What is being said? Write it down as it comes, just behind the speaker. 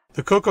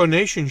The CoCo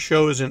Nation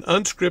show is an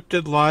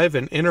unscripted, live,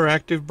 and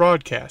interactive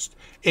broadcast.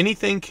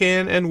 Anything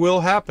can and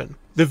will happen.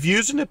 The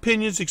views and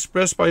opinions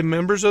expressed by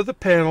members of the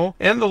panel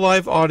and the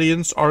live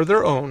audience are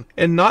their own,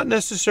 and not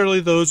necessarily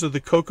those of the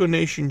CoCo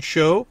Nation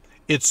show,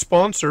 its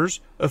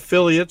sponsors,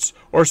 affiliates,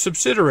 or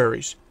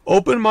subsidiaries.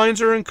 Open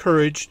minds are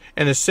encouraged,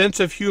 and a sense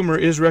of humor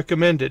is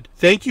recommended.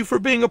 Thank you for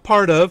being a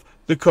part of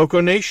the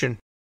CoCo Nation.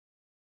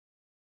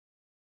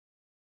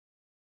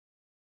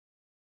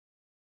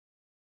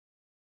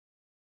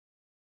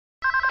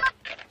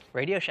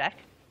 Radio Shack?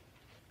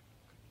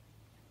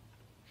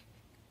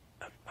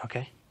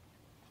 Okay.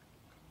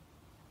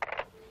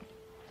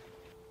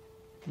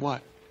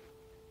 What?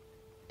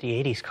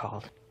 The 80s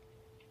called.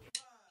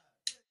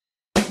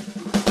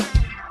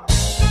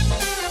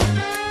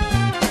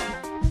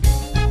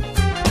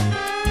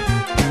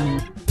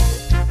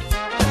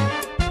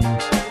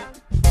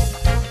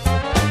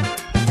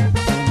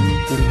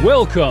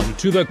 Welcome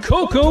to the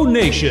CoCo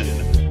Nation,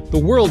 the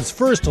world's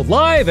first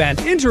live and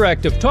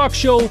interactive talk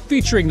show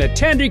featuring the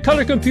Tandy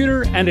color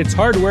computer and its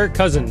hardware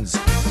cousins.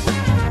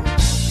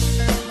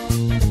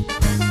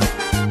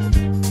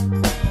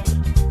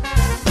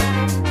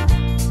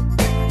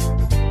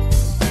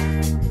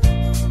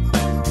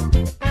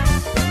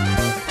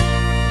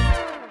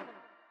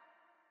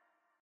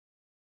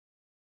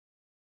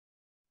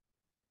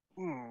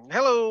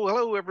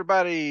 Hello,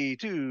 everybody,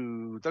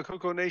 to the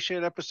CoCo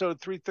Nation,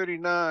 episode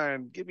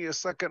 339. Give me a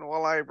second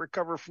while I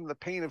recover from the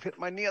pain of hitting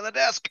my knee on the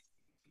desk.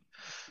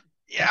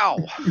 Yow.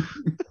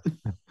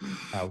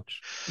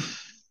 Ouch.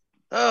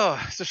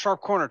 Oh, it's a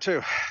sharp corner,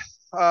 too.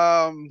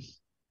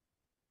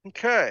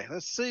 Okay,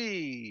 let's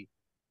see.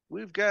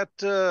 We've got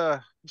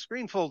a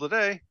screen full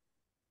today.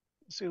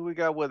 Let's see who we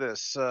got with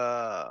us.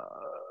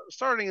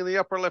 Starting in the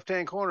upper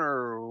left-hand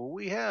corner,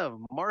 we have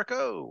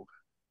Marco.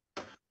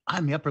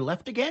 I'm the upper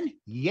left again?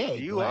 Yay.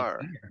 You are.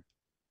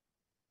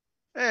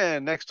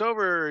 And next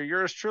over,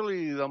 yours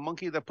truly, the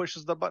monkey that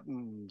pushes the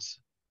buttons.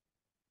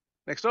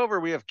 Next over,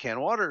 we have Ken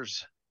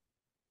Waters.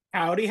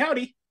 Howdy,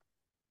 howdy.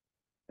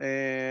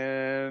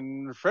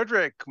 And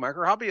Frederick,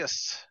 micro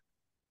hobbyist.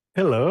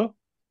 Hello.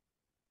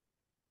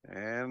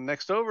 And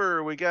next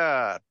over, we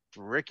got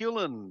Rick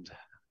Euland.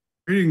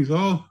 Greetings,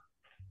 all.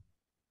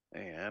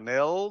 And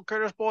L.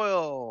 Curtis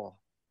Boyle.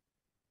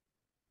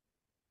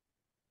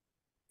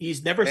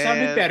 He's never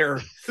sounded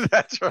better.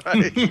 That's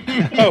right.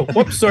 Oh,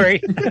 whoops,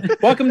 sorry.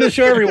 Welcome to the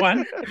show,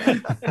 everyone.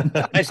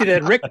 I see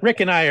that Rick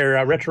and I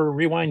are retro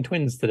rewind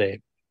twins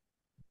today.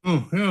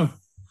 Oh, yeah.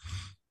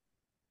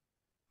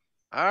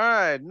 All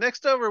right.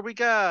 Next over, we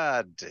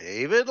got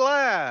David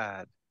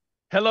Ladd.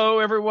 Hello,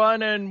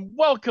 everyone, and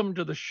welcome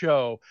to the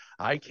show.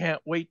 I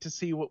can't wait to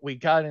see what we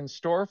got in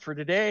store for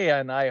today,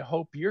 and I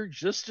hope you're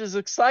just as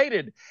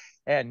excited.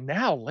 And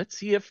now let's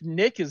see if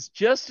Nick is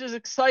just as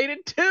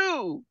excited,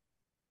 too.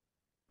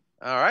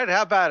 All right.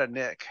 How about it,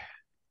 Nick?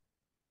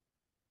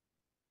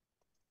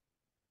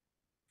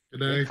 Good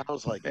day.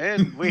 Sounds like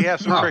it. And we have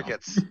some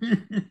crickets.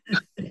 Good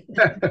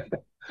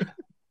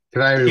night,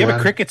 everyone. You have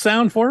a cricket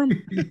sound for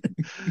him?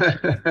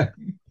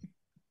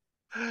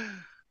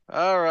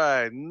 All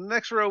right.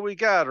 Next row, we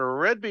got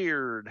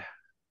Redbeard.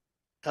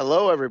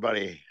 Hello,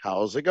 everybody.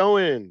 How's it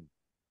going?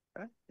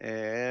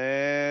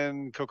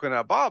 And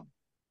Coconut Bob.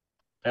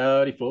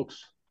 Howdy,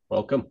 folks.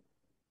 Welcome.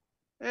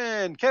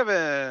 And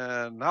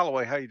Kevin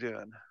Holloway. How you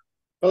doing?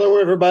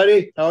 Hello,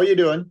 everybody. How are you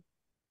doing?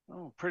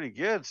 Oh, pretty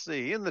good.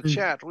 See, in the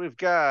chat, we've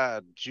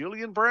got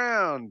Julian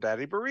Brown,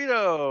 Daddy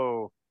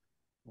Burrito,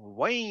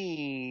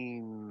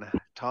 Wayne,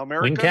 Tom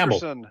Eric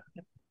Anderson.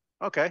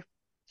 Okay.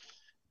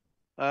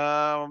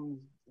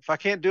 If I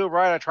can't do it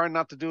right, I try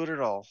not to do it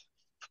at all.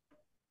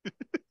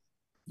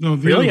 No,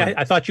 Really?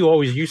 I thought you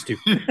always used to.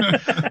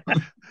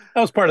 That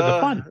was part of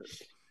the fun.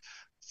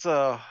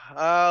 So,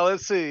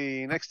 let's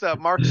see. Next up,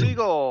 Mark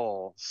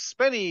Siegel,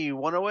 Spenny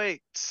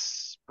 108,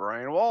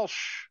 Brian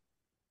Walsh,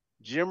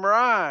 Jim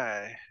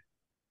Rye,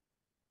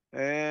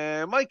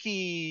 and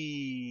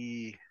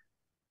Mikey.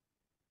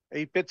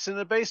 8 Bits in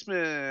the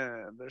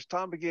Basement. There's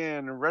Tom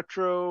again.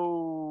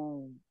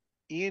 Retro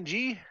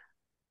ENG.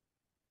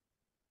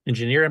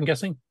 Engineer, I'm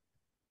guessing.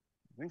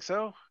 I think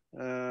so.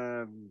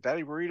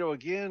 Daddy Burrito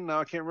again. Now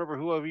I can't remember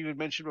who I've even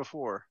mentioned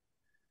before.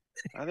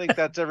 I think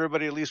that's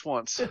everybody at least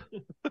once.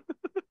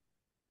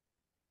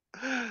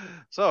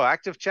 So,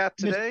 active chat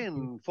today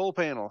and full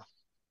panel.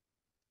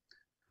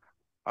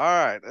 All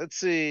right, let's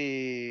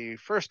see.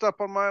 First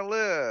up on my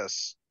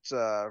list,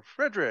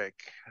 Frederick.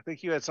 I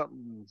think you had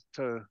something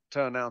to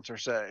announce or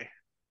say.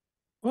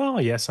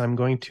 Well, yes, I'm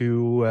going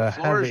to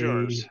have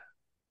yours.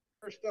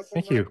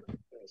 Thank you.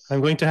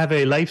 I'm going to have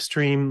a live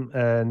stream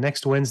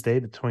next Wednesday,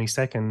 the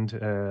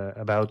 22nd,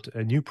 about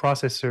a new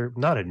processor.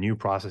 Not a new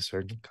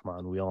processor. Come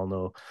on, we all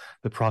know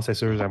the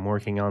processors I'm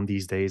working on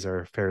these days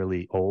are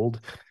fairly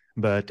old,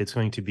 but it's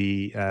going to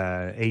be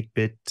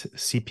 8-bit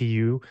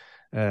CPU.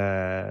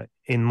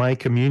 In my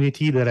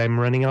community that I'm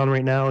running on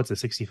right now, it's a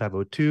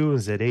 6502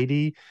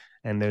 Z80,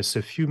 and there's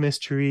a few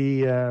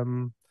mystery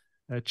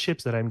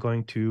chips that I'm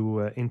going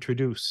to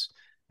introduce.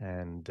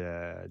 and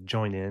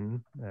join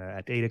in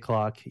at 8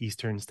 o'clock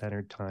Eastern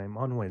Standard Time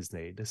on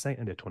Wednesday, the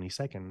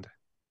 22nd.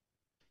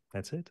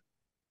 That's it.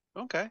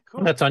 Okay,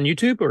 cool. And that's on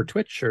YouTube or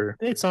Twitch, or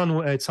it's on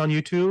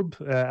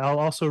YouTube. I'll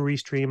also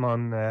restream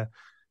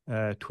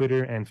on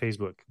Twitter and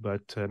Facebook,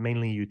 but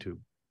mainly YouTube.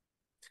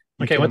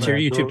 Okay, what's your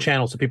YouTube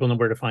channel so people know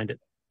where to find it?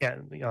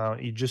 Yeah,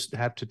 you just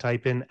have to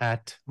type in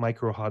at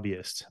micro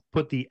hobbyist.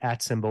 Put the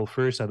at symbol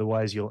first,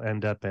 otherwise you'll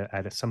end up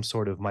at some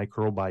sort of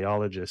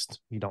microbiologist.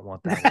 You don't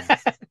want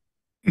that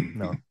one.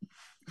 No.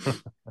 All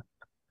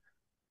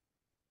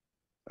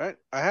right,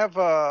 I have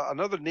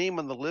another name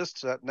on the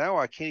list that now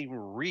I can't even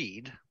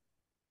read.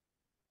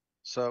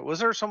 So, was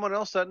there someone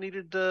else that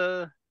needed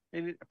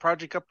any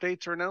project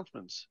updates or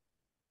announcements?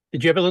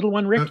 Did you have a little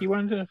one, Rick, you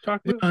wanted to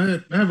talk about? Yeah,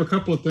 I have a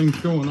couple of things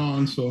going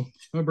on, so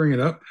I'll bring it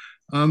up.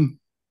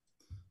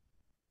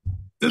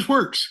 This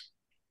works.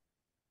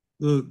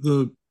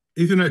 The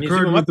Ethernet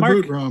card with the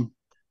boot ROM.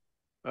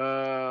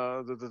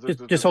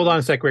 Just hold on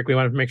a sec, Rick. We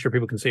want to make sure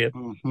people can see it.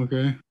 Oh,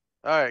 okay.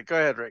 All right, go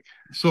ahead, Rick.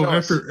 So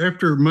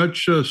after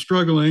much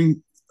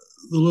struggling,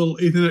 the little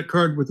Ethernet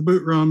card with the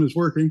boot ROM is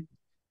working.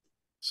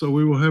 So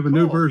we will have a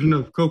new version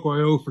of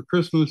CoCo for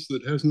Christmas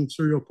that has no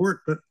serial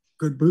port, but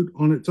could boot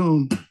on its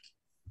own.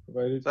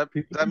 Does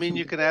that mean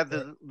you can add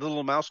the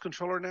little mouse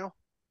controller now?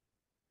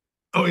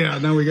 Oh yeah,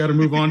 now we got to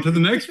move on to the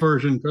next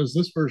version because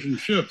this version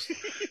ships.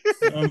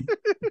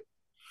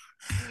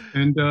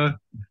 And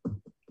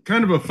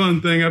kind of a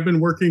fun thing, I've been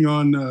working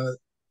on,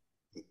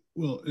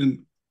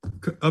 in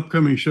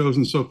upcoming shows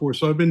and so forth.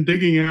 So I've been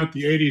digging out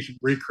the 80s and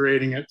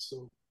recreating it.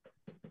 So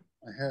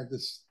I had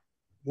this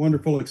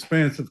wonderful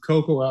expanse of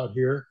CoCo out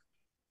here,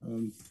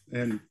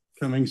 and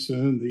coming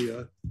soon,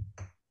 the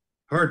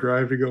hard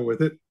drive to go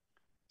with it.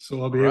 So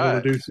I'll be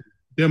able to do some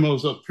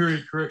demos of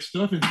period correct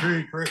stuff and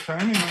period correct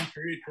timing on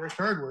period correct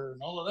hardware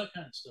and all of that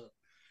kind of stuff.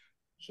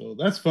 So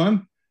that's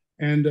fun.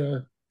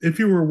 And if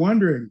you were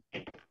wondering,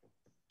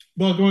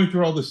 while going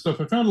through all this stuff,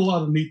 I found a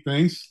lot of neat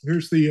things.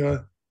 Here's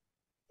the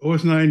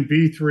OS9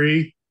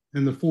 V3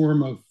 in the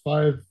form of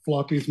 5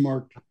 floppies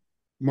marked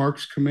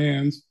marks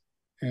commands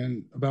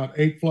and about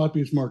 8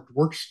 floppies marked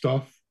work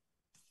stuff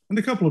and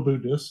a couple of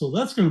boot disks. So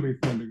that's going to be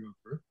fun to go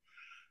through.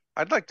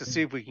 I'd like to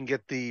see if we can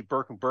get the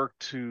Burke and Burke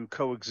to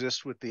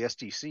coexist with the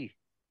SDC.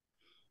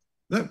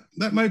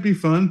 That might be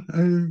fun.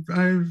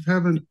 I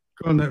haven't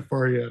gone that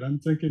far yet. I'm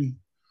thinking,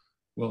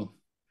 well,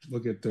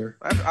 we'll get there.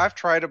 I've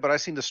tried it, but I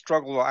seem to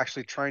struggle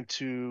actually trying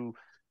to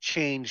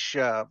change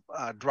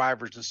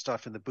drivers and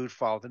stuff in the boot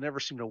file. They never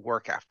seem to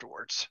work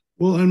afterwards.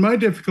 Well, and my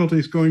difficulty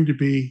is going to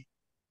be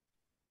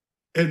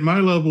at my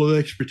level of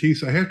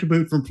expertise. I have to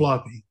boot from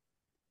floppy,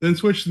 then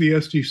switch to the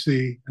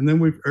SDC, and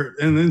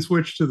then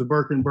switch to the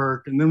Burke and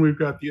Burke, and then we've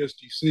got the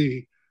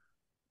SDC.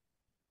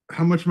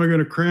 How much am I going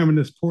to cram in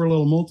this poor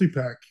little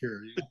multi-pack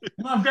here?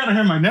 And I've got to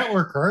have my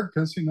network card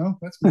because,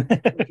 that's my,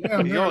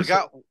 you only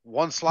got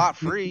one slot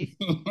free.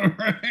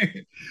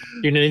 Right.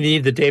 You're going to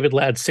need the David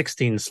Ladd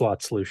 16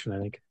 slot solution, I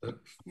think.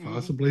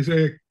 Possibly.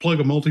 Say plug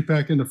a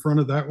multi-pack in the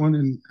front of that one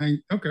and hang.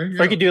 Okay.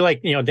 Yeah. Or you could do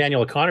like,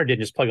 Daniel O'Connor did,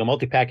 just plug a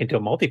multi-pack into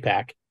a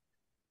multi-pack.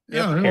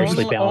 Yeah.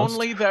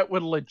 Only that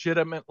would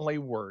legitimately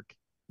work.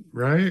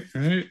 Right.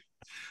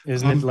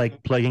 Isn't it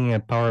like plugging a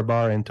power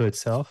bar into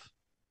itself?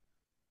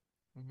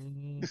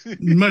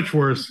 Much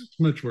worse.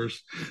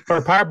 Or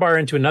a power bar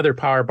into another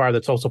power bar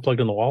that's also plugged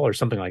in the wall or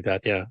something like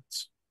that. Yeah.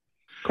 It's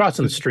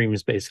crossing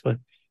streams, basically.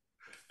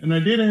 And I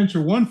did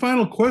answer one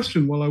final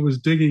question while I was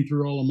digging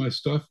through all of my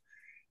stuff.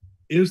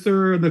 Is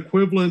there an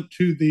equivalent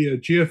to the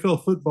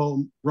GFL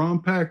football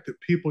ROM pack that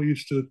people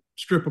used to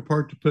strip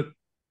apart to put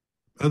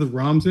other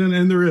ROMs in?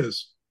 And there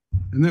is.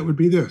 And that would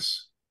be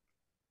this.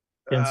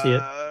 Didn't see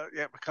it.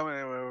 Yeah, coming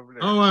over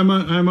there. Oh, I'm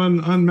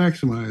on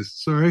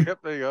unmaximized. Sorry. Yep,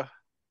 there you go.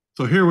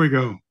 So here we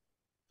go.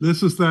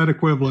 This is that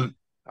equivalent.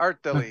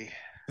 Art Deli.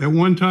 At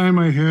one time,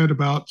 I had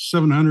about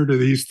 700 of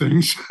these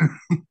things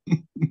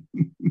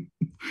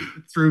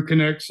through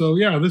Connect. So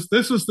yeah,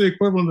 this is the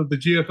equivalent of the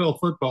GFL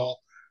football.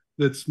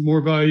 That's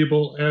more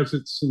valuable as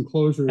its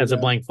enclosure. As a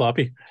blank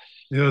floppy.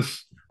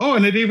 Yes. Oh,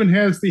 and it even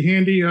has the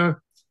handy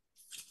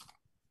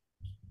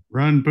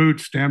run boot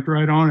stamped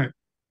right on it.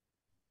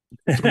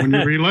 So when you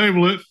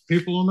relabel it,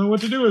 people will know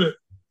what to do with it.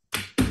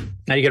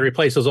 Now you got to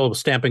replace those old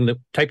stamping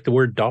type the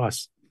word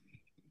DOS.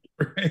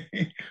 Right.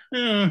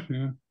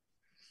 Yeah.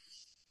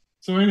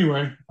 So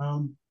anyway,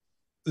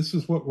 this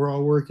is what we're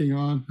all working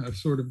on. I've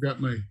sort of got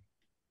my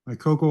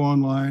CoCo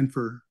online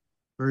for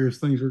various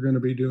things we're going to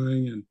be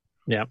doing. And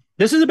yeah,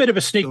 this is a bit of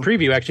a sneak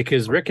preview, actually,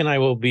 because Rick and I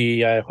will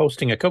be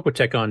hosting a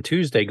CoCoTech on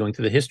Tuesday, going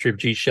through the history of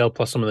G Shell,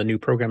 plus some of the new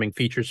programming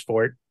features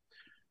for it,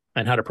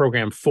 and how to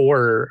program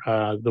for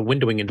the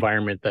windowing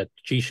environment that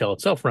G Shell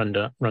itself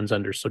runs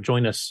under. So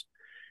join us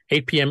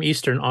 8 p.m.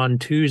 Eastern on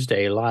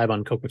Tuesday, live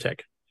on CoCoTech.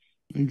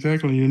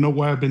 Exactly. You know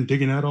why I've been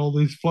digging out all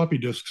these floppy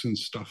disks and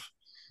stuff.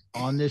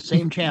 On this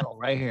same channel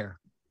right here.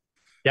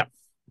 Yep.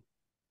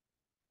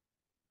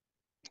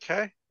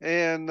 Okay.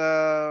 And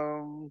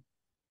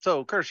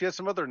so, Kirsch, you had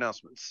some other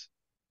announcements.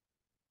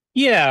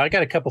 Yeah, I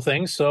got a couple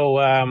things. So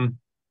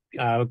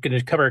going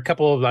to cover a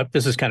couple of,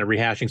 this is kind of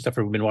rehashing stuff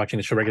we've been watching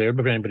the show regularly,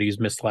 but anybody who's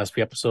missed the last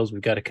few episodes,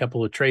 we've got a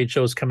couple of trade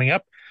shows coming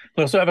up.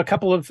 We also have a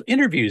couple of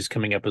interviews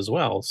coming up as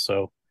well.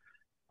 So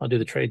I'll do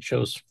the trade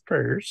shows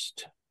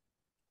first.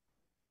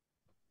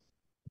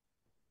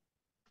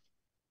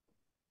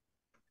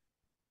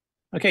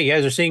 Okay, you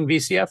guys are seeing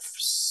VCF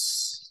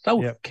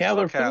South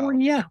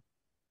California.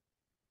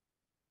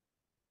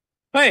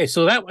 Okay,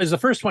 so that was the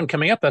first one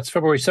coming up. That's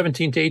February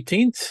 17th to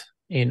 18th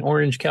in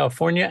Orange,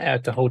 California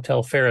at the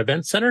Hotel Fair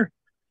Event Center.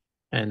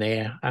 And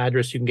the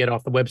address you can get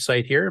off the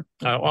website here.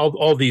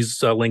 All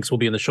these links will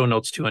be in the show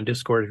notes too on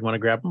Discord if you want to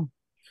grab them.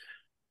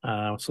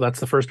 So that's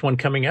the first one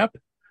coming up.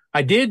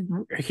 I did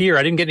hear,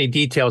 I didn't get any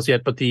details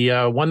yet, but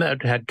the one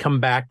that had come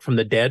back from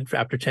the dead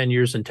after 10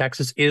 years in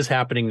Texas is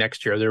happening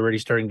next year. They're already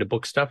starting to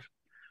book stuff.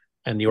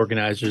 And the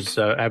organizers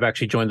have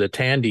actually joined the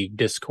Tandy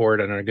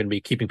Discord and are going to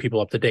be keeping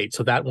people up to date.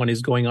 So that one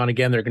is going on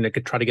again. They're going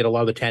to try to get a lot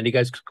of the Tandy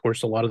guys. Of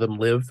course, a lot of them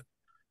live,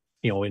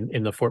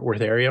 in the Fort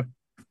Worth area.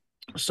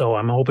 So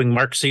I'm hoping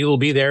Mark C will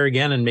be there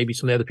again, and maybe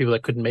some of the other people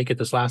that couldn't make it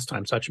this last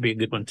time. So that should be a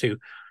good one too.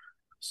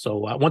 So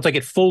once I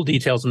get full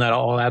details on that,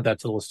 I'll add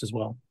that to the list as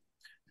well.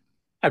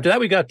 After that,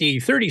 we got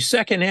the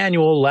 32nd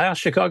annual Last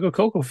Chicago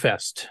CoCo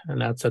Fest, and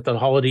that's at the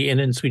Holiday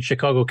Inn and Suite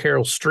Chicago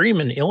Carroll Stream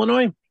in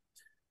Illinois.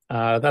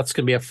 That's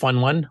going to be a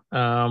fun one.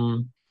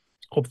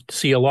 Hope to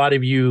see a lot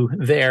of you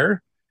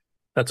there.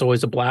 That's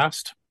always a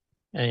blast.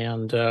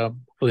 And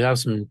we'll have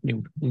some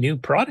new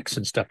products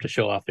and stuff to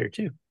show off there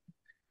too.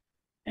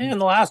 And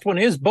the last one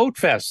is Boat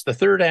Fest, the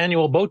 3rd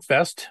annual Boat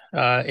Fest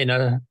in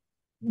a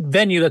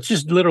venue that's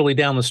just literally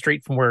down the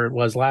street from where it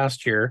was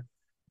last year.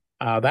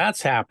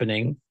 That's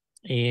happening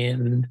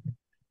in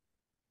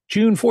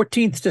June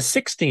 14th to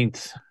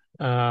 16th.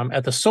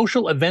 At the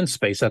Social Event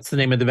Space. That's the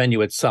name of the venue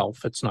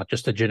itself. It's not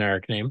just a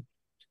generic name.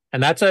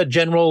 And that's a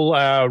general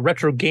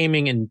retro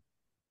gaming and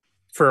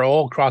for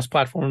all cross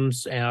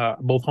platforms,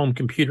 both home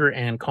computer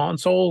and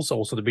consoles.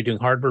 Also, they'll be doing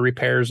hardware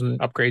repairs and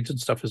upgrades and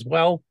stuff as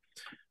well.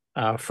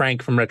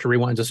 Frank from Retro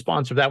Rewind is a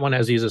sponsor of that one,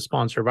 as he's a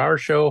sponsor of our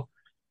show.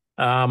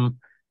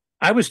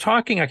 I was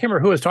talking, I can't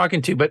remember who I was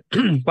talking to, but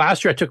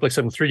last year I took like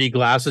some 3D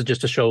glasses just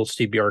to show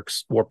Steve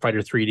Bjork's Warp Fighter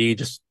 3D,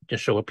 just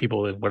show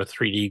people what a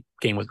 3D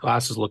game with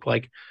glasses look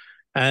like.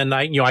 And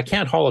I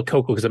can't haul a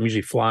CoCo because I'm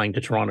usually flying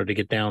to Toronto to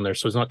get down there,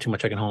 so there's not too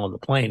much I can haul on the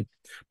plane.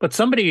 But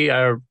somebody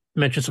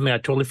mentioned something I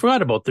totally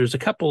forgot about. There's a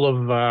couple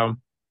of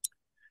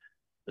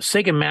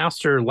Sega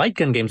Master light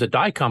gun games that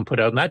Diecom put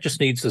out, and that just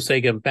needs the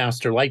Sega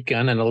Master light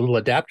gun and a little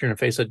adapter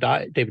interface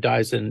that Dave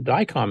Dyes and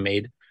Diecom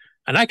made.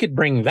 And I could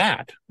bring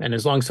that, and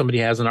as long as somebody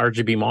has an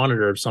RGB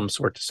monitor of some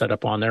sort to set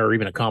up on there, or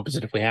even a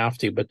composite if we have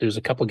to. But there's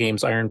a couple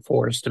games, Iron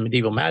Forest and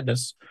Medieval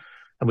Madness,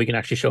 and we can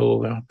actually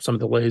show some of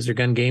the laser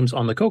gun games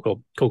on the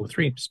CoCo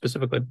 3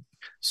 specifically.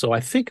 So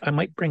I think I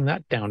might bring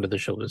that down to the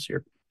show this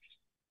year.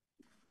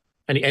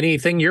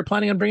 Anything you're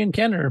planning on bringing,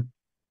 Ken? Or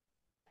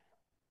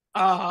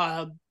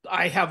I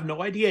have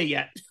no idea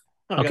yet.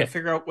 I got to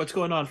figure out what's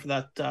going on for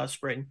that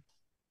spring.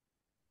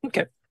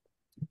 Okay.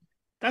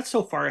 That's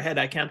so far ahead,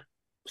 I can't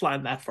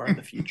plan that far in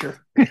the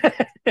future.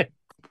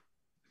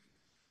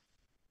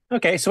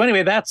 Okay, so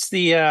anyway, that's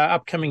the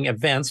upcoming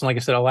events. And like I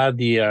said, I'll add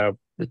the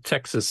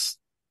Texas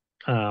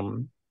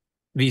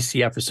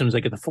VCF as soon as I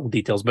get the full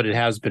details, but it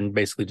has been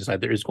basically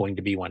decided there is going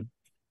to be one,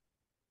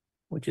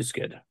 which is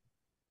good.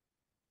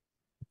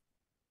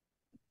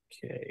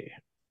 Okay,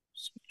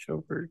 switch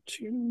over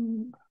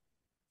to...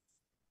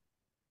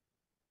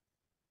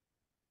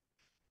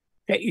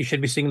 Okay, you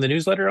should be seeing the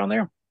newsletter on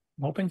there, I'm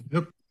hoping.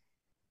 Yep.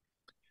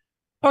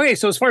 Okay,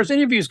 so as far as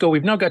interviews go,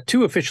 we've now got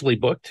 2 officially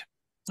booked.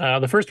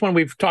 The first one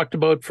we've talked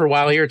about for a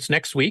while here, it's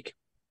next week.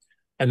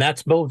 And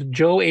that's both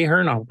Joe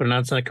Ahern, I'll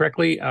pronounce that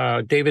correctly,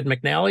 David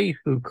McNally,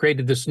 who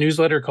created this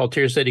newsletter called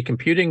Tier City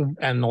Computing,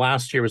 and the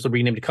last year was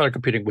renamed to Color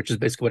Computing, which is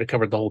basically what it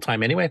covered the whole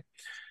time anyway.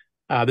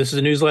 This is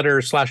a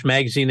newsletter /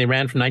 magazine they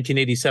ran from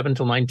 1987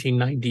 till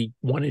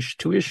 1991-ish,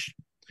 2-ish.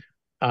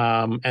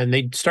 And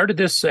they started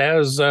this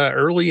as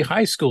early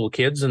high school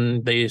kids,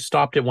 and they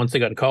stopped it once they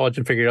got to college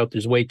and figured out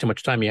there's way too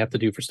much time you have to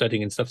do for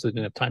studying and stuff, so they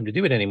didn't have time to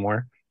do it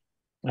anymore.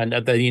 And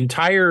the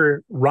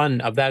entire run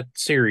of that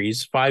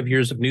series, 5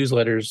 years of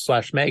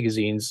newsletters /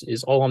 magazines,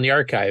 is all on the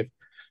archive.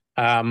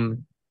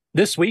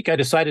 This week, I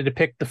decided to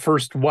pick the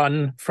first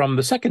one from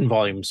the second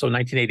volume, so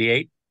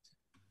 1988.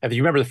 If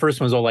you remember, the first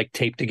one was all like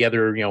taped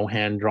together,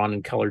 hand-drawn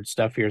and colored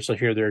stuff here. So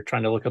here they're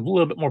trying to look a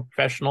little bit more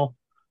professional.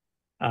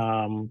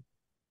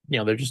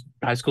 They're just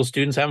high school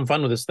students having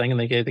fun with this thing, and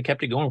they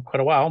kept it going for quite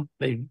a while.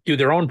 They do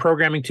their own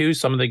programming too.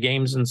 Some of the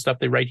games and stuff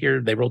they write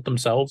here, they wrote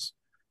themselves.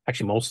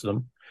 Actually, most of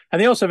them. And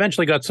they also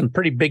eventually got some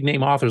pretty big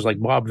name authors like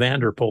Bob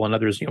Vanderpool and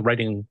others,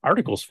 writing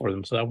articles for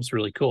them. So that was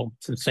really cool.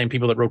 It's the same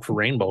people that wrote for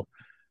Rainbow.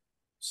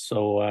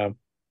 So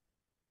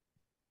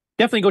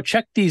definitely go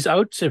check these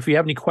out. If you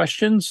have any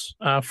questions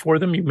for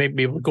them, you may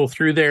be able to go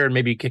through there and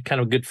maybe get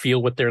kind of a good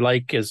feel what they're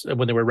like as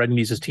when they were writing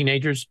these as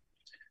teenagers.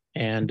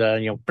 And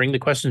bring the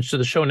questions to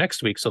the show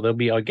next week. So there'll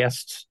be our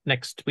guests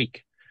next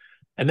week.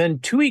 And then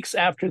 2 weeks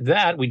after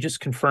that, we just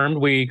confirmed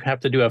we have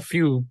to do a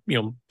few,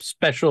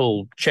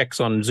 special checks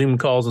on Zoom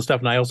calls and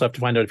stuff. And I also have to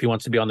find out if he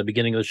wants to be on the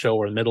beginning of the show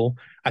or the middle.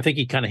 I think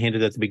he kind of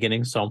hinted at the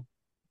beginning. So,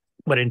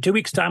 but in 2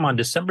 weeks' time, on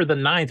December the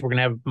 9th, we're going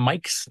to have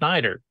Mike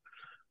Snyder.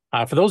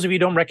 For those of you who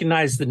don't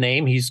recognize the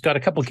name, he's got a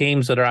couple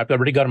games that I've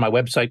already got on my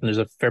website, and there's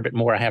a fair bit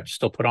more I have to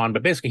still put on.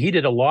 But basically, he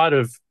did a lot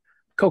of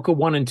CoCo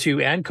 1 and 2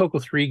 and CoCo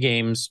 3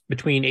 games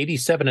between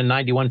 87 and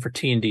 91 for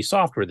T&D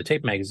Software, the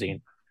tape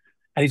magazine.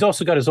 And he's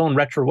also got his own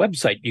retro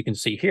website you can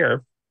see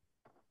here,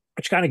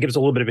 which kind of gives a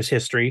little bit of his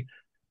history.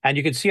 And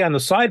you can see on the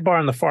sidebar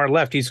on the far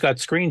left, he's got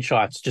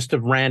screenshots just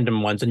of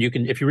random ones. And you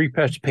can, if you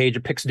refresh the page,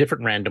 it picks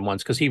different random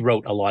ones because he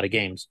wrote a lot of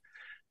games.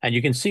 And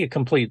you can see a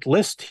complete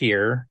list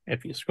here.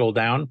 If you scroll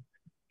down,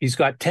 he's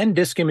got 10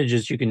 disk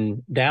images you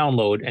can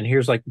download. And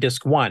here's like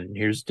disk 1,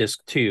 here's disk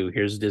 2,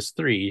 here's disk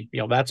 3.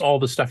 That's all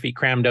the stuff he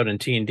crammed out in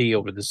T&D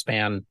over the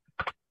span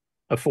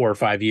of 4 or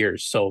 5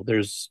 years. So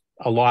there's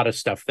a lot of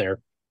stuff there.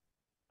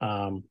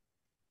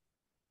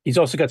 He's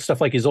also got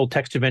stuff like his old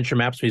text adventure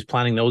maps. So he's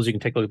planning those. You can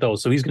take a look at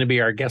those. So he's going to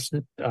be our guest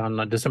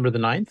on December the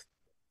 9th.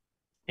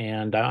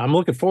 And I'm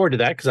looking forward to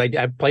that because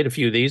I've played a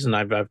few of these and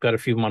I've got a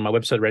few of them on my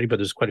website already, but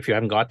there's quite a few I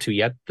haven't got to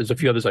yet. There's a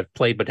few others I've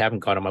played but haven't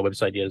got on my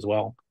website yet as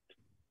well.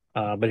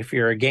 But if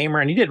you're a gamer,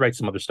 and he did write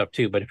some other stuff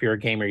too, but if you're a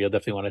gamer, you'll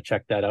definitely want to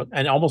check that out.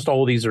 And almost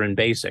all of these are in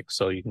BASIC,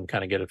 so you can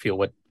kind of get a feel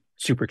what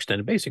super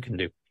extended BASIC can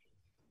do.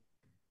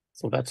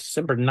 So that's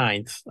December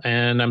 9th.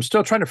 And I'm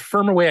still trying to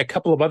firm away a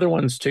couple of other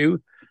ones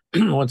too.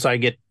 Once I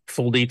get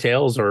full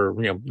details or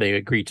they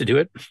agree to do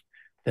it,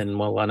 then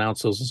we'll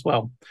announce those as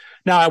well.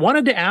 Now, I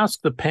wanted to ask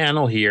the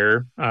panel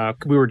here.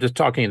 We were just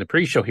talking in the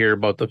pre-show here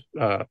about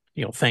the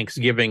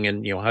Thanksgiving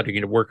and how you're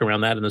going to work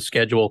around that in the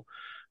schedule.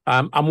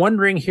 I'm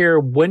wondering here,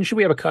 when should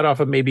we have a cutoff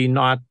of maybe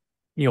not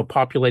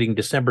populating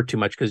December too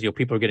much because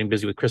people are getting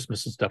busy with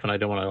Christmas and stuff, and I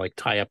don't want to like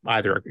tie up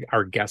either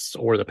our guests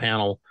or the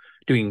panel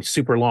doing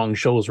super long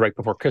shows right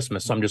before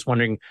Christmas. So I'm just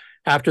wondering,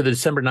 after the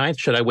December 9th,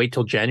 should I wait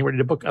till January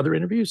to book other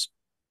interviews?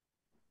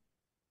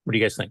 What do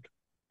you guys think?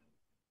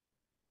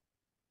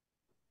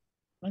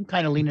 I'm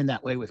kind of leaning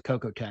that way with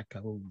CoCo Tech.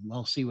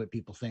 I'll see what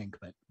people think,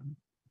 but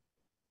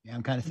yeah,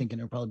 I'm kind of thinking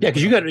they'll probably be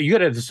because you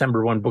got a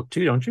December 1 book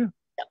too, don't you?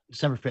 Yeah,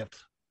 December 5th.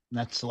 And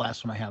that's the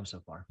last one I have so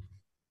far.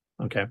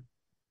 Okay.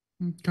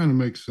 Kind of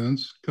makes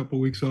sense. A couple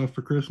weeks off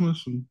for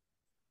Christmas. And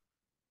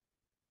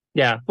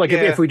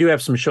if we do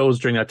have some shows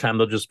during that time,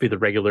 they'll just be the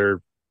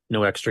regular,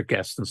 no extra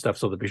guests and stuff,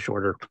 so they'll be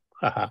shorter.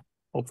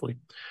 Hopefully.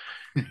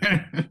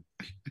 Yeah,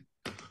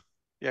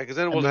 because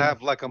then we'll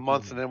have like a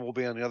month and then we'll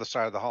be on the other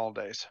side of the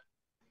holidays.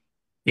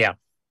 Yeah.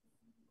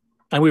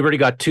 And we've already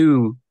got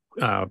 2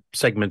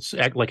 segments,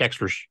 like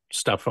extra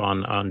stuff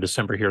on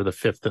December here, the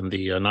 5th and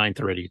the 9th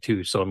already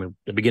too. So, I mean,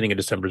 the beginning of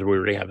December is where we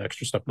already have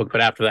extra stuff booked.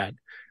 But after that,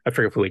 I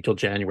figure if we wait till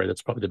January,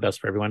 that's probably the best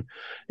for everyone.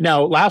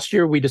 Now, last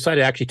year, we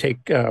decided to actually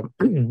take,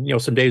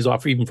 some days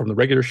off even from the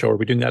regular show. Are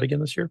we doing that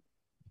again this year?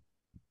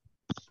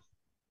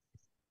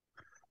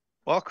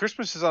 Well,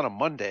 Christmas is on a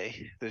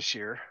Monday this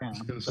year. How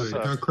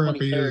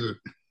crappy is it?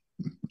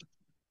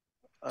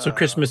 So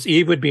Christmas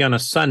Eve would be on a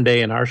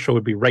Sunday, and our show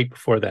would be right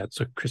before that.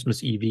 So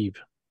Christmas Eve.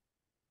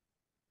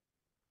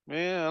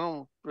 Yeah, I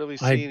don't really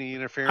see any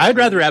interference. I'd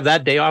rather have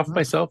that day off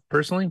myself,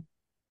 personally.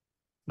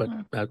 But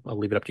I'll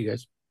leave it up to you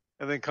guys.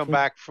 And then come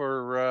back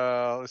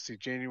for, let's see,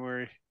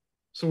 January.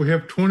 So we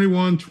have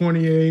 21,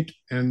 28,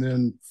 and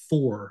then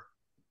 4.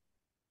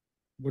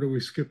 What are we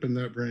skipping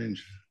that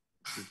range?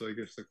 Is I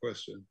guess the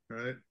question,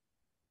 right?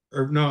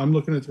 Or no, I'm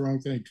looking at the wrong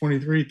thing.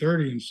 23,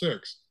 30, and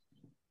 6.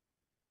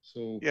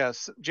 So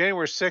yes,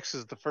 January 6th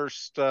is the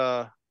first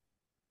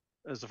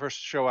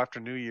show after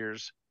New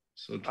Year's.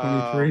 So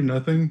 23,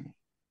 nothing.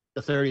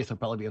 The 30th will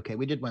probably be okay.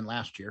 We did one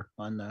last year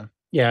on the.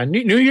 Yeah,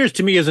 New Year's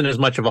to me isn't as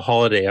much of a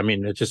holiday. I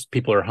mean, it's just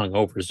people are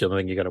hungover is the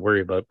only thing you got to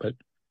worry about. But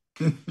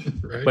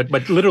right.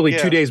 but literally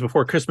 2 days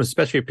before Christmas,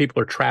 especially if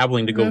people are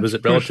traveling to go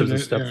visit relatives and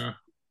stuff.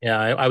 Yeah,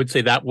 I would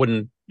say that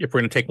wouldn't. If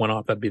we're going to take one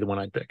off, that'd be the one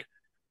I'd pick.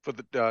 For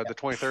the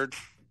 23rd.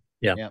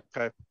 Yeah.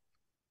 Okay.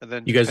 And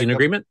then you guys in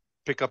agreement?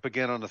 Pick up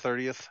again on the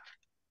 30th.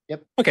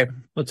 Yep. Okay,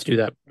 let's do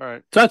that. All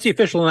right. So that's the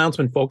official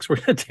announcement, folks. We're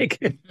going to take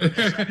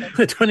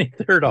the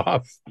 23rd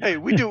off. Hey,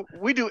 we do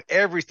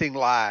everything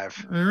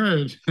live. All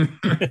right.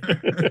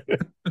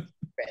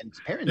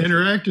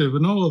 Interactive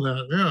and all of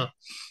that. Yeah.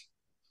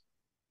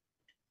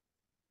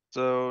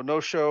 So no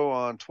show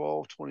on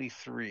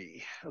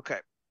 12/23. Okay.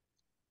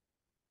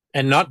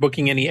 And not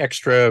booking any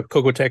extra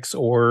CoCo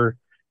or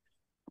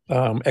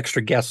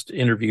extra guest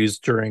interviews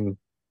during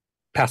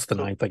past the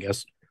 9th, I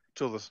guess.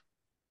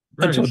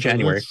 Until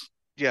January.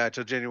 Yeah,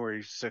 until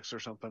January 6th or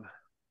something.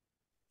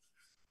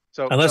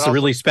 So unless a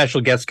really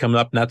special guest comes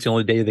up and that's the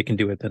only day they can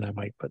do it, then I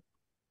might. But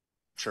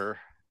sure.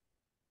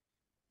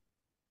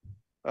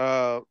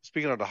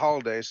 Speaking of the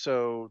holidays,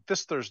 so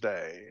this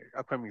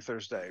upcoming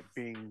Thursday,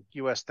 being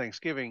U.S.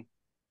 Thanksgiving,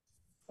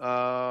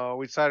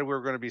 we decided we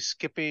were going to be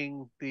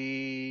skipping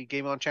the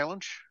Game On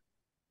Challenge.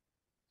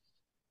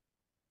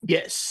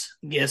 Yes.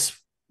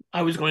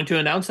 I was going to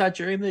announce that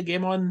during the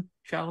Game On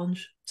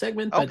challenge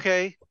segment. But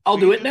Okay. I'll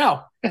do it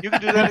now. You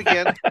can do that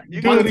again.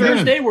 On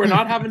Thursday, we're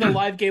not having a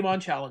live game on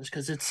challenge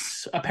because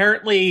it's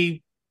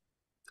apparently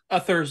a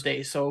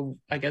Thursday. So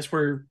I guess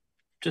we're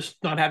just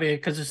not having it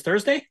because it's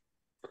Thursday.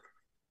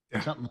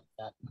 Something like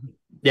that.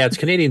 Yeah, it's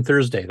Canadian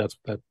Thursday. That's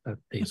what that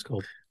day is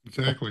called.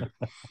 Exactly.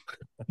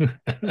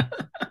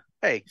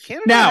 Hey,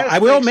 Canada Now, has I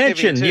will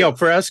Thanksgiving, mention, too.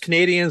 for us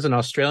Canadians and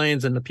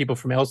Australians and the people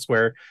from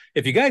elsewhere,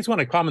 if you guys want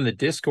to come in the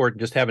Discord and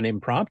just have an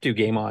impromptu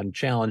game on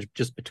challenge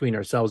just between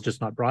ourselves,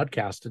 just not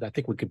broadcasted, I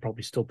think we could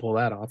probably still pull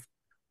that off.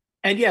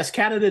 And yes,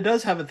 Canada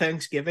does have a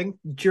Thanksgiving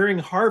during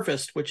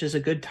harvest, which is a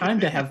good time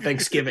to have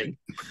Thanksgiving.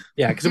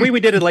 Yeah, because the way we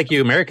did it like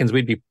you Americans,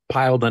 we'd be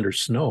piled under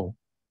snow.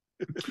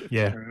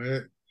 Yeah.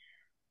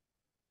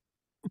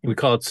 We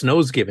call it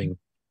snowsgiving.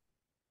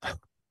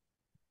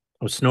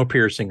 Or snow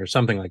piercing or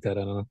something like that.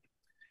 I don't know.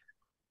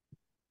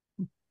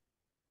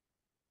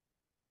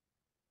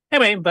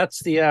 Anyway,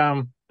 that's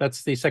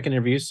the second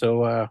interview.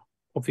 So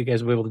hopefully you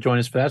guys will be able to join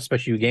us for that,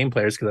 especially you game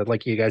players, because I'd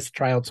like you guys to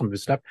try out some of the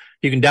stuff.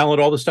 You can download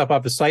all the stuff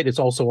off the site. It's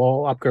also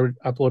all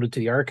uploaded to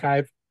the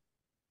archive.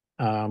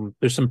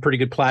 There's some pretty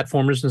good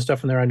platformers and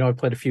stuff in there. I know I've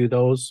played a few of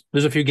those.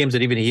 There's a few games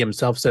that even he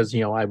himself says,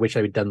 I wish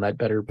I had done that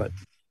better, but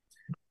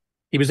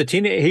he was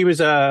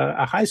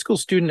a high school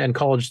student and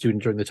college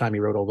student during the time he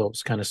wrote all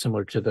those, kind of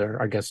similar to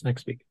our guest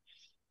next week.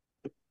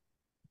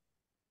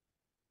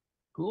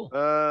 Cool.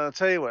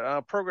 Tell you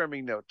what,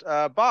 programming note.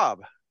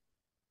 Bob.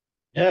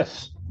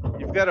 Yes.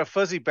 You've got a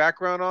fuzzy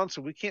background on,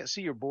 so we can't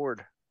see your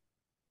board.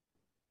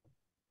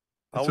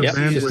 It's a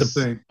bandwidth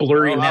thing.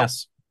 Blurry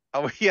mess.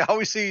 All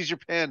we see is your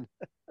pen.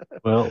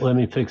 Well, let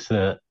me fix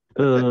that.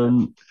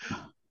 All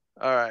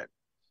right,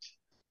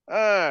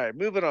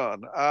 moving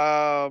on.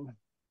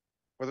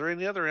 Were there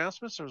any other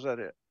announcements, or was that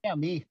it? Yeah,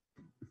 me.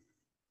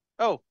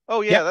 Oh,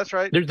 yeah, that's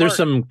right. There's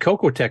some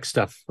CoCo Tech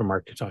stuff for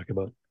Mark to talk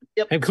about.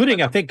 Yep.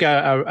 Including, I think,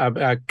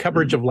 a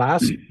coverage of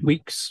last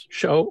week's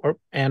show,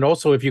 and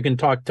also if you can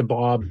talk to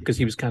Bob, because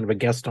he was kind of a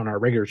guest on our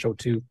regular show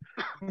too,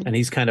 and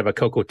he's kind of a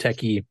CoCo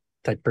Techie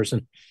type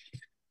person.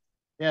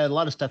 Yeah, a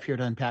lot of stuff here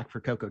to unpack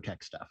for CoCo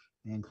Tech stuff,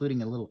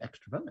 including a little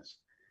extra bonus.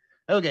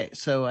 Okay,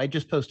 so I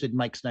just posted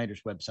Mike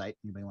Snyder's website.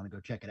 Anybody want to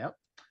go check it out?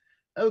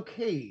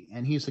 Okay,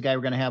 and he's the guy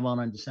we're going to have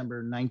on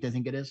December 9th, I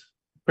think it is.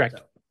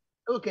 Correct.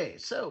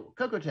 So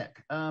CoCo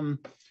Tech.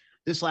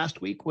 This last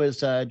week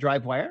was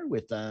DriveWire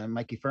with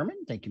Mikey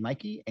Furman. Thank you,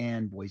 Mikey,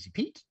 and Boise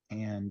Pete,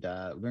 and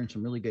learned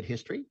some really good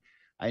history.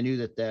 I knew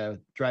that the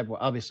DriveWire,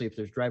 obviously, if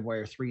there's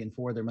DriveWire 3 and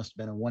 4, there must have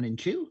been a 1 and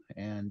 2.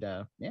 And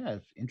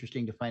it's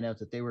interesting to find out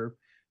that they were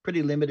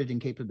pretty limited in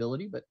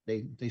capability, but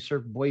they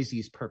served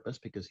Boise's purpose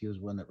because he was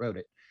one that wrote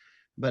it.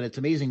 But it's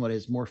amazing what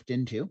it's morphed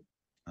into,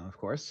 of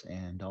course,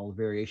 and all the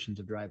variations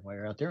of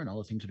DriveWire out there and all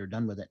the things that are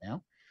done with it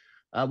now.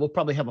 We'll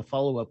probably have a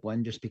follow-up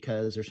one just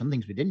because there's some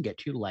things we didn't get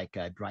to, like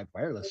Drive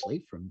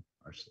Wirelessly from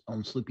our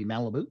own Sloopy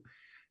Malibu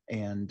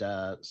and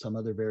some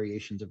other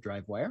variations of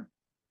DriveWire.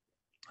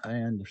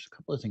 And there's a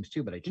couple of things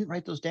too, but I didn't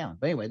write those down.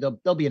 But anyway,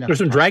 there'll be enough. There's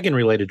some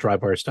Dragon-related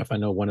DriveWire stuff. I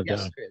know one of there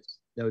is.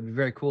 That would be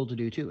very cool to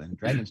do too. And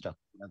Dragon stuff,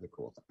 another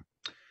cool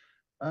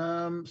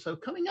thing. So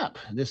coming up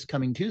this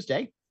coming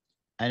Tuesday,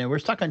 I know we're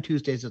stuck on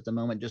Tuesdays at the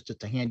moment, just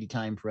it's a handy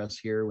time for us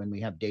here when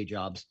we have day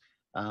jobs.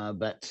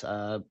 But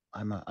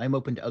I'm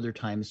open to other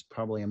times,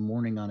 probably a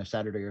morning on a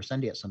Saturday or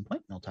Sunday at some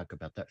point, and I'll talk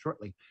about that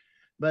shortly.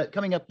 But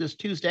coming up this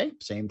Tuesday,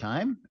 same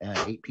time,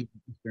 8 p.m.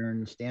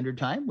 Eastern Standard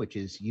Time, which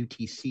is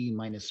UTC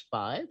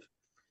 -5.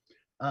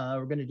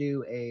 We're going to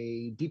do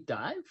a deep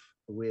dive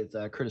with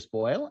Curtis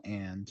Boyle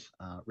and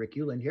Rick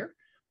Euland here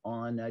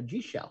on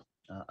G-Shell,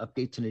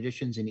 updates and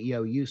additions in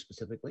EOU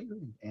specifically,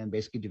 and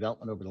basically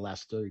development over the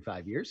last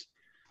 35 years.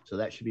 So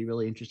that should be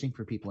really interesting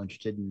for people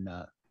interested in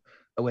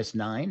OS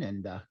 9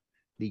 and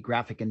the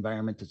graphic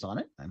environment that's on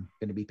it. I'm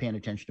going to be paying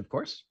attention, of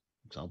course,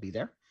 so I'll be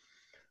there.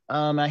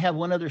 I have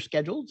one other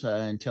scheduled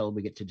until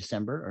we get to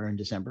December,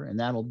 and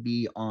that'll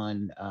be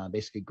on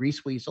basically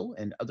Grease Weasel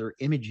and other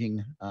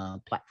imaging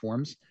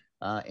platforms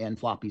and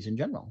floppies in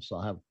general. So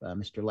I'll have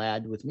Mr.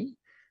 Ladd with me.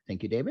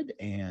 Thank you, David,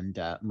 and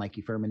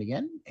Mikey Furman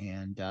again,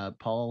 and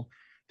Paul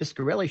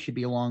Viscarelli should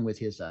be along with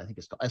his, I think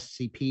it's called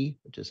SCP,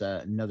 which is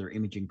another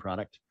imaging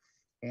product.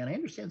 And I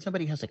understand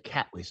somebody has a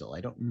cat weasel.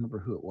 I don't remember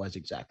who it was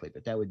exactly,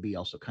 but that would be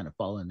also kind of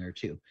fall in there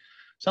too.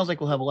 Sounds like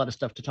we'll have a lot of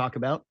stuff to talk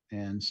about.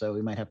 And so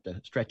we might have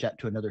to stretch out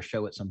to another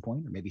show at some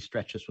point, or maybe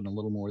stretch this one a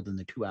little more than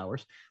the 2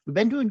 hours. We've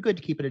been doing good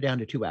to keep it down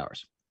to 2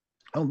 hours.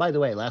 Oh, by the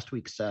way, last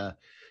week's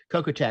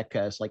CoCo Tech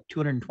is like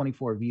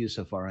 224 views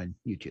so far on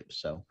YouTube.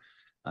 So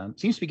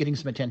seems to be getting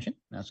some attention.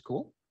 That's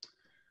cool.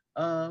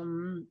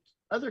 Other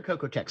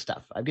CoCo Tech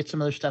stuff. I've got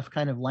some other stuff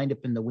kind of lined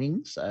up in the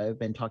wings. I've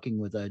been talking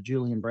with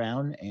Julian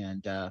Brown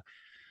and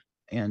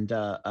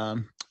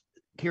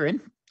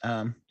Kieran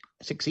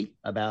Sixie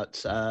about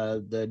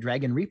the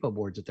Dragon repo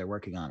boards that they're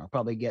working on. I'll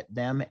probably get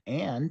them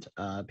and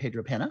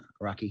Pedro Pena,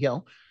 Rocky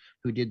Hill,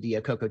 who did the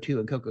CoCo 2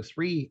 and CoCo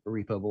 3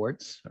 repro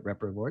boards.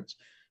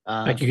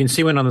 Like you can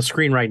see one on the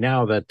screen right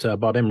now that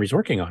Bob Emery's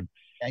working on.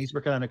 Yeah, he's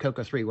working on a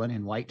CoCo 3 one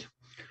in white.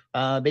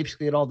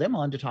 Basically get all them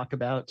on to talk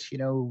about,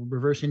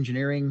 reverse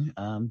engineering,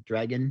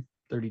 Dragon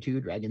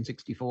 32, Dragon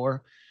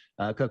 64,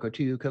 CoCo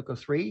 2, CoCo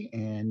 3,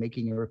 and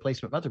making a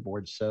replacement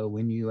motherboard. So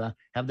when you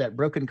have that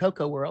broken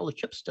CoCo where all the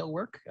chips still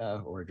work,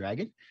 or a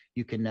Dragon,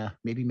 you can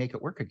maybe make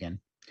it work again.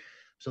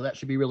 So that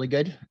should be really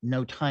good.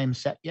 No time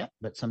set yet,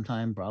 but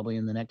sometime probably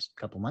in the next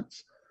couple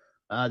months.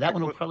 That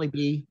one will probably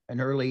be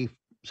an early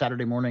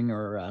Saturday morning,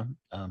 or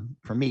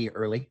for me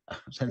early,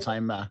 since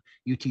I'm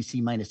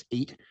UTC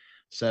 -8.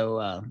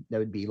 So that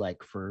would be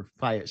like for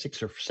 5,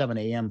 6, or 7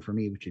 a.m. for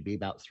me, which would be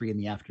about 3 in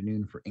the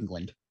afternoon for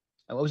England.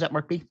 What was that,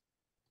 Mark B?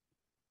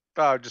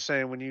 Just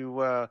saying, when you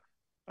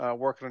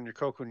working on your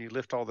CoCo and you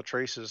lift all the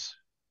traces,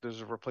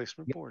 there's a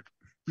replacement board.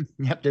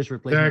 Yep, there's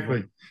replacement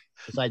board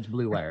besides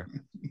blue wire.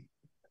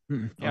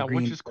 Yeah,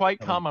 which is quite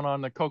common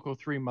on the CoCo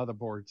 3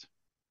 motherboards.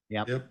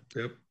 Yep.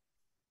 Yep.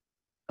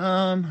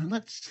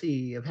 Let's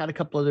see. I've had a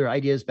couple other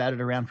ideas batted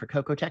around for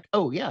CoCo Tech.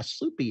 Oh yeah,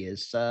 Sloopy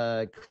is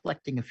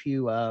collecting a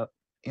few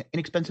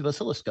inexpensive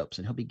oscilloscopes,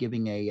 and he'll be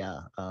giving a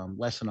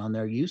lesson on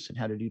their use and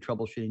how to do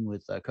troubleshooting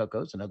with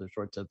CoCos and other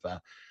sorts of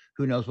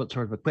who knows what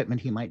sort of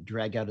equipment he might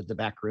drag out of the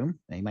back room.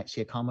 And you might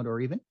see a Commodore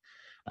even,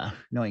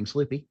 knowing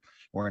Sloopy,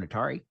 or an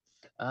Atari.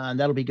 And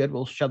that'll be good.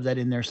 We'll shove that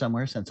in there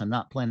somewhere, since I'm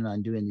not planning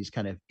on doing these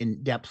kind of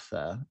in-depth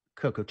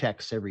CoCo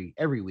Techs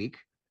every week.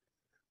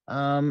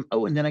 And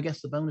then I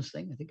guess the bonus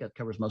thing, I think that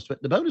covers most of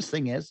it. The bonus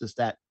thing is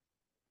that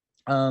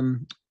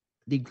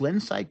the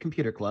Glenside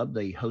Computer Club,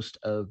 the host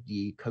of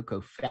the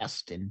CoCo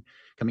Fest, and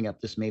coming up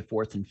this May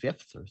 4th and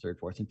 5th, or 3rd,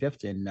 4th, and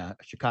 5th in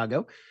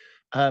Chicago,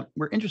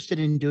 we're interested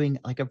in doing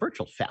like a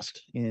virtual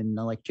fest in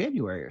like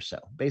January or so.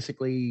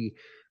 Basically,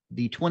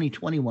 the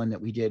 2021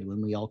 that we did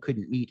when we all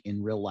couldn't meet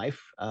in real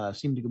life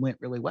seemed to went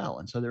really well.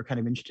 And so they're kind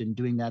of interested in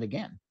doing that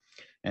again.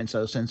 And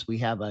so since we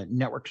have a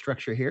network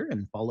structure here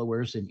and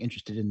followers and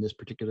interested in this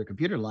particular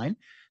computer line,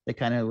 they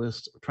kind of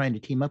was trying to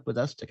team up with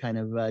us to kind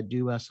of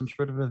do some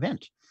sort of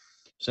event.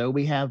 So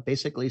we have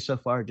basically so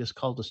far just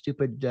called a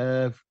stupid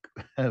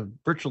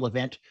virtual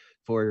event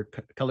for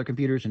color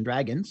computers and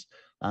dragons.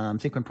 I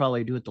think we'll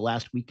probably do it the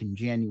last weekend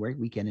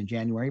in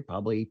January,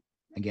 probably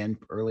again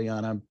early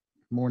on a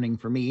morning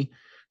for me.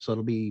 So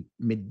it'll be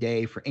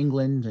midday for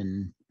England,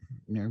 and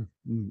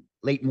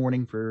late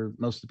morning for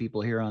most of the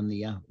people here on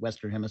the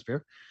Western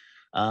Hemisphere.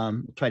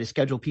 We'll try to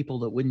schedule people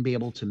that wouldn't be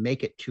able to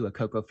make it to a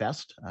CoCo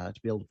Fest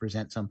to be able to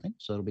present something.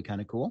 So it'll be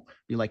kind of cool.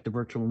 Be like the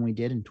virtual one we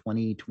did in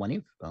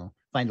 2020. I'll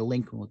find a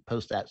link and we'll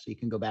post that so you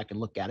can go back and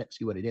look at it,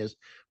 see what it is.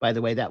 By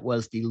the way, that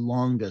was the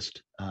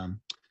longest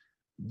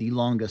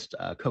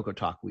CoCo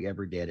talk we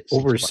ever did.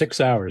 Over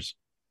 6 hours.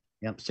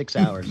 Yep, 6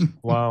 hours.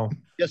 Wow.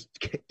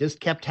 Just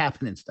kept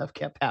happening. Stuff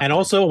kept happening. And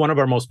also one of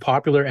our most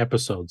popular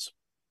episodes.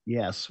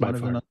 Yes, one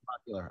of the most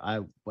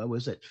popular. What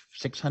was it?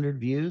 600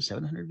 views,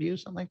 700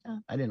 views, something like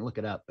that. I didn't look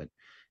it up, but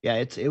yeah,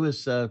 it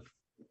was a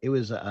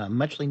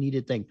muchly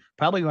needed thing.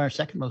 Probably our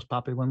second most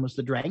popular one was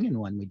the Dragon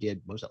one we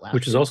did. What was it last?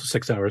 Which is also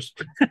 6 hours.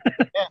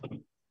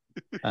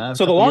 Yeah.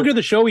 So the longer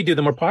the show we do,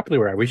 the more popular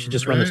we are. We should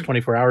just run this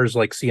 24 hours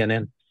like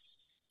CNN.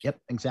 Yep,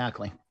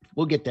 exactly.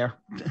 We'll get there.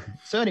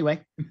 So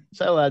anyway,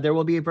 there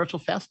will be a virtual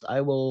fest.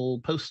 I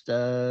will post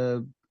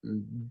a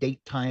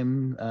date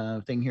time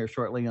thing here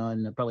shortly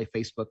on probably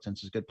Facebook, since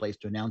it's a good place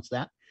to announce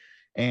that,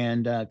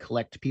 and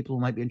collect people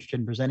who might be interested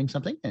in presenting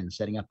something and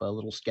setting up a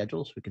little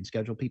schedule so we can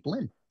schedule people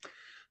in.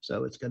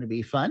 So it's going to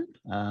be fun.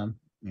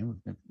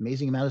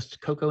 Amazing amount of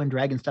CoCo and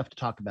Dragon stuff to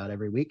talk about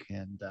every week,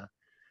 and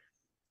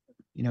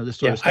this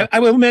sort of stuff. I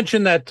will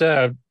mention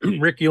that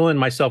Rick Ewan,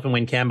 myself, and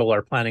Wayne Campbell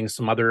are planning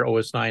some other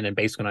OS9 and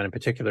Basic 9 in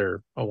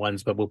particular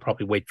ones, but we'll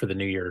probably wait for the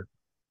new year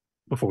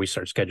before we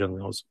start scheduling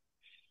those.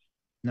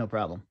 No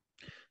problem.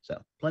 So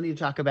plenty to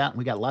talk about. And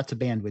we got lots of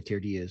bandwidth here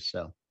to use.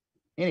 So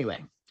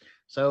anyway,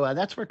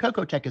 that's where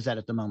CoCo Tech is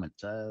at the moment.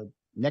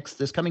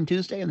 This coming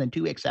Tuesday, and then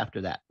 2 weeks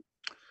after that.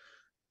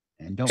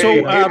 And don't.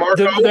 Hey,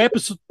 the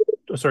episode.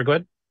 Oh, sorry, go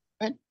ahead.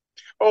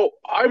 Oh,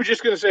 I was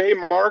just going to say, hey,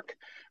 Mark,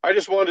 I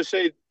just wanted to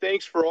say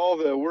thanks for all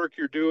the work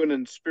you're doing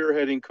and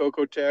spearheading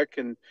CoCo Tech,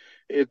 and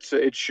it's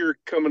sure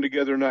coming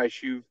together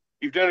nice.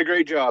 You've done a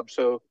great job,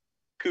 so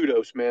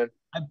kudos, man.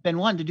 I've been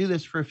wanting to do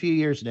this for a few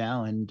years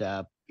now, and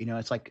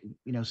it's like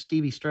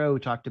Stevie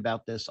Stroh talked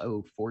about this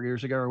 4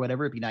 years ago or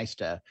whatever. It'd be nice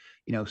to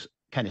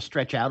kind of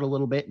stretch out a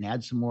little bit and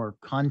add some more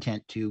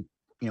content to.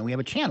 We have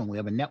a channel, we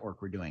have a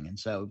network we're doing, and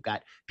so we've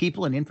got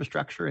people and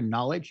infrastructure and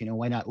knowledge.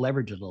 Why not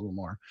leverage it a little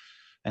more?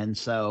 And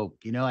so,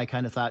 I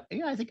kind of thought,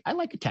 I think I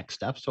like tech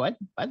stuff, so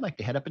I'd like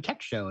to head up a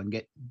tech show and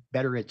get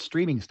better at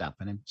streaming stuff.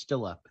 And I'm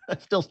still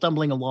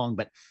stumbling along,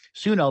 but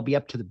soon I'll be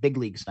up to the big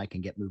leagues and I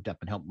can get moved up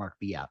and help Mark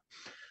B out.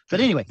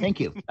 But anyway, thank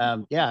you.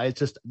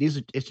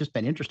 It's just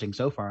been interesting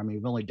so far. I mean,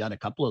 we've only done a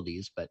couple of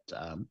these, but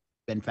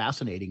been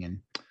fascinating. And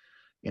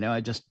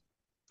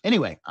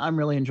anyway, I'm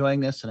really enjoying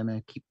this, and I'm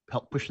going to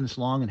help pushing this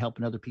along and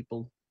helping other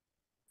people.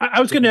 I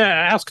was going to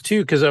ask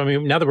too, because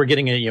now that we're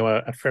getting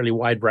a fairly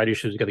wide variety of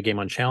shows, we've got the Game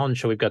On Challenge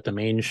show, we've got the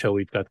main show,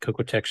 we've got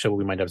CoCo Tech show,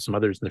 we might have some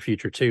others in the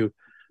future too.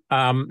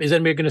 Is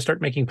anybody going to start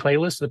making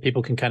playlists that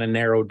people can kind of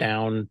narrow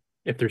down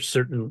if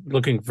they're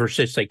looking for,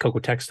 say,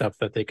 CoCo Tech stuff,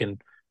 that they can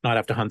not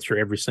have to hunt through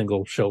every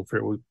single show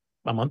for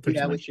a month or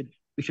yeah, something?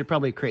 we should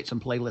probably create some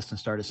playlists and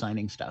start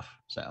assigning stuff.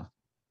 So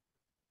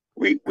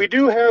we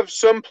do have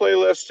some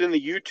playlists in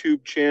the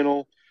YouTube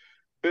channel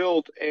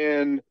built,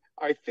 and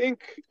I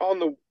think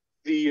on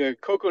the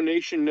CoCo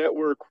Nation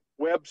Network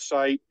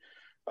website,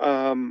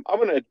 I'm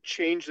going to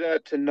change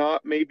that to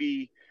not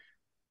maybe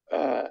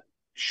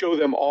show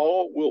them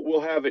all.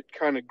 We'll have it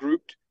kind of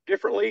grouped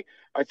differently.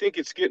 I think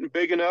it's getting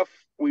big enough.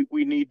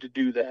 We need to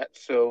do that.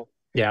 So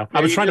yeah,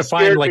 I was trying to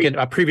find like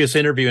a previous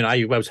interview, and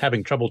I was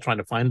having trouble trying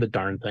to find the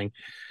darn thing.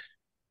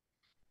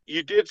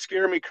 You did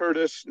scare me,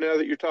 Curtis. Now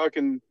that you're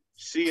talking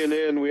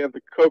CNN, we have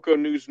the CoCo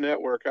News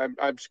Network.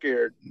 I'm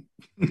scared.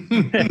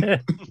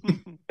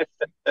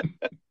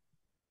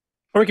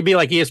 Or it could be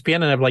like ESPN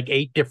and have like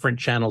 8 different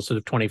channels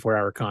of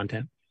 24-hour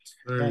content.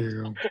 There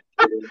you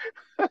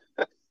go.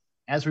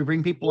 As we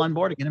bring people on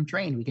board and get them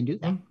trained, we can do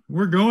that.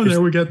 We're going there.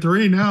 We got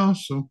 3 now.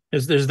 So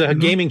there's the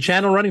gaming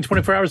channel running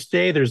 24 hours a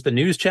day. There's the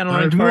news channel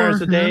running 24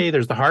 hours a day. Yeah.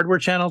 There's the hardware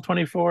channel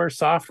 24,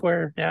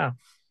 software. Yeah.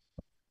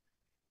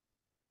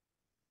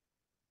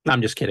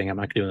 I'm just kidding. I'm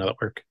not doing all that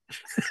work.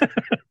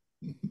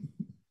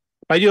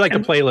 I do like the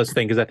playlist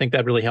thing because I think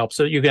that really helps.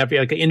 So you can have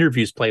like an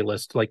interviews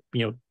playlist, like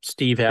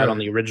Steve had on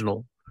the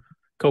original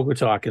CoCo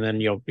Talk, and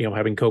then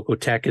having CoCo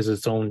Tech as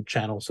its own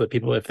channel, so that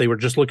people, if they were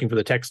just looking for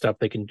the tech stuff,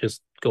 they can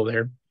just go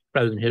there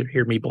rather than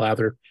hear me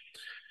blather.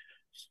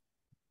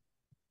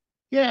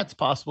 Yeah, it's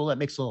possible. That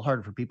makes it a little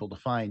harder for people to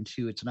find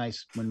too. It's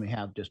nice when we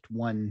have just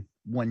one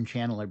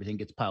channel, everything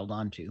gets piled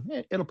onto.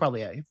 It'll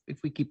probably, if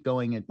we keep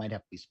going, it might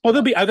have to be. Well,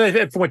 they'll be,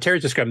 from what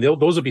Terry's describing,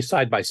 those will be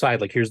side by side.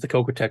 Like here's the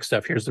CoCo Tech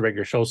stuff, here's the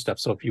regular show stuff.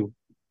 So if you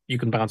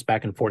can bounce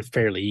back and forth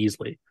fairly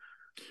easily.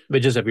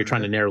 But just if you're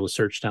trying to narrow the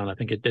search down, I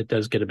think it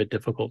does get a bit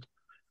difficult.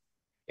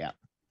 Yeah.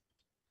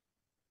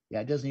 Yeah,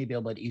 it does need to be a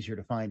little bit easier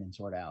to find and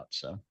sort out.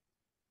 So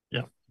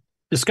yeah.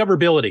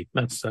 Discoverability.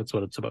 That's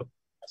what it's about.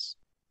 Yes.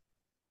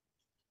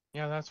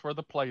 Yeah, that's where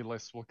the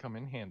playlist will come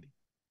in handy.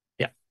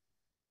 Yeah.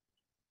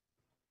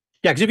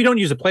 Yeah, because if you don't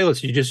use a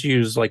playlist, you just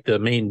use like the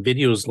main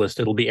videos list,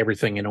 it'll be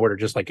everything in order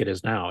just like it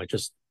is now.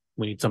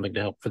 We need something to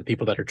help for the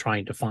people that are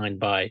trying to find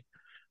by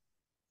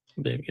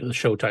the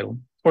show title.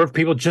 Or if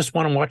people just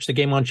want to watch the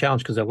Game On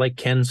Challenge because they like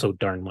Ken so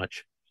darn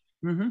much.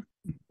 Mm-hmm.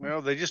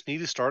 Well, they just need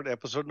to start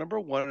episode number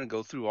 1 and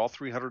go through all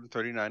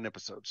 339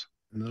 episodes.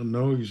 They'll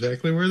know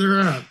exactly where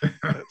they're at.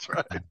 That's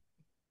right.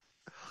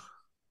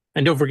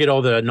 And don't forget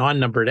all the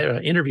non-numbered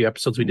interview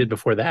episodes we did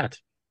before that.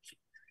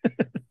 Of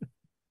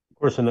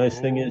course, the nice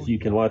thing is you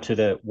can watch it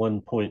at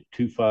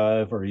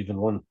 1.25 or even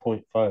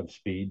 1.5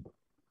 speed.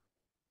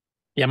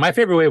 Yeah, my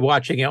favorite way of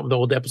watching out the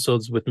old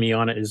episodes with me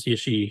on it is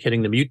usually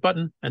hitting the mute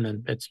button, and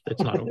then it's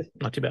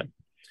not too bad.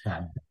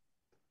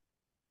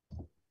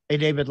 Hey,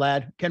 David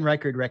Ladd. Ken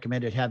Reichard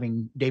recommended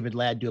having David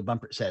Ladd do a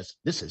bumper that says,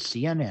 "This is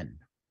CNN."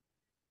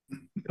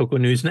 CoCo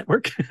News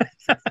Network.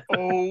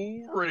 Oh,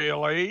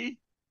 really?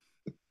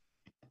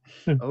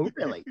 Oh,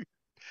 really?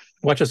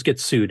 Watch us get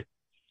sued.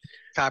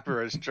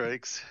 Copyright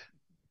strikes.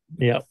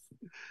 Yeah.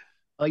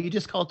 Oh, you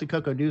just call it the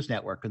CoCo News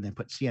Network and then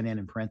put CNN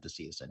in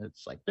parentheses, and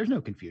it's like there's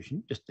no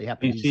confusion. Just they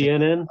happen to be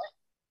CNN.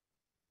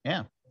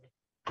 Yeah.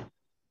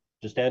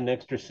 Just add an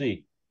extra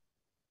C.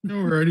 No,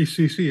 we're already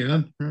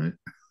CCN, right?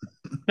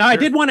 Now, I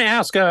did want to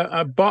ask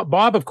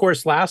Bob, of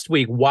course, last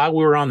week while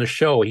we were on the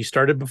show, he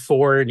started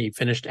before and he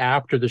finished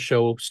after the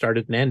show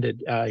started and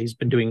ended. He's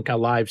been doing a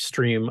live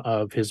stream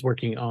of his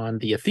working on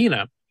the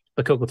Athena,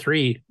 the CoCo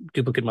 3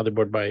 duplicate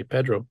motherboard by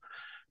Pedro.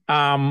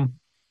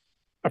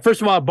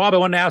 First of all, Bob, I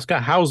want to ask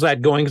how's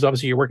that going? Because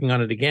obviously you're working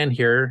on it again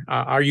here.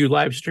 Are you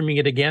live streaming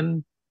it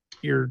again?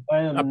 Your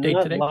update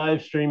not today?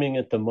 Live streaming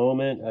at the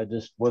moment. I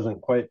just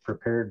wasn't quite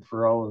prepared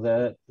for all of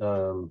that.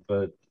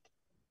 But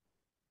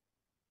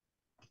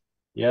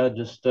yeah,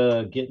 just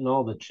getting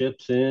all the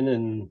chips in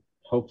and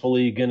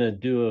hopefully gonna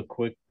do a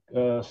quick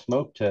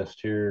smoke test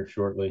here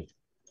shortly.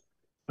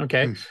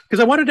 Okay, because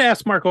I wanted to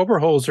ask Mark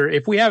Oberholzer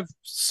if we have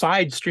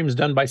side streams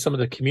done by some of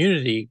the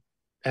community,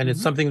 and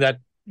it's something that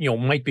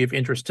might be of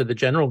interest to the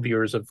general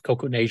viewers of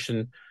CoCo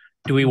Nation.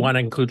 Do we want to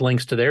include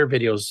links to their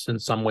videos in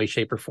some way,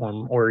 shape, or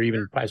form, or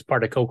even as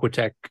part of CoCo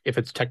Tech if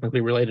it's technically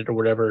related or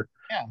whatever?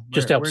 Yeah,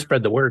 just to help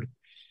spread the word.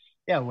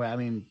 Yeah, well, I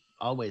mean,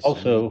 always.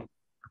 Also,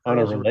 on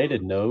a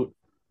related note,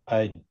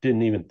 I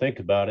didn't even think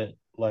about it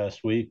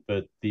last week,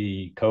 but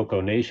the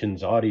CoCo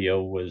Nation's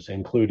audio was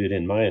included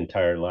in my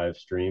entire live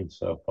stream.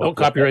 So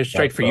copyright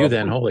strike for you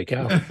then. Holy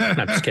cow. No,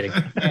 I'm just kidding.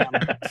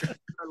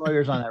 Our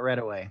lawyers on that right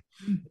away.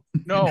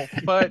 No,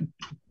 but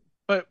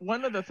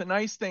one of the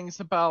nice things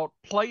about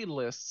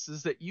playlists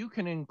is that you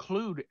can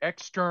include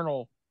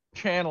external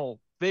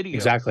channel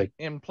videos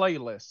in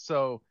playlists.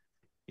 So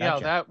yeah,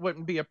 that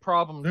wouldn't be a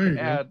problem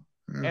to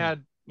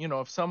add,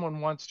 if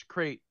someone wants to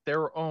create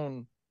their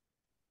own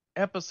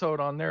episode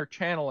on their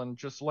channel and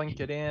just link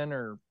it in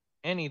or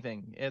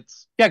anything.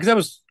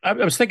 Because I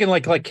was thinking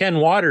like Ken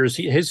Waters,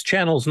 his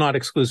channel's not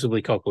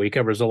exclusively CoCo. He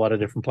covers a lot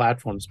of different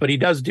platforms, but he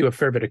does do a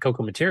fair bit of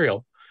CoCo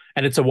material,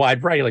 and it's a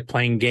wide variety, like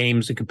playing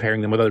games and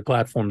comparing them with other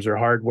platforms or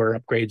hardware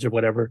upgrades or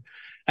whatever.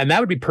 And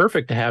that would be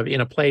perfect to have in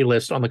a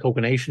playlist on the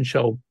CoCo Nation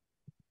show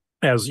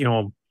as, I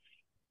don't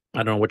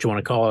know what you want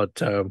to call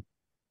it,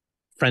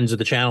 friends of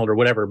the channel or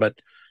whatever. But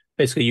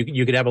basically,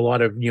 you could have a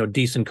lot of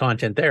decent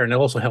content there, and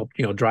it'll also help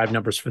drive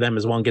numbers for them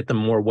as well and get them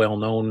more well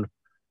known.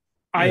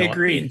 I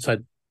agree.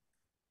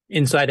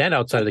 Inside and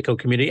outside of the CoCo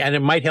community, and it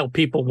might help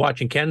people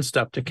watching Ken's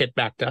stuff to get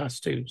back to us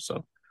too.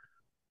 So.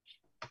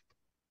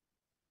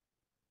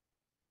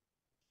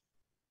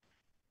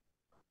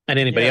 And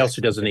anybody else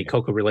who does any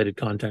CoCo related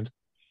content.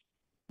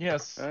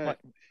 Yes. Right.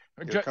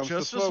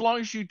 Just as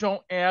long as you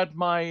don't add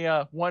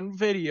my one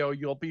video,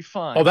 you'll be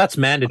fine. Oh, that's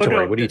mandatory.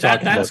 Oh, no, what are you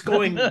talking about?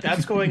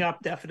 That's going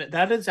up definite.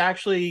 That is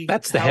actually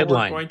that's the how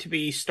headline. We're going to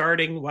be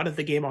starting one of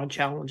the Game On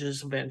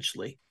challenges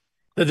eventually.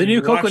 The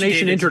new CoCo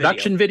Nation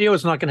introduction video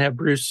is not going to have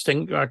Bruce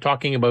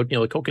talking about the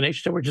CoCo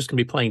Nation. We're just going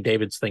to be playing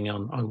David's thing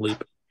on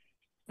loop.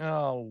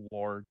 Oh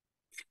Lord.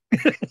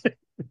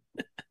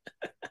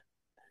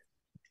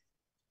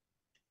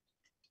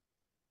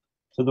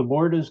 So the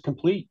board is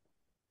complete.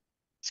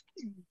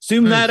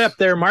 Zoom that up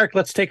there, Mark.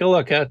 Let's take a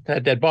look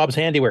at Bob's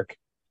handiwork.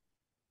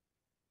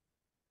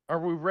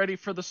 Are we ready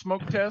for the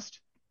smoke test?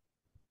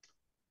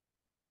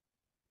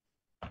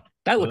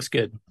 That looks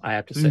good, I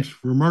have to say. Seems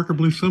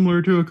remarkably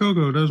similar to a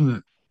CoCo, doesn't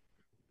it?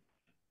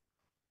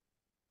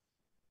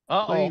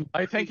 Uh-oh,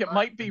 I think it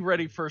might be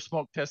ready for a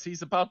smoke test.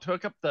 He's about to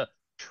hook up the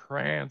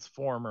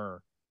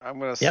transformer. I'm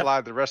going to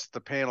slide the rest of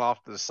the panel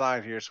off to the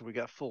side here so we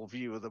got full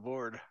view of the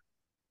board.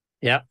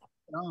 Yeah.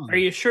 Are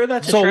you sure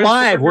that's so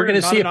live? We're going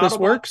to see if this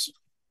works.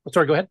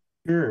 Sorry, go ahead.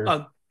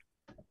 Sure.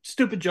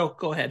 Stupid joke.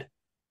 Go ahead.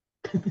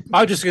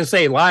 I was just going to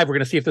say live. We're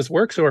going to see if this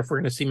works or if we're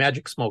going to see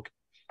magic smoke.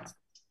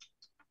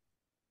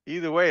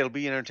 Either way, it'll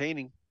be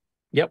entertaining.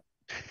 Yep.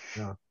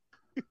 Yeah.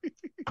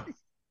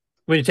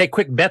 When you take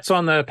quick bets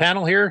on the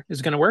panel here, is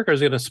it going to work or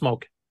is it going to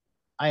smoke?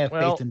 I have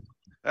faith in.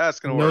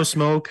 That's going to work. No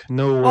smoke,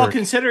 no work. Well,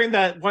 considering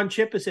that one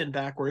chip is in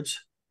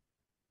backwards.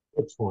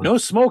 No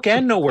smoke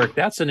and no work.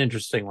 That's an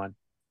interesting one.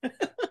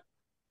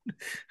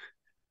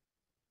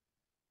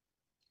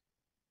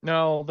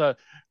 No,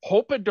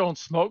 hope it don't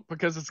smoke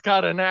because it's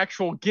got an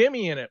actual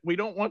gimme in it. We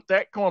don't want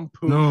that going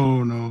poof.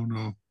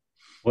 No.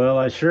 Well,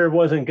 I sure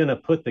wasn't going to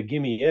put the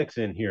Gimme X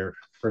in here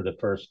for the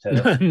first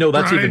test. No,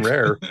 that's even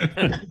rare.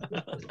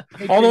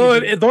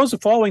 Although those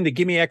following the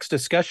Gimme X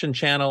discussion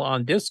channel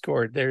on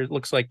Discord, there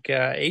looks like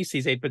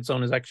AC's 8-Bit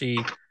Zone is actually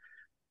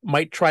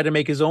might try to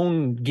make his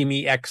own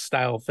Gimme X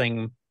style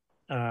thing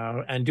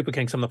and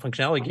duplicating some of the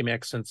functionality of Gimme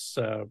X since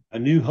A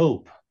New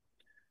Hope.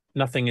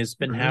 Nothing has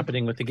been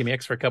happening with the Gimme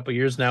X for a couple of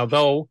years now,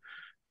 though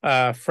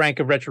Frank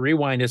of Retro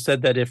Rewind has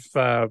said that if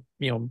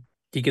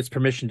he gets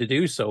permission to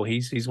do so,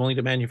 he's willing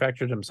to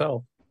manufacture it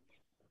himself.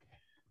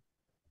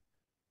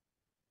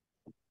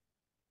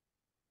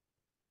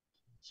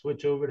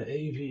 Switch over to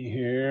AV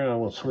here. I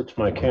will switch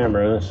my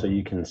camera so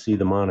you can see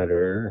the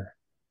monitor.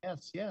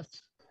 Yes.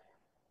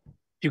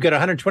 You've got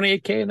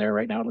 128K in there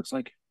right now, it looks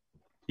like?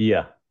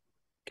 Yeah.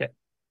 Okay.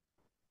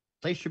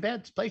 Place your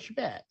bets.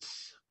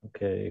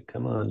 Okay,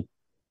 come on.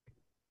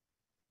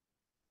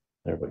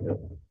 There we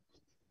go.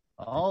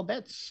 All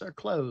bets are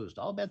closed.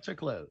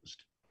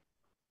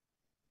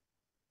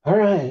 All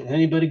right.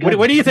 Anybody got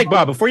what do you think,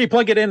 Bob? Before you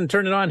plug it in and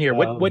turn it on here,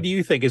 what do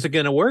you think? Is it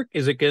going to work?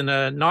 Is it going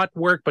to not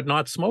work but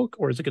not smoke,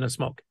 or is it going to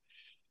smoke?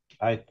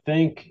 I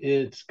think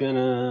it's going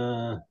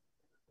to...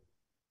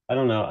 I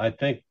don't know. I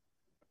think,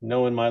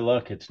 knowing my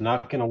luck, it's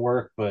not going to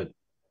work, but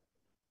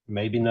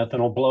maybe nothing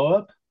will blow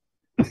up.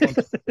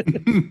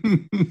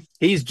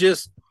 He's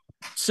just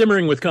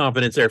simmering with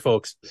confidence there,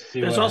 folks.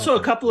 There's also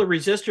a couple of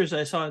resistors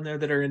I saw in there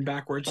that are in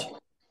backwards.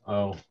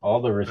 Oh,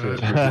 all the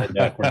resistors are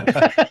backwards.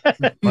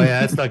 Oh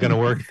yeah, it's not going to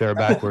work if they're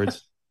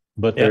backwards.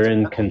 But they're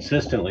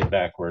inconsistently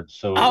backwards.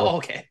 So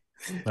okay.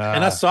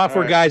 And us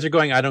software guys are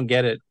going, I don't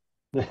get it.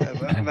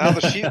 Now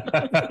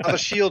the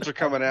shields are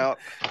coming out.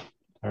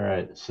 All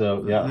right,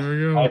 so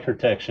high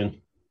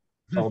protection.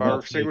 Fire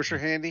extinguisher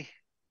handy.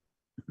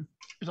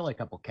 There's only a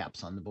couple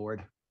caps on the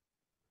board.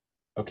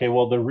 Okay,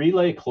 well the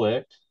relay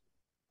clicked.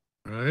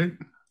 Right.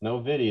 No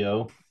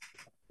video.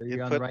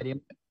 You're on the right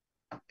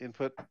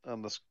input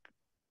on the.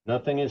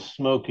 Nothing is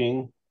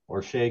smoking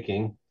or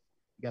shaking.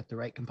 You got the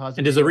right composite.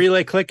 And does the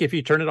relay click if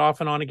you turn it off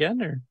and on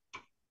again,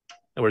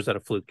 or is that a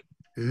fluke?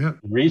 Yeah.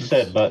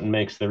 Reset button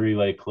makes the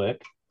relay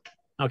click.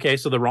 Okay,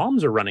 so the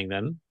ROMs are running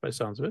then, by the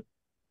sounds of it.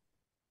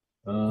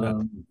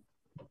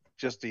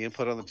 Just the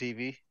input on the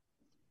TV.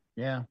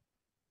 Yeah.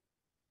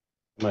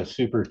 My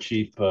super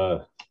cheap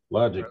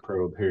logic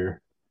probe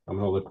here. I'm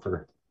gonna look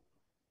for.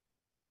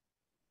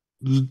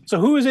 So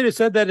who is it who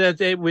said that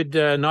it would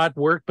not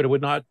work, but it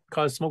would not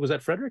cause smoke? Was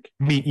that Frederick?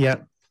 Me, yeah.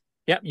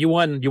 Yeah, you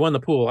won the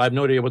pool. I have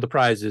no idea what the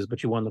prize is,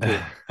 but you won the pool.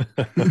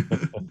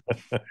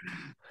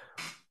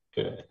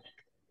 Good.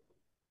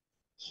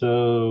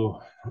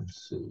 So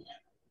let's see.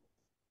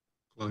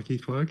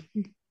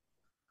 Clocky.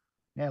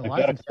 Yeah, I've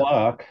got a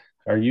clock.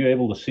 Are you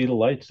able to see the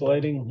lights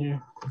lighting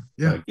here?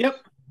 Yeah. Yep.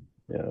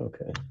 Yeah,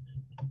 okay.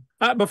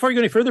 Before you go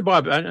any further,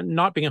 Bob,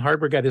 not being a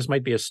hardware guy, this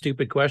might be a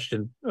stupid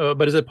question,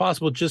 but is it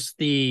possible just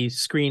the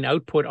screen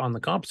output on the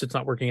composite's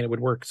not working and it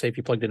would work, say, if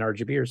you plugged in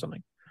RGB or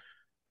something?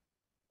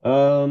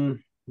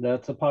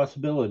 That's a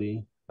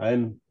possibility.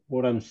 I'm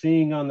what I'm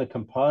seeing on the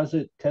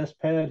composite test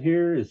pad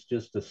here is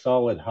just a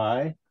solid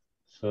high.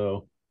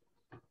 So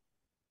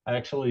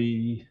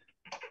actually,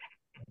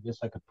 I guess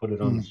I could put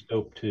it on the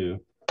scope too.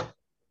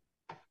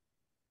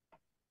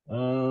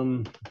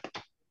 Well,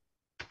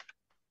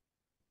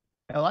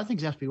 a lot of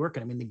things have to be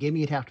working. I mean, the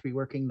gaming would have to be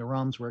working, the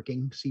ROM's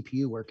working,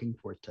 CPU working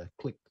for it to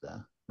click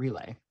the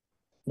relay.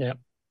 Yeah.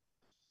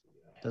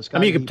 So I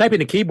mean, you could type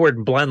in a keyboard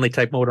and blindly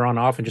type motor on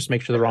off and just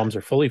make sure the ROMs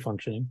are fully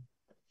functioning.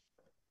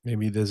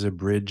 Maybe there's a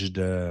bridged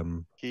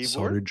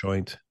solder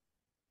joint.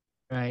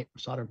 Right,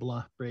 solder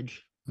blah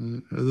bridge.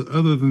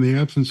 Other than the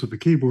absence of a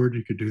keyboard,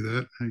 you could do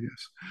that, I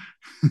guess.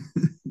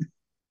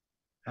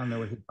 I don't know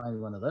where he'd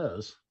find one of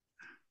those.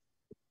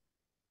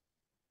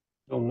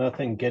 So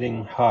nothing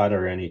getting hot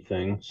or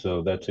anything,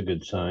 so that's a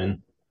good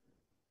sign.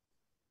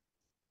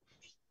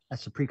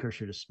 That's the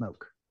precursor to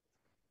smoke.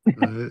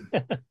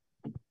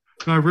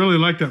 I really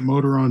like that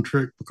motor on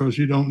trick because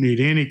you don't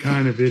need any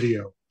kind of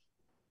video.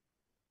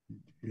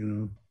 You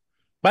know.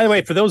 By the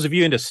way, for those of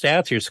you into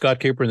stats here, Scott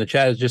Cooper in the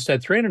chat has just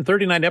said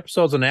 339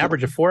 episodes on an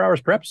average of 4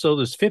 hours per episode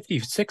is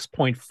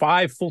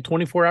 56.5 full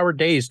 24-hour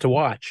days to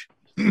watch.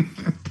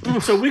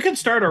 So we could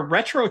start a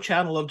retro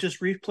channel of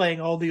just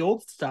replaying all the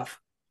old stuff.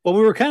 Well,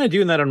 we were kind of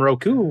doing that on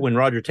Roku when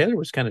Roger Taylor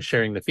was kind of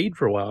sharing the feed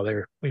for a while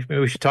there. Maybe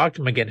we should talk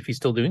to him again if he's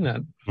still doing that.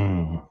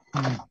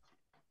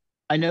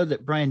 I know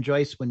that Brian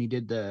Joyce, when he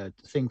did the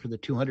thing for the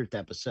 200th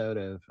episode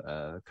of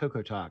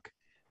CoCo Talk,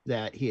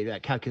 that he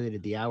had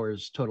calculated the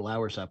total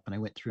hours up, and I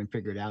went through and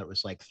figured out it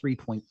was like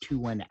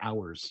 3.21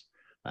 hours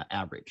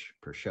average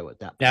per show at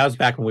that point. Yeah, that was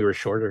back when we were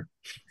shorter.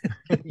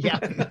 Yeah,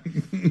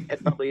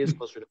 it probably is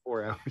closer to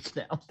 4 hours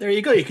now. There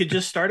you go. You could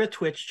just start a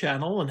Twitch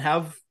channel and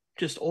have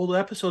just old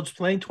episodes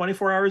playing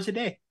 24 hours a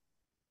day.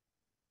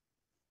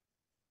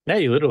 Yeah,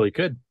 you literally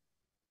could.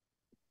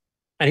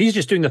 And he's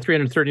just doing the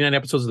 339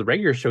 episodes of the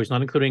regular show. He's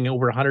not including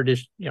over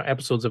 100-ish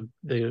episodes of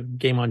the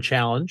Game On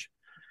Challenge.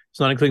 He's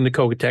not including the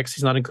CoCo Text.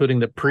 He's not including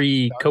the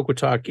pre-CoCo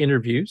Talk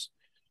interviews.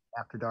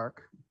 After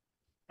Dark.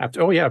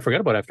 Oh, yeah, I forgot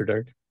about After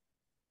Dark.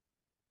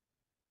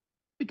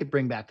 We could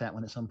bring back that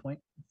one at some point.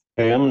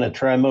 Okay, I'm going to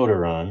try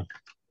motor on.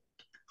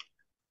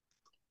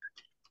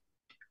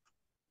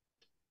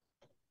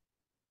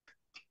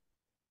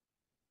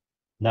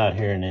 Not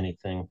hearing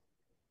anything.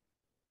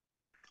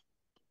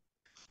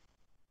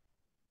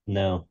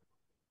 No.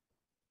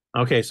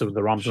 Okay, so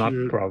the ROM's not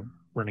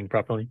running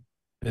properly.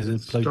 Is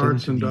it plugged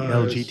into the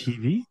LG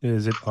TV?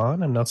 Is it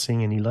on? I'm not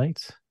seeing any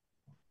lights.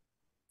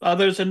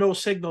 There's a no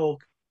signal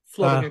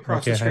floating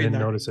across the screen. I didn't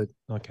notice it.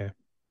 Okay.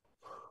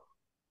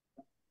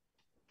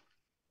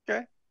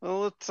 Okay.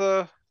 Well, let's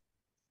let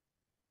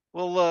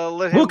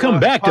him. We'll come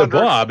back to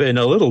Bob in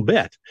a little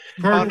bit.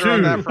 Part two,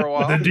 on that for a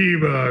while. The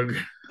debug.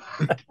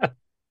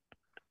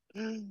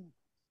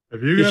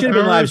 You should have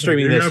been live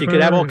streaming this. You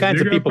could have all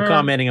kinds of people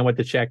commenting on what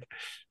to check.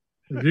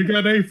 Have you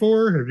got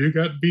A4? Have you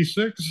got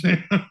B6?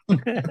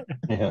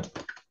 Yeah.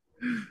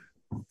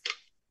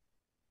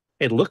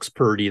 It looks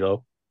pretty,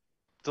 though.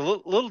 It's a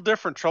little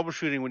different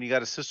troubleshooting when you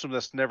got a system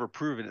that's never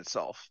proven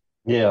itself.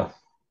 Yeah.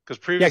 Because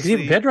previously...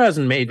 even Pedro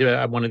hasn't made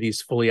one of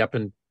these fully up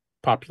and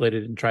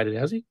populated and tried it,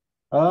 has he?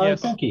 I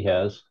think he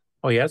has.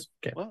 Oh, he has?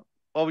 Okay. Well,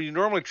 when you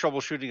normally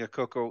troubleshooting a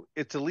CoCo,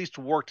 it's at least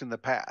worked in the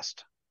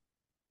past.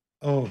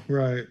 Oh,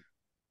 right.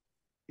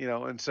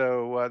 And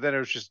so then it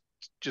was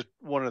just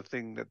one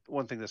thing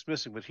that's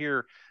missing. But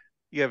here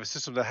you have a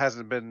system that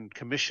hasn't been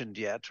commissioned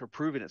yet or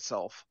proven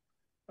itself.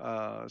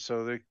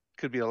 So there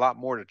could be a lot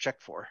more to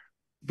check for.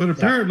 But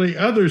apparently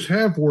others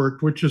have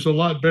worked, which is a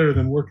lot better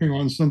than working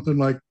on something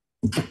like.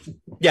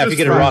 Yeah, if you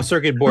get a raw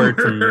circuit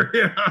board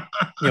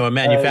from a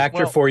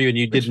manufacturer for you and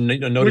you didn't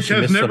notice, which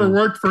has never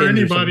worked for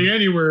anybody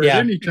anywhere at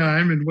any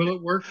time, and will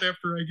it work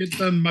after I get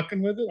done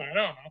mucking with it? I don't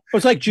know. Well,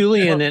 it's like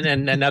Julian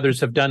and others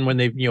have done when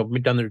they've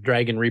done their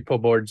Dragon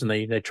repo boards and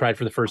they tried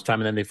for the first time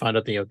and then they found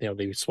out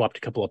they swapped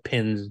a couple of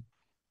pins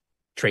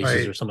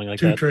traces or something like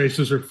that. Two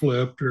traces are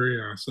flipped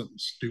or something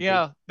stupid.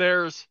 Yeah,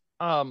 there's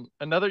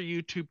another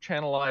YouTube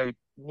channel I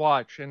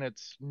watch and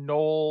it's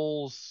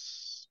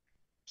Noel's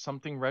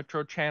something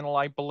retro channel,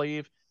 I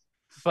believe,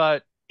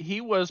 but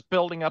he was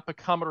building up a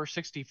Commodore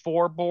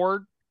 64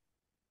 board,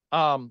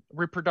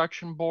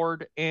 reproduction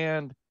board,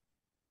 and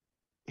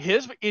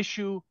his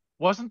issue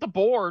wasn't the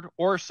board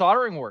or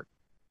soldering work.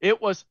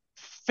 It was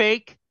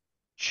fake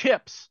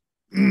chips.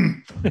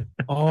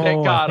 Oh,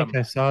 I think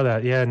I saw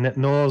that. Yeah,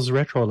 Noel's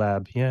Retro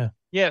Lab. Yeah.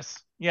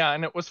 Yes. Yeah,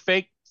 and it was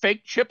fake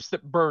chips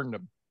that burned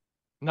him.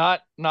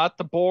 Not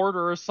the board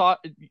or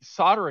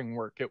soldering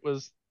work. It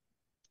was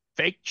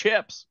fake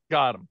chips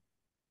got him.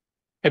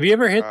 Have you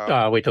ever hit?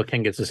 Wait till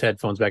Ken gets his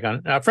headphones back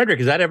on. Frederick,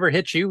 has that ever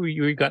hit you?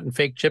 You've gotten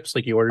fake chips,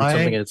 like you ordered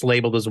something and it's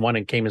labeled as one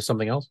and came as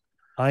something else?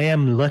 I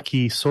am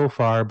lucky so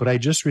far, but I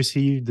just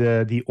received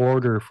the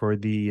order for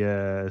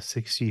the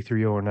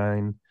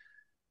 6309.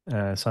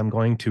 So I'm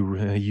going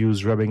to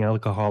use rubbing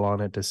alcohol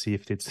on it to see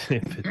if it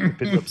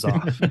rubs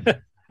off.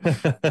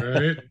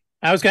 Right.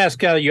 I was going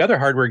to ask you other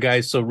hardware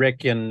guys, so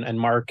Rick and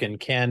Mark and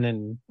Ken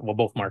and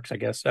both Marks, I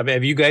guess.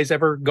 Have you guys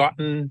ever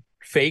gotten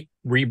fake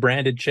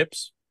rebranded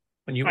chips?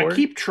 when you I ordered?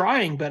 keep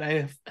trying, but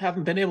I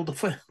haven't been able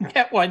to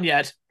get one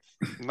yet.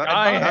 Not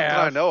I that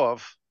I have. know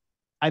of.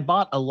 I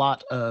bought a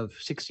lot of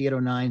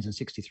 6809s and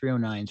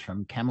 6309s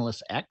from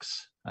Camelus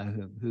X,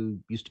 who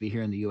used to be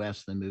here in the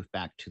US, then moved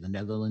back to the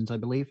Netherlands, I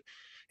believe.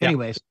 Yeah.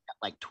 Anyways,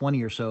 like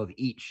 20 or so of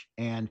each.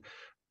 And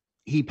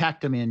he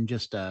packed them in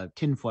just a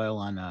tinfoil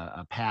on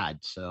a pad.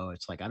 So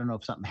it's like, I don't know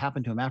if something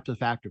happened to him after the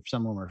fact or if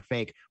some of them were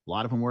fake. A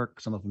lot of them work,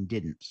 some of them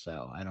didn't.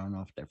 So I don't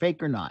know if they're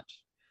fake or not.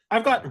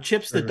 I've gotten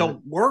chips that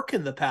don't work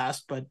in the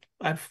past, but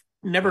I've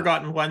never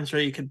gotten ones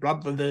where you could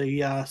rub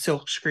the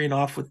silk screen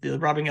off with the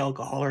rubbing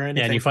alcohol or anything.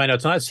 Yeah, and you find out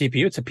it's not a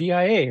CPU, it's a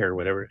PIA or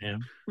whatever. Yeah.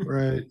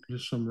 Right.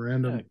 Just some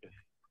random.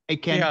 Hey,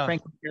 Ken, Yeah.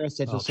 Franklin Harris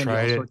said he'll I'll send you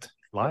try all it sorts of tips.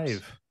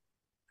 live.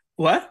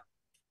 What?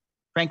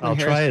 Franklin I'll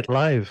Harris. try it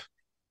live.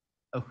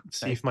 Oh,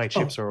 See if my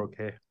chips are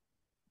okay.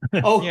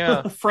 Oh,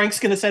 Yeah. Frank's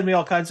going to send me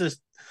all kinds of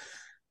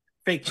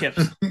fake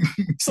chips.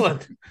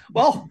 Excellent.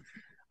 Well,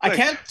 I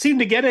Thanks. can't seem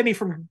to get any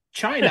from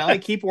China. I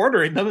keep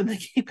ordering them and they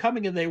keep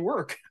coming and they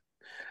work.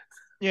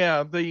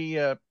 Yeah,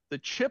 the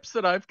chips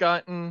that I've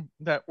gotten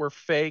that were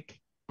fake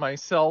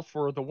myself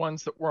were the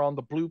ones that were on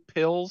the blue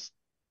pills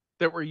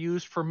that were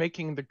used for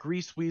making the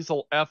Grease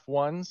Weasel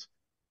F1s.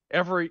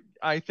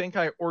 I think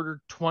I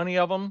ordered 20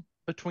 of them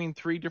between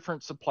 3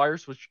 different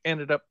suppliers, which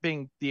ended up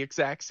being the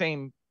exact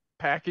same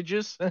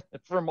packages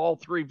from all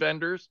 3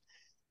 vendors.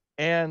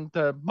 And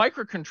the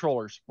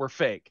microcontrollers were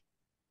fake.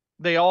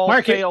 They all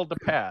failed to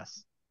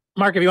pass.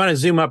 Mark, if you want to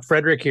zoom up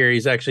Frederick here,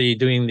 he's actually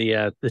doing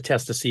the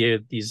test to see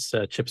if these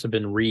chips have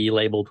been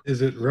relabeled.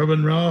 Is it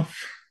rubbing off?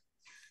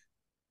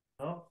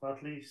 No,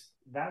 at least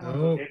that one's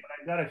No. okay. But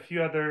I've got a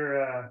few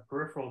other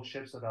peripheral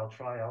chips that I'll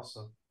try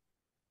also.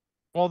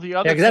 Well, the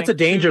other Yeah, because that's a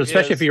thing, danger, too,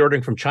 especially is- if you're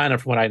ordering from China,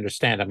 from what I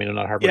understand. I mean, I'm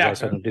not a hardware Yeah. guy,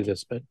 so I don't do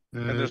this, but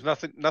And there's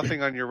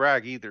nothing on your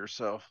rag either.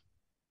 So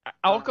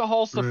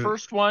alcohol's the Right.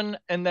 first one,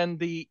 and then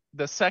the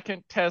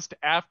second test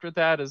after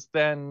that is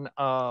then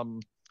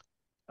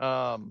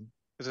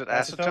is it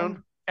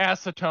acetone?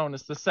 acetone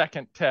is the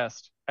second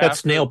test. that's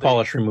after nail the-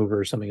 polish remover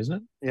or something, isn't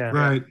it? Yeah.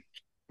 Right.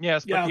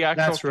 Yes, but Yeah, the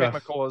actual that's rough.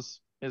 chemical is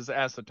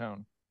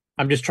acetone.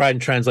 I'm just trying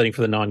translating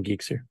for the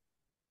non-geeks here,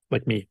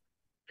 like me.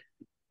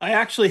 I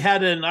actually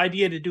had an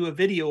idea to do a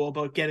video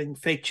about getting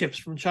fake chips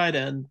from China.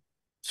 And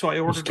so I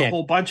ordered a can't-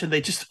 whole bunch and they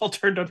just all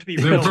turned out to be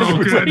They're real.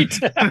 all good.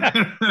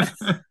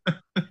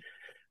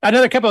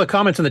 Another couple of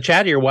comments in the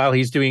chat here while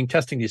he's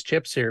testing these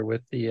chips here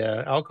with the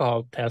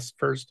alcohol test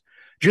first.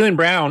 Julian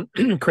Brown,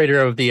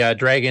 creator of the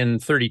Dragon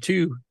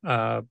 32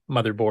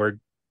 motherboard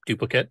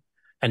duplicate,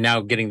 and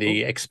now getting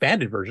the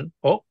expanded version.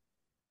 Oh,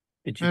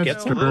 did you That's get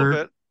A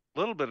some?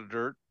 little bit of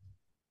dirt.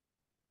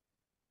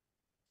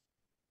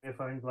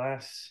 Magnifying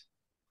glass.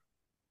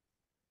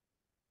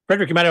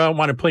 Frederick, you might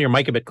want to pull your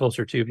mic a bit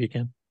closer too, if you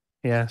can.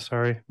 Yeah,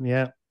 sorry.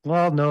 Yeah.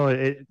 Well, no,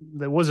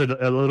 there was a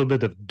little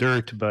bit of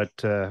dirt, but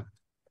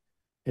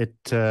it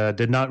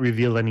did not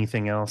reveal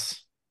anything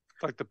else.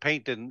 Like the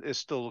paint didn't. It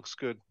still looks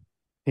good.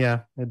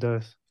 Yeah, it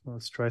does.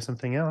 Let's try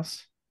something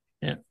else.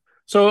 Yeah.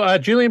 So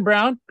Julian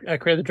Brown,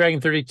 creator of the Dragon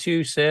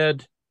 32,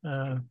 said,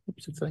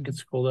 oops, I think it's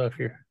scrolled off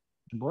here.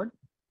 Board?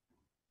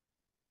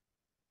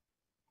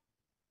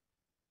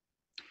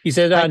 He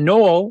said,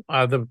 Noel,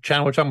 the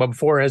channel we're talking about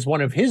before, has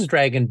one of his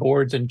Dragon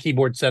boards and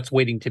keyboard sets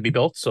waiting to be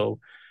built. So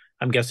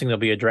I'm guessing there'll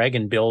be a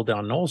Dragon build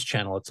on Noel's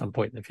channel at some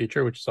point in the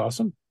future, which is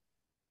awesome.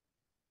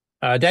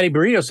 Daddy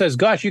Burrito says,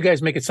 gosh, you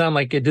guys make it sound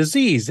like a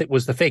disease. It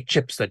was the fake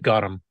chips that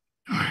got him.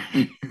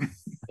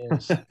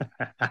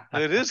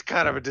 It is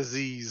kind of a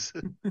disease.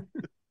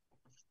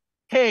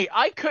 Hey,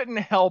 I couldn't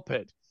help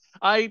it.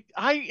 I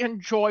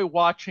enjoy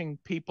watching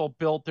people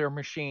build their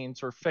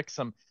machines or fix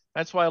them.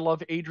 That's why I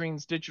love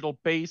Adrian's Digital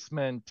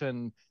Basement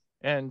and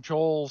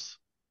Joel's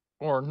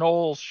or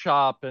Noel's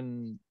shop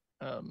and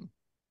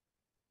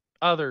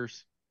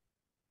others.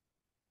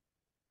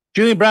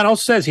 Julian Brown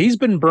also says he's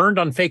been burned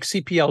on fake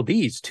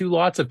CPLDs, 2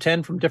 lots of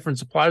 10 from different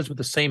suppliers with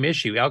the same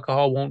issue.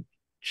 Alcohol won't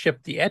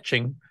ship the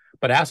etching,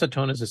 but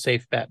acetone is a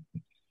safe bet.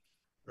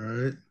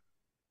 Right.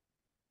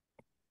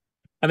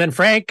 And then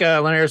Frank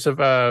Linares of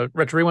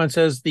Retro Rewind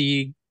says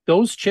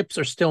those chips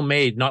are still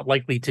made, not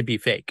likely to be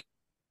fake.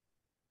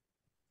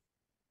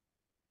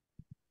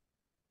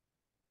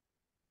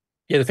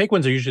 Yeah, the fake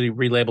ones are usually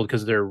relabeled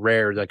because they're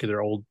rare, like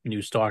they're old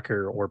new stock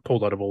or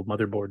pulled out of old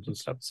motherboards and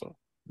stuff. So,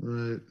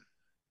 Right.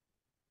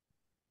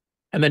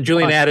 and then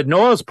Julian added,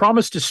 Noah's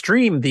promised to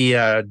stream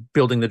the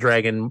Building the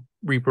Dragon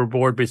Reaper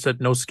board, but he said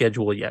no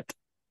schedule yet.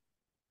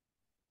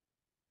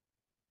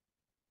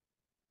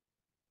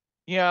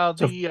 Yeah,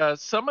 the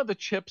some of the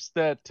chips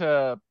that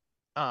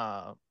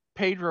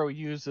Pedro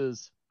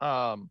uses,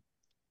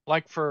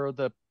 like for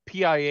the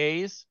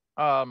PIAs,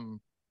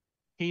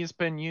 he's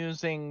been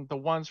using the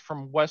ones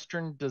from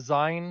Western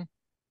Design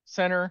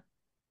Center,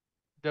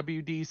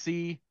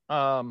 WDC,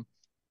 and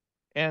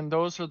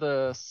those are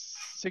the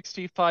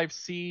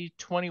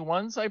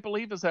 65C21s, I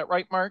believe. Is that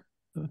right, Mark?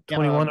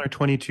 21 or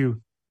 22.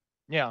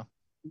 Yeah.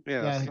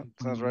 Yeah,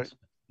 sounds right.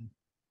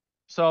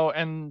 So,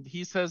 and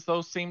he says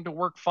those seem to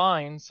work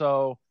fine.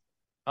 So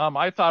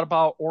I thought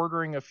about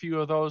ordering a few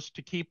of those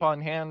to keep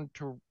on hand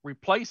to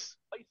replace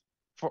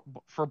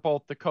for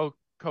both the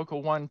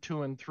CoCo 1,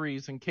 2, and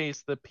 3s in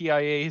case the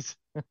PIAs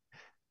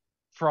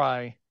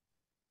fry.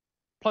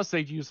 Plus,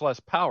 they'd use less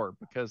power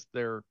because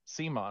they're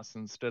CMOS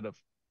instead of.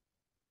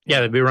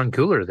 Yeah, they'd be run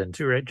cooler then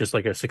too, right? Just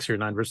like a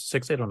 609 versus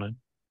 6809.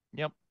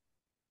 Yep.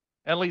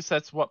 At least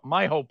that's what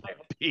my hope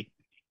would be.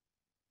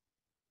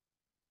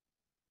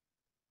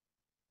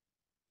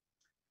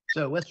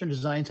 So Western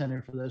Design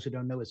Center, for those who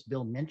don't know, is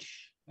Bill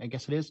Minch, I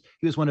guess it is.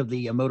 He was one of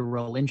the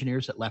Motorola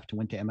engineers that left and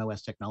went to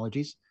MOS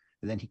Technologies.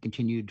 And then he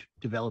continued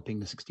developing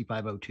the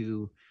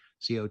 6502,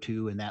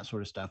 CO2, and that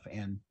sort of stuff,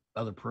 and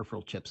other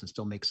peripheral chips, and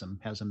still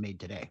has them made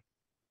today.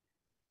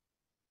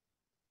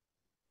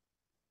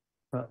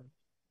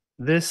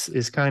 This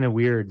is kind of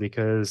weird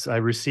because I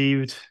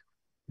received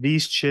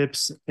these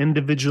chips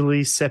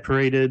individually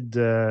separated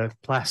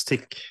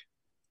plastic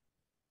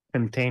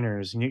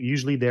containers.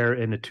 Usually they're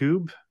in a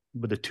tube,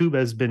 but the tube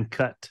has been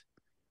cut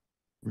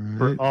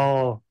for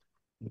all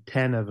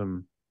 10 of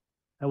them.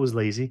 That was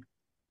lazy.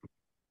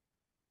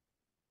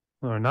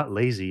 Or not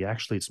lazy,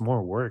 actually, it's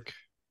more work.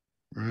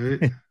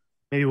 Right.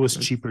 Maybe it was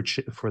cheaper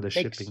for the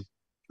shipping.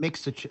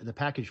 Makes the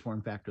package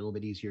form factor a little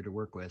bit easier to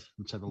work with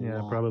instead of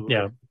long. Probably.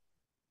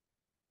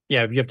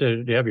 Yeah, if you have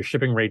to have your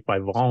shipping rate by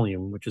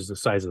volume, which is the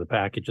size of the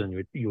package,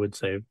 then you would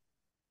save.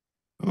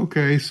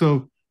 Okay,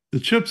 so the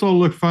chips all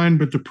look fine,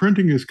 but the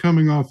printing is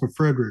coming off of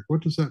Frederick.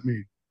 What does that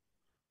mean?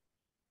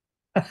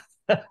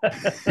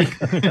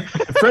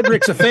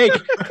 Frederick's a fake.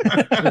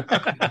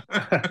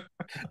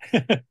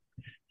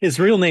 His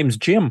real name's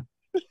Jim.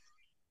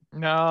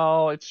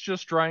 No, it's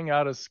just drying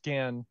out of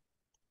skin.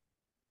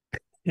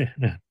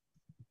 Come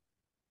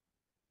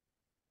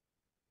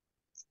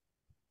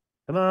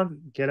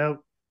on, get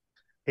out.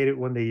 Hate it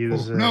when they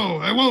use. No,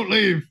 I won't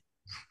leave.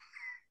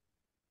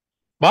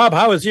 Bob,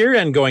 how is your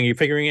end going? Are you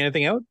figuring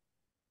anything out?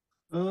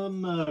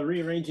 I'm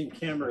rearranging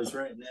cameras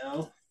right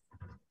now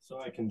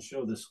so I can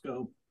show the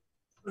scope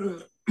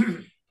and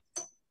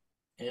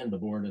the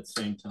board at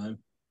the same time.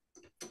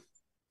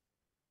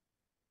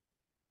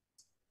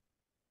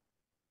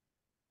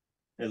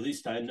 At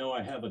least I know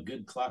I have a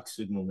good clock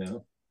signal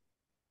now.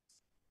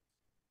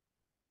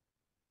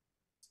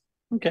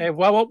 Okay.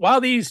 Well, while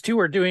these two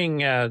are doing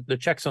the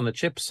checks on the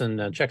chips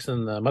and checks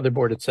on the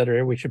motherboard, et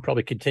cetera, we should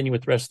probably continue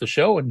with the rest of the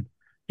show, and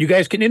you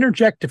guys can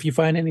interject if you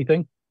find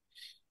anything.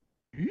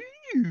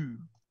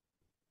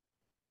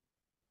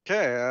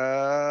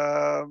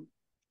 Okay.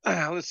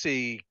 Let's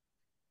see.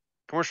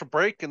 Commercial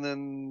break and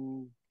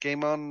then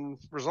game on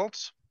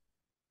results.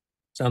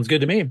 Sounds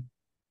good to me.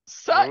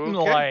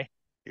 Certainly. Okay.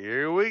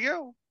 Here we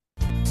go.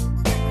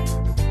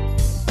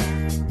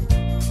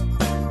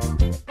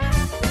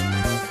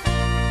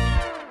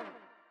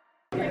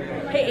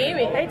 Hey,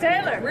 Amy. Hey,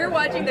 Taylor. We're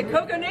watching the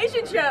CoCo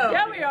Nation show.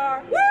 Yeah, we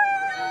are.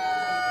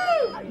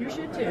 Woo! You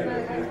should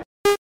too.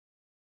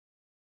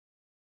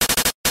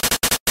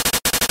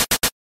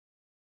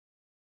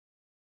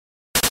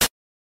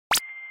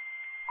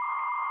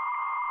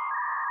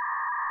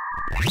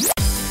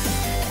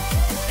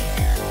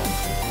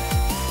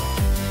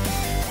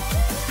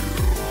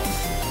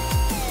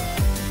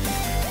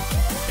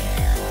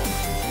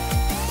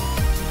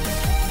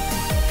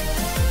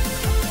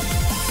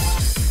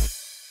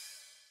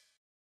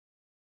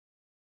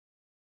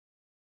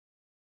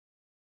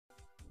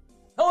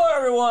 Hello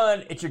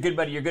everyone, it's your good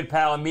buddy, your good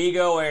pal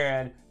Amigo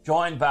Aaron,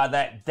 joined by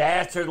that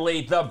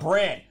dastardly The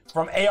Brent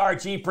from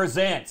ARG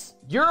Presents.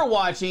 You're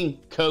watching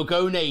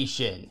CoCo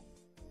Nation.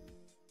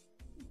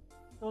 I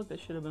feel like that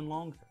should have been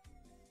longer.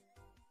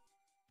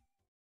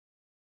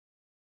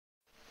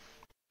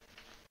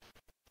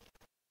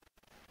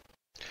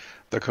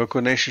 The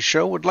CoCo Nation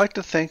Show would like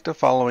to thank the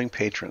following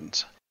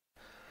patrons: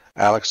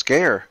 Alex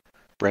Gayer,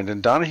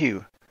 Brendan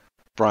Donahue,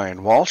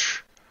 Brian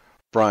Walsh,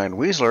 Brian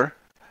Weasler,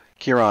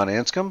 Kieran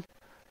Anscombe,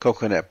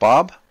 Coconut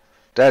Bob,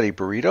 Daddy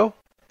Burrito,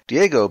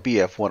 Diego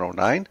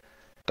BF109,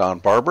 Don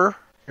Barber,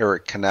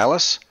 Eric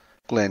Canales,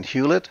 Glenn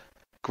Hewlett,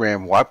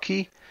 Graham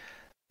Wapke,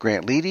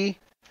 Grant Leedy,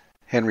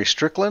 Henry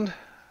Strickland,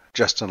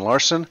 Justin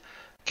Larson,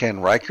 Ken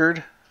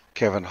Reichard,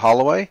 Kevin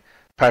Holloway,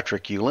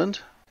 Patrick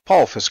Euland,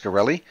 Paul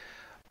Fiscarelli,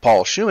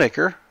 Paul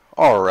Shoemaker,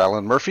 R.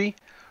 Allen Murphy,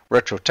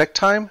 Retro Tech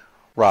Time,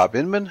 Rob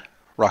Inman,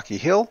 Rocky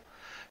Hill,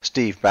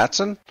 Steve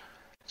Batson,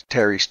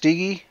 Terry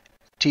Steege,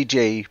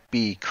 TJ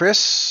B.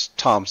 Chris,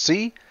 Tom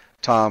C.,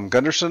 Tom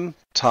Gunderson,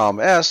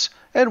 Tom S.,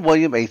 and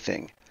William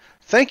Athing.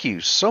 Thank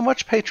you so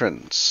much,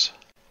 patrons.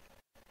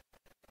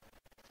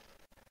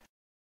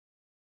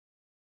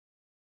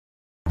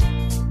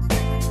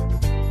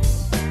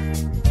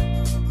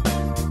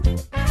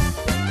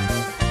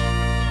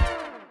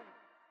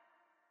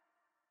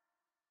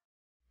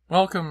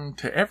 Welcome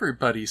to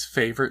everybody's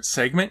favorite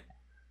segment,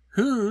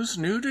 Who's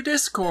New to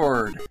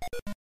Discord?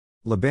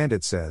 Le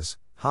Bandit says,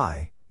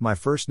 "Hi, my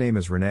first name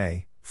is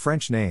Renee,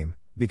 French name,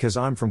 because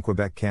I'm from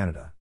Quebec,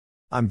 Canada.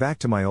 I'm back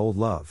to my old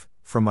love.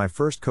 From my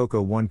first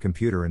CoCo 1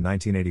 computer in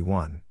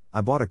 1981,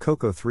 I bought a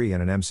CoCo 3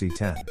 and an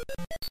MC10.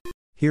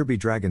 Here Be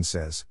Dragon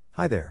says,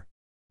 hi there.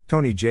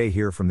 Tony J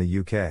here from the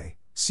UK.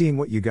 seeing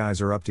what you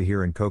guys are up to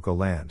here in CoCo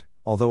Land.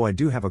 Although I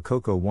do have a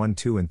CoCo 1,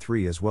 2, and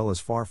 3 as well as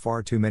far,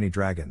 far too many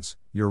dragons.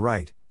 You're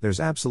right, there's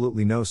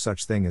absolutely no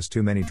such thing as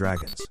too many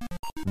dragons.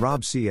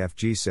 Rob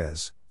CFG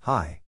says,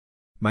 hi.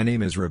 My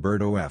name is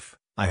Roberto F.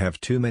 I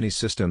have too many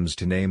systems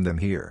to name them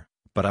here,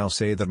 but I'll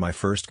say that my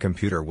first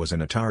computer was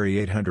an Atari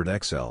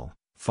 800 XL,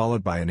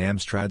 followed by an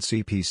Amstrad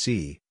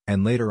CPC,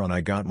 and later on I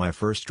got my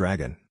first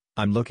Dragon.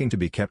 I'm looking to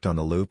be kept on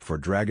the loop for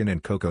Dragon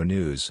and CoCo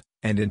news,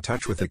 and in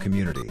touch with the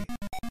community.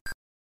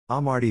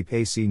 Amardeep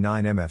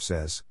AC9MF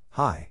says,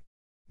 hi.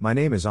 My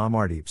name is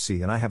Amardeep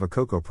C and I have a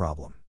CoCo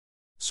problem.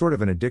 Sort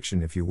of an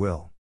addiction if you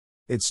will.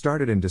 It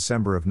started in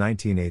December of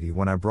 1980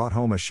 when I brought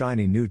home a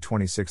shiny new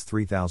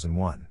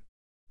 263001.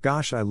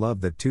 Gosh, I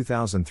love that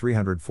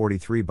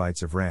 2343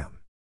 bytes of RAM.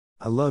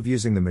 I love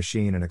using the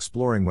machine and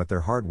exploring what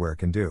their hardware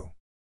can do.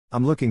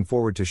 I'm looking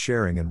forward to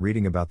sharing and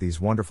reading about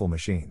these wonderful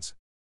machines.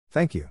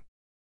 Thank you.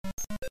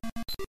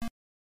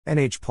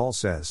 NH Paul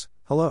says,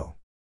 hello.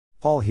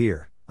 Paul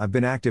here, I've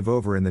been active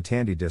over in the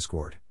Tandy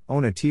Discord,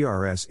 own a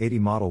TRS-80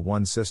 Model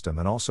 1 system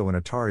and also an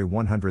Atari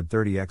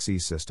 130XE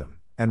system,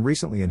 and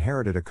recently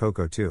inherited a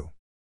CoCo 2.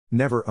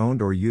 Never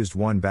owned or used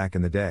one back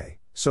in the day,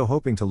 so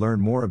hoping to learn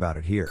more about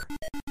it here.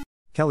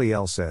 Kelly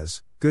L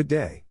says, good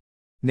day.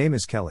 Name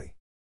is Kelly.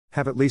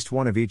 Have at least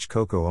one of each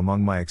CoCo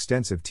among my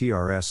extensive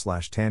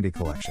TRS/Tandy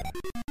collection.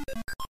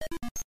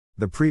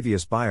 The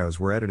previous bios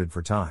were edited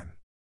for time.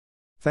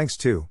 Thanks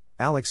to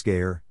Alex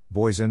Gayer,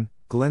 Boysen,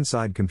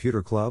 Glenside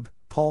Computer Club,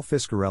 Paul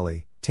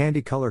Fiscarelli,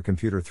 Tandy Color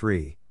Computer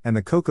 3, and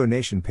the CoCo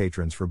Nation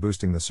patrons for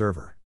boosting the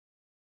server.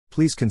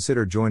 Please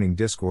consider joining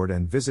Discord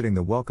and visiting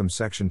the welcome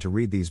section to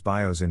read these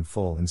bios in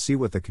full and see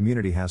what the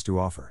community has to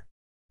offer.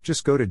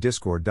 Just go to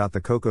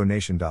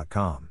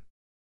discord.thecoconation.com.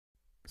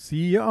 See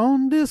you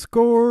on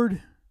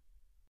Discord.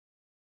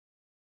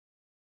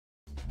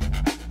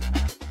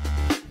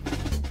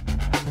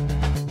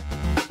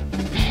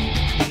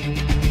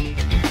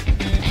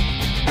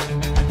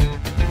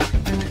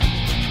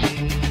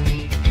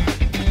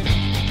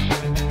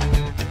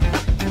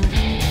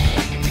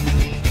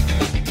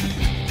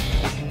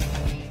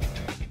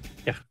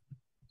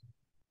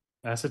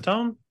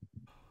 Acetone?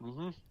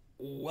 Mm-hmm.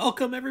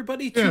 Welcome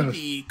everybody to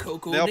the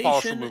CoCo Nail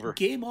polish Nation remover.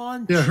 Game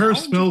On. Yeah, hers Challenge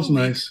smells of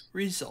the Week nice.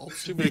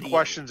 Results. Too many video.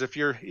 questions if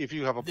you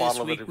have a This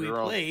bottle of it week of we your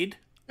own. played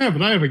Yeah,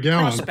 but I have a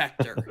gallon.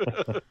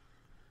 Prospector.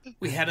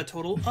 We had a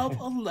total of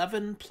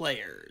 11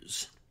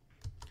 players.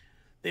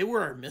 They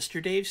were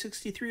Mr. Dave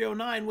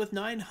 6309 with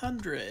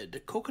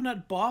 900,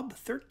 Coconut Bob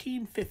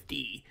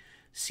 1350,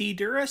 C.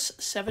 Duras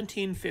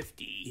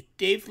 1750,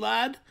 Dave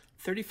Ladd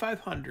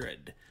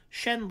 3500,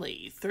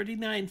 Shenley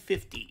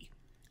 3950,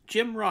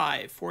 Jim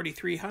Rye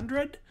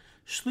 4300,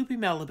 Sloopy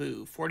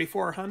Malibu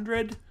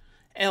 4400,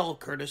 L.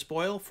 Curtis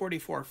Boyle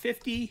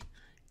 4450,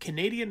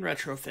 Canadian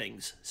Retro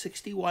Things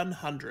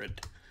 6100,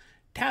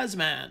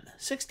 Tasman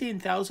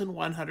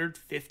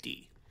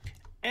 16,150.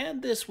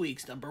 And this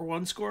week's number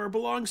one scorer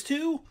belongs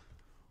to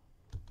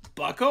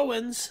Buck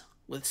Owens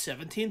with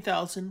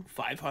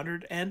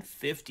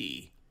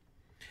 17,550.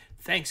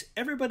 Thanks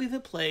everybody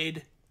that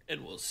played,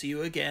 and we'll see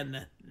you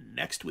again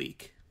next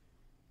week.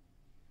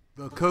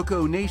 The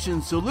CoCo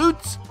Nation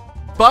salutes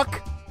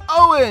Buck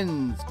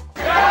Owens.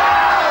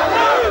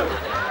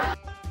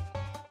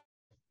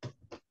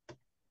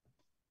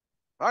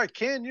 All right,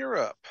 Ken, you're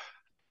up.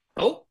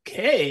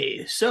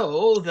 Okay,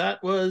 so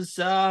that was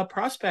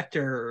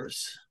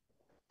Prospectors.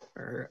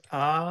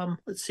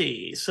 Let's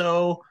see.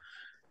 So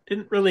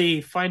didn't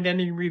really find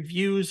any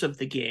reviews of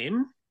the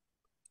game,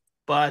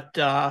 but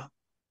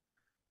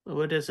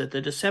what is it?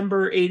 The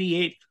December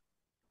 88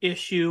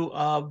 issue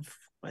of,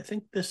 I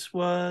think this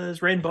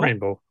was Rainbow.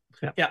 Rainbow.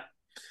 Yeah.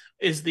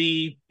 Is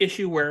the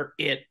issue where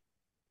it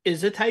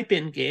is a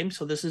type-in game.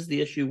 So this is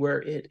the issue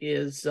where it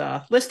is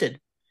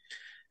listed.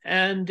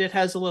 And it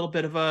has a little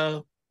bit of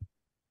a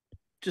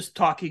just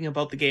talking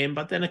about the game,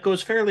 but then it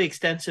goes fairly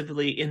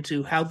extensively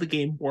into how the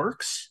game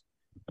works.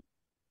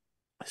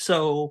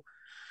 So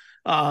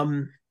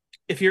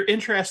if you're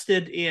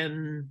interested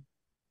in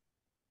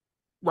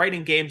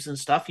writing games and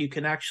stuff, you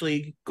can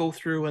actually go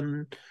through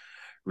and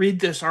read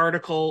this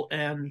article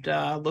and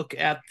look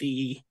at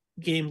the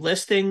game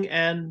listing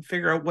and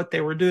figure out what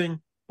they were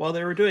doing while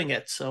they were doing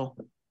it. So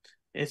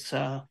it's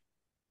a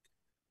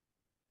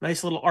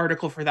nice little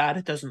article for that.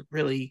 It doesn't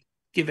really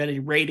give any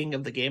rating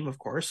of the game, of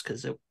course,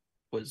 because it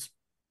was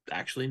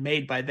actually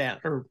made by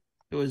that, or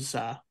it was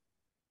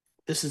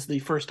this is the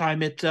first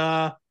time it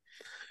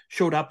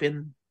showed up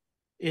in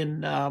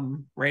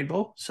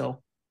Rainbow.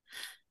 So,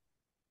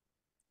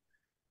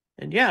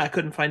 and yeah, I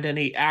couldn't find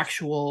any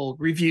actual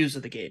reviews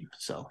of the game.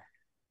 So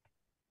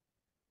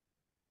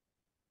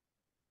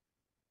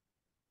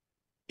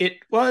it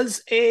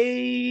was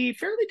a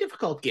fairly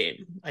difficult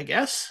game, I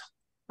guess.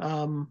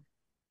 I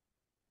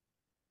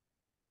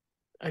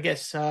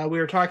guess we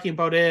were talking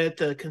about it.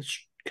 The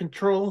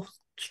control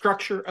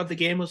structure of the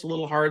game was a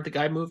little hard. The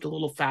guy moved a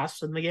little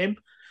fast in the game.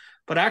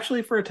 But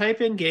actually, for a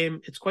type-in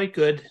game, it's quite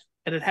good.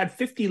 And it had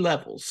 50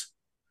 levels,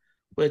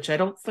 which I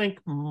don't think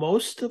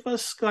most of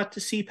us got to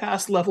see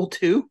past level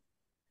 2.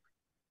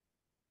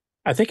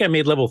 I think I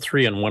made level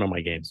 3 on one of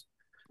my games.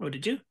 Oh,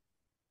 did you?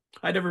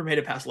 I never made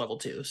it past level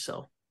 2,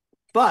 so.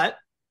 But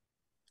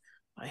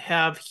I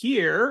have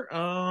here,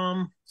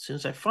 as soon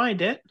as I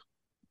find it.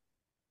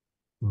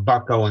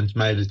 Buck Owens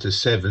made it to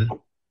 7.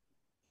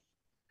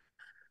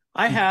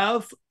 I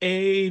have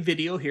a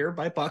video here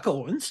by Buck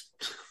Owens.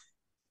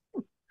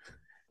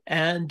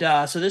 And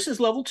so this is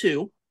level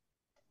 2.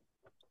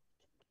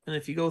 And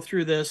if you go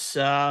through this,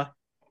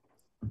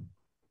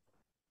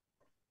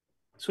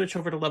 switch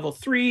over to level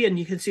 3, and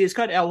you can see it's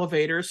got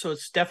elevators, so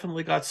it's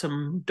definitely got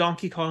some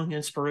Donkey Kong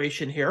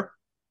inspiration here.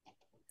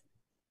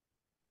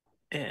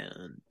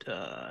 And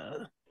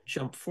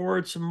jump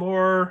forward some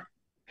more.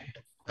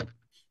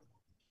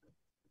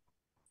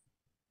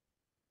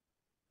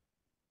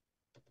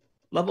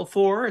 Level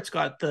 4, it's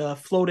got the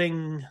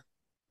floating,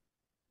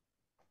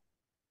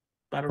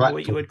 I don't know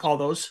what you would call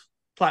those,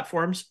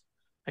 platforms.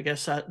 I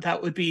guess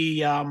that would be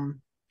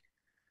kind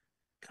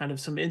of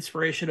some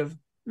inspiration of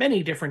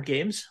many different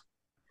games.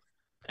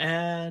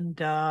 And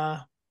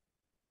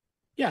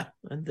yeah,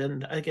 and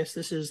then I guess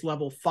this is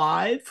level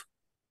 5,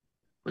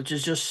 which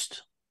is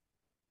just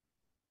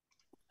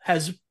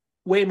has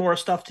way more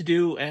stuff to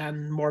do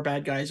and more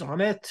bad guys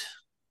on it.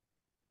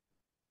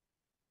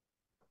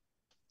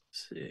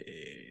 Let's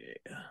see.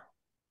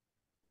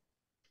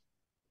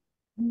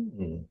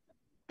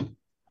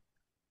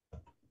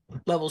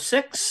 Level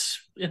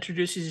 6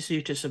 introduces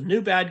you to some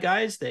new bad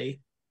guys. They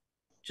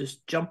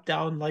just jump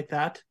down like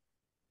that.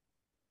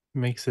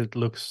 Makes it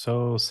look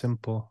so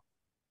simple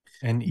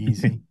and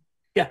easy.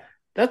 Yeah,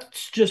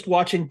 that's just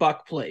watching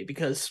Buck play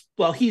because,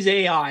 well, he's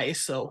AI,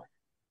 so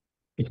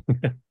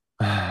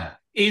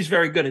he's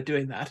very good at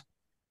doing that.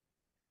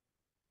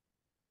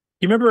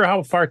 You remember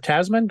how far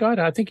Tasman got?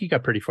 I think he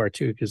got pretty far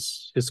too,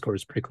 because his score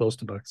is pretty close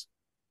to Buck's.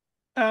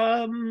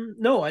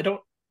 No, I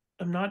don't.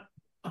 I'm not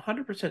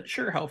 100%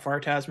 sure how far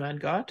Tasman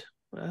got.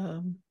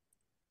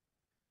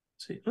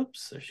 See,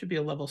 oops, there should be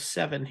a level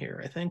 7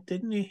 here, I think,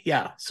 didn't he?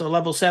 Yeah, so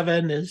level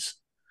 7 is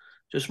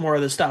just more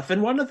of the stuff.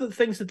 And one of the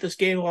things that this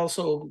game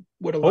also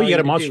would allow you got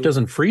you a monster do,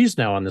 doesn't freeze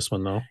now on this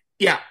one, though.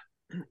 Yeah.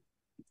 And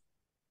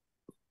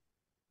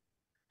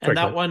Very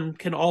that cool. one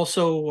can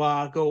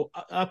also go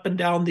up and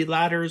down the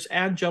ladders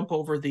and jump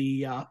over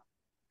the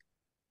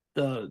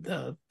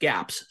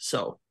gaps.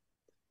 So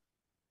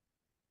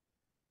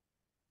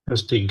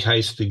Just in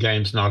case the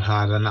game's not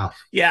hard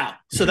enough. yeah,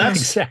 so that's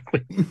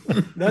exactly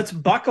that's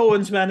Buck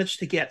Owens managed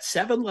to get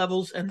 7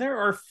 levels, and there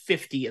are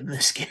 50 in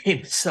this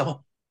game.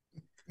 So,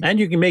 and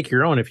you can make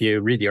your own if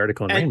you read the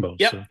article in Rainbow.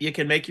 Yep, so. You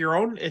can make your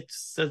own.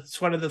 It's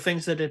one of the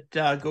things that it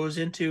goes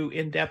into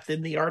in depth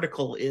in the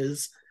article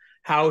is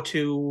how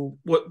to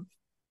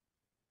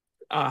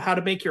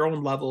make your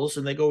own levels,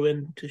 and they go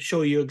in to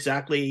show you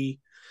exactly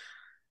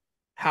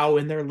how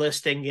in their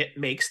listing it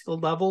makes the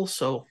level,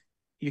 so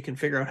you can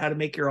figure out how to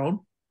make your own.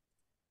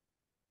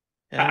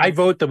 And I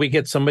vote that we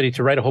get somebody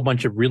to write a whole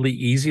bunch of really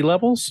easy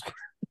levels.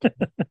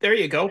 There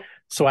you go.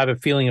 So I have a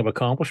feeling of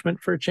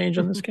accomplishment for a change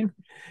on this game.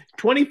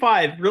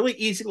 25 really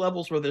easy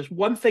levels where there's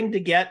one thing to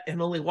get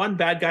and only one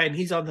bad guy, and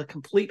he's on the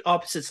complete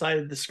opposite side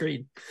of the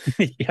screen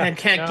and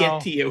can't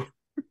get to you.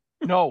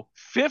 No,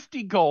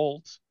 50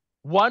 golds,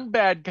 one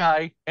bad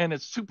guy, and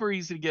it's super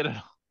easy to get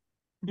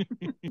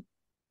it.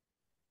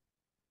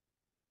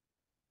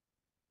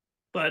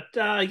 But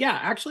yeah,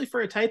 actually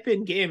for a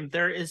type-in game,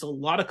 there is a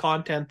lot of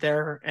content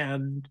there,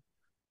 and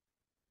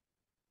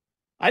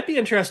I'd be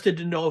interested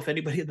to know if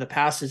anybody in the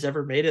past has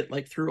ever made it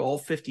like through all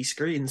 50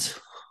 screens.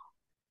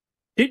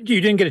 You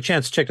didn't get a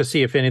chance to check to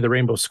see if any of the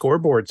Rainbow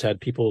scoreboards had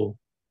people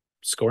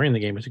scoring the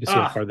game, as you can see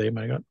how far they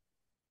might have got.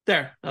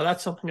 There. Now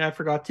that's something I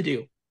forgot to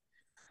do.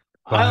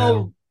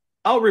 Wow.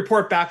 I'll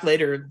report back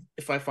later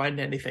if I find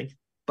anything.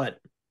 But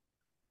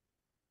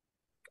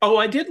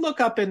I did look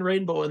up in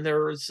Rainbow, and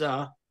there was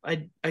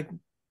I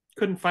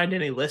couldn't find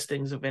any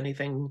listings of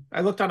anything.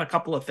 I looked on a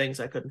couple of things,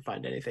 I couldn't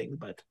find anything,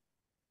 but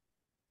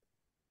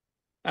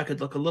I could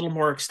look a little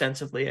more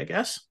extensively, I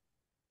guess.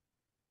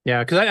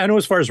 Yeah, because I know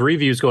as far as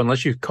reviews go,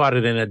 unless you caught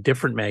it in a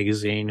different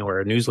magazine or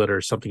a newsletter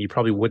or something, you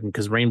probably wouldn't,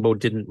 because Rainbow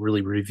didn't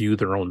really review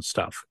their own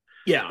stuff.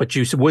 Yeah. But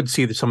you would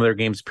see that some of their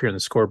games appear on the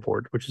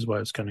scoreboard, which is why I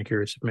was kind of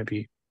curious if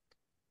maybe...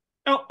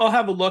 I'll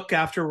have a look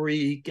after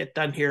we get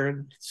done here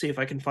and see if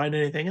I can find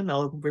anything, and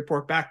I'll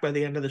report back by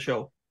the end of the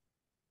show.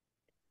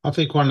 I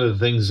think one of the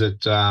things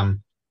that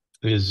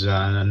is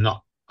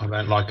not I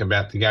don't like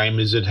about the game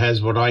is it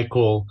has what I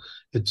call,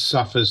 it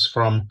suffers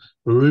from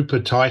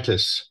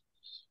Rupertitis,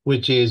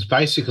 which is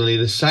basically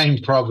the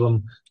same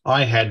problem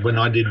I had when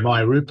I did my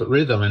Rupert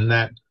rhythm, and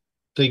that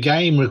the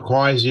game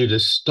requires you to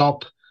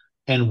stop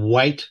and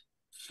wait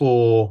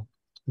for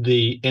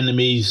the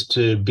enemies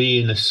to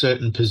be in a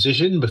certain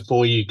position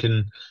before you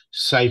can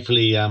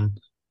safely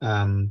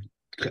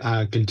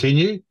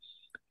continue.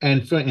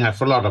 And for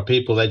a lot of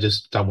people, they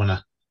just don't want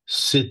to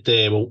sit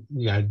there,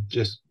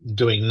 just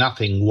doing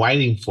nothing,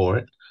 waiting for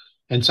it.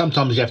 And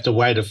sometimes you have to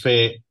wait a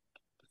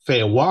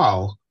fair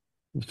while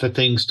for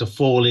things to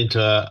fall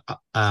into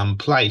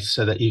place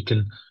so that you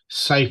can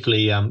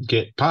safely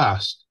get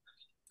past.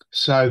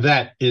 So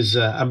that is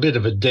a bit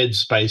of a dead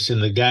space in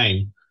the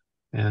game.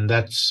 And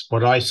that's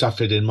what I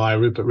suffered in my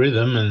Rupert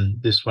Rhythm,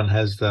 and this one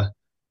has the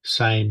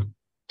same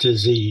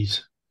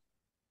disease.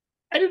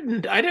 I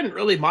didn't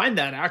really mind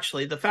that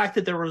actually. The fact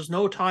that there was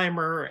no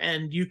timer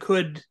and you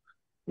could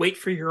wait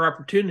for your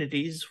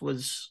opportunities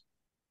was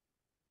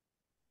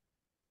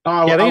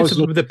Yeah, I think it's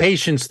the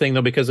patience thing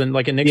though, because in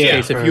Nick's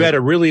case, if you had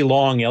a really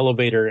long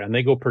elevator and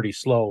they go pretty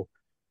slow,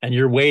 and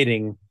you're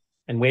waiting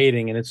and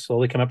waiting, and it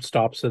slowly come up,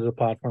 stops at the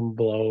platform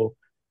below,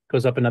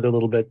 goes up another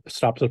little bit,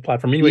 stops at the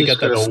platform. Anyway, you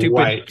got that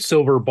stupid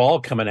silver ball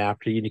coming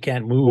after you, and you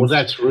can't move. Well,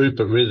 that's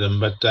Rupert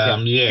Rhythm, but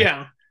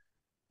yeah.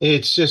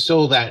 It's just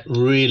all that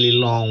really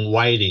long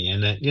waiting,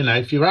 and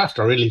if you're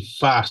after a really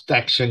fast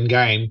action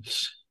game,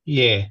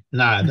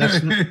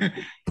 that's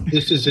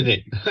this isn't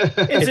it.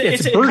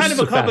 It's kind of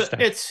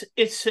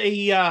it's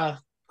a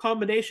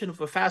combination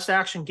of a fast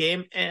action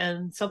game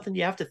and something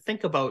you have to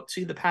think about,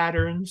 see the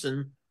patterns,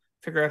 and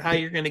figure out how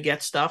you're going to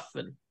get stuff.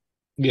 And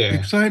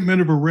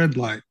excitement of a red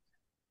light.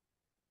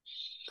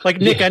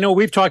 Like Nick, I know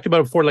we've talked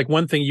about it before. Like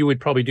one thing you would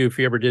probably do if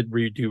you ever did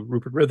redo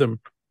Rupert Rhythm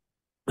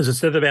is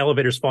instead of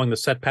elevators following the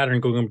set pattern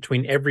going in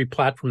between every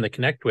platform they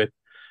connect with,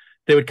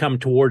 they would come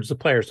towards the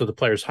player. So the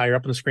players higher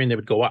up on the screen, they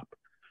would go up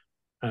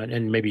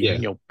and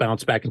maybe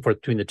bounce back and forth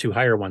between the two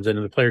higher ones. And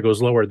if the player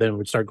goes lower, then it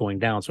would start going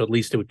down. So at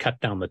least it would cut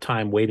down the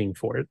time waiting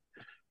for it.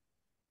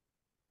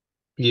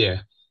 Yeah.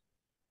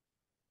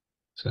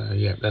 So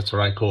that's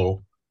what I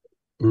call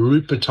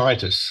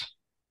Rupertitis.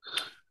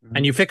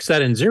 And you fix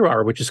that in Zero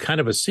Hour, which is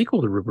kind of a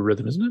sequel to Rupert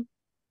Rhythm, isn't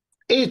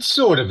it? It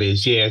sort of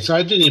is, yeah. So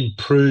I did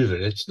improve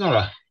it. It's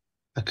not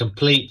a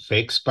complete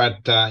fix,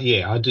 but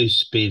I do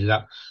speed it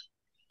up.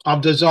 I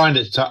designed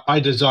it so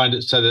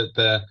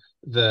that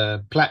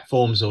the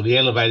platforms or the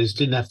elevators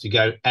didn't have to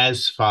go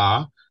as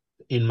far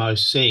in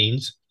most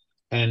scenes,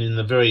 and in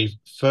the very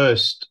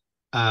first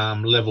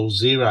level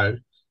 0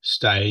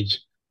 stage,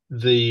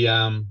 the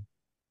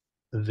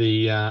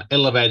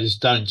elevators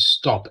don't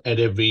stop at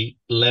every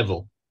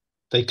level.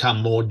 They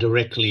come more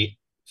directly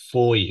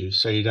for you,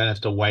 so you don't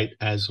have to wait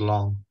as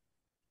long.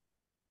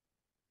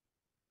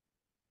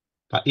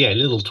 But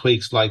little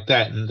tweaks like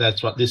that, and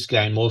that's what this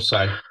game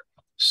also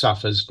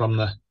suffers from,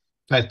 the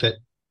fact that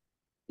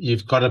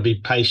you've got to be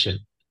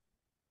patient.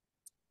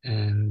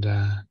 And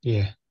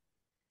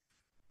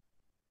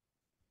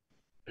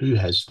who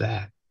has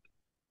that?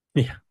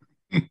 Yeah,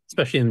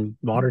 especially in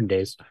modern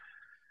days.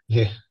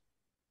 Yeah.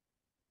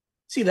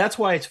 See, that's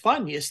why it's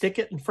fun. You stick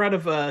it in front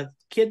of a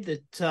kid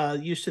that's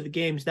used to the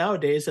games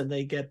nowadays, and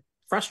they get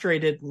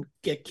frustrated and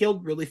get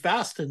killed really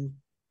fast, and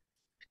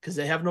because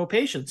they have no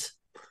patience.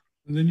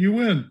 And then you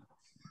win.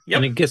 Yep.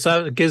 And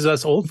it gives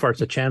us old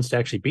farts a chance to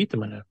actually beat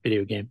them in a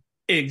video game.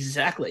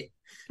 Exactly.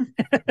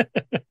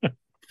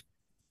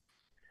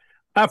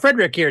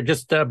 Frederick here,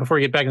 just before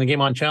we get back in the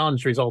Game On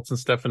Challenge results and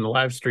stuff in the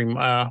live stream,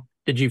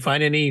 did you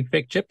find any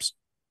fake chips?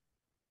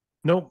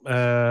 Nope.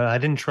 I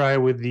didn't try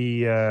with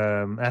the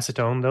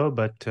acetone though,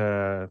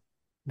 but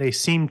they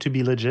seem to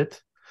be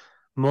legit.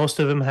 Most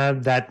of them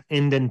have that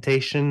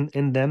indentation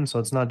in them, so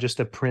it's not just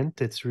a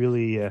print. It's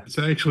really it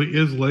actually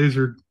is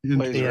lasered.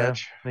 Laser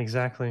etch.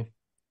 Exactly.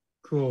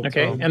 Cool.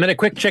 Okay, and then a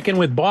quick check in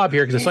with Bob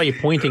here because I saw you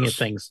pointing at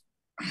things.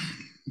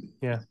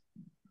 Yeah.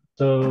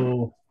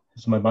 So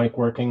is my mic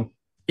working?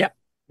 Yep.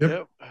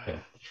 Okay.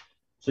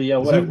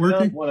 So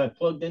when I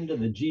plugged into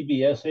the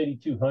GBS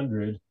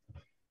 8200,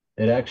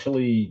 it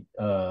actually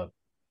I've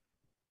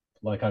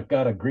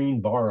got a green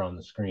bar on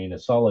the screen, a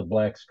solid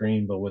black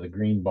screen, but with a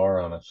green bar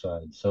on its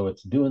side. So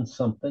it's doing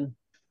something.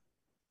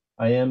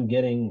 I am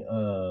getting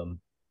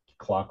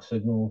clock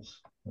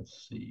signals.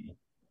 Let's see. You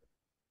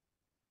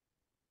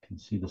can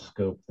see the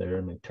scope there.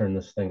 Let me turn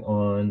this thing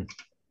on.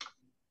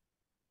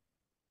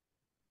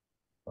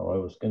 Oh, I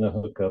was going to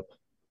hook up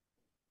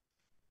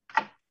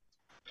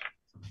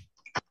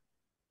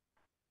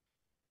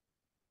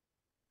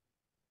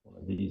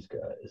one of these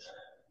guys.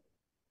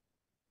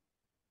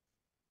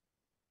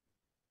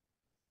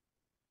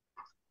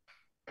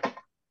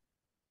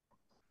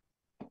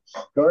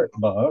 Start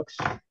box,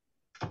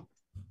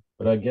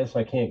 but I guess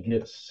I can't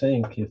get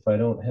sync if I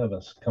don't have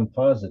a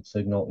composite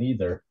signal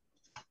either.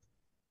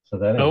 So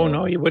that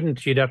no, you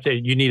wouldn't.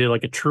 You needed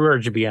like a true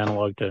RGB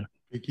analog to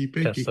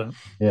test that.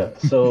 Yeah.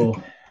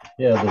 So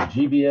the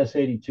GBS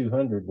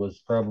 8200 was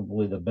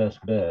probably the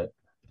best bet.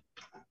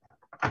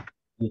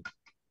 It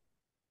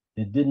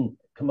didn't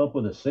come up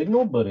with a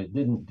signal, but it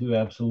didn't do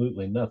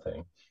absolutely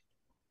nothing.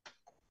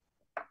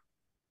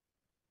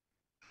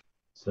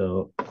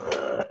 So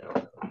I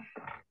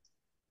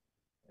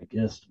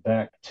guess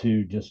back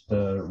to just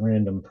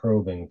random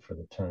probing for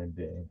the time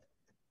being.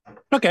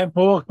 Okay,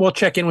 well, we'll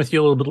check in with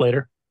you a little bit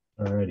later.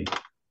 Alrighty.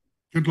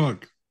 Good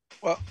luck.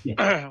 Well,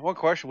 one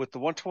question: with the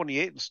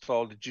 128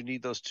 installed, did you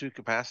need those 2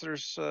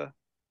 capacitors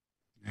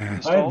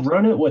installed? I've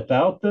run it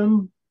without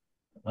them.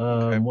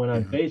 When I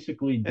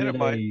basically did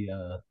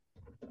I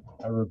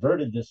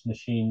reverted this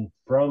machine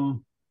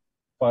from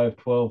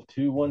 512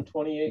 to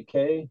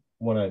 128K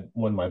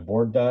when my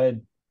board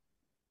died.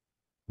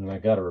 and I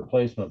got a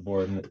replacement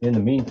board. And in the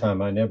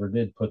meantime, I never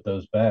did put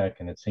those back,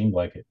 and it seemed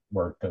like it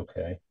worked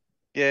okay.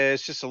 Yeah,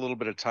 it's just a little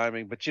bit of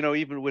timing. But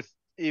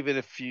even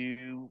if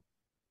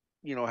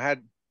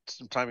had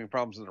some timing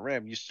problems in the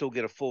RAM, you still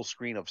get a full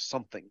screen of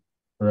something.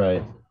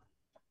 Right.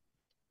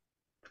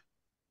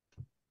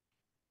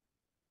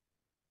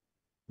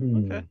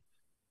 Okay.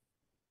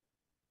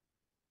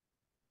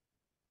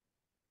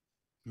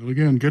 Well,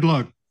 again, good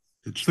luck.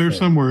 It's there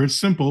somewhere. It's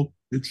simple.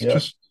 It's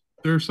just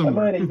there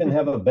somewhere. I might even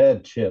have a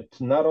bad chip.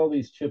 Not all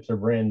these chips are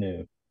brand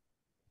new.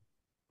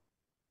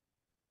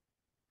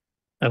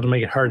 That'll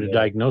make it hard to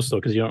diagnose, though,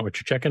 because you don't know what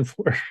you're checking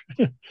for.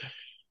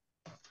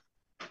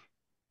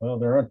 Well,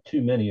 there aren't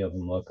too many of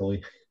them,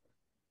 luckily.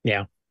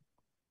 Yeah.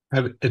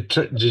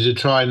 Did you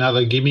try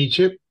another gimme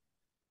chip?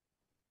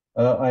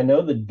 I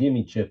know the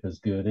gimme chip is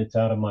good. It's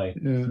out of my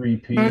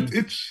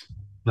 3P.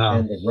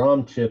 And the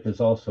ROM chip is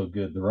also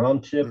good. The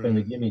ROM chip and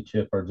the gimme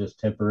chip are just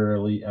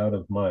temporarily out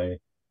of my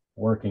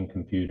working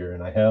computer,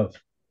 and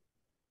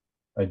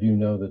I do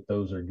know that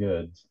those are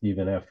good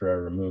even after I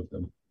remove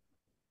them.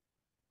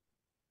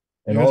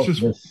 And also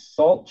the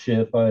salt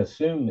chip, I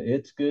assume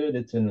it's good.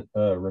 It's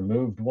a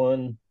removed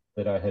one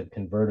that I had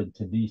converted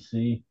to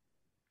DC.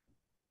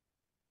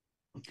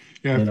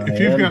 Yeah, and if I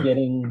you've am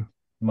getting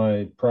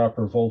my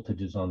proper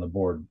voltages on the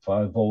board,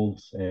 5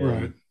 volts. And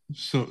right.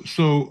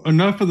 So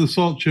enough of the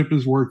salt chip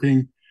is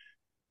working.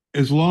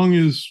 As long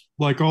as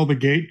like all the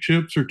gate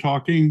chips are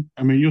talking,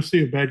 I mean, you'll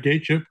see a bad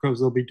gate chip because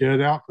they'll be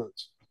dead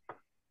outputs.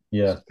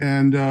 Yeah.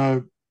 And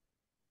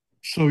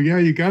so yeah,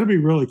 you got to be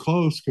really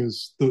close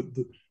because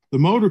the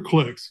motor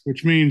clicks,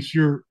 which means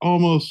you're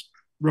almost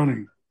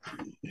running.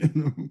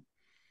 And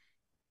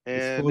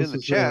in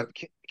the chat,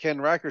 Ken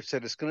Reichert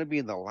said it's going to be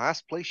in the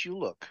last place you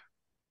look.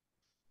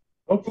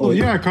 Well,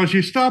 yeah, because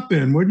you stopped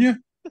then, wouldn't you?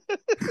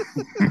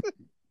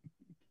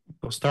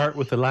 We'll start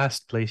with the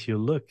last place you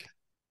look.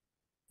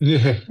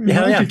 Yeah.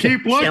 You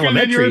keep looking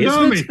and you're a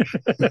dummy.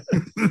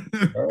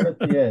 Start at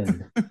the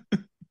end.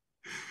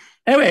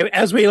 Anyway,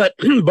 as we let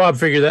Bob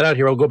figure that out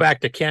here, we'll go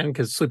back to Ken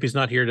because Sleepy's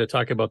not here to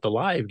talk about the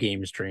live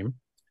game stream.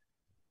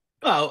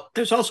 Well,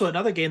 there's also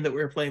another game that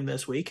we were playing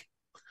this week,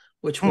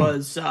 which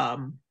was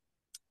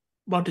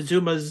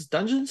Montezuma's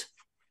Dungeons.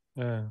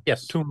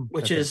 Yes.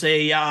 Which is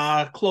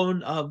a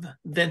clone of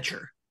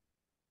Venture.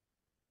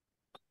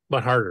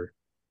 But harder.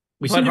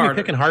 We seem to be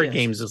picking hard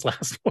games this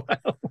last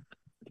while.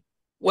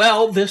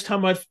 Well, this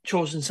time I've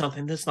chosen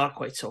something that's not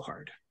quite so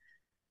hard.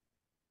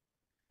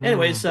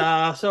 Anyways,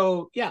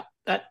 so yeah,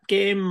 that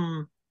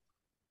game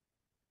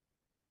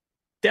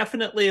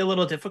definitely a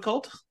little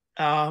difficult.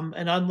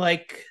 And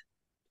unlike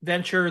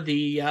Venture,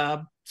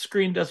 the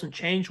screen doesn't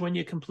change when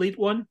you complete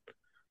one.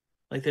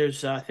 Like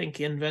there's, I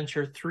think in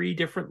Venture, 3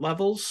 different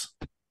levels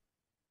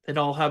that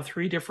all have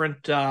 3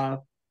 different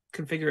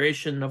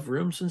configuration of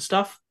rooms and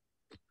stuff.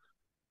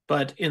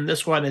 But in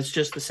this one, it's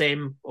just the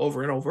same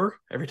over and over.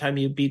 Every time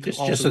you beat it's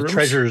all just the rooms.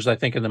 Treasures, I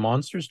think, and the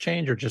monsters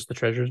change, or just the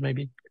treasures,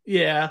 maybe.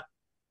 Yeah.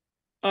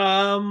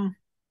 I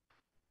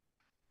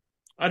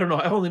don't know.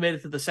 I only made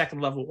it to the second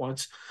level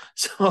once.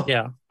 So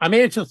yeah, I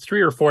made it to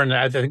 3 or 4, and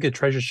I think the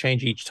treasures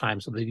change each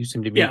time. So they do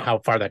seem to be how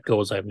far that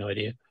goes. I have no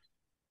idea.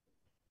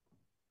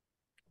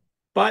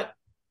 But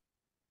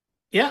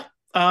yeah,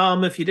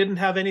 if you didn't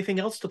have anything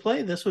else to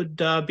play, this would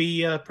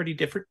be a pretty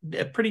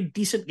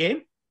decent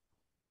game.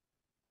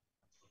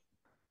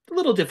 A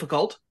little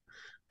difficult.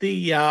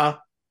 The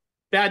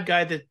bad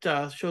guy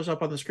that shows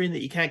up on the screen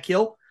that you can't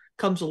kill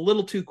comes a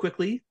little too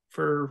quickly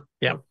for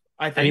I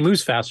think. And he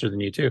moves faster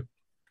than you too.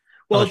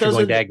 Well, it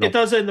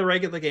does in the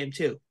regular game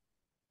too.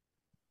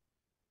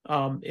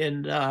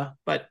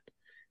 But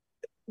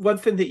one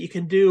thing that you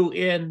can do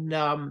in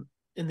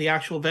the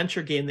actual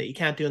Venture game that you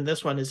can't do in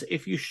this one is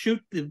if you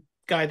shoot the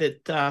guy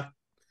that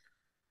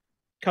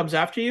comes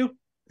after you,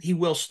 he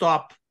will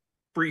stop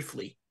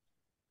briefly.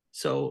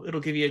 So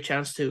it'll give you a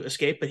chance to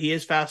escape, but he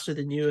is faster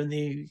than you in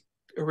the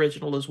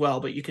original as well.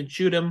 But you can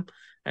shoot him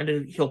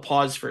and he'll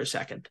pause for a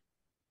second.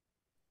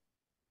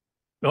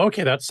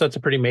 Okay, that's a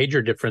pretty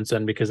major difference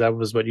then, because that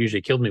was what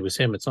usually killed me was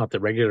him. It's not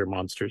the regular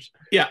monsters.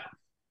 Yeah.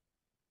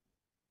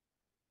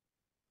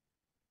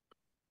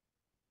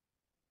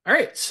 All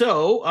right,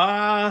 so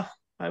I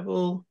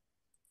will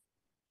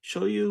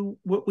show you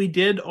what we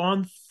did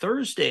on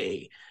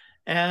Thursday.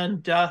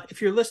 And if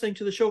you're listening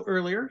to the show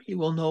earlier, you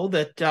will know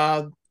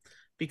that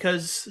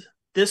because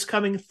this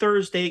coming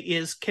Thursday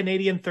is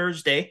Canadian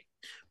Thursday,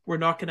 we're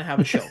not going to have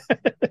a show.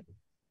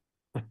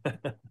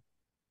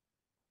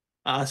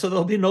 So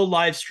there'll be no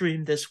live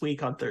stream this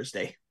week on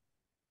Thursday.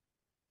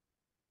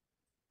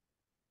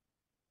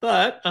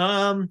 But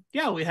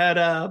yeah, we had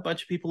a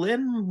bunch of people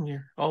in.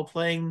 We're all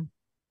playing.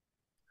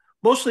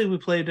 Mostly we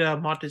played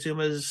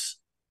Montezuma's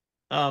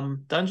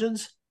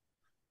Dungeons,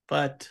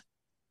 but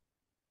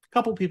a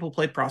couple people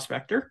played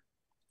Prospector.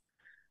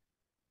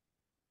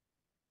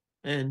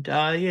 And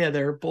yeah,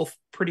 they're both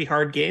pretty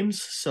hard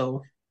games,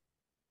 so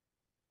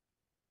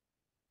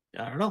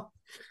I don't know.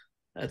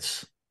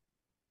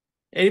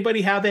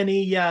 Anybody have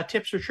any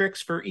tips or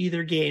tricks for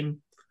either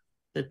game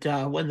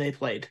that when they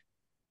played?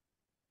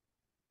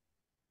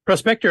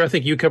 Prospector, I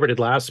think you covered it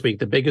last week.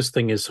 The biggest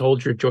thing is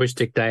hold your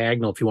joystick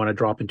diagonal if you want to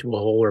drop into a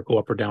hole or go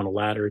up or down a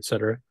ladder,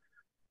 etc.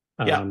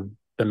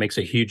 That makes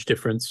a huge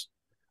difference.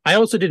 I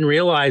also didn't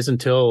realize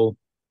until,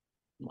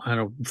 I don't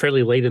know,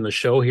 fairly late in the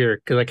show here,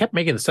 because I kept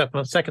making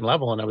the second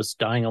level and I was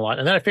dying a lot.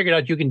 And then I figured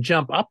out you can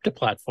jump up to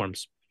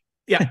platforms.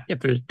 Yeah. If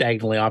they're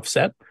diagonally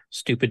offset.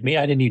 Stupid me.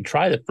 I didn't even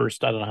try the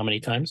first, I don't know how many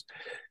times.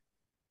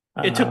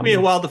 It took me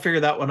a while to figure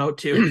that one out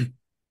too.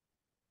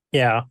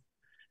 Yeah.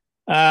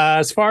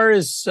 As far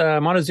as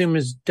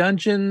Montezuma's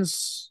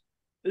dungeons,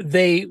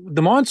 the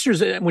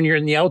monsters, when you're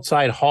in the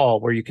outside hall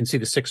where you can see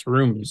the 6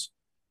 rooms,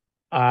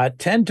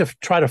 tend to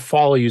try to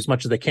follow you as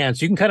much as they can.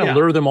 So you can kind of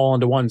lure them all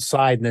into one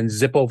side and then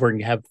zip over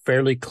and have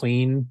fairly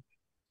clean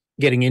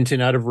getting into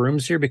and out of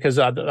rooms here, because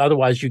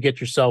otherwise you get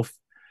yourself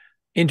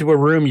into a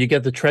room, you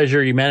get the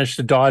treasure, you manage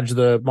to dodge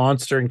the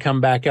monster and come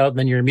back out, and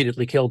then you're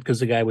immediately killed because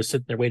the guy was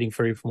sitting there waiting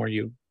for you from where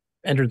you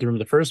entered the room in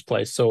the first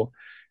place. So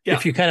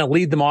if you kind of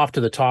lead them off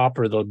to the top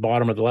or the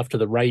bottom or the left or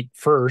the right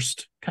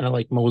first, kind of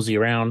like mosey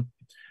around,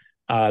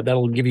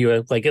 that'll give you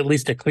at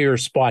least a clear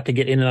spot to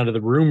get in and out of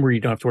the room where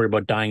you don't have to worry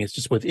about dying. It's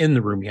just within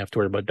the room you have to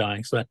worry about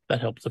dying. So that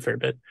helps a fair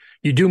bit.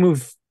 You do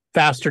move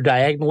faster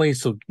diagonally,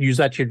 so use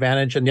that to your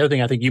advantage. And the other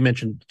thing I think you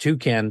mentioned too,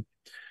 Ken,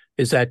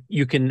 is that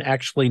you can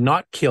actually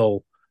not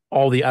kill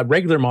all the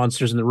regular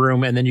monsters in the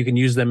room, and then you can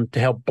use them to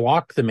help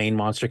block the main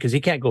monster because he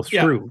can't go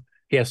through.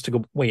 He has to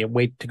go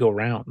wait to go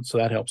around. So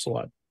that helps a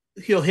lot.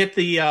 He'll hit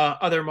the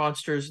other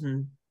monsters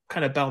and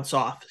kind of bounce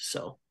off.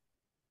 So,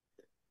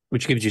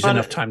 which gives you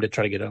enough time to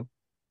try to get out.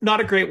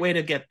 Not a great way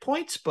to get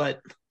points, but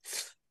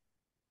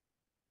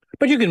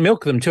you can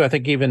milk them too. I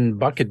think even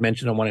Buck had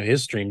mentioned on one of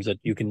his streams that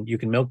you can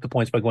milk the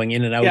points by going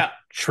in and out.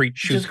 Shoot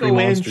just go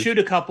in, shoot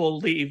a couple,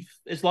 leave.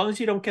 As long as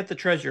you don't get the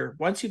treasure.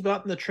 Once you've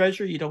gotten the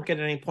treasure, you don't get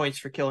any points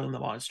for killing the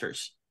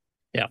monsters.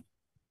 Yeah,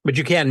 but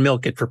you can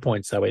milk it for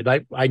points that way.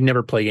 I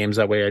never play games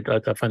that way.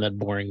 I find that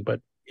boring.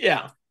 But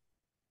yeah,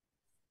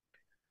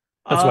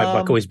 that's why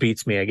Buck always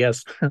beats me, I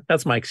guess.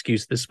 That's my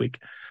excuse this week.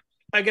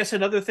 I guess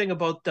another thing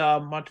about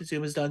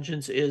Montezuma's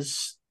dungeons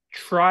is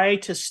try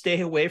to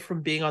stay away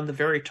from being on the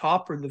very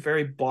top or the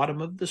very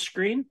bottom of the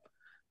screen,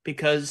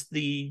 because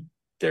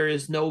there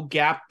is no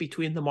gap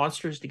between the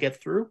monsters to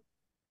get through.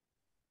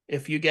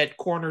 If you get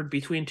cornered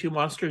between 2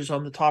 monsters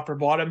on the top or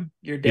bottom,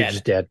 you're dead. You're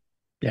just dead.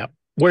 Yeah.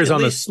 Whereas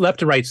on the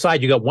left and right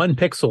side, you got 1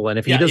 pixel, and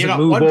if he doesn't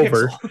move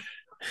over,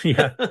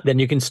 then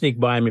you can sneak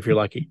by him if you're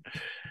lucky.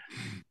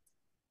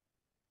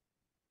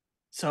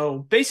 So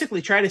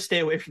basically, try to stay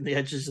away from the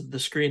edges of the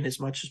screen as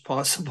much as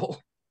possible.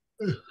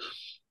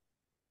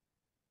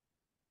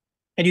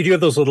 And you do have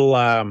those little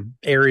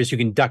areas you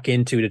can duck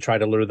into to try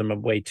to lure them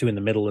away too, in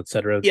the middle,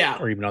 etc. Yeah.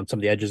 Or even on some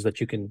of the edges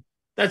that you can.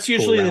 That's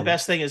usually the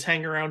best thing, is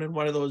hang around in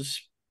one of those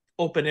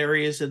open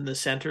areas in the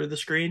center of the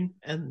screen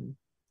and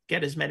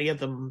get as many of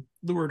them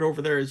lured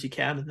over there as you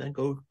can, and then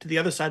go to the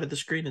other side of the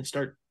screen and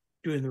start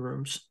doing the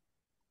rooms.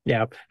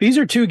 Yeah. These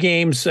are 2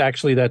 games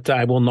actually that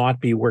I will not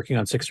be working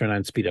on 6 or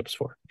 9 speed ups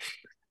for.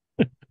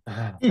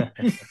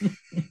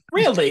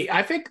 Really?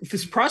 I think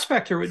this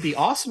Prospector would be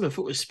awesome if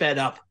it was sped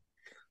up.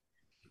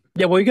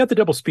 Yeah, well, you got the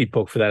double speed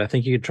poke for that. I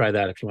think you could try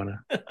that if you want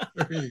to.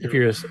 If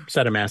you're a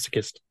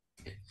sadomasochist.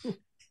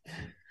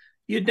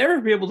 You'd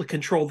never be able to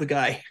control the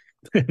guy.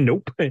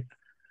 Nope.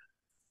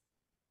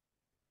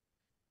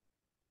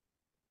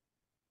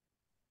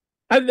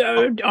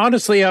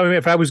 Honestly, I mean,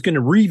 if I was going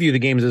to review the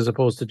games as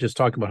opposed to just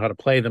talking about how to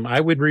play them, I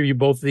would review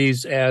both of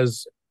these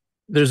as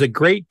there's a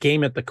great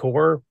game at the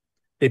core.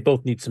 They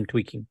both need some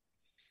tweaking.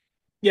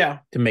 Yeah.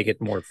 To make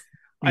it more.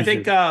 I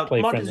think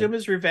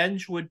Montezuma's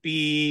Revenge would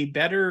be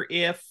better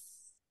if.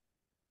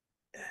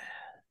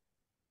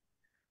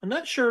 I'm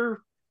not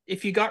sure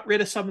if you got rid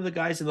of some of the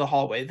guys in the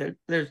hallway.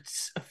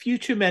 There's a few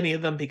too many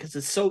of them because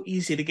it's so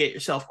easy to get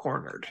yourself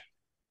cornered.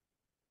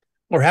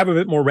 Or have a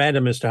bit more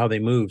random as to how they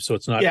move, so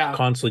it's not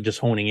constantly just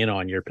honing in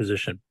on your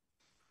position.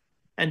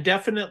 And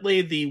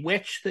definitely the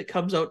witch that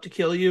comes out to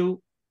kill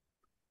you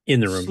in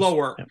the room.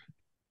 Slower. Yeah.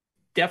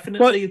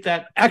 Definitely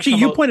that. Actually,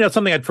 you pointed out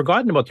something I'd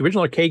forgotten about. The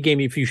original arcade game,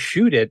 if you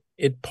shoot it,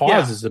 it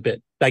pauses a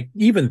bit. Like,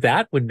 even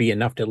that would be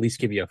enough to at least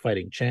give you a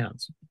fighting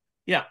chance.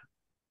 Yeah.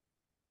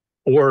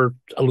 Or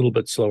a little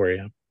bit slower,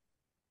 yeah.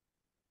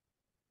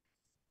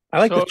 I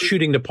like the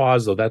shooting to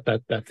pause, though.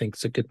 That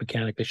thing's a good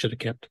mechanic they should have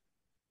kept.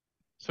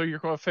 So you're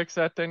going to fix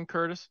that then,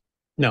 Curtis?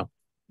 No.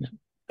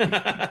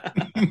 Why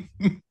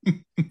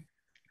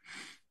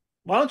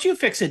don't you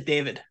fix it,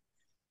 David?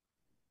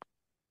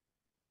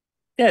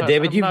 Yeah,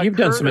 David, you've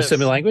done some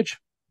assembly language.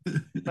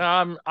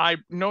 I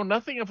know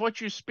nothing of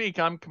what you speak.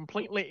 I'm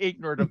completely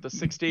ignorant of the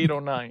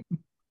 6809.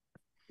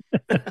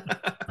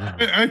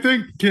 I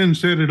think Ken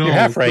said it all. You're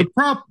half right.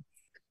 I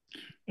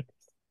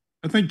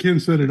think Ken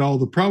said it all.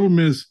 The problem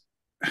is,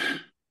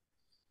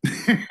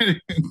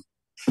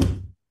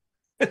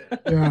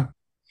 yeah.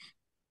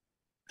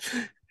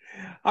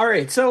 All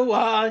right. So,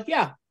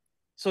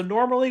 So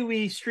normally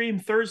we stream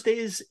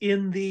Thursdays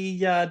in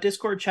the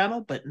Discord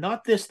channel, but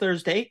not this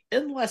Thursday,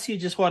 unless you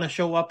just want to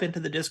show up into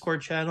the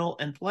Discord channel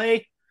and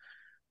play.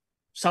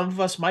 Some of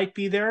us might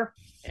be there.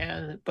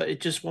 but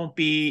it just won't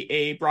be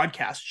a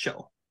broadcast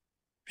show.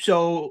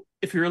 So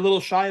if you're a little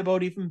shy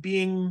about even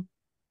being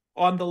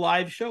on the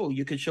live show,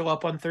 you could show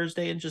up on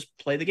Thursday and just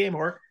play the game,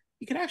 or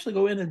you can actually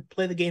go in and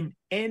play the game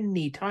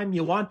anytime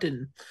you want,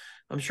 and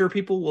I'm sure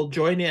people will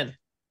join in.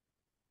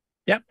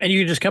 Yeah, and you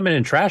can just come in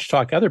and trash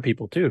talk other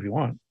people too if you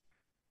want.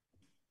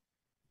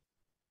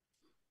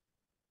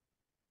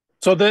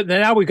 So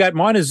now we've got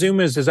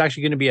Montezuma's is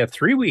actually going to be a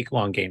 3-week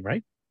long game,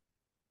 right?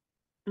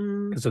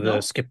 Because of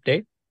the skip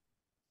date.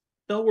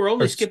 No, we're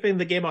only skipping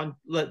the game on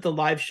the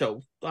live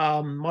show.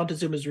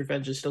 Montezuma's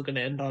Revenge is still going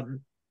to end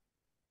on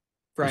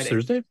Friday.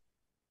 Thursday?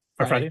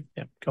 Or Friday?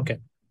 Yeah. Okay.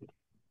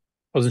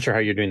 Wasn't sure how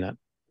you're doing that.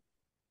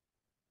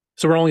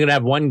 So we're only going to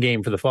have one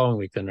game for the following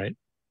week then, right?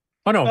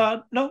 Oh,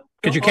 no. No.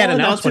 Because you can't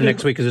announce one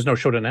next week because there's no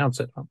show to announce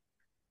it.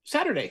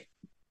 Saturday.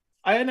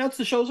 I announced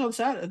the shows on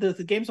Saturday.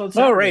 The games on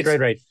Saturday. Oh,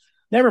 right.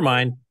 Never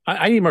mind.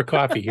 I need more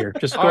coffee here.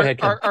 Just go ahead,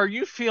 Ken. Are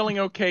you feeling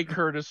okay,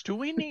 Curtis? Do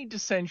we need to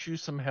send you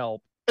some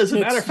help? As a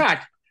matter of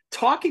fact,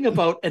 talking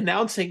about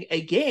announcing a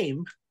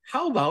game,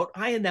 how about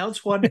I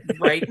announce one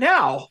right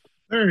now?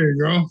 There you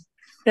go.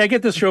 Yeah,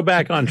 get this show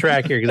back on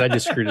track here because I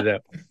just screwed it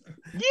up.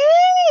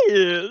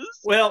 Yes.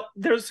 Well,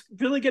 there's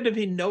really going to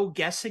be no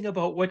guessing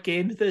about what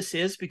game this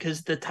is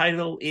because the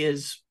title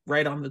is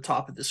right on the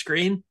top of the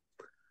screen.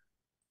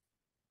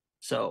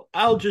 So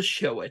I'll just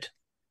show it.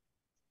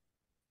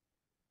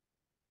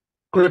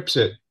 Grips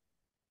it.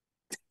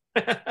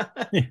 Axe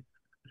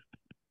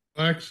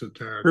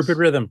attacks. Rupert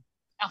Rhythm.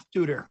 Mouth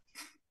tutor.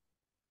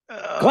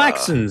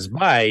 Glaxons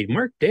by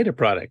Mark Data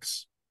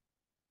Products.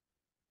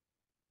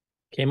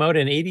 Came out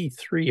in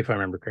 83, if I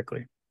remember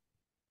correctly.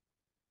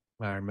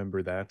 I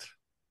remember that.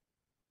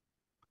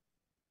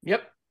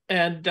 Yep.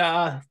 And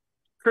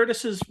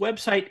Curtis's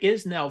website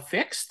is now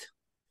fixed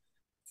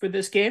for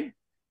this game.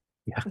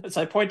 Yeah. As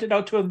I pointed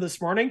out to him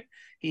this morning,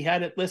 he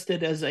had it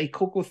listed as a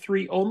CoCo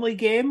 3 only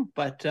game,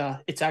 but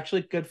it's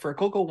actually good for a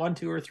CoCo 1,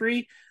 2, or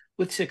 3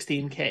 with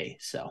 16K.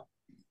 So,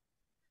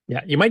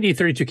 yeah, you might need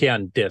 32K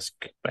on disc,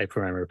 if I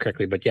remember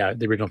correctly. But yeah,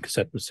 the original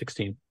cassette was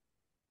 16.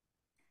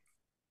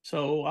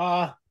 So,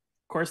 of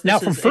course, now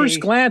from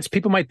first glance,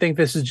 people might think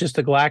this is just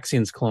a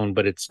Galaxians clone,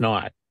 but it's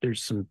not.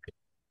 There's some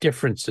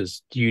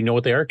differences. Do you know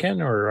what they are,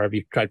 Ken, or have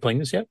you tried playing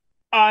this yet?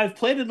 I've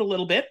played it a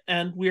little bit,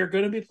 and we are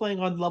going to be playing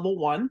on level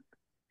 1.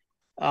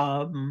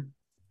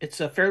 It's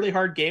a fairly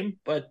hard game,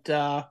 but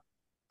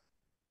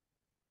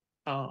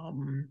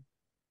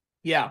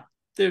yeah,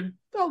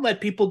 I'll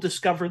let people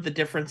discover the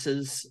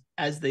differences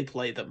as they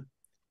play them.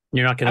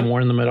 You're not going to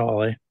warn them at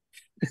all, eh?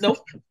 Nope.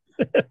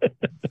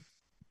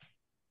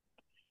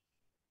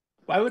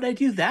 Why would I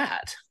do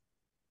that?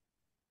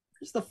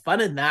 Where's the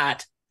fun in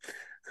that?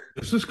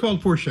 This is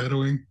called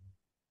foreshadowing.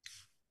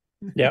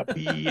 Yep.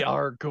 We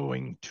are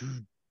going to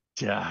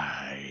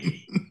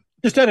die.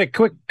 Just out of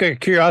quick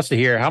curiosity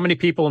here, how many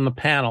people in the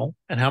panel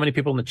and how many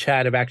people in the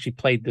chat have actually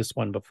played this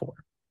one before?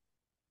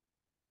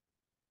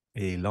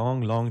 A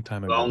long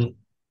time ago.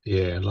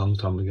 A long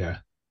time ago.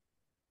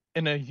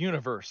 In a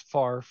universe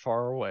far,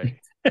 far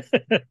away.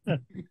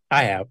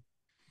 I have.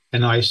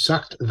 And I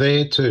sucked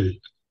there too.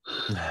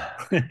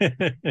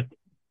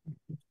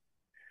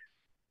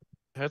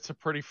 That's a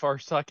pretty far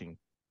sucking.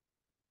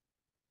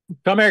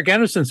 Tom Eric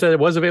Anderson said it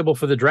was available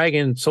for the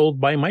Dragon, sold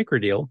by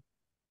Microdeal.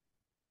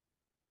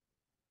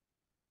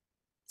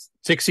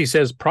 60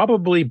 says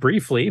probably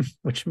briefly,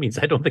 which means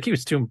I don't think he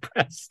was too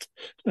impressed.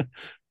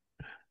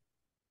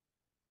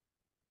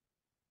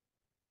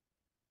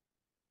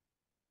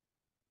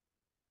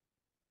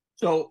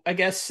 So I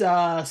guess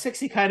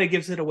 60 kind of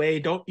gives it away.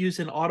 Don't use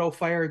an auto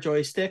fire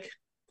joystick.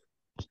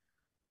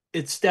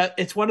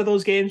 It's one of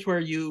those games where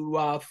you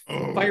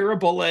fire a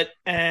bullet,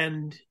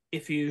 and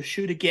if you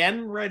shoot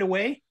again right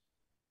away,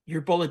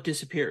 your bullet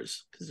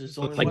disappears because there's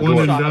only like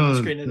one shot on the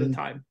screen at a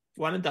time.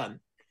 One and done.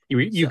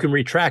 You can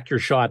retract your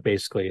shot,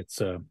 basically. It's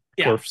a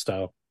Dwarf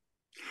style.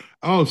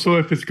 Oh, so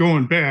if it's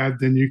going bad,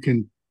 then you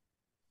can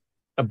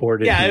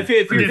abort it. Yeah, if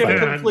you're going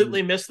to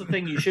completely miss the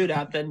thing you shoot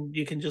at, then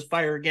you can just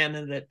fire again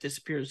and it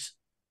disappears.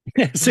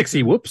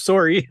 60, whoops,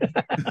 sorry.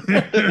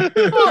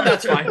 Oh,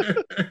 that's fine.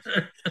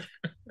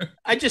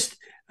 I just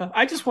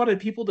wanted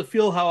people to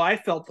feel how I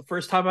felt the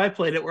first time I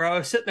played it, where I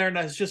was sitting there and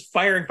I was just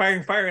firing.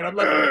 I'm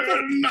like,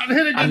 I'm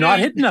not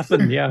hitting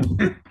nothing. Yeah.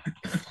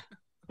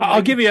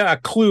 I'll give you a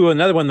clue.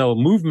 Another one, though.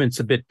 Movement's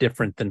a bit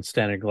different than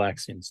standard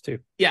Galaxians, too.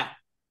 Yeah.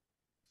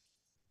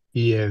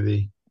 Yeah.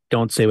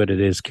 Don't say what it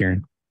is,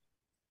 Kieran.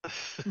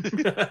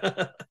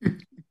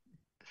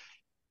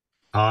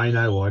 I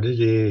know what it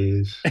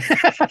is.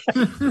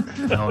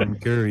 Now I'm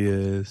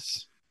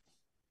curious.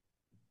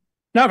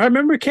 Now, if I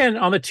remember, Ken,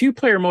 on the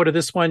 2-player mode of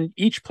this one,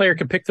 each player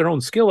can pick their own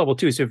skill level,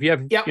 too. So if you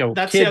have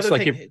kids,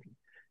 like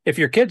if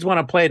your kids want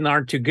to play it and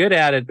aren't too good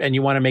at it and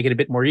you want to make it a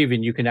bit more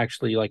even, you can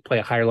actually like play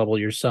a higher level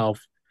yourself.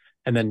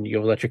 And then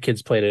you'll let your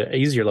kids play at an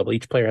easier level.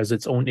 Each player has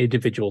its own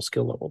individual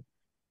skill level.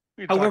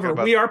 However,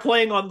 we are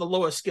playing on the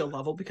lowest skill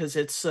level because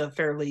it's a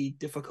fairly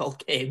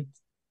difficult game.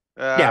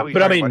 Yeah,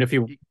 but I mean, if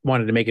you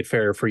wanted to make it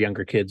fair for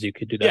younger kids, you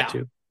could do that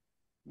too.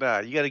 Nah,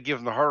 you got to give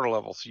them the harder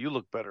level so you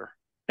look better.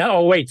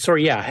 Oh, wait.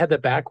 Sorry. Yeah, I had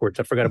that backwards.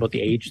 I forgot about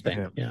the age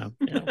thing. Yeah.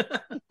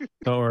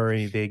 Don't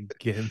worry. They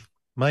give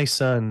my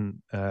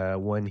son,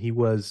 when he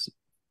was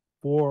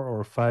 4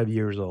 or 5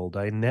 years old,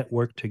 I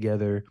networked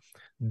together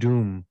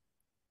Doom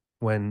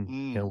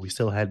when we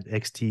still had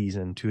XTs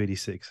and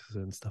 286s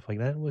and stuff like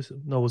that. Was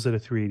it a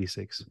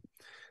 386?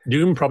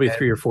 Doom probably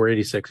 3 or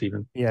 486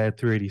 even. Yeah,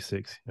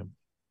 386. Yeah.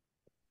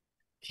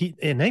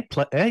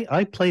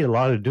 I played a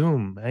lot of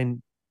Doom,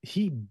 and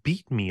he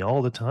beat me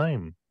all the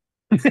time.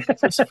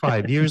 He's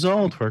 5 years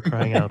old, for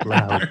crying out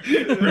loud.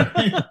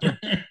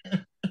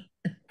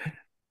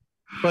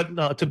 But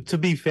no, to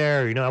be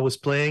fair, I was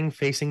playing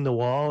facing the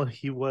wall.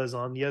 He was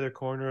on the other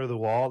corner of the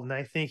wall, and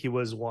I think he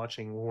was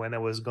watching when I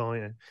was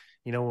going.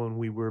 When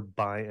we were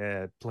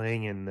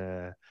playing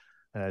in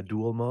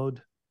dual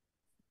mode,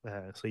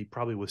 so he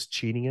probably was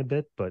cheating a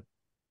bit, but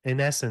in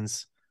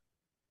essence,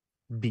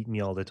 beat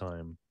me all the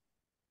time.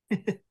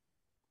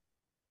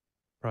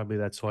 Probably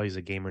that's why he's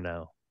a gamer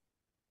now.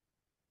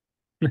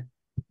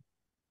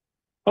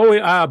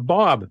 Oh,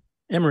 Bob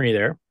Emery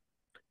there.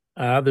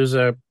 There's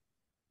a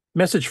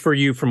message for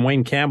you from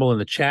Wayne Campbell in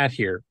the chat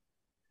here.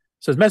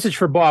 It says, message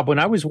for Bob. When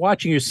I was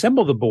watching you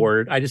assemble the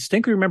board, I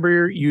distinctly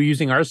remember you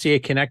using RCA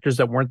connectors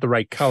that weren't the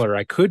right color.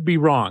 I could be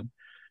wrong,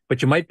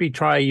 but you might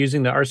try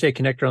using the RCA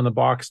connector on the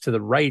box to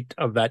the right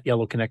of that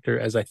yellow connector,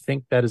 as I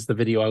think that is the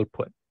video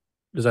output.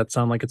 Does that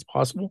sound like it's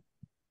possible?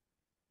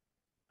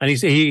 And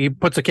he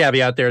puts a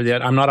caveat there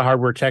that I'm not a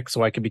hardware tech,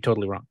 so I could be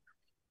totally wrong.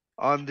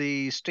 On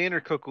the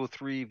standard CoCo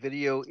 3,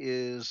 video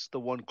is the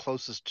one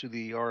closest to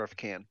the RF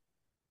can.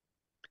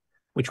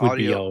 Which would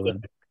be yellow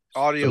then.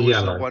 Audio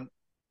is the one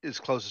is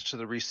closest to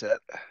the reset.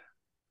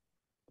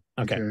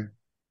 Okay.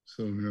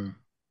 So yeah.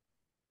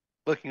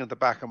 Looking at the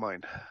back of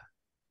mine.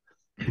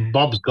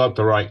 Bob's got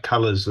the right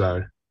colors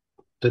though.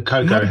 The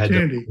CoCo had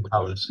the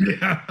colors.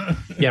 Yeah.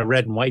 Yeah,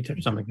 red and white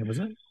or something, was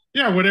it?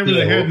 Yeah, whatever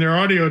they had in their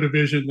audio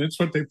division, that's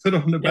what they put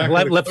on the back.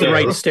 Left and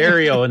right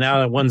stereo, and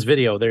now one's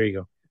video. There you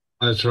go.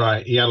 That's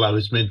right. Yellow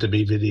is meant to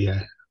be video.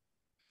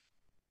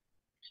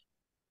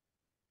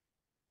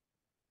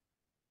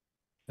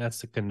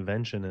 That's the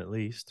convention, at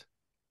least.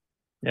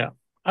 Yeah.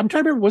 I'm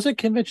trying to remember, was it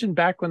convention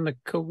back when the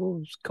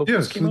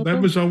CoCos came out?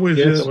 That was always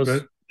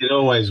it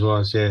always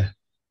was, yeah.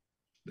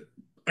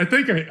 I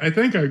think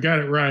I got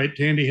it right.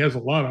 Tandy has a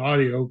lot of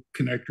audio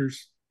connectors.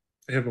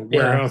 They have a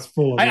warehouse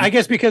full of them. I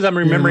guess because I'm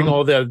remembering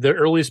all the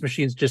earliest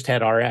machines just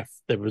had RF.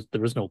 There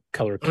was no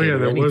color code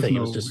or anything.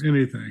 Was just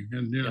anything.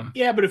 And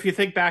yeah, but if you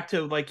think back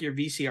to like your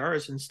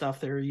VCRs and stuff,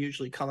 they're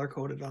usually color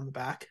coded on the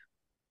back.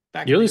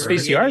 The earliest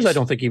VCRs, I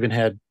don't think even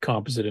had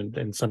composite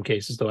in some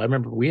cases, though. I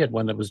remember we had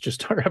one that was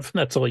just RF, and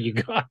that's all you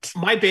got.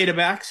 My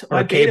Betamax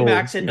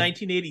in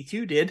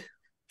 1982 did.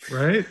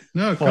 Right?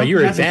 No. Well,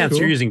 you're advanced. Cool.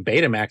 You're using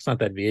Betamax, not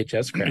that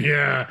VHS crap.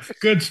 Yeah,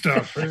 good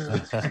stuff.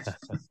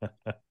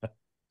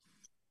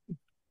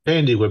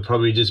 Andy were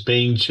probably just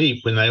being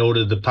cheap when they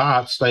ordered the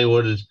parts. They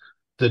ordered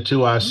the two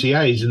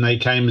RCAs, and they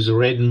came as a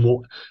red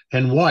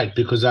and white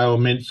because they were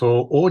meant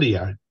for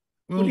audio.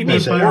 What do you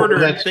mean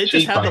ordered? They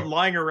just had them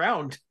lying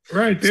around.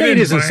 Right. Say it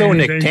isn't so,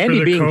 Nick.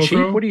 Tandy being CoCo.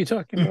 Cheap? What are you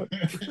talking about?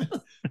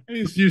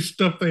 They just used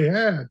stuff they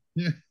had.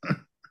 Yeah.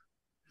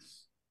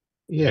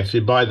 Yeah, if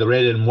you buy the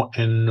red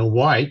and the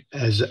white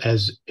as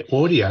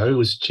audio, it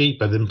was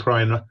cheaper than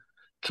trying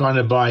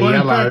to buy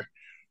yellow.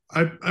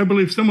 I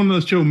believe someone on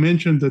the show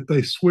mentioned that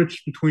they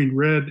switched between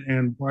red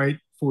and white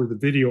for the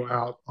video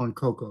out on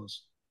CoCos.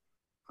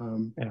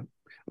 Yeah.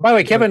 By the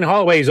way, Kevin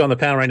Holloway is on the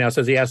panel right now.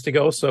 Says he has to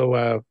go,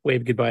 so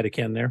wave goodbye to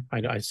Ken there.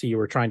 I see you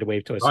were trying to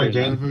wave to us. Bye,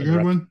 Ken. Have a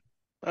good one.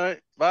 All right,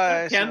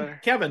 bye.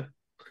 Kevin.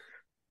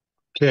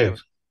 Kev.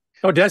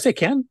 Oh, did I say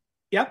Ken?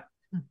 Yep.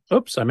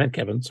 Oops, I meant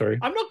Kevin. Sorry.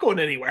 I'm not going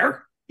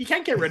anywhere. You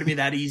can't get rid of me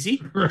that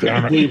easy.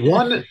 We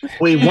wanted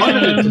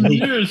it to be.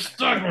 You're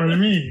stuck with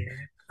me.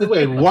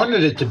 We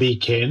wanted it to be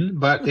Ken,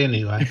 but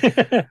anyway.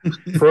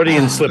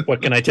 Freudian slip.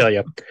 What can I tell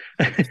you?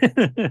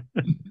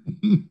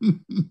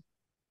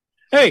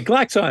 Hey,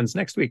 Glaxons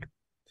next week.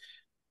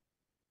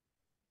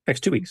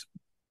 Next 2 weeks.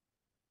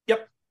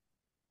 Yep.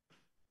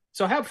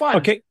 So have fun.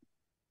 Okay.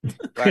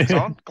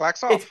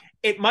 Glaxon.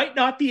 It might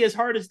not be as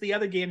hard as the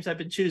other games I've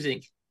been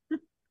choosing.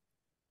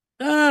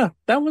 That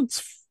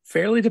one's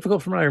fairly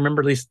difficult from what I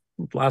remember, at least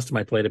last time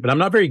I played it. But I'm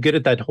not very good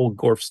at that whole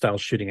Gorf style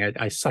shooting.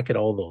 I suck at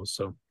all those.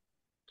 So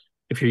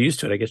if you're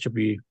used to it, I guess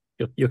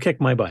you'll kick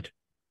my butt.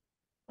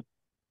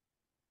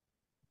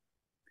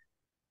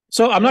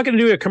 So I'm not going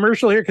to do a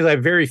commercial here because I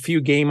have very few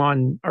game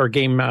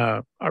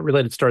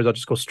related stories. I'll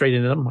just go straight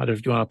into them. I don't know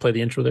if you want to play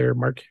the intro there,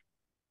 Mark.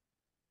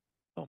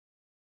 Oh.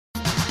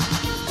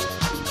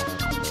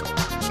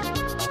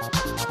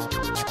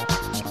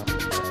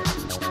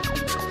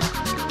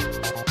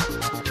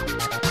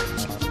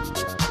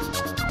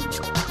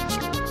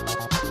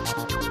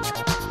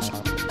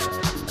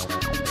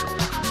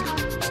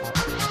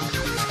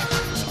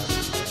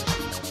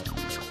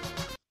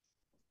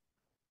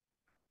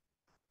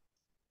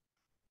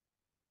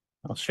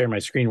 I'll share my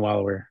screen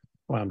while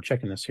I'm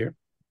checking this here.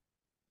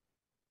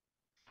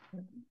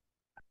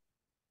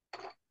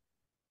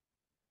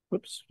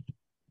 Whoops.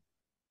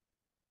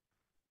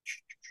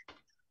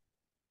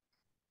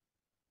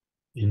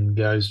 In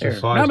goes the There.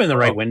 five. Now I'm in the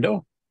right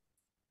window.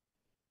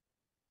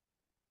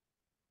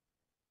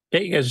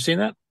 Okay, you guys have seen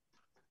that?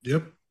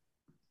 Yep.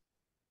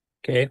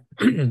 Okay.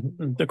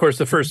 Of course,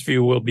 the first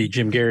view will be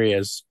Jim Gary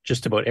as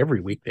just about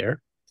every week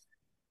there.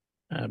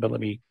 But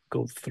let me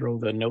go throw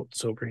the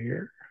notes over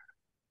here.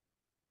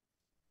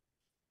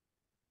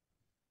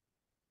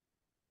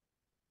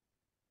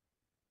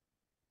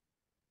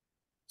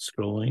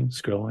 Scrolling.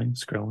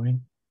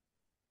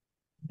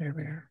 There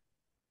we are.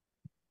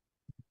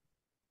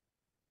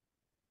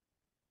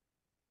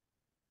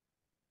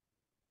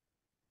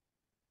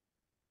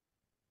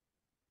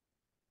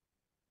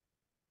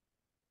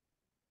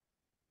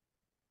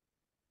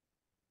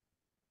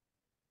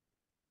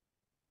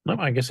 No,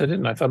 I guess I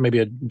didn't. I thought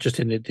maybe I just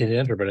didn't hit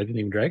enter, but I didn't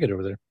even drag it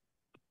over there.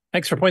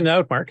 Thanks for pointing that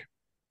out, Mark.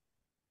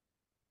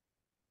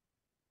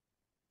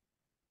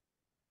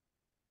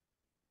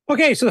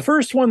 Okay, so the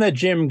first one that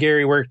Jim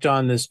Gary worked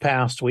on this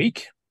past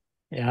week,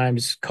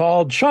 it's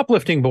called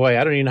Shoplifting Boy.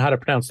 I don't even know how to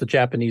pronounce the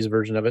Japanese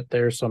version of it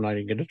there, so I'm not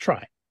even going to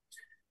try.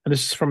 And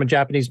this is from a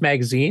Japanese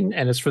magazine,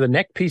 and it's for the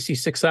NEC PC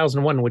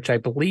 6001, which I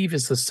believe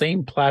is the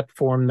same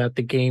platform that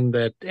the game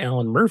that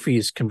Alan Murphy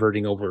is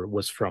converting over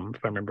was from,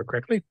 if I remember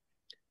correctly.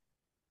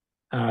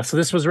 So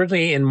this was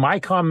originally in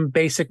Mycom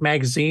Basic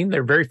Magazine,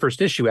 their very first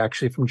issue,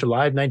 actually, from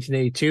July of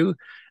 1982.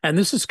 And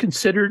this is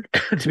considered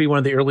to be one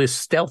of the earliest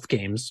stealth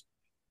games.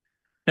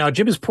 Now,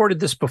 Jim has ported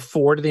this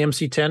before to the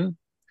MC-10,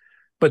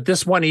 but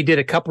this one he did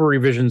a couple of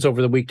revisions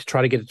over the week to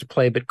try to get it to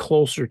play a bit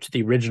closer to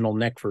the original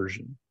NEC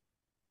version.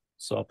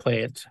 So I'll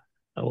play it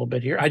a little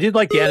bit here. I did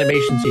like the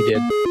animations he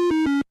did.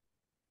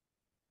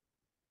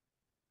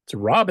 It's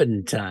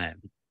Robin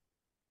time.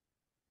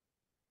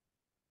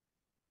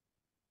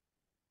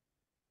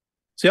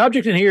 So the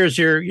object in here is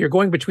you're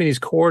going between these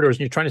corridors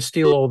and you're trying to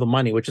steal all the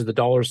money, which is the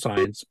dollar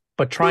signs,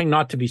 but trying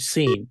not to be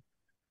seen.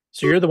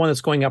 So you're the one that's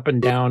going up and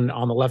down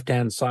on the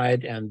left-hand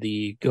side, and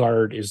the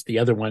guard is the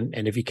other one.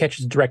 And if he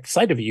catches direct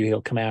sight of you,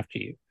 he'll come after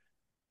you.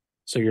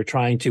 So you're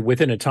trying to,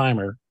 within a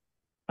timer,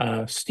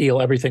 steal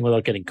everything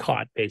without getting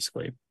caught,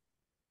 basically.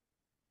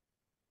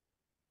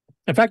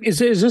 In fact, is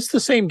this the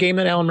same game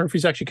that Alan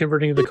Murphy's actually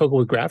converting to the CoCo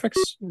with graphics?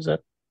 Does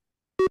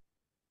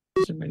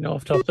anybody know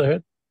off the top of their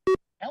head?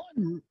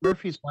 Alan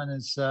Murphy's one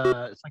is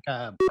it's like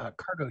a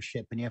cargo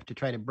ship, and you have to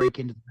try to break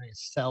into the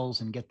various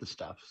cells and get the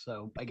stuff.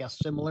 So I guess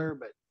similar,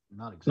 but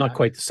not exactly. Not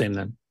quite the same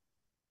then.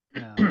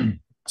 No.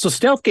 So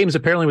stealth games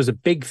apparently was a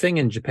big thing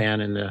in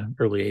Japan in the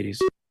early 80s.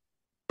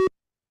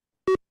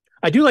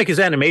 I do like his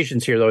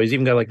animations here, though. He's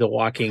even got like the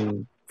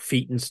walking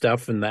feet and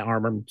stuff, and the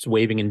arms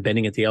waving and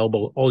bending at the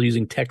elbow, all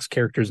using text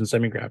characters and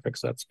semi-graphics.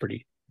 That's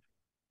pretty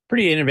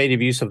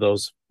innovative use of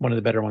those. One of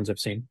the better ones I've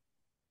seen.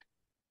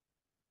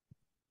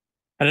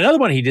 And another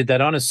one he did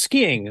that on is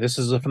skiing. This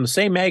is from the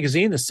same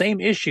magazine, the same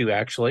issue,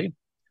 actually.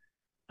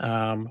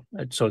 So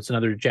it's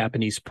another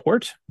Japanese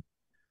port.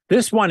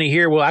 This one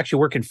here will actually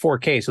work in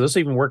 4K. So this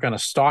will even work on a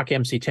stock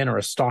MC-10 or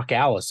a stock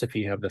Alice if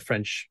you have the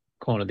French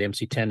clone of the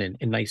MC-10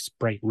 in nice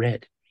bright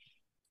red.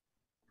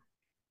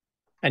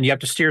 And you have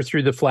to steer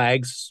through the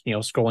flags,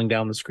 scrolling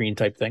down the screen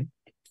type thing.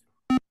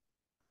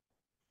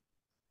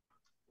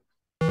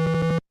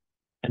 And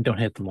don't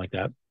hit them like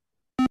that.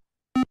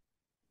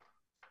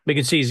 We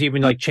can see he's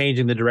even like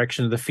changing the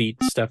direction of the feet,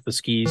 stuff, the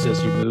skis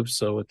as you move.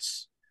 So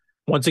it's,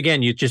 once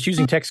again, you're just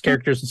using text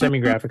characters and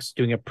semi-graphics,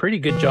 doing a pretty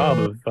good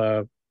job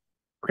of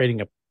creating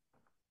a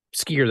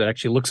skier that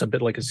actually looks a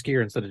bit like a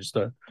skier instead of just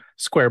a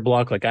square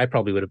block like I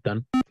probably would have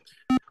done.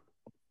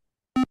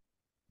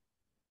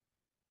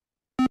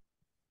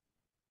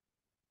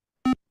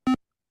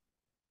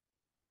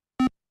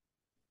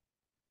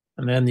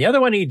 And then the other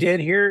one he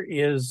did here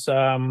is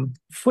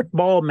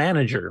Football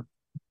Manager.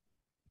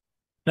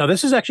 Now,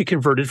 this is actually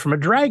converted from a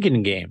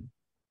Dragon game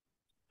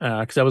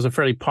because that was a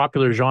fairly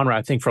popular genre,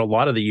 I think, for a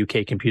lot of the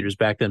UK computers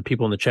back then.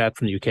 People in the chat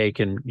from the UK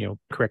can,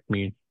 correct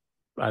me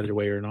either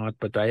way or not.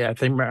 But I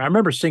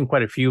remember seeing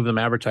quite a few of them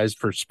advertised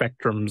for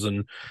Spectrums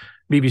and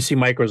BBC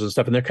Micros and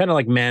stuff, and they're kind of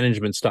like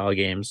management style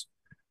games.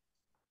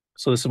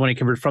 So this is when he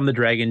converted from the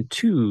Dragon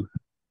to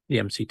the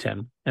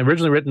MC-10, and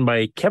originally written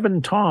by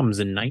Kevin Toms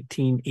in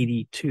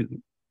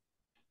 1982.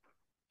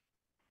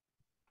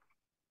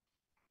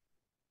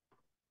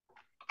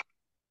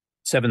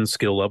 Seven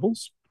skill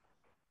levels.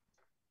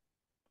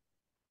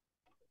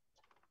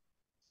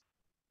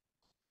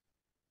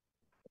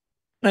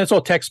 And it's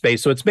all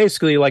text-based, so it's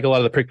basically like a lot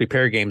of the Prickly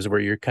Pear games where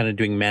you're kind of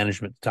doing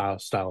management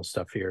style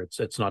stuff here.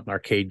 It's not an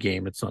arcade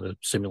game. It's not a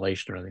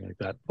simulation or anything like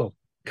that. Well,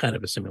 kind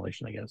of a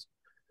simulation, I guess.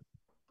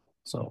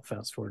 So I'll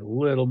fast forward a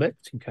little bit.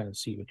 You can kind of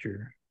see what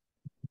here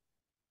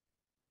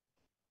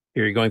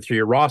you're going through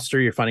your roster.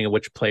 You're finding out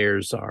which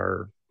players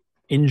are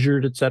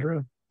injured,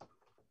 etc.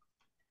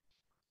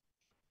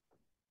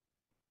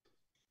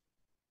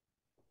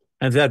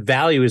 And that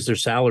value is their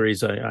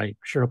salaries. I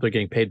sure hope they're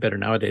getting paid better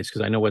nowadays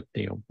because I know what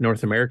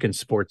North American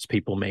sports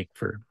people make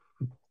for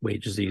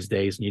wages these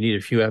days, and you need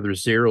a few other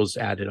zeros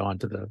added on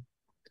to the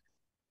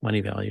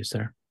money values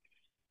there.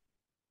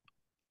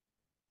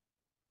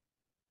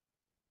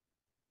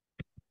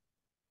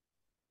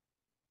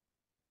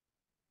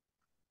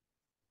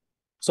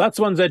 So that's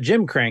the ones that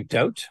Jim cranked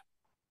out.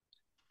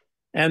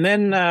 And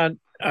then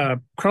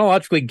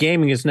chronologically,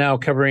 gaming is now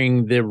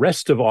covering the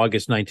rest of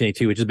August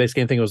 1982, which is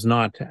basically anything that was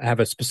not have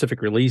a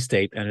specific release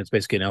date, and it's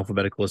basically an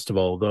alphabetical list of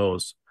all of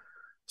those.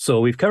 So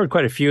we've covered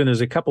quite a few, and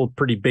there's a couple of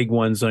pretty big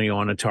ones on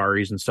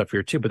Ataris and stuff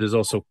here too, but there's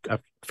also a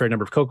fair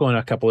number of CoCo and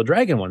a couple of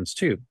Dragon ones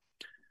too.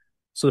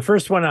 So the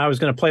first one, I was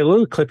going to play a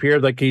little clip here.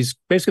 Like, he's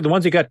basically the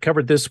ones he got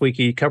covered this week.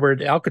 He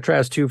covered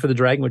Alcatraz 2 for the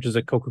Dragon, which is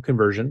a CoCo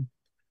conversion.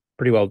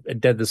 Pretty well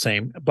dead the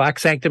same. Black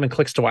Sanctum and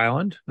Clicks to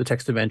Island, the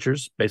text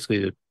adventures, basically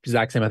the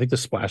exact same. I think the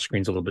splash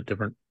screen's a little bit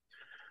different.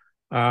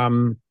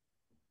 Then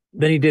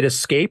he did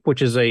Escape,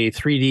 which is a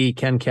 3D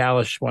Ken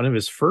Kalish, one of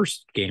his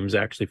first games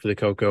actually for the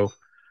CoCo,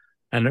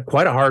 and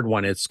quite a hard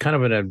one. It's kind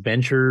of an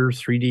adventure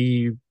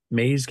 3D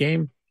maze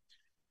game.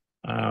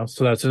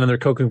 So that's another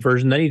CoCo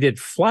conversion. Then he did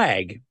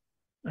Flag,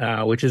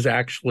 which is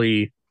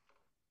actually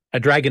a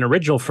Dragon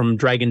original from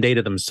Dragon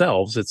Data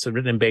themselves. It's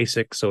written in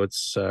BASIC, so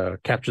it's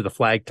capture the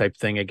flag type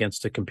thing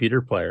against a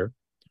computer player.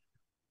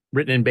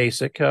 Written in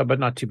BASIC, but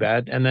not too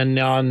bad. And then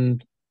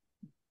on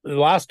the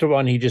last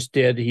one he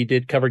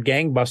did cover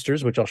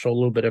Gangbusters, which I'll show a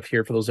little bit of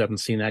here for those who haven't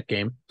seen that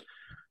game.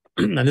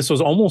 And this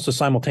was almost a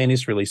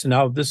simultaneous release. And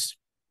now this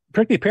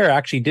Prickly Pear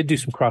actually did do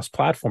some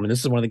cross-platform, and this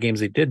is one of the games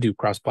they did do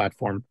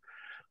cross-platform.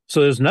 So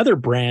there's another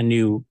brand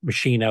new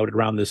machine out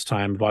around this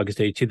time of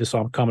August 82, this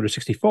on Commodore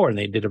 64, and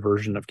they did a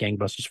version of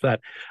Gangbusters for that.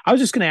 I was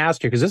just going to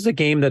ask you, because this is a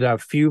game that a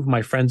few of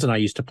my friends and I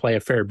used to play a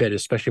fair bit,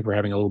 especially if we're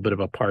having a little bit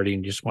of a party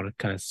and just wanted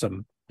kind of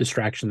some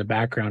distraction in the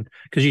background,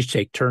 because you used to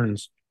take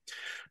turns.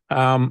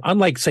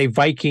 Unlike, say,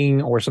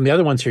 Viking or some of the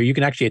other ones here, you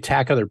can actually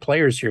attack other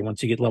players here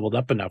once you get leveled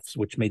up enough,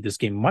 which made this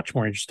game much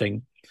more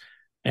interesting.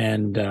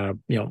 And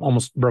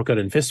almost broke out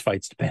in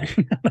fistfights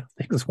depending on how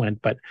things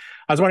went. But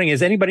I was wondering,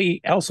 has anybody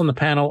else on the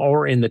panel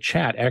or in the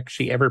chat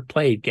actually ever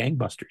played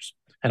Gangbusters?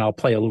 And I'll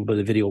play a little bit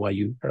of video while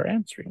you are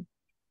answering.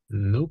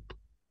 Nope.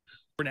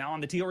 We're now on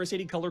the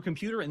TRS-80 color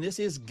computer, and this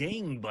is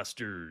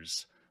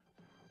Gangbusters.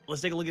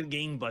 Let's take a look at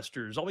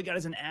Gangbusters. All we got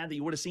is an ad that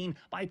you would have seen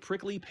by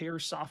Prickly Pear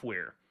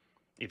Software.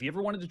 If you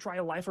ever wanted to try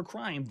a life or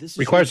crime, this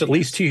requires at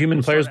least 2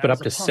 human players, but up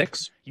to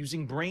 6.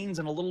 Using brains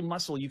and a little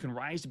muscle, you can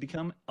rise to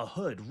become a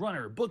hood,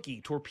 runner,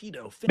 bookie,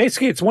 torpedo.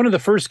 Basically, it's one of the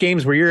first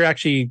games where you're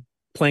actually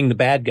playing the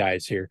bad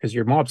guys here, because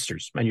you're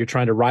mobsters and you're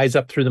trying to rise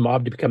up through the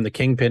mob to become the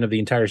kingpin of the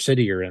entire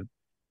city you're in.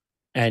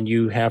 And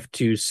you have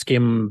to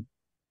skim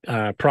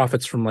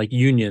profits from like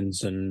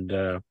unions,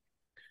 and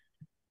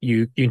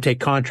you can take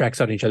contracts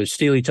out of each other,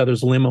 steal each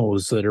other's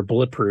limos that are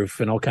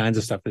bulletproof, and all kinds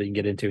of stuff that you can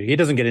get into. He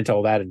doesn't get into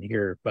all that in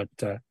here, but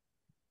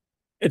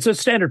it's a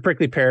standard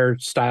Prickly Pear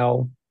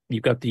style.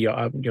 You've got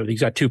the he's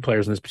got 2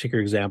 players in this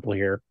particular example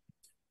here.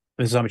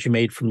 This is how much you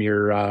made from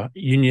your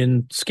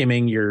union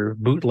skimming, your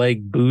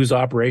bootleg booze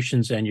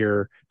operations, and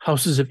your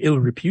houses of ill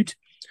repute.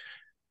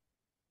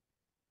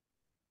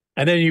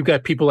 And then you've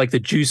got people like the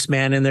Juice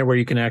Man in there, where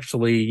you can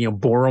actually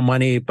borrow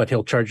money, but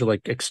he'll charge you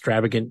like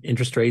extravagant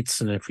interest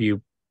rates. And if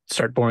you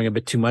start borrowing a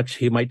bit too much,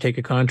 he might take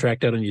a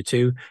contract out on you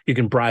too. You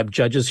can bribe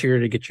judges here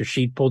to get your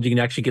sheet pulled. You can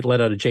actually get let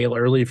out of jail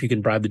early if you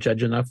can bribe the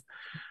judge enough.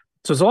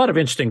 So there's a lot of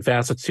interesting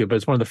facets to it, but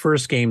it's one of the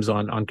first games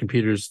on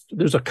computers.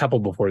 There's a couple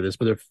before this,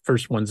 but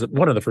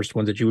one of the first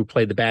ones that you would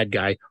play the bad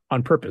guy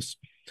on purpose,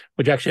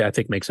 which actually I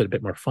think makes it a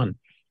bit more fun.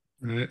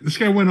 Right. This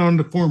guy went on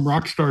to form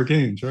Rockstar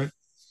Games, right?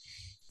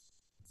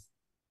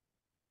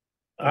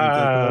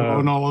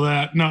 And all of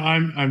that. No,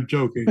 I'm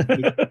joking.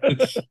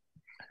 It's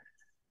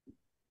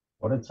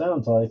what it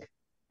sounds like.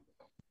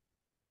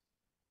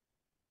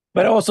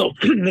 But also,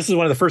 this is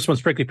one of the first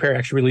ones Prickly Pear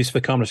actually released for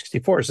the Commodore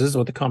 64. So this is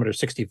what the Commodore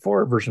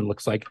 64 version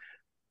looks like.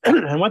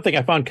 And one thing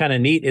I found kind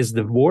of neat is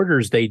the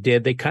borders they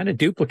did. They kind of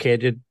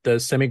duplicated the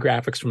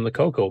semi-graphics from the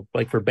CoCo,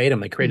 like verbatim.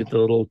 They created the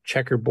little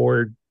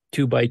checkerboard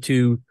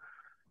 2x2,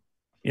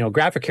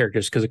 graphic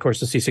characters, because of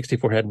course the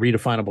C64 had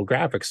redefinable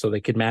graphics, so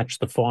they could match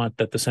the font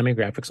that the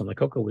semi-graphics on the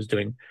CoCo was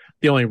doing.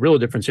 The only real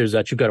difference here is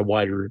that you've got a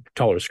wider,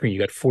 taller screen. You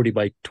got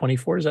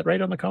 40x24. Is that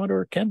right on the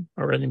Commodore, Ken,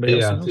 or anybody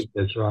else? Yeah, I think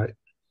that's right.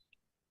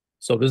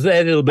 So there's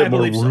a little bit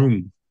more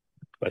room,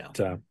 but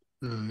it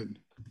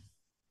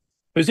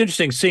was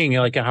interesting seeing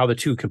like how the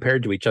two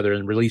compared to each other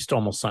and released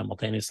almost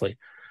simultaneously.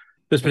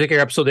 This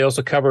particular episode, they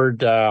also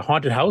covered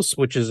Haunted House,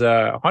 which is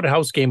a haunted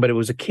house game, but it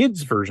was a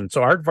kids version.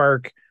 So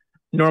Aardvark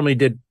normally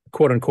did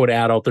quote unquote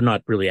adult. They're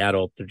not really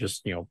adult. They're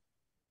just,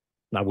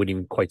 I wouldn't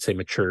even quite say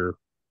mature,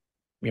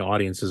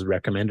 audiences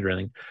recommended or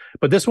anything.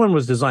 But this one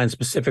was designed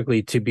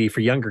specifically to be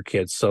for younger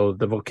kids. So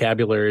the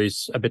vocabulary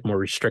is a bit more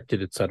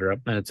restricted, etc.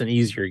 And it's an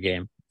easier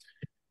game.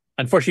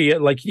 Unfortunately,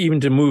 like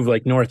even to move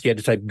like north, you had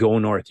to type go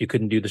north. You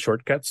couldn't do the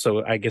shortcuts.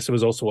 So I guess it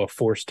was also a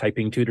forced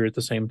typing tutor at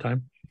the same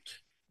time.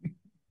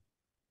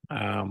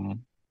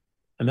 And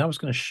that was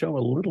going to show a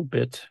little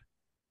bit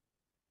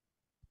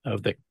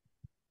of the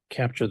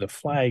capture the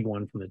flag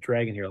one from the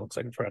dragon here. It looks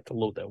like I forgot to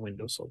load that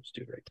window. So let's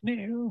do it right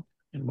now.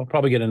 And we'll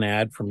probably get an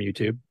ad from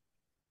YouTube.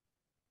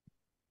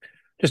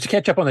 Just to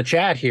catch up on the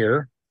chat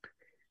here.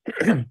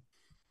 I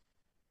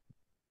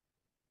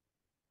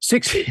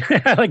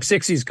like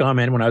 60's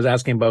comment when I was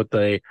asking about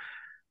the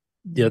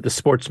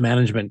sports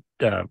management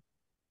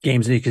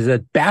games, because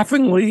that's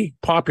bafflingly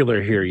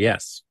popular here.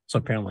 Yes, so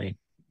apparently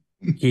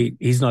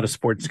he's not a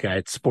sports guy.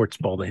 It's sports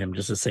ball to him,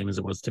 just the same as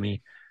it was to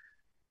me.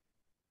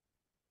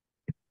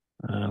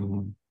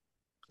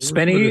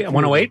 Spenny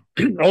 108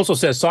 also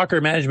says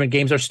soccer management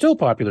games are still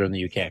popular in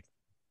the UK.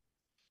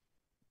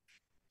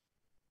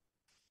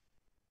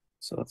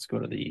 So let's go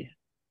to the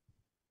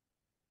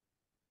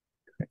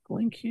correct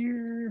link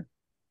here.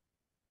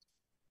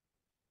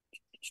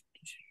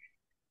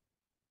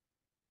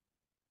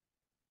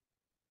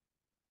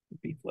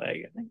 B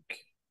flag, I think.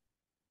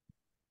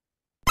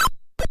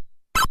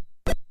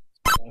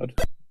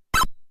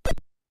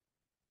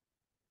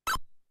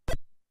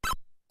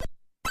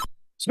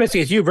 So basically,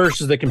 it's you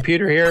versus the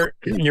computer here.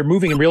 You're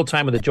moving in real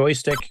time with a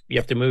joystick. You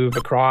have to move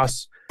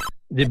across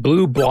the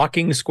blue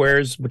blocking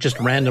squares, which just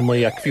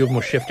randomly, a few of them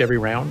will shift every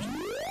round.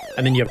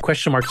 And then you have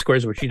question mark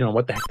squares, which you don't know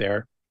what the heck they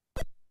are.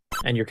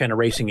 And you're kind of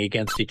racing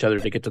against each other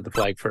to get to the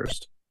flag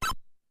first.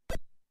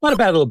 Not a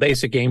bad little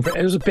basic game.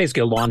 It was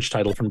basically a launch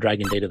title from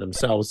Dragon Data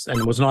themselves, and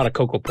it was not a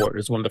CoCo port. It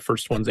was one of the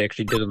first ones they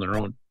actually did on their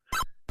own.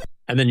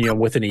 And then,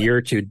 within a year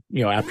or two,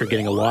 after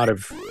getting a lot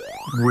of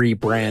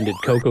rebranded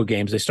CoCo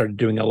games, they started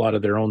doing a lot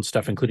of their own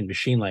stuff, including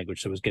machine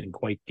language, so it was getting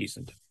quite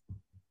decent.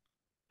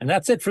 And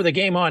that's it for the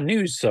Game On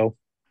news. So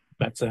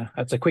that's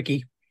a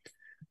quickie.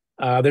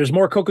 There's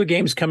more CoCo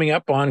games coming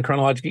up on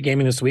Chronological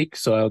Gaming this week,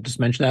 so I'll just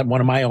mention that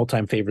one of my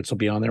all-time favorites will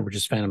be on there, which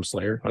is Phantom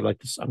Slayer. I'm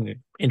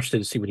interested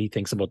to see what he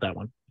thinks about that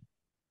one.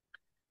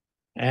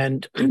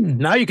 And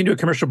now you can do a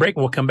commercial break,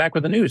 and we'll come back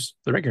with the news,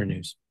 the regular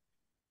news.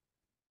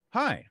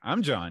 Hi,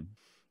 I'm John.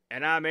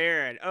 And I'm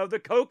Aaron of the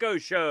CoCo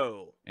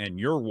Show. And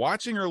you're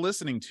watching or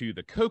listening to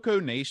the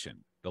CoCo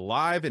Nation, the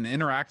live and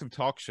interactive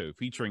talk show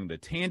featuring the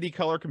Tandy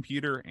Color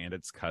Computer and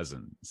its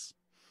cousins.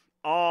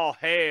 All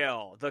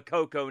hail the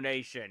CoCo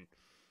Nation.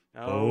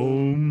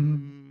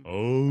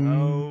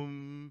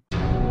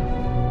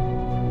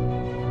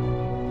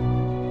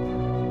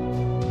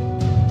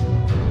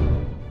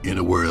 In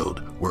a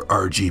world where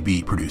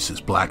RGB produces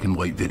black and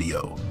white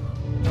video,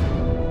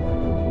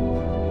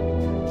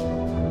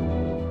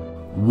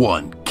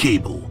 one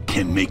cable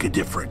can make a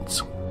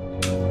difference.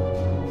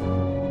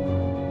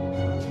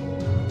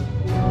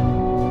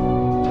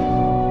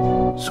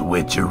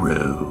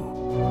 Switcheroo.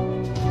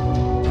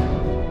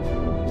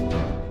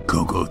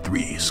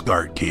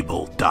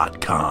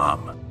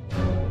 CoCo3SCARTcable.com.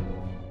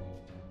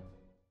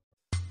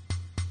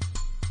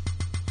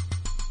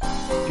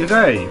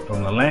 G'day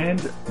from the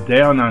land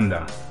down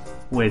under,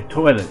 where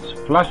toilets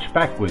flush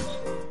backwards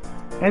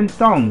and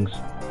thongs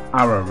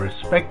are a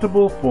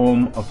respectable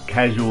form of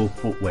casual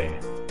footwear.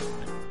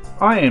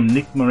 I am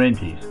Nick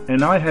Morentes,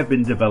 and I have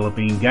been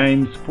developing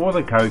games for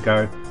the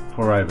CoCo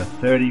for over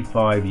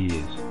 35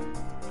 years.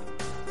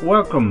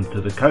 Welcome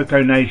to the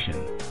CoCo Nation,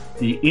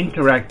 the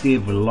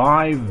interactive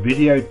live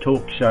video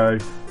talk show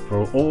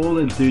for all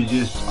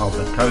enthusiasts of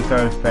the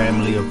CoCo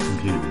family of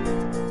computers.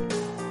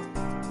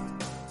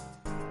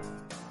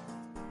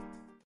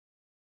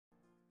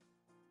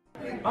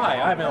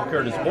 Hi, I'm L.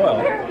 Curtis Boyle.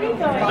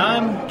 And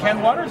I'm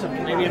Ken Waters of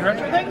Canadian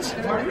Retro Things.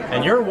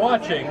 And you're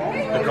watching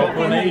the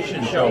CoCo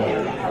Nation Show.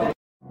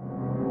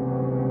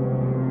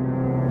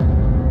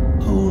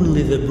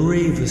 Only the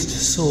bravest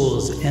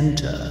souls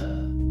enter.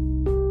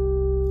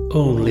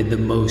 Only the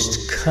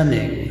most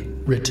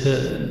cunning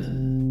return.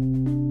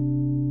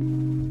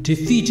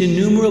 Defeat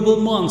innumerable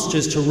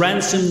monsters to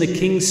ransom the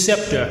king's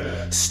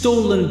scepter,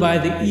 stolen by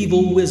the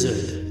evil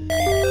wizard.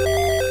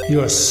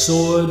 Your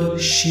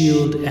sword,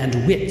 shield,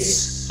 and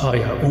wits are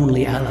your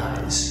only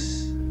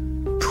allies.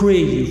 Pray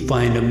you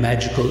find a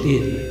magical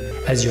inn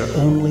as your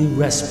only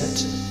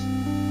respite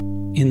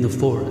in the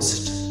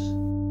forest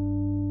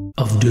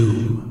of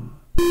doom.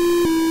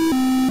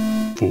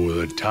 For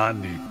the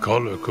Tandy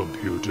Color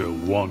Computer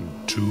 1,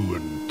 2,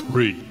 and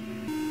 3.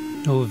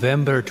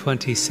 November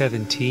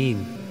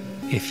 2017,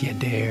 if you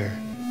dare.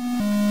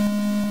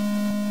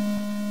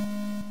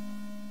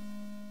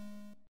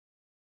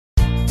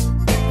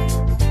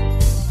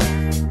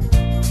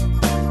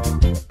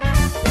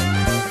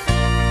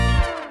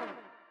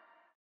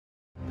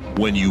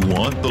 When you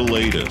want the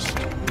latest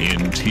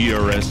in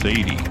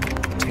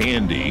TRS-80,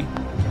 Tandy,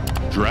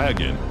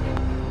 Dragon,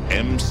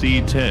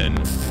 MC-10,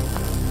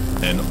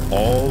 and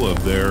all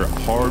of their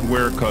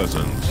hardware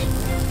cousins,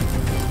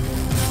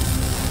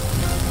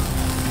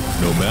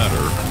 no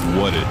matter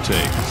what it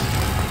takes,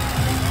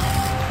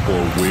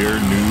 or where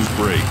news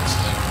breaks,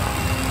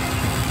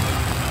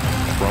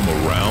 from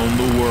around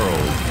the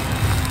world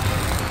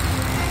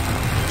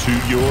to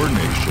your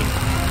nation.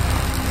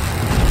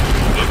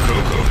 The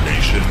CoCo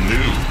Nation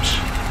News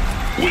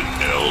with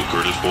L.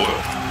 Curtis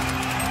Boyle.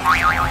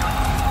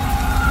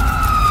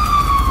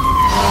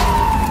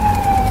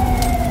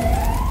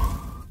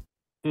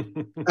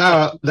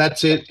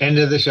 That's it. End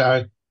of the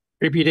show.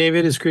 Creepy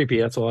David is creepy.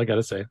 That's all I got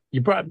to say.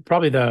 You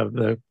probably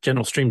the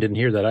general stream didn't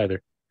hear that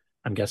either.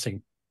 I'm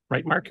guessing,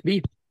 right, Mark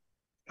B?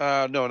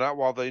 No, not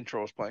while the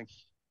intro was playing.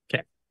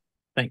 Okay,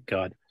 thank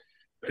God.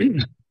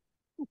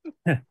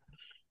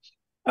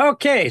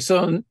 Okay,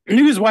 so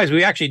news-wise,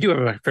 we actually do have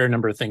a fair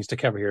number of things to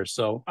cover here.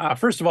 So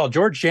first of all,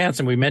 George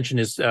Jansen, we mentioned,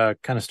 is kind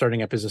of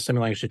starting up his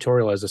assembly language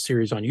tutorial as a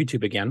series on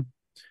YouTube again.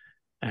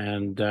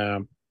 And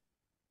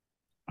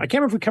I can't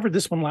remember if we covered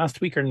this one last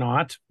week or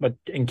not, but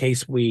in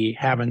case we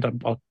haven't,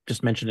 I'll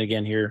just mention it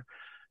again here.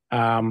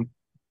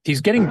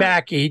 He's getting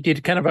back. He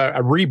did kind of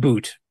a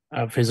reboot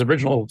of his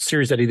original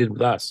series that he did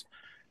with us,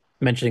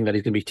 mentioning that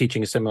he's going to be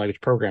teaching assembly language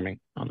programming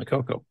on the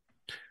CoCo.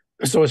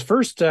 So his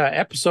first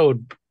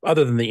episode,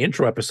 other than the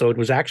intro episode,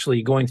 was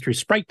actually going through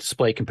sprite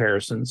display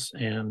comparisons,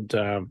 and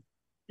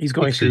he's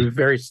going through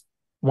various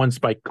ones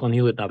by Glenn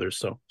Hewlett and others.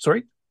 So,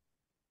 sorry?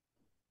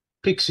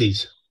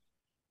 Pixies.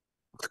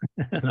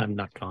 And I'm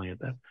not calling it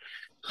that.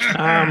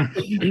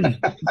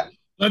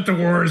 Let the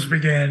wars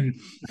begin.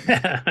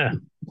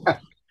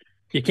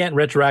 You can't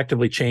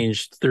retroactively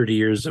change 30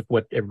 years of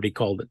what everybody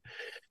called it.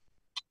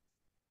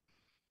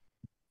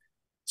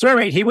 So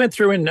anyway, he went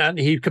through and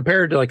he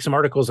compared like some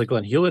articles that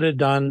Glenn Hewlett had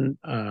done,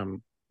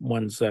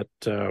 ones that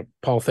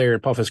Paul Thayer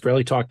and Paul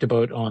Fiscarelli talked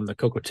about on the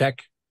CoCo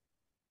Tech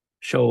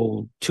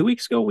show 2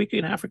 weeks ago, a week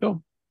and a half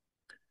ago.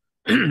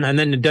 And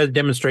then it does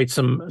demonstrate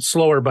some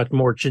slower but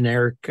more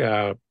generic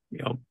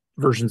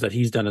versions that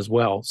he's done as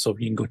well. So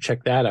you can go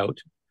check that out.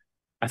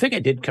 I think I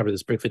did cover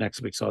this briefly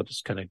next week, so I'll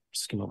just kind of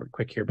skim over it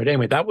quick here. But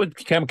anyway, that would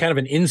become kind of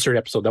an insert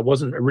episode that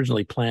wasn't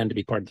originally planned to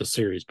be part of the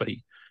series, but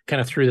he kind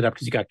of threw that up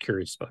because he got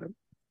curious about it.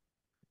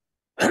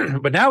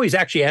 But now he's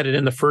actually added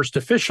in the first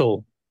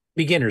official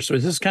beginner. So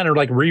this is kind of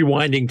like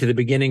rewinding to the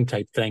beginning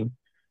type thing.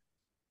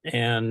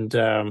 And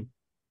I'll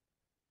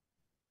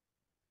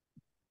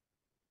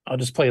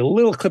just play a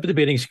little clip at the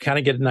beginning so you kind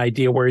of get an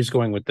idea where he's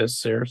going with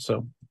this there.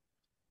 So.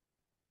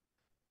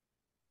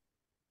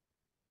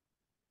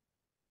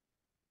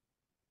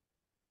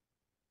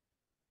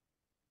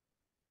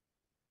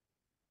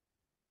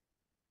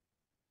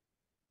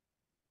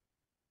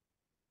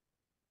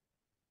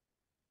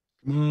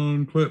 Come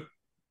on, clip.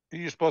 Are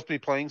you supposed to be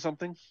playing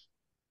something?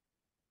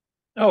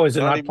 Oh, is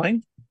it not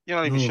playing? You're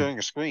not even sharing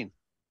a screen.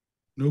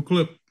 No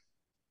clip.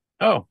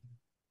 Oh.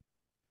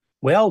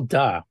 Well,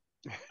 duh.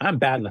 I'm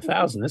batting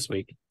 1,000 this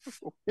week.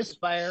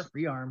 Misfire,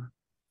 rearm.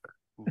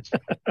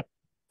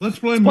 Let's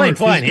play it's Mark.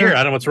 Fine here. I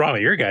don't know what's wrong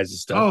with your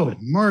guys' stuff. Oh, but...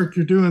 Mark,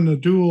 you're doing the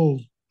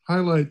dual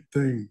highlight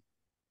thing.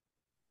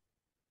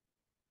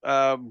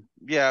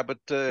 Yeah, but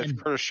if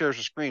Curtis shares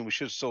a screen, we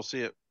should still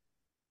see it.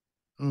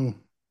 Oh,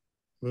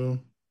 well.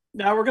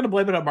 Now we're going to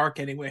blame it on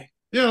Mark anyway.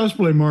 Yeah, let's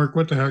play Mark.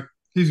 What the heck?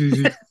 He's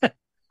easy.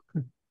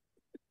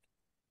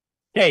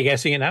 Yeah, you guys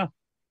seeing it now?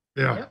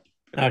 Yeah.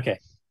 Okay.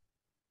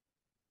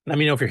 Let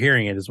me know if you're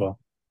hearing it as well.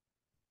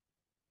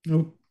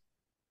 Nope.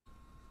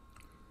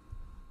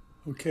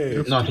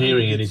 Okay. Not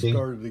hearing anything.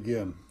 Started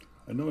again.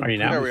 I know in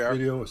the previous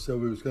video said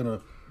we was going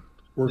to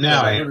work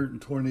out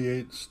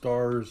 128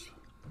 stars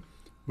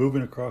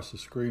moving across the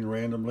screen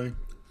randomly.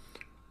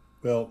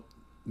 Well,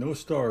 no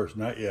stars,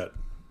 not yet.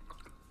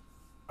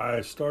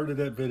 I started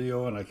that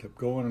video and I kept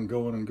going and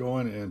going and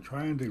going and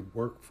trying to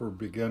work for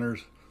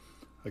beginners.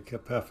 I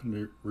kept having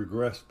to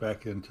regress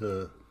back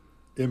into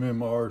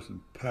MMRs and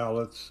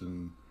palettes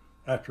and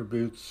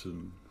attributes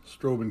and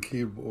strobe and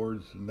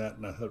keyboards and that.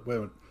 And I thought, wait a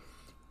minute,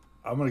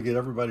 I'm going to get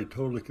everybody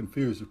totally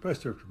confused,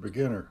 especially if you're a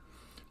beginner.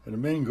 And the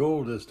main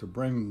goal is to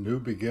bring new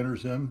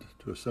beginners in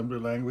to assembly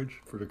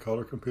language for the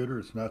color computer.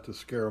 It's not to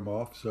scare them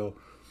off. So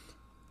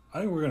I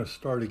think we're going to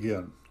start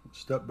again.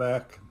 Step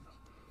back,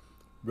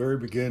 very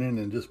beginning,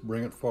 and just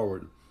bring it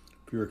forward.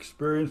 If you're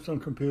experienced on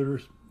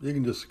computers, you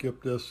can just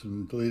skip this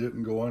and delete it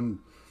and go on and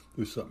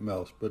do something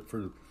else. But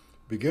for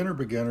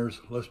beginners,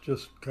 let's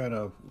just kind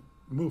of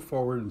move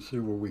forward and see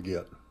where we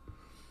get.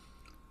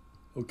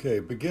 Okay,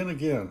 begin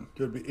again.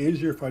 It'd be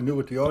easier if I knew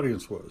what the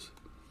audience was.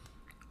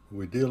 Are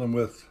we dealing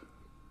with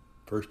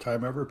first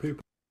time ever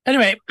people?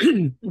 Anyway,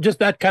 just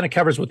that kind of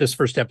covers what this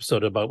first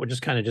episode about. We're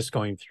just kind of just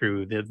going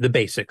through the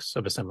basics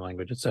of assembly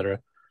language, etc.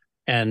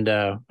 And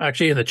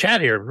actually in the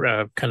chat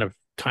here, kind of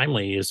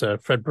timely, is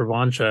Fred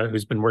Pravancha,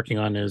 who's been working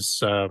on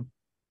his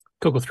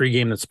CoCo 3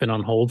 game that's been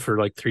on hold for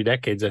like 3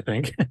 decades, I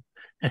think.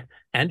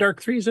 And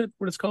Dark 3, is it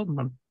what it's called?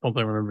 I don't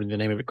remember the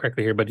name of it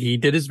correctly here, but he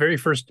did his very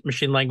first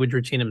machine language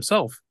routine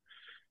himself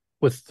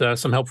with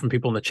some help from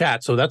people in the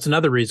chat. So that's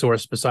another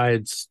resource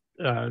besides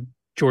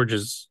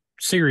George's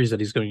series that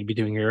he's going to be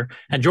doing here.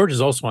 And George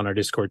is also on our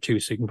Discord too,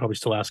 so you can probably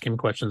still ask him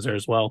questions there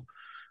as well.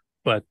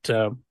 But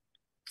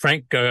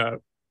Fred got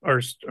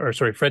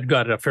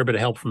a fair bit of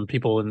help from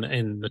people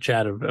in the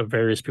chat of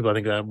various people. I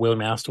think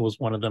William Astor was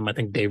one of them. I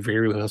think Dave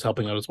Veery was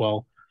helping out as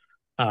well.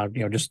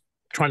 Just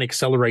trying to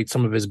accelerate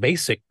some of his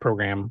basic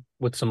program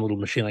with some little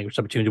machine language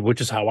opportunity,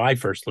 which is how I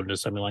first learned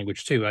assembly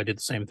language too. I did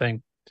the same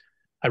thing.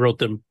 I wrote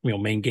the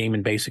main game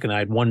in BASIC, and I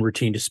had one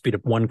routine to speed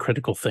up one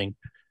critical thing.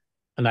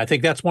 And I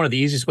think that's one of the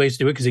easiest ways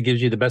to do it because it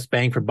gives you the best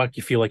bang for buck.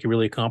 You feel like you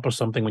really accomplished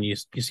something when you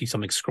see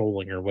something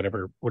scrolling or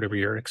whatever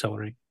you're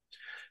accelerating.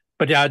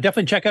 But yeah,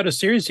 definitely check out his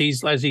series.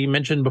 He's, as he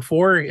mentioned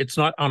before, it's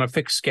not on a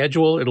fixed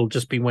schedule. It'll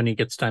just be when he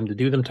gets time to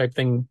do them type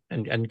thing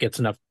and gets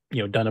enough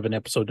done of an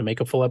episode to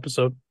make a full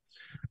episode.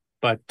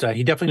 but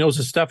he definitely knows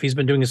his stuff. He's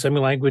been doing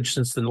assembly language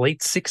since the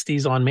late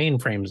 60s on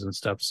mainframes and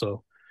stuff.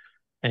 So,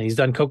 and he's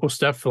done CoCo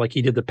stuff, like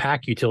he did the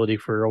pack utility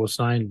for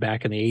OS9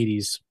 back in the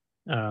 80s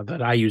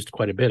that I used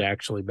quite a bit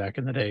actually back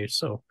in the day.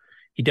 So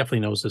he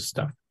definitely knows his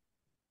stuff.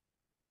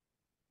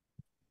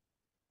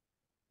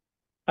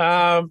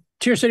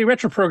 Tier City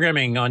Retro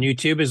Programming on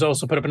YouTube has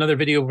also put up another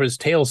video of his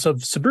Tales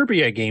of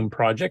Suburbia game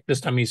project. This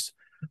time he's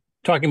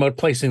talking about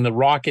placing the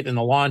rocket in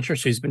the launcher.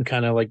 So he's been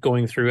kind of like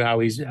going through how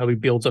he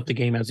builds up the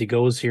game as he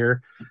goes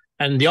here.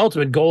 And the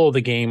ultimate goal of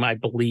the game, I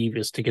believe,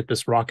 is to get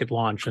this rocket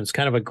launched. And it's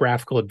kind of a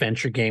graphical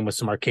adventure game with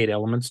some arcade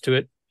elements to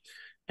it.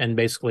 And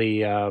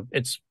basically,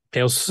 it's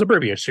Tales of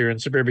Suburbia. So you're in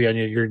Suburbia and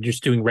you're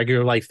just doing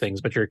regular life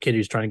things, but you're a kid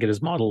who's trying to get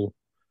his model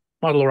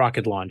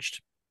rocket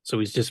launched. So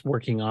he's just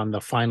working on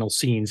the final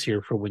scenes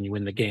here for when you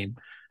win the game.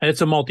 And it's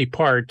a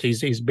multi-part.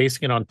 He's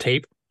basing it on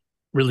tape,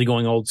 really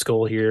going old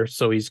school here.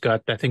 So he's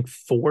got, I think,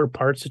 4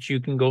 parts that you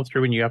can go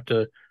through, and you have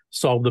to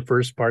solve the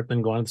first part,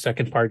 then go on to the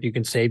second part. You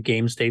can save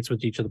game states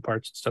with each of the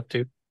parts and stuff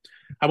too.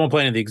 I won't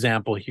play any of the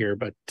example here,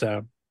 but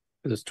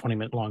this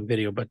 20-minute long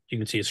video, but you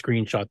can see a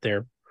screenshot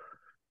there.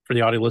 For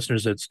the audio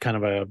listeners, it's kind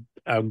of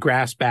a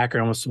grass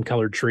background with some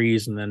colored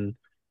trees, and then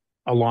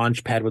a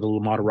launch pad with a little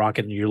model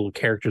rocket, and your little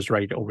character's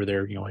right over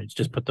there. You know, it's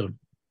just put the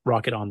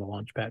rocket on the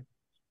launch pad.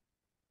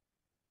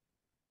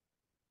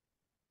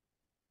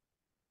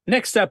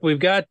 Next up, we've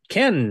got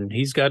Ken.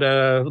 He's got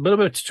a little bit of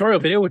a tutorial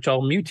video, which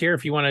I'll mute here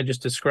if you want to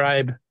just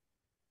describe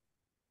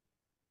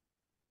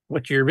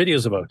what your video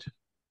is about.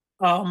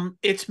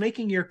 It's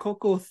making your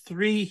CoCo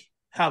 3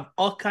 have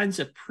all kinds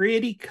of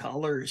pretty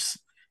colors.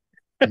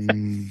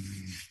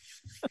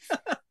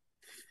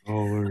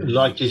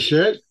 Like your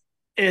shirt?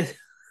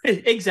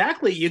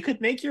 Exactly. You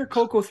could make your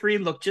CoCo 3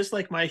 look just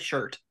like my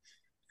shirt.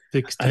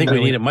 I think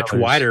we need a much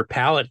wider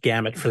palette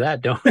gamut for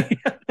that, don't we?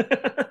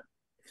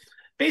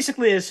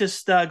 Basically, it's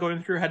just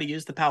going through how to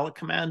use the palette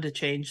command to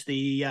change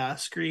the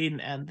screen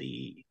and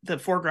the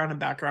foreground and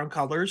background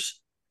colors.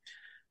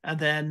 And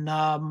then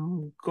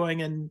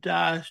going and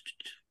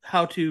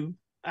how to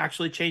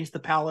actually change the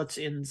palettes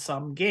in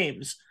some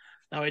games.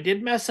 Now, I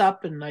did mess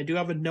up, and I do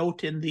have a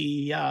note in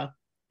the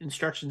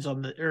instructions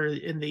in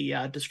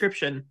the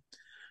description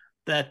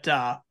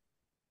that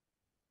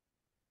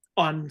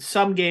on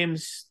some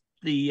games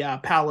the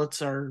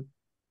palettes are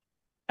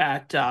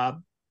at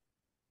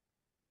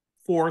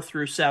 4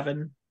 through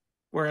 7,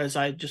 whereas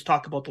I just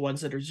talk about the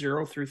ones that are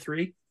 0 through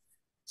 3.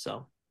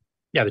 So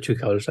yeah, the 2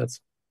 color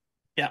sets.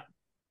 Yeah,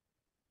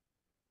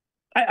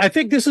 I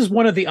think this is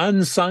one of the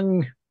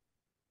unsung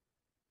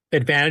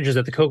advantages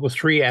that the CoCo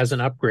 3 as an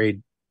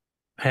upgrade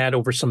had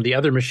over some of the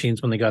other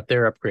machines when they got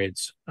their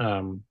upgrades,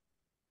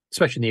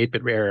 especially in the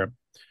 8-bit era.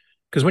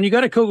 Because when you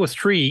got a CoCo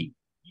 3,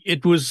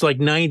 it was like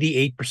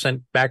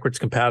 98% backwards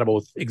compatible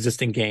with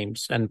existing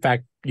games. And in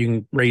fact, you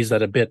can raise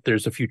that a bit.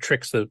 There's a few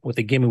tricks that with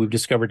the game we've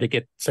discovered to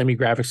get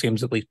semi-graphics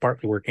games at least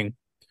partly working.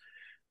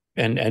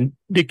 And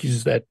Nick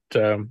uses that.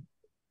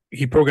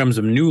 He programs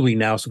them newly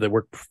now so they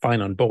work fine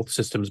on both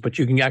systems. But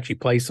you can actually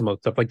play some of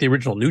the stuff like the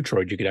original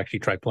Neutroid. You could actually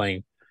try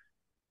playing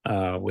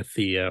with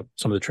the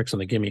some of the tricks on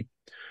the gimme.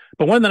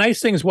 But one of the nice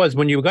things was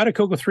when you got a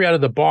CoCo 3 out of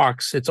the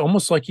box, it's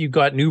almost like you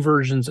got new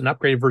versions and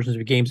upgraded versions of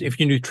your games if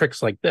you knew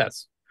tricks like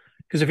this.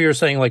 Because if you were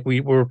saying, like, we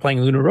were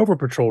playing Lunar Rover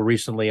Patrol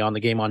recently on the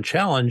Game On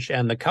Challenge,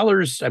 and the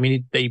colors, I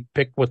mean, they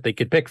picked what they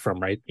could pick from,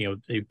 right? You know,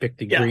 they picked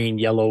the green,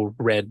 yellow,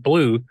 red,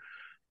 blue,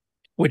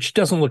 which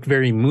doesn't look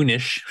very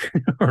moonish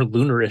or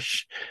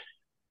lunarish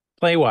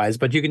play-wise,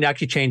 but you can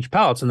actually change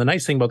palettes. And the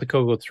nice thing about the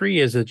CoCo 3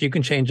 is that you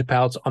can change the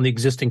palettes on the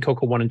existing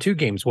CoCo 1 and 2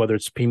 games, whether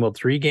it's P-Mode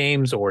 3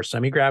 games or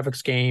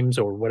semi-graphics games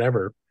or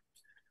whatever.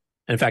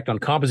 And in fact, on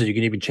Composite, you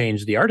can even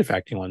change the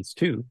artifacting ones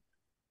too.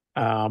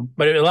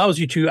 But it allows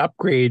you to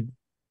upgrade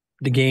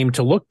the game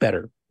to look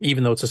better,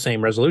 even though it's the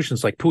same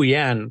resolutions. Like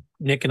Puyan,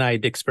 Nick and I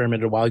had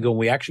experimented a while ago, and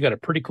we actually got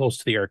it pretty close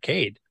to the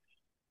arcade.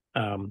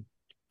 Could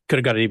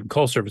have got it even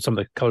closer, but some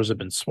of the colors have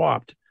been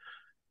swapped.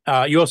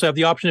 You also have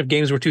the option if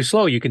games were too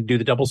slow, you can do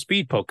the double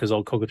speed poke because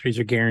all CoCo 3s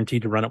are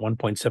guaranteed to run at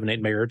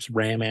 1.78 megahertz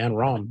RAM and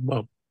ROM.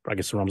 Well, I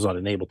guess the ROM's not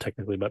enabled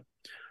technically, but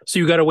so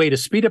you got a way to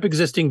speed up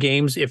existing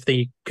games if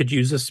they could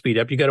use the speed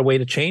up. You got a way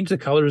to change the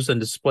colors and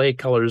display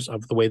colors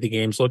of the way the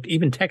games look,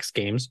 even text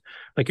games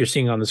like you're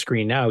seeing on the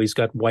screen now. He's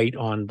got white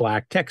on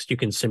black text. You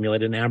can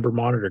simulate an amber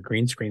monitor,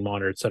 green screen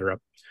monitor, etc.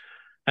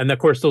 And of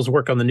course, those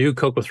work on the new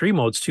CoCo 3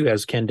 modes too,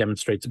 as Ken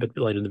demonstrates a bit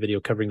later in the video,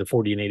 covering the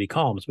 40 and 80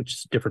 columns, which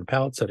is different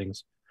palette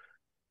settings.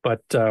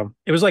 But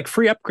it was like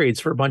free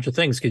upgrades for a bunch of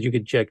things because you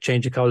could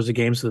change the colors of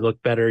games so they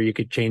look better. You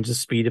could change the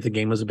speed if the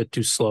game was a bit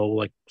too slow,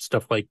 like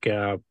stuff like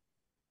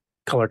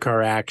Color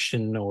Car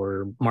Action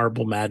or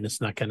Marble Madness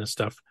and that kind of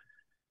stuff.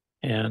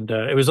 And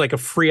it was like a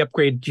free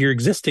upgrade to your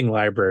existing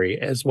library,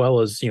 as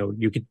well as, you know,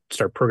 you could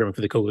start programming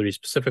for the CoCo 3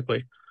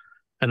 specifically.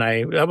 And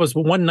that was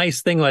one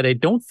nice thing that I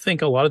don't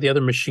think a lot of the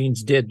other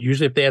machines did.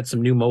 Usually if they had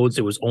some new modes,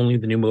 it was only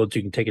the new modes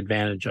you can take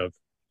advantage of,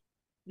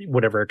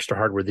 whatever extra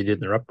hardware they did in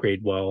their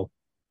upgrade. Well,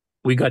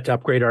 we got to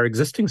upgrade our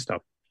existing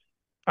stuff.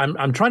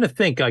 I'm trying to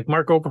think, like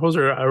Mark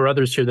Overhoser or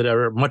others here that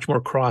are much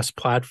more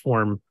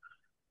cross-platform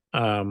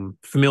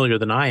familiar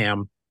than I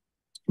am,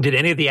 did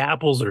any of the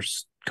Apples or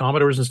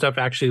Commodores and stuff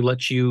actually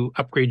let you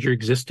upgrade your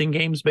existing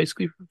games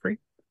basically for free?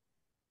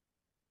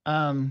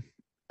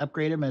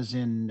 Upgrade them as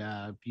in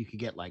you could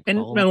get like and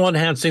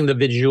enhancing the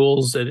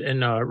visuals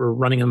and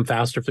running them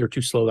faster if they're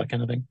too slow, that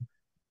kind of thing.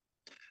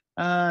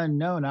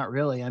 No, not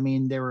really. I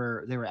mean, there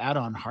were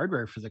add-on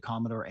hardware for the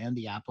Commodore and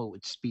the Apple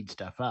which speed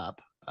stuff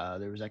up.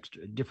 There was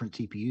different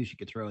CPUs you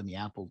could throw in the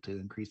Apple to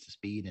increase the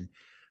speed, and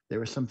there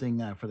was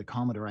something for the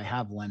Commodore. I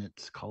have one.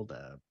 It's called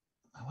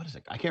what is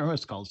it? I can't remember what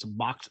it's called. It's a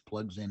box that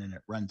plugs in and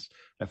it runs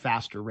at a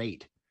faster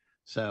rate.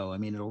 So I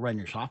mean, it'll run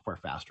your software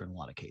faster in a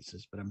lot of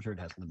cases, but I'm sure it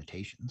has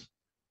limitations.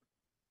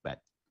 But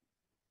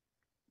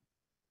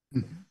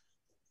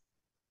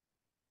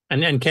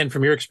and Ken,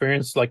 from your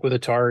experience, like with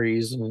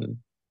Ataris and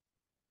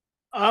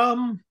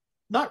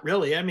not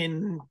really. I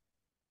mean,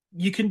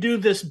 you can do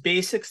this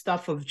basic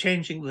stuff of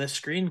changing the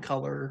screen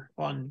color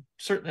on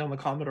certainly on the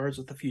Commodores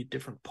with a few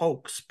different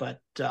pokes, but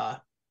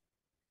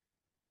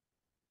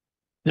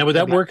now would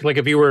that work? Like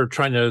if you were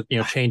trying to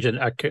change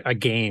a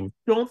game?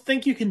 Don't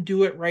think you can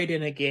do it right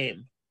in a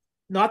game.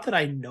 Not that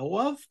I know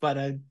of, but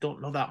I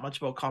don't know that much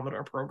about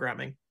Commodore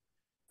programming.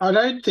 I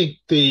don't think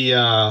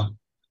the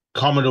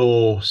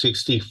Commodore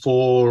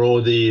 64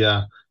 or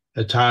the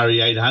Atari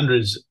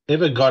 800s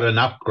ever got an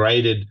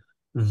upgraded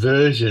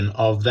version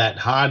of that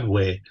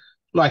hardware.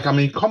 Like, I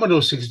mean,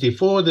 Commodore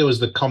 64, there was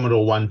the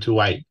Commodore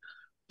 128,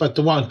 but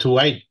the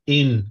 128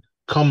 in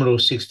Commodore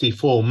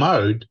 64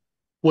 mode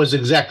was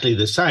exactly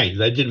the same.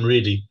 They didn't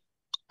really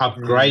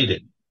upgrade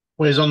it.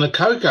 Whereas on the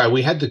CoCo,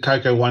 we had the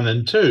CoCo 1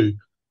 and 2,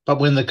 but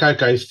when the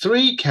CoCo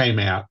 3 came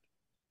out,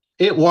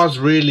 it was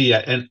really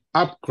an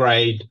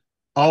upgrade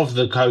of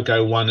the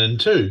CoCo 1 and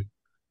 2.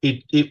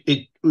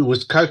 It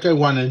was CoCo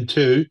 1 and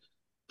 2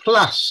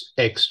 plus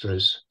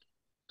extras.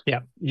 Yeah.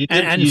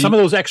 And some of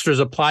those extras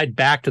applied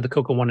back to the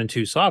CoCo 1 and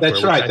 2 software.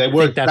 That's right.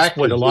 That's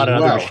what a lot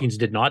of other machines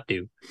did not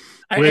do.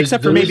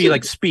 Except for maybe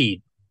like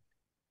speed.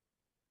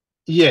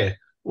 Yeah.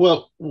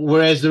 Well,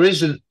 whereas there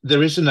isn't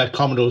a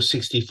Commodore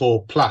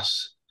 64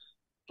 plus.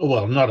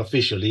 Well, not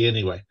officially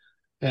anyway.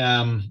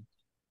 There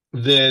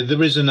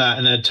isn't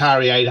an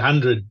Atari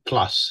 800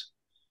 plus.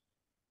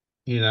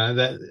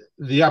 That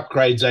the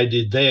upgrades they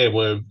did there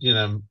were,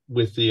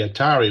 with the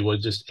Atari were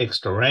just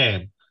extra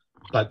RAM,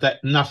 but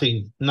that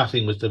nothing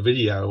with the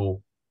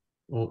video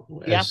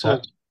or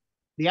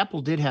the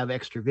Apple did have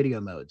extra video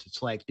modes.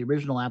 It's like the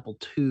original Apple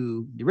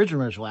II. The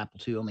original Apple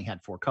II only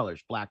had 4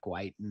 colors: black,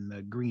 white,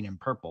 and green and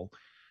purple.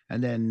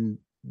 And then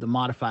the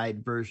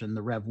modified version,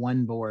 the Rev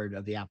 1 board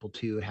of the Apple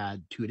II,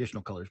 had 2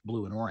 additional colors: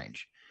 blue and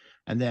orange.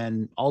 And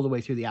then all the way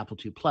through the Apple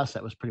II Plus,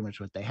 that was pretty much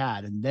what they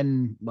had. And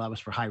then, well, that was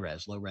for high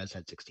res. Low res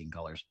had 16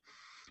 colors.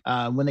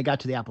 When they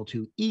got to the Apple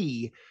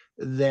IIe,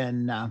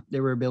 then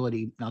there were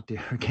ability, not the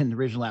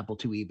original Apple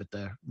IIe, but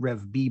the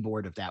Rev B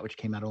board of that, which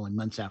came out only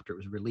months after it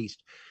was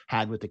released,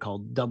 had what they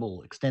called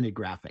double extended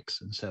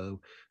graphics. And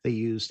so they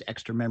used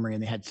extra memory,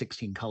 and they had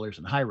 16 colors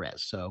in high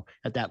res. So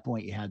at that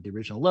point, you had the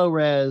original low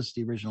res,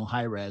 the original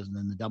high res, and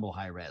then the double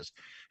high res.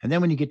 And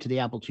then when you get to the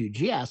Apple II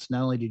GS,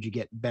 not only did you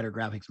get better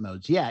graphics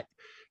modes yet,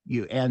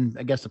 and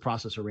I guess the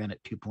processor ran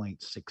at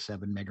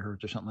 2.67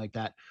 megahertz or something like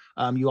that.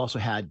 You also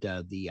had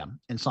the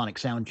Ensoniq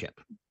sound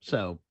chip.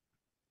 So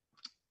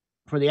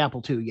for the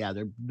Apple II, yeah,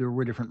 there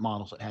were different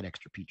models that had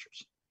extra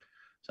features.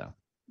 So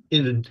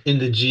in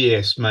the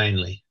GS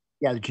mainly.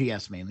 Yeah, the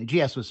GS mainly.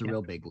 GS was a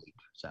real big leap.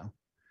 So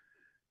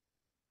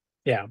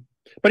yeah,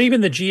 but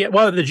even the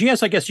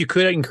GS, I guess you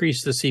could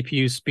increase the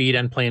CPU speed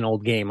and play an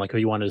old game, like if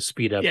you wanted to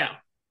speed up.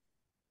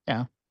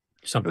 Yeah.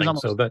 Something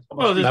almost, so that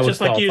it's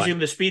just like using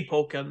the speed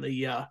poke on the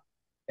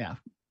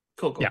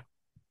CoCo. Yeah,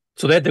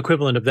 so they had the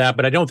equivalent of that,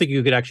 but I don't think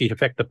you could actually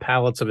affect the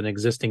palettes of an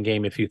existing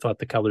game if you thought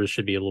the colors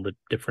should be a little bit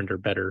different or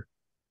better.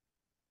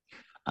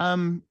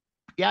 Yeah,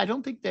 I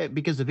don't think that,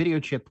 because the video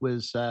chip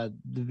was the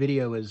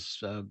video is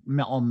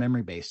all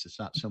memory based. It's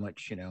not so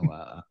much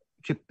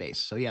chip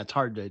based. So yeah, it's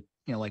hard to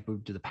like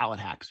move to the palette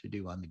hacks we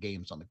do on the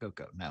games on the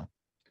CoCo now.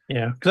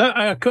 Yeah, because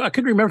I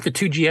couldn't remember if the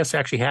 2GS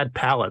actually had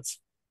palettes.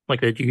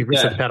 Like that you could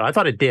reset the paddle. I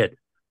thought it did.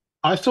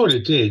 I thought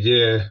it did,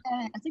 yeah.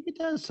 I think it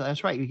does.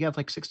 That's right. You have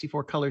like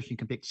 64 colors. You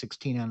can pick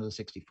 16 out of the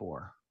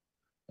 64.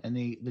 And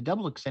the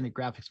double extended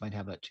graphics might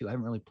have that too. I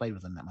haven't really played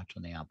with them that much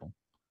on the Apple.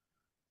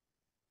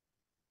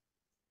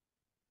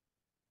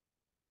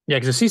 Yeah,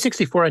 because the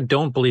C64 I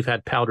don't believe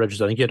had palette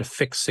registers. I think you had a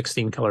fixed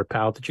 16 color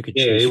palette that you could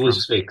choose from. Yeah, it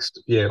was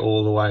fixed. Yeah,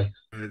 all the way.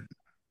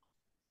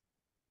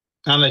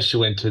 Unless you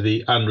went to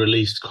the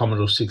unreleased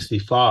Commodore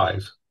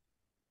 65,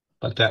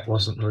 but that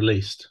wasn't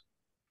released.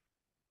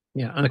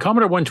 Yeah, and the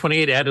Commodore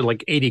 128 added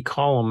like 80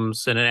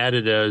 columns, and it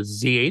added a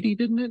Z80,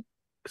 didn't it?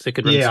 Because they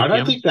could run I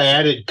don't think they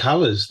added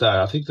colors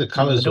though. I think the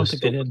colors were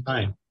still the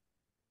same.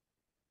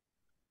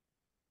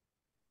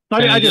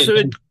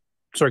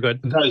 Sorry, go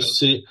ahead.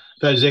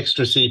 Those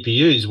extra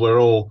CPUs were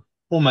all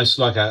almost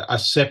like a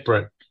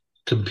separate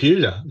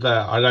computer.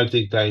 I don't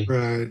think they.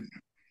 Right.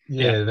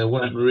 Yeah, they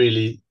weren't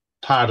really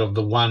part of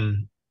the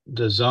one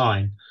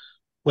design.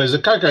 Whereas the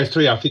CoCo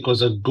 3, I think,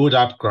 was a good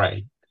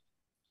upgrade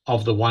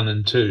of the 1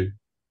 and 2.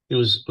 It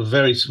was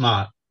very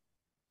smart.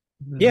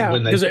 Yeah,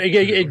 because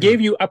it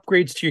gave you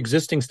upgrades to your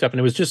existing stuff, and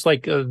it was just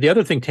like the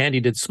other thing Tandy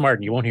did smart.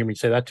 And you won't hear me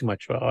say that too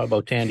much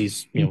about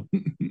Tandy's,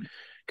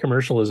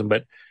 commercialism.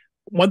 But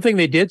one thing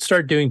they did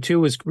start doing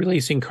too was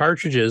releasing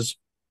cartridges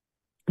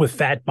with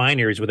fat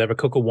binaries, with a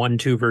CoCo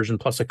 1.2 version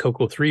plus a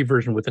CoCo 3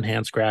 version with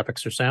enhanced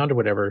graphics or sound or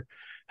whatever.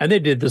 And they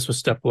did this with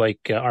stuff like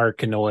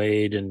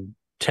Arkanoid and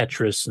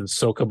Tetris and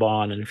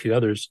Sokoban and a few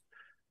others.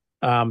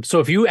 So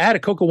if you add a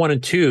CoCo 1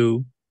 and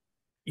 2,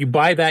 you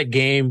buy that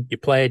game, you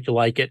play it, you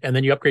like it, and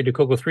then you upgrade to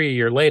CoCo 3 a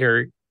year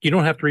later, you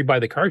don't have to rebuy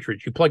the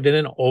cartridge. You plugged it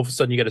in, all of a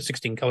sudden you get a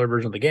 16-color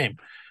version of the game.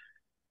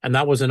 And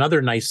that was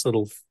another nice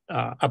little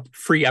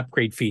free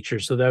upgrade feature.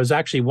 So that was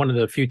actually one of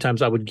the few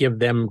times I would give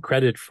them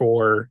credit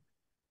for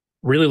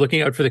really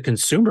looking out for the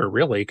consumer,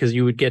 really, because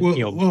you would get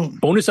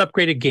bonus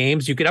upgraded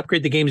games. You could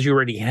upgrade the games you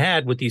already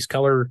had with these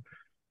color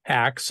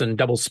hacks and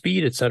double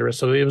speed, etc.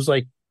 So it was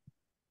like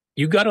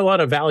you got a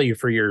lot of value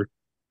for your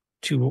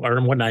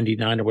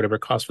 $199 or whatever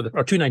it cost or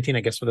 $219, I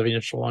guess, for the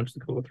initial launch of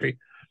the CoCo 3.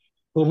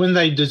 Well, when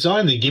they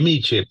designed the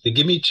Gimme chip,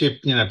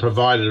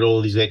 provided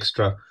all these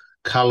extra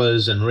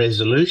colors and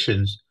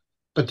resolutions,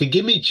 but the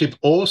Gimme chip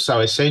also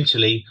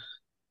essentially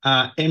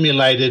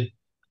emulated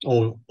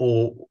or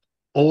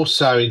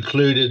also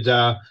included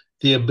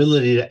the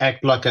ability to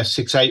act like a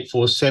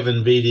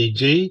 6847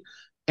 VDG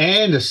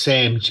and a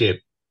SAM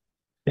chip.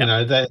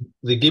 The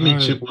Gimme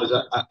chip was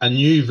a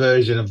new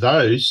version of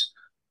those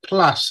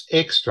plus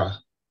extra.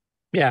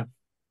 Yeah.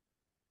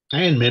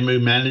 And memory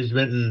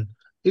management, and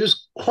it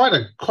was quite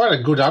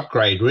a good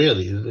upgrade,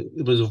 really.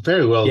 It was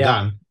very well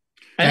done.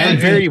 And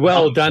very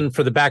well done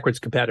for the backwards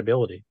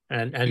compatibility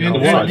and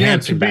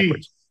enhancing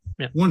backwards.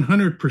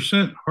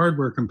 100%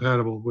 hardware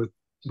compatible with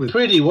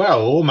pretty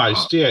well,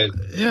 almost, yeah.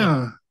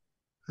 Yeah.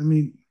 I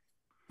mean,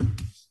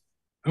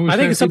 I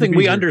think it's something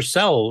we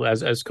undersell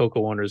as CoCo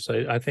owners.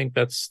 I think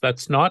that's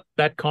not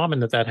that common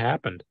that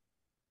happened.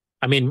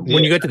 I mean,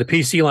 when you get to the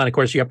PC line, of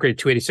course, you upgrade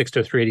 286 to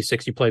a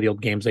 386, you play the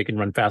old games, they can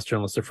run faster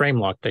unless they're frame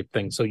lock type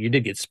thing. So you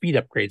did get speed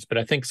upgrades, but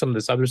I think some of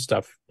this other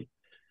stuff,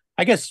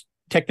 I guess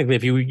technically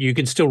if you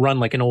can still run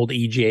like an old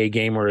EGA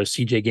game or a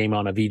CJ game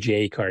on a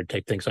VGA card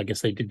type thing. So I guess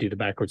they did do the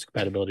backwards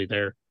compatibility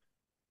there.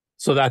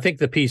 So I think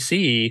the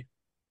PC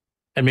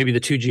and maybe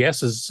the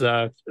 2GS is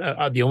are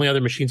the only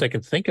other machines I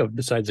can think of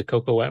besides the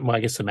CoCo. Well,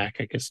 I guess the Mac,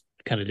 I guess,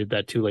 kind of did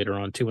that too later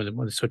on too when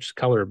they switched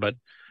color. But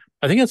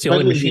I think that's the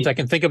only machines I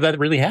can think of that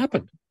really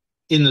happened.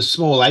 In the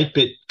small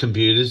 8-bit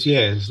computers,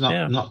 it's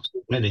not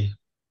too many.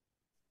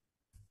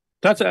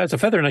 That's a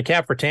feather in a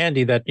cap for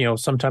Tandy that,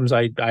 sometimes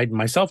I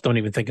myself don't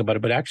even think about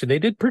it, but actually they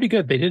did pretty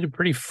good. They did a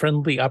pretty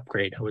friendly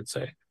upgrade, I would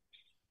say.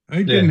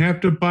 I didn't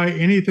have to buy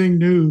anything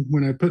new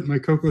when I put my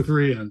CoCo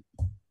 3 in.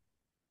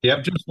 Yep.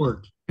 It just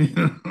worked.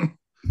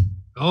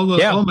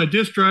 All my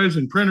disk drives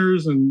and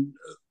printers and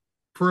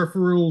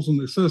peripherals and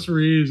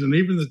accessories and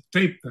even the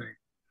tape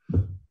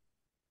thing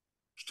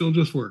still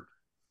just worked.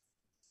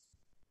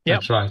 Yeah,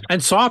 that's right.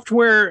 And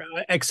software,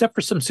 except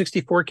for some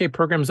 64K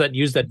programs that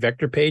use that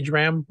vector page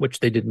RAM, which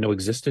they didn't know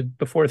existed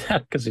before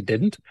that because it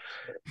didn't.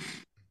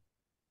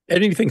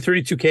 Anything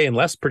 32K and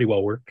less pretty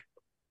well worked.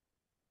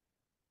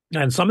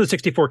 And some of the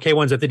 64K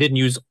ones, if they didn't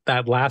use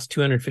that last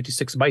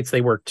 256 bytes,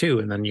 they worked too.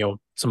 And then,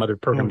 some other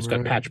programs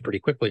got patched pretty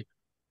quickly.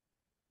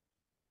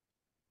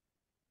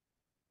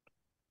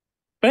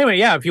 But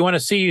anyway, if you want to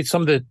see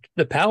some of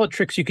the palette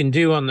tricks you can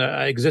do on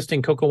the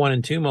existing CoCo 1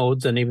 and 2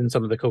 modes and even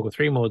some of the CoCo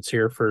 3 modes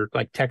here for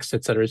like text,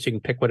 etc., so you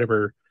can pick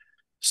whatever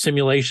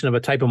simulation of a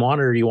type of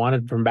monitor you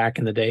wanted from back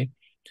in the day.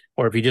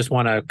 Or if you just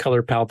want a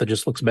color palette that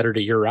just looks better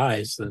to your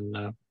eyes,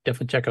 then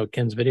definitely check out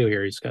Ken's video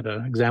here. He's got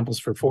examples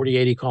for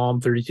 4080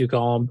 column, 32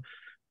 column,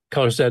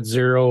 color set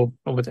 0,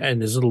 and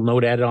there's a little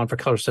note added on for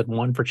color set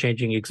 1 for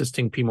changing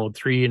existing P mode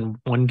 3 and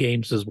 1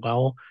 games as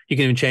well. You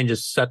can even change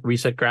the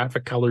reset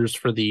graphic colors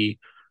for the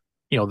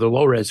the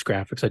low res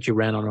graphics that you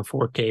ran on a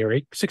 4K or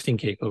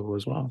 16K CoCo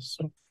as well.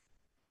 So,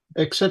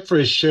 except for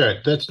his shirt,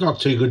 that's not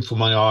too good for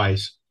my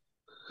eyes.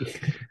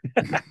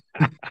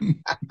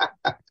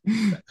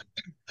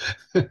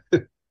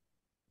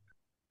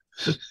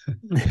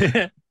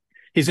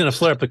 He's going to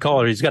flare up the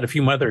color. He's got a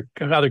few other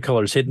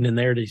colors hidden in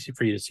there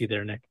for you to see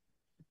there, Nick.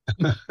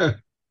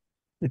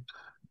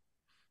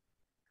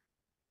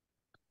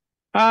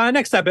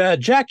 Next up,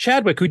 Jack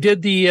Chadwick, who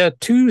did the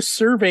 2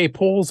 survey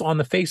polls on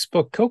the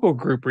Facebook CoCo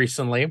group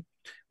recently.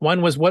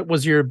 One was, what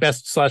was your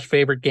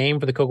best/favorite game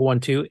for the CoCo 1,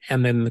 2,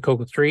 and then the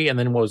CoCo 3, and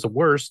then what was the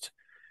worst,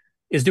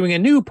 is doing a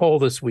new poll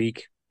this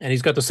week. And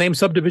he's got the same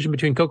subdivision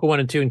between CoCo 1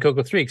 and 2 and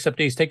CoCo 3, except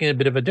he's taking a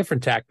bit of a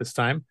different tack this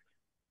time.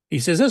 He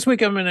says, this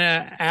week I'm going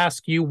to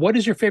ask you, what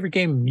is your favorite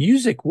game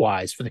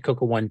music-wise for the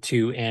CoCo 1,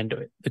 2,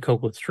 and the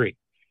CoCo 3?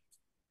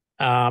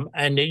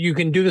 And you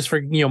can do this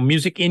for,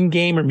 music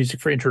in-game or music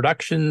for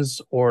introductions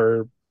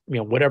or,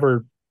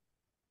 whatever.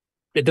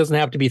 It doesn't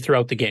have to be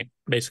throughout the game,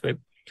 basically.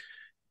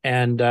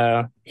 And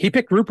he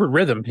picked Rupert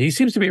Rhythm. He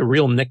seems to be a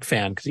real Nick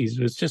fan because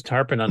he was just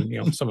harping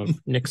on, some of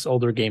Nick's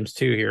older games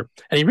too here.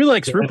 And he really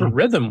likes Rupert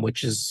Rhythm,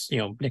 which is,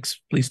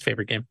 Nick's least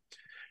favorite game.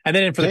 And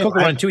then for the CoCo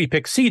 1 and 2, he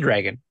picked Sea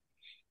Dragon.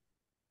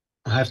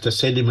 I have to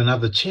send him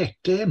another check.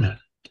 Damn it.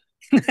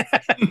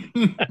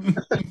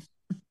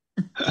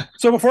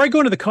 So before I go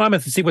into the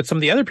comments and see what some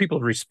of the other people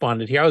have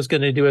responded here, I was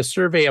going to do a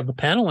survey of the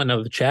panel and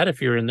of the chat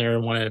if you're in there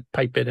and want to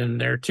pipe it in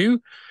there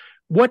too.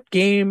 What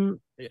game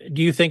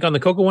do you think on the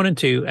CoCo 1 and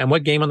 2, and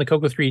what game on the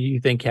CoCo 3 do you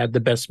think had the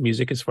best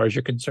music as far as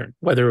you're concerned?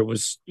 Whether it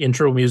was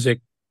intro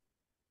music,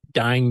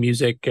 dying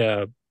music,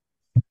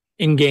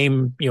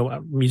 in-game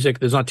music.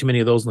 There's not too many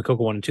of those in the CoCo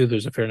 1 and 2.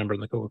 There's a fair number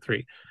in the CoCo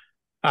 3.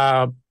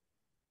 On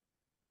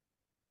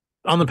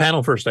the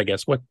panel first, I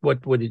guess. What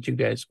do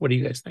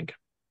you guys think?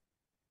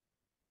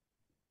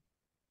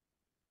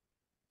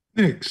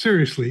 Nick,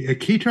 seriously, a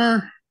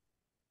keytar?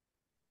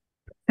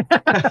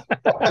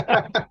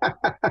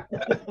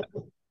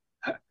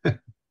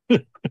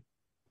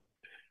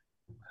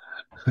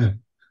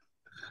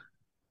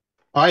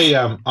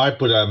 I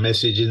put a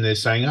message in there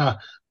saying,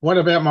 what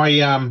about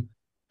my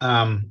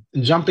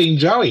Jumping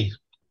Joey?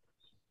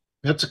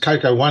 That's a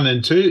CoCo 1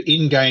 and 2,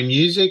 in-game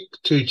music,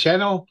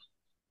 2-channel.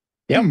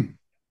 Yep.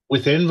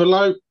 With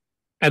envelope.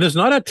 And there's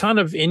not a ton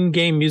of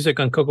in-game music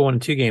on CoCo 1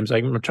 and 2 games.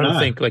 I'm trying to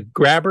think, like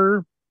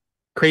Grabber,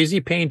 Crazy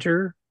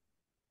Painter,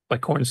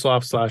 like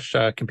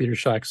Cornsloth / Computer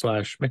Shack /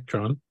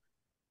 Mictron.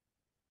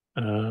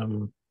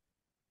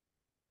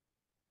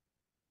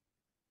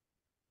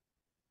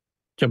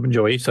 Jumpin'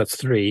 Joey, so that's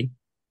 3.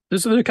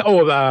 There's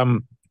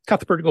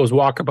Cuthbert Goes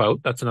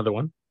Walkabout. That's another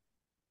one.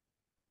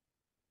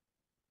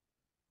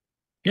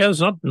 Yeah,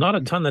 there's not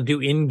a ton that do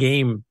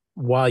in-game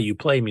while you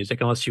play music,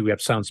 unless you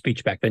have sound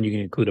speech back. Then you can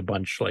include a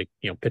bunch like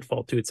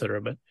Pitfall 2,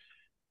 etc.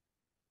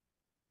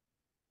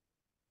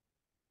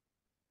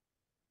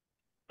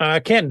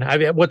 But Ken,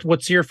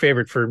 what's your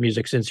favorite for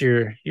music? Since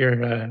you're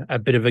a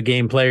bit of a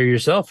game player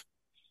yourself.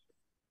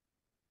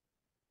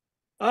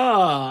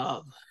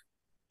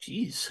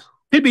 Geez.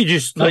 Could be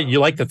just you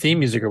like the theme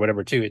music or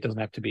whatever too. It doesn't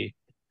have to be.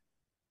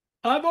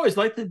 I've always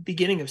liked the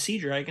beginning of Sea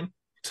Dragon.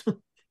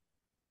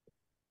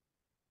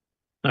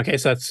 Okay,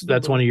 so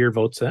that's one of your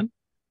votes then.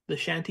 The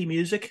shanty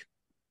music.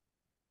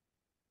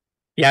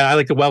 Yeah, I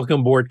like the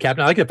welcome board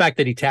captain. I like the fact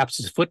that he taps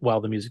his foot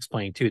while the music's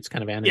playing too. It's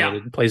kind of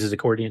animated and plays his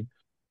accordion.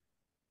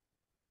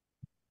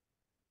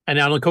 And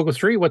now on the CoCo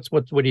 3, what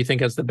do you think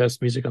has the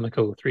best music on the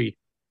CoCo 3?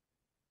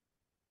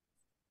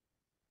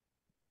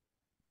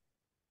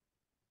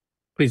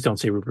 Please don't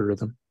say Rupert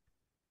Rhythm.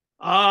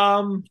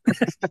 I'm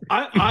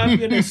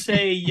gonna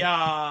say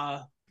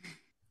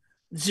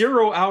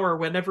 0 Hour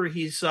whenever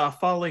he's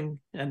falling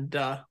and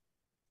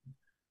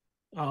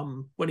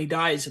when he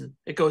dies and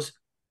it goes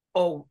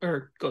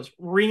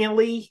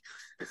really.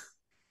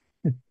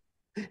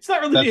 It's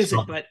not really music,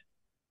 but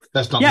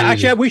that's not. Yeah,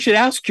 music. actually, we should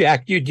ask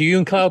Jack. Do you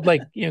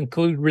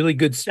include really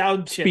good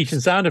sound speech chips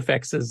and sound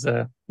effects as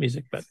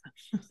music? But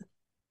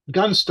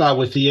Gunstar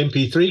with the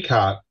MP3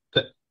 card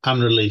that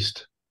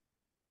unreleased.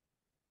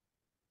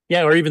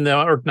 Yeah, or even the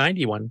ARC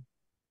 90 one.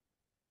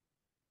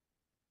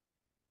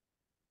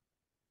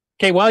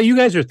 Okay, while you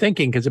guys are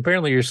thinking, because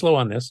apparently you're slow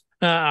on this,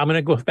 I'm going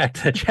to go back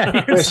to the chat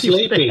here. We're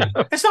sleeping.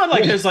 It's not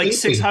like there's like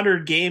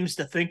 600 games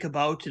to think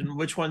about, and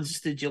which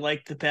ones did you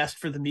like the best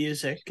for the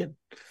music? And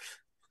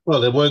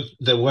well, there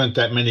weren't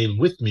that many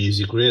with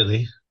music,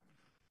 really.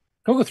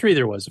 CoCo 3,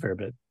 there was a fair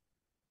bit.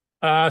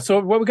 So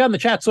what we got in the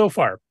chat so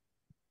far?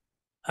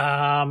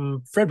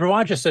 Fred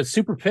Bravanja said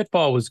Super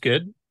Pitfall was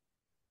good.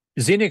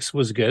 Xenix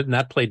was good, and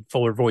that played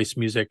fuller voice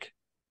music,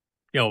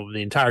 the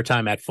entire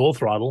time at full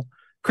throttle.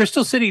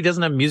 Crystal City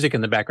doesn't have music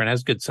in the background; it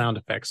has good sound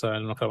effects. So I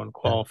don't know if I want to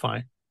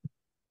qualify.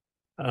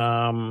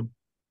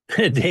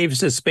 Dave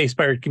says Space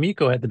Pirate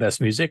Kimiko had the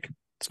best music.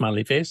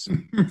 Smiley face.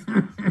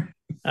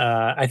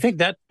 I think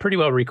that pretty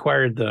well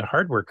required the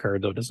hardware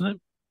card, though, doesn't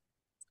it?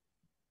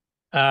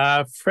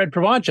 Fred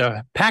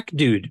Pravanja, Pack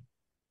Dude.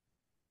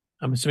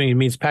 I'm assuming it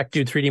means Pack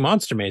Dude 3D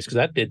Monster Maze, because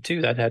that did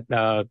too. That had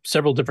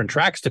several different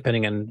tracks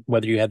depending on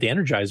whether you had the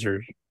Energizer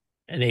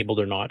enabled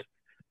or not.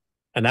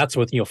 And that's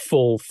with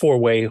full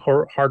 4-way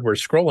hardware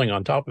scrolling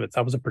on top of it.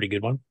 That was a pretty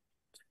good one.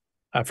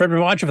 Fred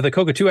Pravanja for the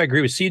CoCo 2, I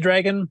agree with Sea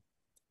Dragon.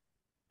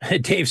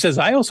 Dave says,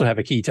 I also have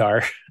a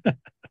keytar.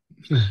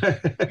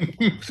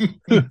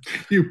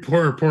 You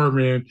poor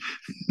man.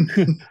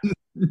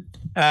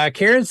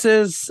 Karen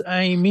says,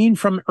 I mean,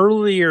 from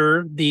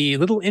earlier, the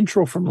little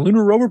intro from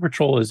Lunar Rover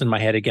Patrol is in my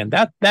head again.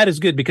 That is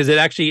good because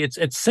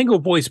it's single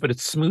voice, but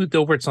it's smoothed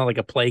over. It's not like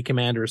a play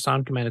command or a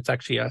sound command. It's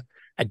actually a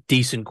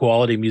decent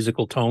quality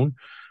musical tone.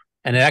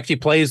 And it actually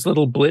plays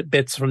little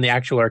bits from the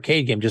actual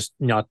arcade game, just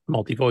not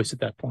multi-voice at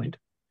that point.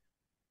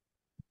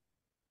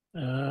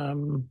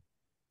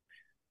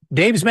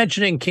 Dave's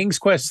mentioning King's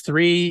Quest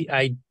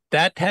 3.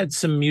 That had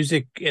some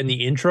music in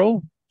the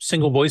intro,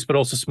 single voice, but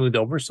also smoothed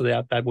over, so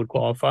that would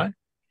qualify.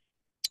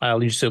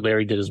 Lisa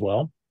Larry did as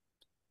well.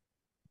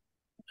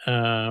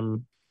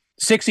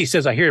 60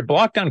 says, I hear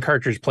Blockdown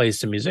cartridge plays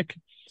some music.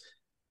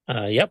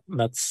 Yep,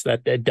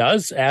 that it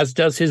does, as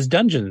does his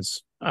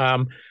Dungeons.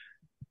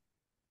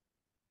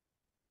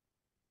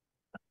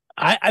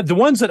 The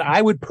ones that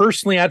I would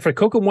personally add for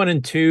CoCo 1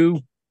 and 2,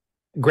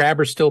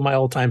 Grabber's still my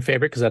all-time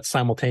favorite because that's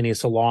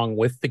simultaneous along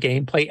with the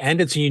gameplay,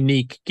 and it's a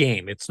unique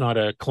game. It's not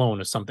a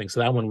clone of something. So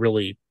that one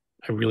I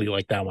really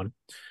like that one.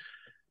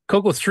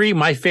 CoCo 3,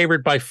 my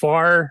favorite by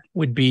far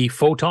would be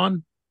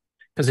Photon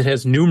because it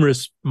has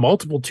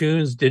multiple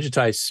tunes,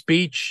 digitized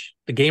speech.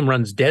 The game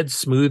runs dead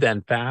smooth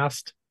and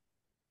fast.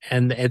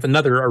 And it's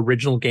another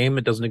original game.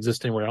 It doesn't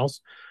exist anywhere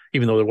else,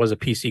 even though there was a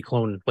PC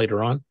clone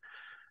later on.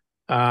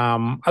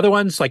 Other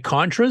ones like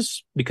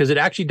Contras, because it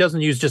actually doesn't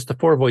use just the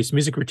 4-voice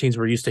music routines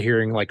we're used to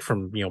hearing, like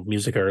from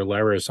Music or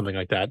Lara or something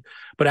like that,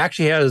 but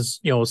actually has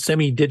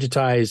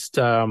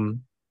semi-digitized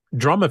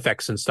drum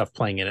effects and stuff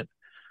playing in it.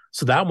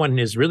 So that one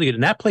is really good,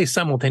 and that plays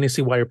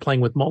simultaneously while you're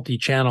playing with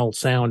multi-channel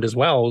sound as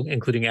well,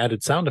 including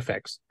added sound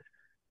effects.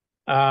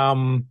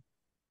 Stuart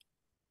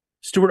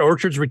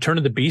Orchard's Return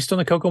of the Beast on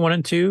the CoCo 1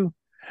 and 2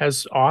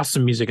 has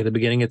awesome music at the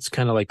beginning. It's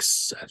kind of like,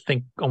 I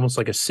think, almost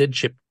like a SID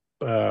chip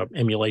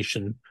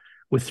emulation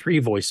with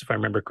 3-voice, if I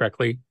remember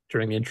correctly,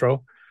 during the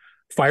intro.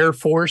 Fire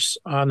Force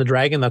on the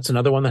Dragon, that's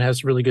another one that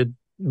has really good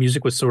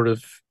music with sort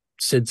of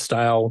SID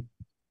style,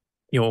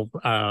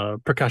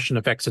 percussion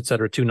effects,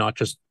 etc. too, not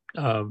just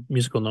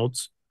musical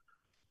notes.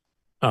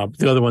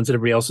 The other ones that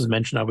everybody else has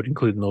mentioned, I would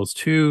include in those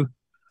too.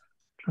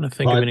 Trying to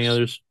think of any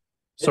others.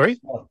 Sorry?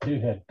 Do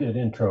have good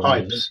intro.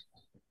 Pipes.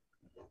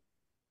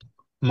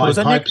 My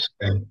Pipes.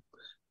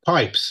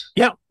 Pipes.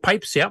 Yeah,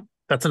 Pipes. Yeah,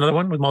 that's another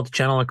one with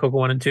multi-channel on CoCo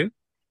 1 and 2.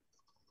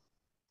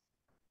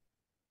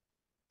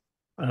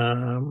 I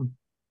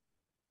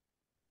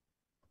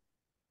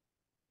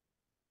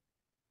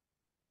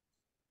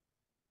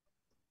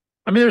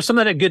mean, there's some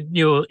that had good,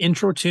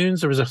 intro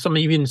tunes. There was some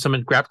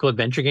graphical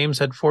adventure games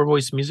had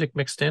 4-voice music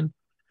mixed in.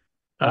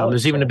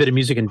 There's even a bit of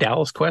music in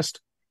Dallas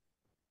Quest,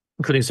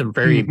 including some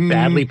very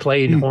badly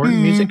played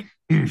horn music.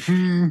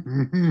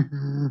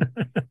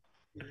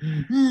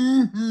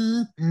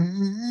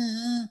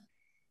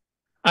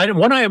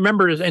 One I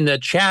remember is in the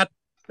chat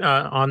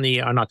not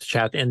the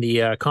chat, in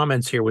the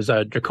comments here was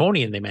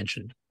Draconian they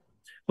mentioned,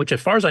 which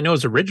as far as I know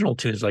is original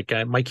tunes. Like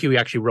Mike Huey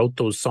actually wrote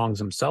those songs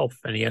himself,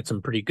 and he had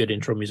some pretty good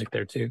intro music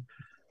there too.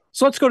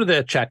 So let's go to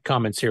the chat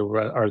comments here,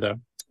 or the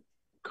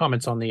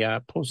comments on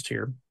the post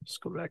here. Let's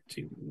go back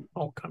to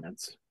all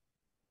comments.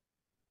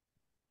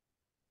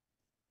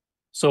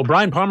 So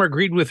Brian Palmer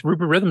agreed with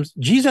Rupert Rhythms.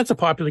 Geez, that's a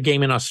popular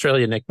game in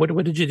Australia, Nick. What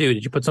did you do?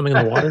 Did you put something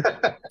in the water?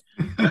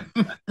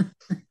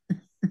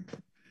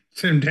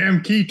 Some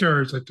damn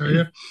keytars, I tell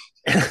you.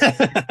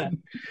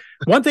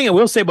 One thing I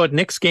will say about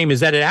Nick's game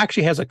is that it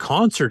actually has a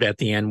concert at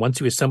the end. Once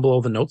you assemble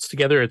all the notes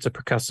together, it's a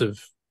percussive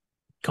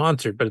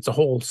concert, but it's a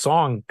whole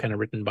song kind of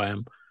written by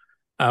him.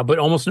 But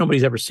almost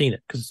nobody's ever seen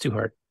it because it's too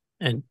hard,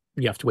 and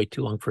you have to wait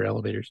too long for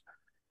elevators.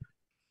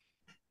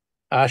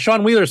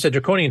 Sean Wheeler said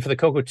Draconian for the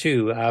CoCo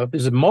 2.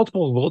 There's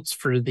multiple votes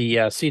for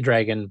the Sea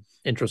Dragon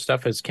intro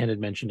stuff, as Ken had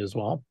mentioned as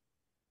well.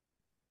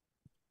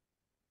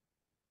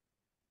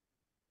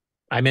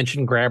 I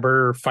mentioned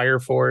Grabber, Fire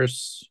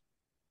Force,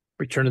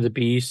 Return of the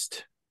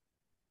Beast,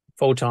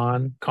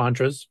 Photon,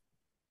 Contras.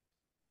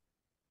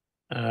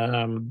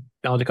 Valentine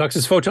Cox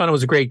says Photon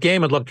was a great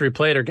game. I'd love to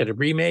replay it or get a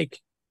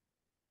remake.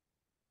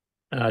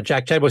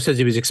 Jack Chadwell says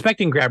he was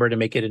expecting Grabber to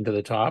make it into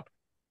the top.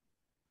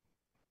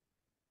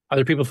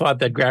 Other people thought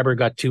that Grabber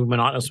got too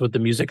monotonous with the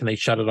music and they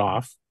shut it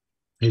off.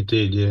 It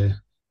did, yeah.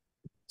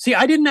 See,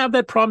 I didn't have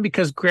that problem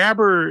because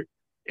Grabber,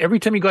 every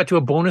time you got to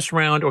a bonus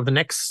round or the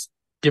next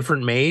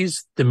different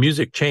maze, the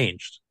music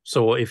changed.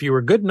 So if you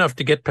were good enough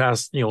to get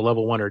past,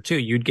 level 1 or 2,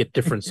 you'd get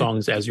different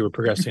songs as you were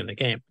progressing in the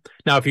game.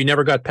 Now, if you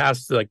never got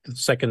past like the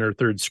second or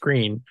third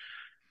screen,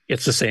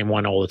 it's the same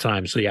one all the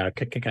time. So yeah, I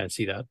can kind of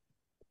see that.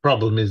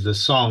 Problem is the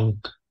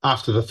song,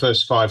 after the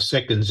first 5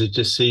 seconds, it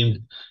just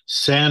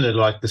sounded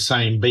like the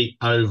same beat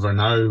over and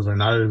over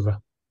and over.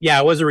 Yeah,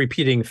 it was a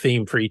repeating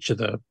theme for each of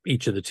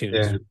the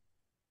tunes.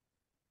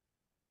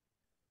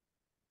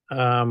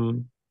 Yeah.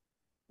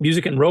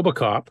 Music in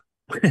RoboCop,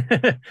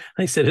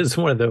 I said is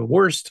one of the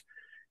worst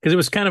because it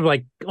was kind of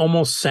like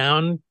almost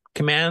sound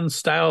command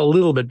style, a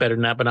little bit better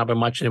than that, but not by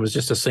much. And it was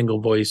just a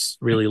single voice,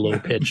 really low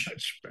pitch,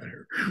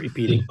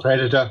 repeating.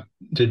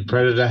 Did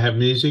Predator have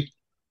music?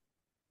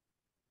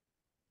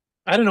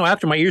 I don't know.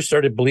 After my ears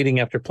started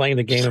bleeding after playing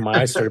the game and my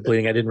eyes started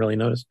bleeding, I didn't really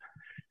notice.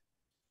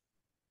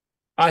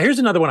 Here's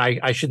another one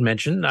I should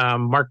mention.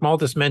 Mark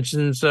Maltus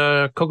mentions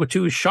CoCo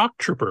 2 Shock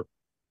Trooper.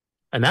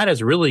 And that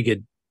has really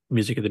good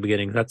music at the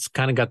beginning. That's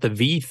kind of got the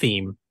V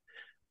theme,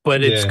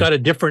 but it's got a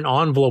different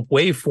envelope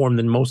waveform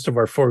than most of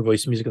our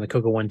 4-voice music in the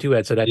CoCo 1 2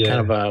 had. So that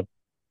kind of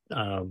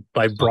a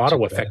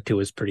vibrato effect too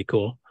is pretty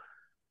cool.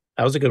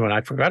 That was a good one. I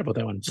forgot about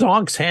that one.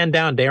 Zonk's Hand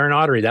Down, Darren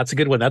Autry. That's a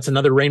good one. That's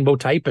another Rainbow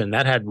type-in.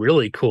 That had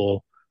really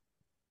cool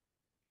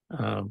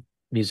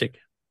music.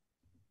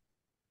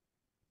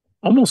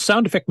 Almost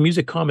sound effect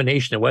music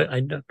combination.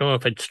 I don't know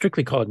if I'd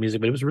strictly call it music,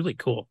 but it was really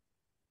cool.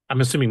 I'm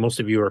assuming most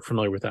of you are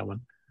familiar with that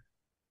one.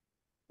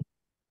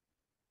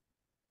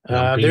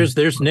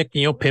 There's Nick,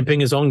 pimping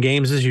his own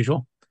games as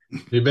usual.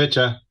 You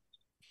betcha.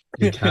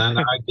 You can't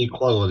argue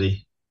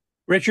quality.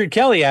 Richard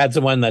Kelly adds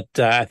the one that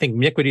I think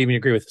Nick would even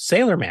agree with.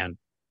 Sailor Man.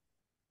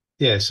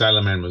 Yeah,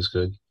 Sailor Man was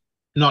good.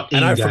 not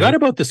And I in-game. forgot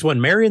about this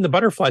one, Mary and the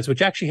Butterflies,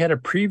 which actually had a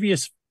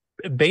previous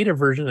beta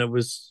version that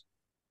was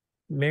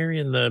Mary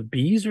and the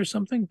Bees or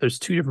something. There's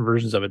two different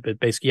versions of it, but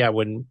basically, yeah,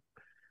 when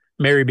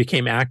Mary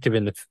became active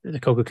in the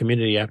CoCo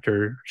community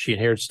after she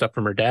inherited stuff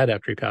from her dad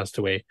after he passed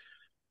away.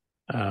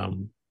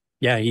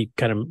 Yeah,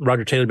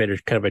 Roger Taylor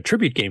made kind of a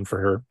tribute game for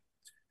her.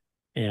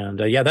 And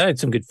yeah, that had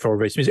some good four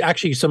voice music.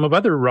 Actually, some of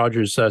other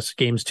Rogers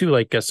games too,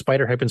 like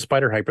Spider Hype and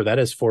Spider Hyper, that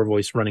has four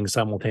voice running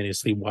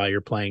simultaneously while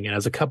you're playing, and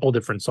has a couple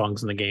different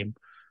songs in the game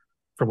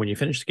from when you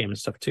finish the game and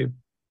stuff too.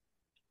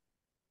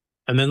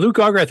 And then Luke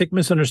Auger, I think,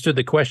 misunderstood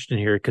the question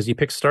here because he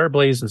picked Star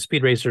Blaze and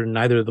Speed Racer, and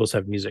neither of those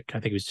have music.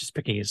 I think he was just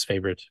picking his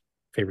favorite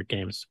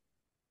games.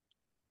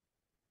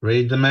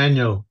 Read the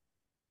manual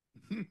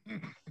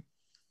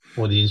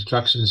or the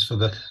instructions for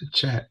the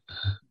chat.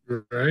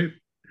 Right.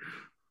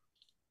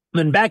 And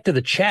then back to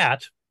the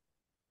chat.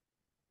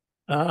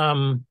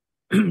 Brian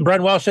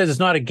Welsh says it's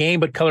not a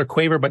game, but Color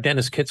Quaver, but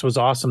Dennis Kitts was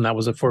awesome. That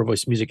was a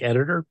four-voice music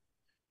editor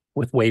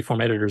with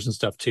waveform editors and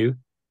stuff too.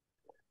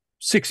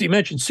 60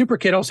 mentioned Super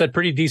Kid also had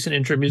pretty decent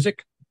intro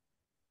music.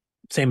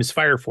 Same as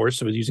Fire Force,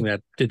 so it was using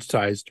that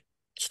digitized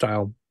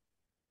style,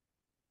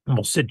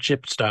 almost Sid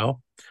chip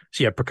style.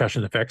 So you have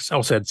percussion effects.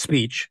 Also had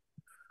speech,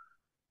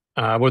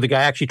 where the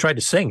guy actually tried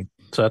to sing.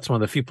 So that's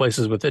one of the few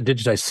places with a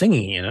digitized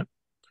singing in it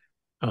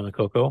on the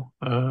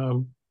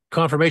CoCo.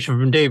 Confirmation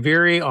from Dave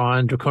Veery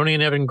on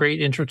Draconian having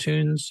great intro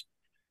tunes.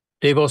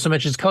 Dave also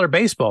mentions Color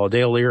Baseball.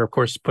 Dale Lear, of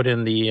course, put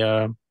in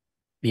the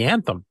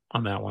anthem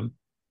on that one.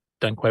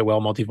 Done quite well,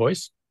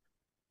 multi-voice.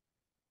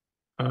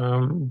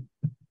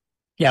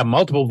 Yeah,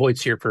 multiple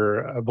votes here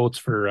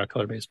for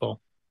Color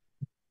Baseball.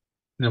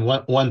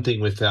 Now, one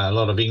thing with a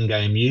lot of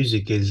in-game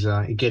music is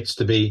it gets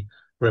to be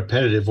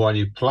repetitive while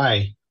you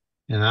play,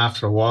 and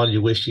after a while,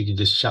 you wish you could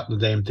just shut the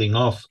damn thing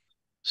off.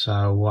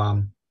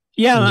 So,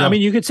 yeah, I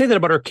mean, you could say that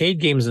about arcade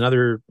games and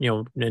other,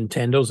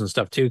 Nintendos and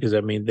stuff too, because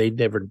I mean, they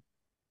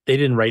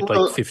didn't write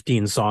like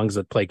 15 songs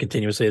that play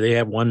continuously. They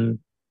have one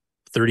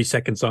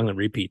 30-second song that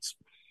repeats.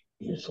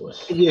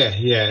 Useless. Yeah,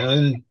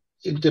 and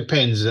it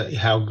depends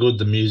how good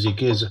the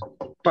music is.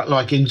 But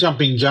like in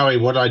Jumping Joey,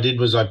 what I did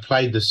was I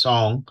played the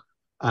song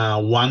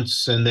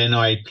once, and then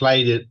I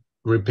played it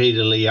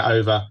repeatedly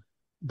over,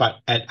 but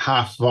at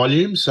half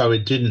volume, so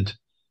it didn't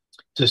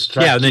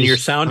distract. Yeah, and then your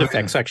sound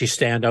effects actually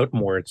stand out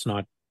more. It's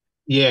not.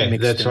 Yeah,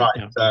 that's right.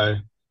 Yeah. So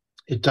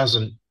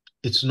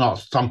it's not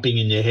thumping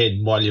in your head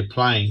while you're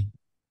playing.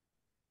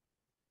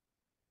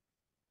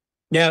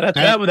 Yeah,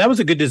 that was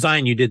a good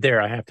design you did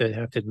there. I have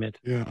to admit.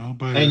 Yeah, I'll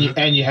buy that.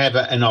 And you have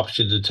an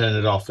option to turn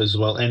it off as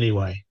well.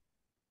 Anyway.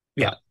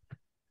 Yeah,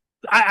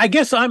 I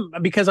guess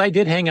because I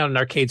did hang out in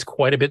arcades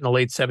quite a bit in the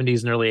late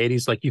 70s and early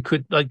 80s.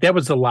 Like that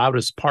was the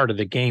loudest part of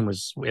the game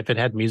was if it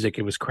had music,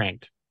 it was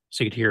cranked,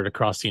 so you could hear it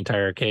across the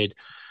entire arcade.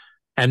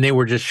 And they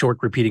were just short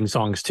repeating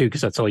songs too,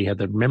 because that's all you had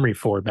the memory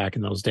for back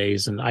in those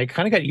days. And I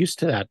kind of got used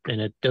to that, and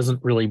it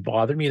doesn't really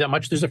bother me that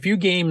much. There's a few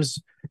games,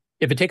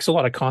 if it takes a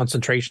lot of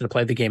concentration to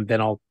play the game,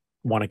 then I'll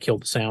want to kill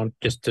the sound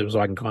just so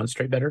I can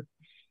concentrate better.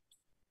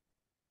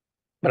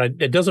 But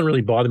it doesn't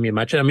really bother me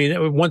much. I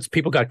mean, once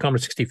people got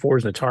Commodore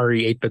 64s and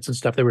Atari 8-bits and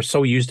stuff, they were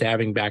so used to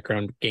having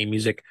background game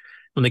music.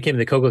 When they came to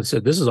the CoCo, they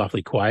said, this is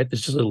awfully quiet.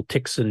 There's just little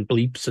ticks and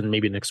bleeps and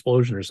maybe an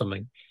explosion or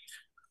something.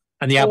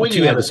 And the Apple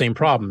II had the same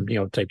problem,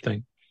 type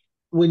thing.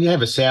 When you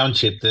have a sound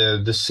chip,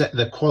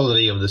 the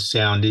quality of the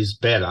sound is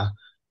better.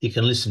 You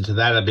can listen to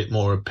that a bit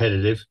more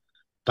repetitive.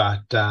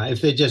 But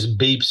if they're just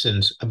beeps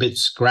and a bit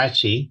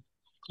scratchy,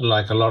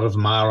 like a lot of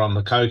them are on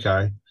the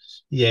CoCo,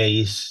 yeah,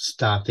 you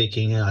start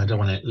thinking, I don't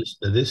want to listen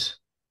to this.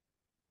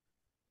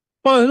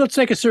 Well, let's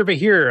take a survey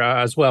here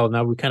as well.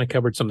 Now we kind of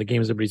covered some of the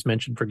games everybody's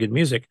mentioned for good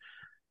music.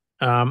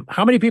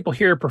 How many people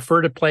here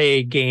prefer to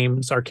play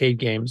games, arcade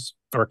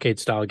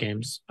style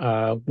games,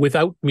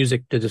 without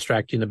music to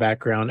distract you in the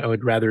background? I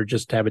would rather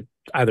just have it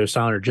either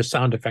silent or just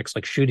sound effects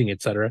like shooting,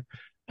 etc.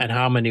 And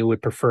how many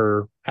would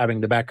prefer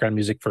having the background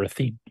music for a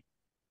theme?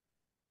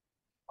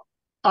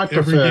 I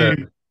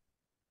prefer.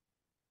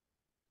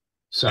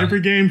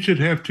 Every game should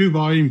have 2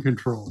 volume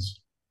controls.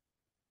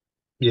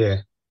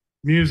 Yeah.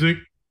 Music,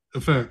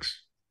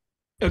 effects.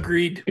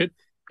 Agreed. Good.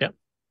 Yeah.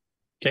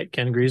 Okay,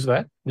 Ken agrees with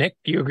that. Nick,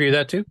 do you agree with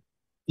that too?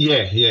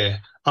 Yeah.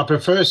 I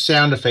prefer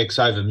sound effects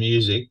over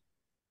music,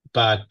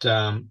 but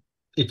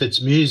if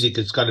it's music,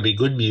 it's got to be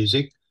good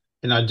music,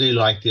 and I do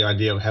like the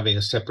idea of having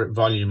a separate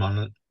volume on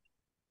it.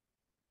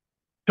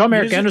 Tom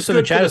Eric Anderson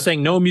in the chat is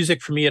saying no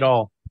music for me at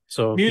all.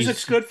 So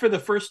music's good for the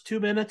first 2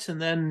 minutes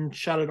and then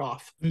shut it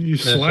off. And you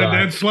slide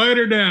that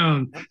slider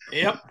down.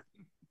 Yep.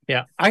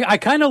 Yeah. I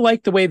kind of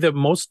like the way that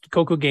most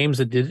CoCo games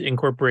that did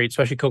incorporate,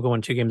 especially CoCo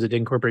 1 2 games that did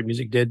incorporate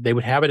music they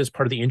would have it as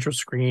part of the intro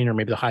screen or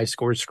maybe the high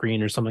score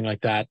screen or something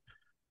like that,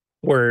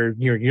 where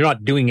you're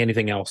not doing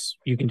anything else.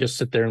 You can just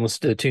sit there and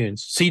listen to the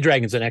tunes. Sea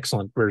Dragon's an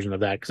excellent version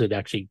of that because it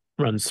actually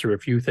runs through a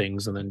few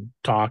things and then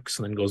talks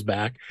and then goes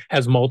back,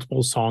 has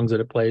multiple songs that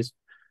it plays.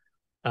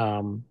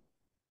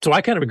 So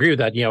I kind of agree with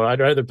that. I'd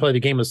rather play the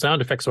game with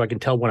sound effects so I can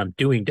tell what I'm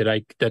doing. Did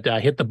I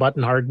hit the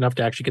button hard enough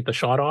to actually get the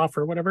shot off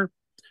or whatever?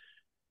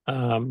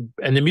 And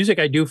the music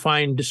I do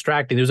find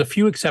distracting. There's a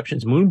few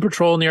exceptions. Moon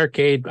Patrol in the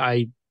arcade,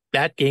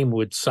 that game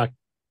would suck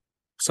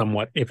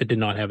somewhat if it did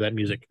not have that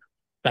music.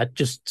 That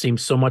just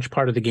seems so much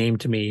part of the game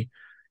to me.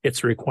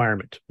 It's a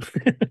requirement.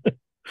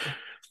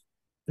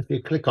 If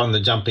you click on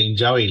the Jumping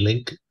Joey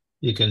link,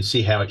 you can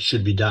see how it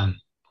should be done.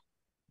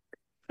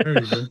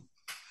 There you go.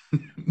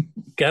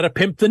 Gotta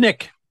pimp the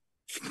Nick.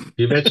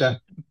 You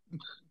betcha.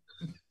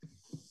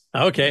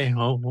 Okay,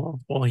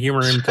 we'll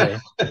humor him today.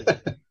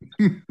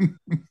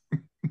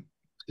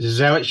 This is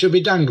how it should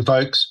be done,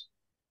 folks.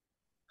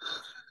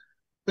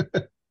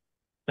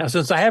 Now,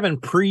 since I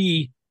haven't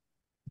pre-loaded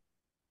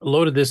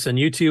this on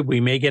YouTube, we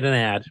may get an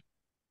ad.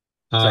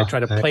 So I try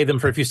to play them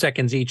for a few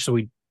seconds each, so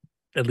we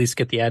at least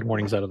get the ad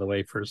warnings out of the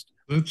way first.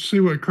 Let's see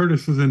what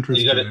Curtis is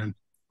interested in.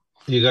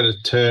 You got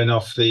to turn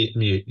off the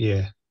mute,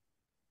 yeah.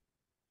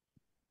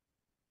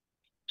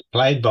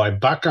 Played by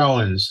Buck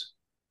Owens.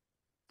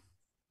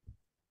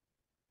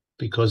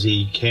 Because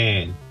he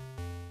can.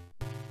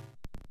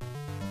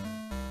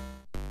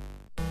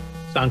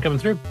 Sound coming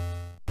through?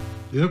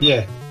 Yep.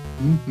 Yeah.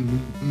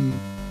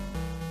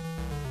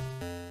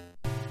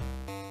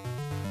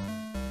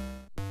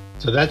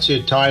 So that's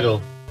your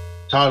title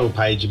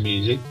page of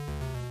music.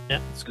 Yeah,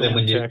 it's going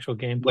into actual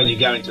gameplay. When you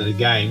go into the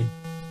game.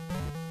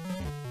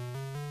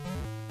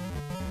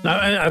 Now,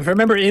 I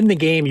remember in the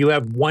game you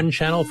have one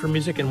channel for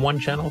music and one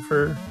channel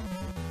for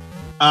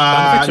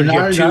sound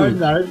effects,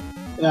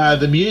 no.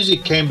 The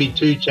music can be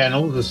two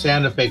channels. The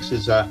sound effects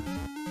is a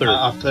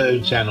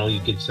third channel,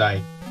 you could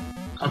say.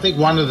 I think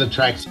one of the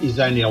tracks is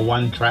only a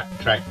one track.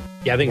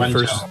 Yeah, I think the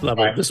first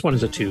level. Right? This one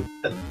is a 2.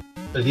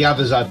 But the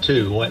others are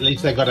 2, or at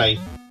least they got a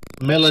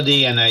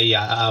melody and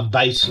a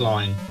bass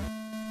line.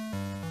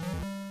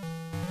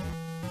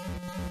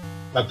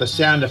 But the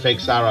sound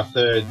effects are a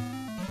third.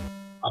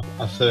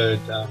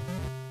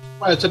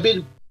 Well, it's a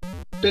bit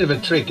of a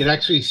trick. It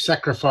actually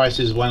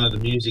sacrifices one of the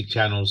music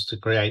channels to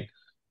create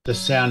the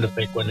sound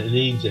effect when it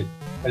needs it.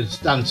 And it's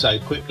done so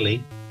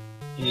quickly,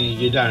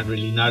 you don't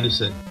really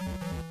notice it.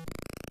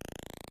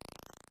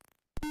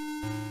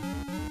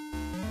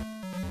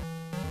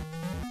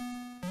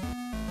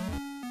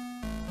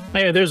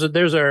 Hey,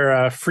 there's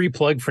our free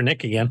plug for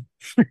Nick again.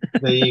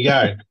 There you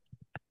go.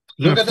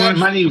 Look at that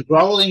money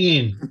rolling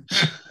in.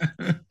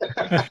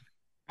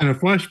 And a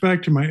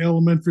flashback to my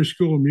elementary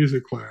school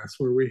music class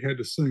where we had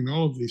to sing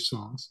all of these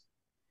songs.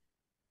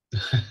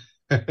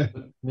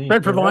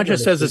 Fred Provancha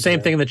says the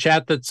same thing in the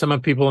chat that some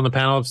of people on the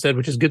panel have said,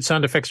 which is good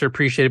sound effects are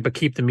appreciated, but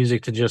keep the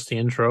music to just the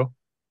intro.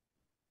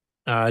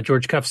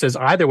 George Cuff says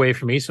either way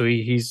for me, so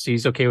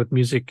he's okay with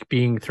music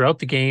being throughout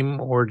the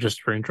game or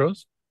just for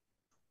intros.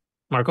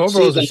 Mark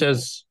Overoser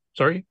says,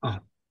 sorry?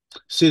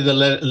 See the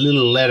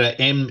little letter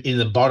M in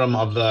the bottom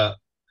of the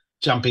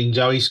Jumping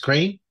Joey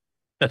screen?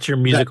 That's your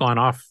music on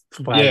off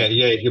flag.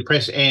 Yeah. If you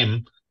press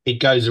M, it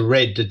goes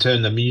red to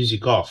turn the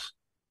music off.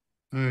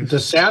 Nice. The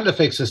sound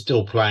effects are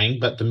still playing,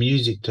 but the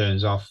music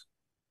turns off.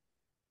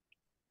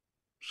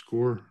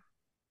 Score.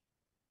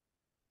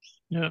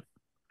 Yeah.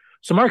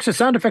 So Mark says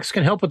sound effects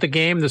can help with the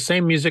game. The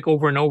same music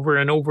over and over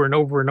and over and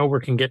over and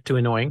over can get too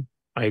annoying.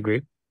 I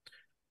agree.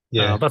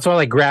 Yeah, that's why I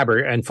like Grabber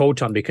and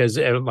Photon, because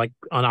like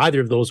on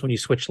either of those, when you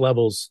switch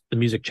levels, the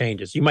music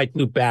changes. You might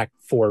loop back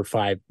 4 or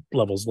 5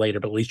 levels later,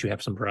 but at least you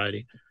have some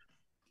variety.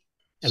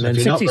 And then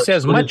 60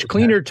 says much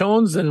cleaner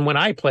tones than when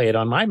I play it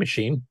on my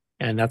machine.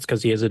 And that's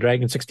because he has a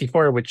Dragon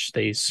 64, which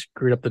they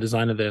screwed up the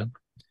design of the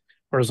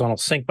horizontal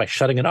sync by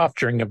shutting it off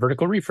during a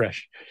vertical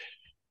refresh.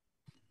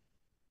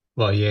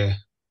 Well, yeah.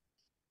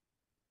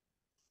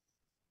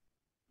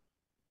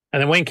 And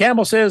then Wayne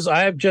Campbell says,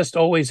 I've just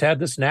always had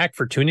this knack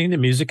for tuning the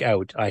music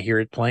out. I hear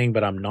it playing,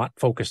 but I'm not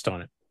focused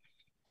on it.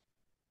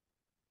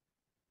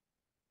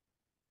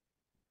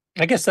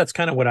 I guess that's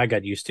kind of what I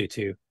got used to,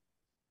 too.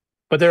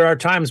 But there are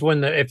times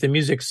when if the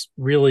music's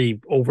really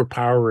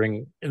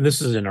overpowering, and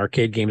this is in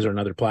arcade games or on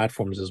other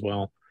platforms as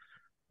well,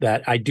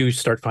 that I do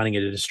start finding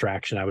it a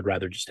distraction. I would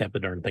rather just have the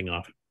darn thing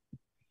off.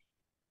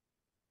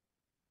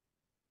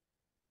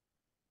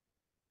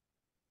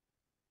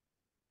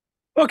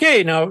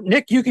 Okay, now,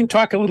 Nick, you can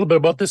talk a little bit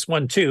about this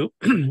one, too,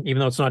 even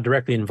though it's not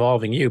directly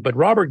involving you. But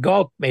Robert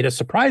Galt made a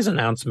surprise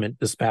announcement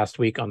this past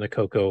week on the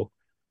CoCo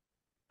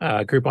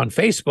group on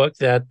Facebook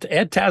that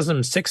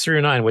EdTASM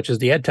 609, which is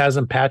the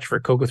EdTASM patch for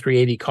CoCo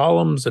 380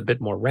 columns, a bit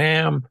more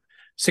RAM,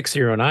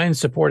 609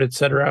 support,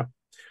 etc.,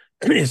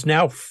 is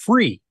now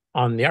free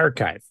on the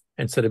archive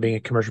instead of being a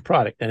commercial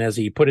product. And as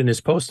he put in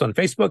his post on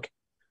Facebook,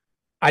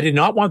 I did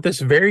not want this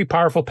very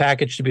powerful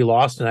package to be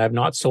lost, and I have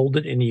not sold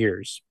it in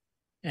years.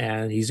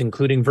 And he's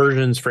including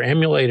versions for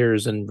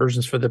emulators and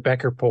versions for the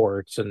Becker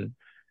ports and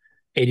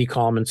 80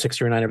 column and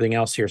 609, everything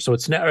else here. So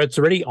it's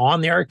already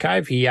on the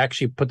archive. He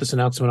actually put this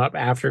announcement up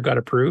after it got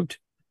approved.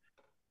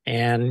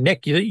 And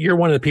Nick, you're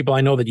one of the people I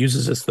know that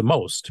uses this the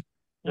most.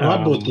 Well,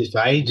 I bought this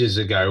ages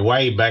ago,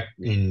 way back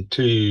in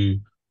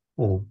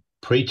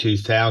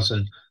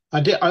pre-2000.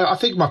 I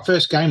think my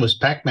first game was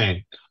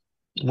Pac-Man.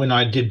 When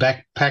I did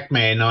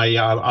Pac-Man,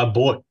 I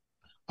bought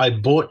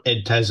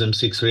EdTASM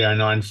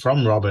 6309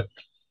 from Robert.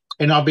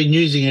 And I've been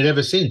using it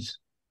ever since.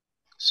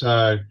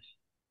 So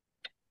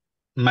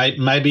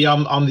maybe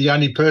I'm the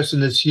only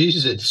person that's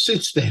used it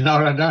since then.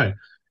 I don't know.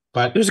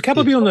 But there's a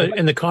couple of people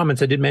in the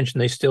comments that did mention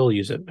they still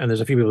use it, and there's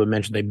a few people that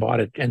mentioned they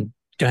bought it and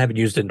haven't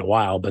used it in a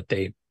while, but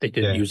they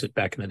did use it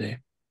back in the day.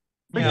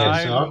 Yeah,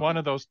 I'm one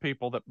of those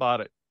people that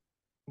bought it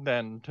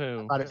then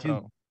too. Bought it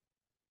too.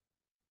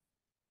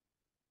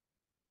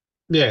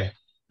 Yeah.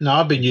 No,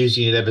 I've been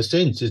using it ever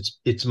since.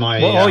 It's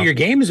my all your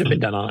games have been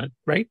done on it,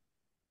 right?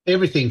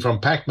 Everything from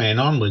Pac-Man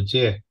onwards,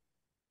 yeah.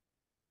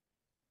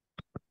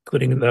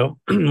 Including the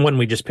one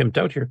we just pimped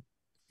out here.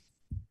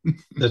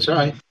 That's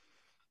right.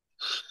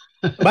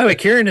 By the way,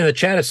 Kieran in the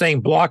chat is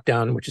saying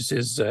Blockdown, which is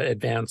his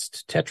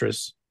advanced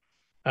Tetris,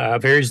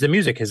 varies the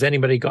music. Has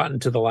anybody gotten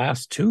to the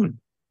last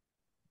tune?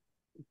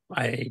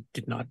 I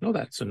did not know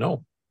that, so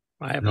no,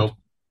 I haven't. Nope.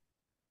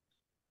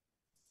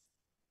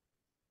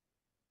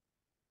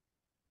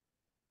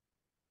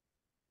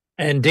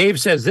 And Dave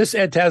says this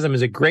Edtasm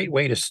is a great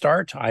way to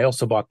start. I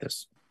also bought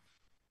this.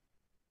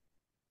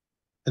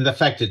 And the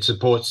fact it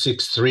supports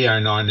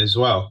 6309 as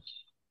well.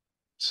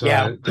 So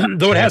yeah,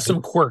 though it has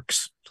some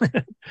quirks.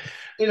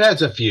 It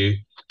has a few.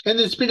 And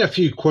there's been a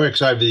few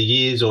quirks over the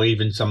years, or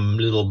even some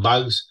little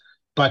bugs.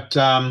 But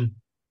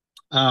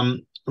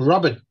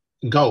Robert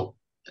Galt,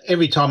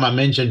 every time I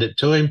mentioned it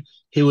to him,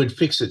 he would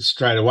fix it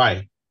straight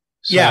away.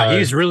 So, yeah,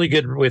 he's really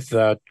good with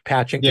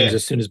patching things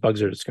as soon as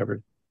bugs are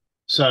discovered.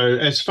 So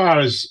as far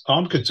as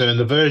I'm concerned,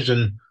 the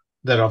version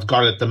that I've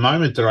got at the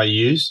moment that I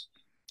use,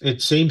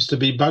 it seems to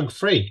be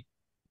bug-free.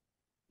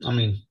 I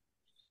mean,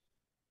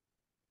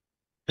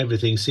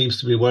 everything seems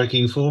to be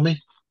working for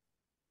me.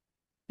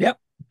 Yep.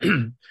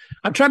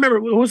 I'm trying to remember,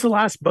 what was the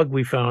last bug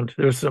we found?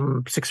 There was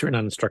some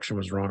 639 instruction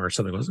was wrong or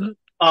something, wasn't it?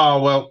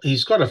 Oh, well,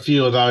 he's got a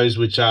few of those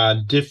which are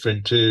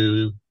different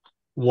to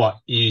what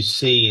you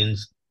see in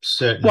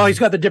certain... Well, he's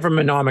got the different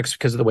mnemonics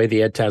because of the way the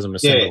Edtasm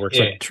assembly works.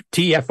 Yeah. Like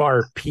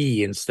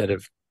TFRP instead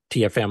of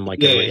TFM,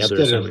 like every other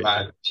assembly.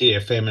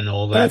 TFM and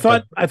all that.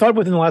 But I thought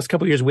within the last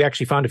couple of years, we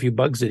actually found a few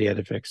bugs that he had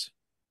to fix.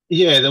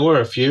 Yeah, there were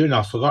a few, and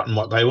I've forgotten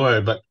what they were,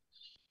 but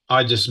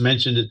I just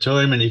mentioned it to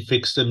him, and he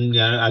fixed them. You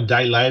know, a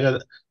day later,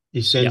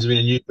 he sends me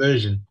a new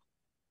version.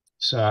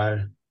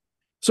 So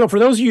for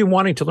those of you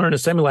wanting to learn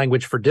assembly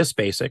language for Disk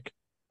Basic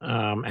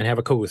and have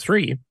a CoCo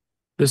 3,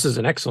 this is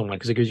an excellent one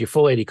because it gives you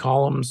full 80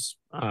 columns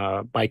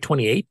by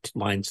 28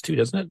 lines too,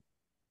 doesn't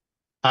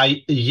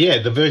it?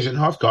 Yeah, the version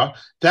I've got,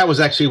 that was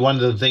actually one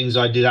of the things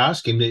I did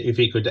ask him if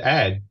he could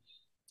add,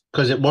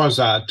 because it was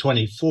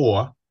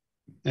 24.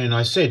 And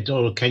I said,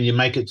 oh, can you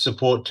make it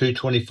support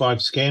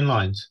 225 scan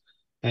lines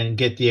and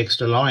get the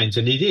extra lines?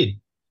 And he did.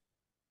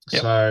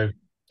 Yep. So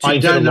I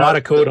don't know. A lot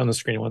of code on the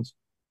screen once.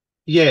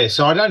 Yeah,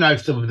 so I don't know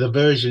if the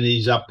version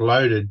he's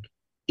uploaded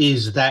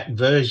is that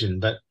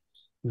version, but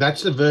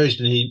that's the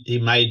version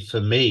he made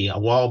for me a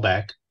while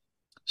back.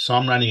 So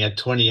I'm running a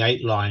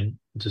 28-line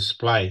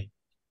display.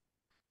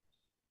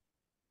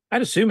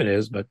 I'd assume it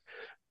is, but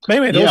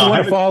anyway, those who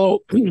want to follow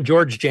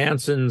George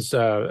Jansen's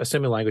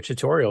assembly language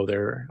tutorial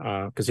there,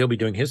 because he'll be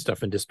doing his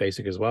stuff in Disk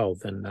Basic as well,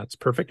 then that's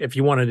perfect. If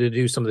you wanted to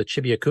do some of the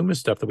Chibi Akuma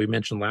stuff that we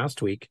mentioned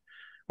last week,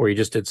 where you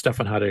just did stuff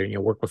on how to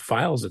work with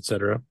files,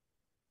 etc.,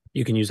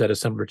 you can use that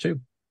assembler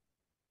too.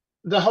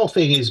 The whole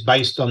thing is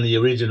based on the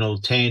original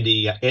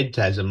Tandy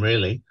Edtasm,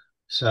 really.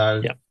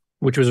 So yeah,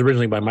 which was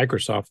originally by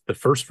Microsoft, the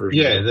first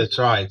version. Yeah, that's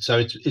right. So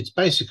it's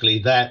basically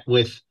that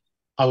with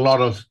a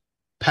lot of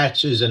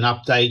patches and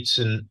updates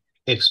and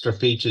extra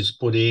features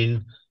put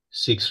in,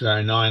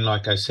 609,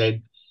 like I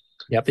said.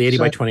 Yep, the 80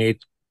 by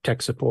 28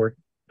 tech support.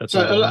 That's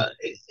so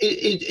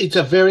it's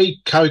a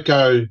very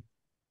CoCo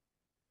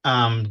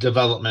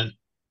development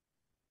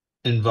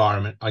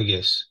environment, I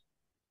guess.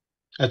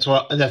 That's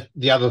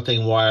the other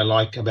thing why I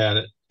like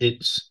about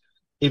it.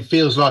 It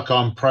feels like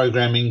I'm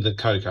programming the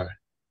CoCo.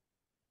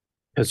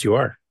 Yes, you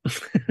are.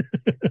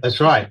 That's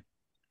right.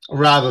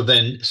 Rather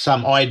than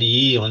some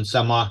IDE on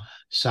some 3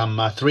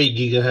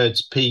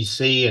 gigahertz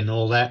PC and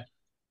all that,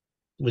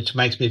 which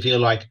makes me feel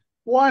like,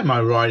 why am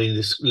I writing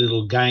this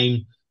little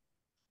game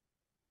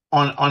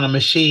on a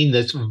machine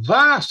that's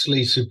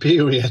vastly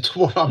superior to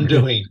what I'm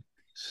doing?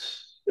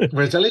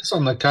 Whereas at least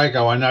on the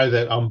CoCo, I know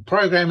that I'm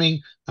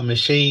programming a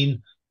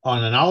machine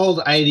on an old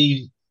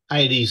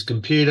 80s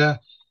computer,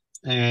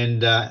 and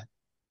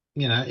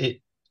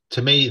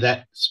to me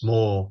that's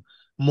more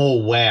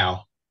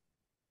wow.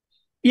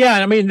 Yeah,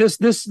 I mean this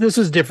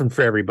is different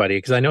for everybody,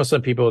 because I know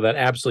some people that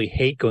absolutely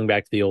hate going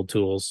back to the old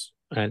tools,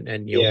 and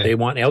they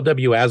want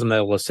LWASM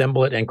that'll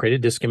assemble it and create a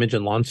disk image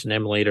and launch an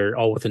emulator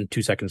all within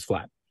 2 seconds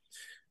flat.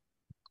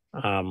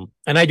 And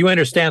I do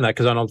understand that,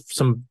 because on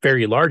some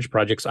very large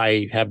projects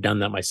I have done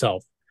that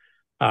myself.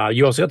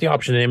 You also got the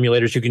option in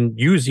emulators, you can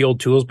use the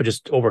old tools but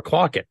just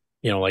overclock it,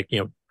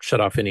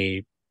 shut off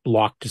any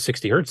lock to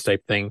 60 hertz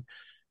type thing,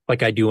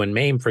 like I do in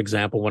MAME, for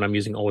example, when I'm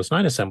using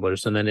OS9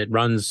 assemblers, and then it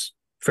runs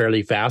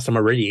fairly fast. I'm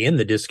already in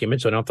the disk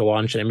image, so I don't have to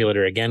launch an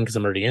emulator again because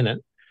I'm already in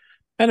it.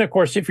 And of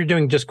course, if you're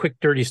doing just quick,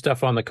 dirty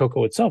stuff on the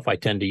CoCo itself, I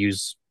tend to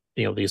use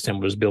the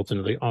assemblers built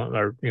into the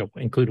or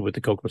included with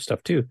the CoCo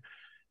stuff too.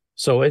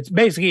 So it's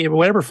basically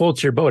whatever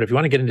floats your boat. If you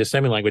want to get into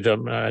assembly language,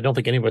 I don't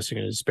think any of us are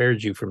going to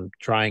disparage you from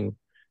trying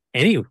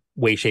any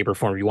way, shape, or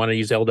form. If you want to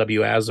use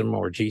LWASM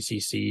or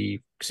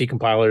GCC, C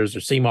compilers or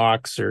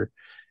CMOX or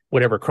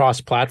whatever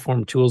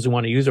cross-platform tools you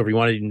want to use, or if you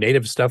want to do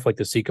native stuff like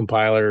the C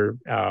compiler,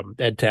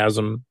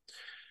 EdTASM,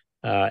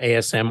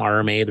 ASM,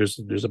 RMA,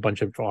 there's a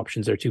bunch of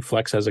options there too.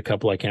 Flex has a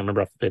couple. I can't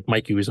remember if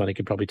Mike used one. He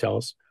could probably tell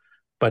us.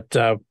 But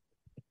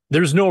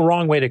there's no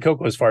wrong way to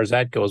CoCo as far as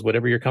that goes,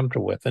 whatever you're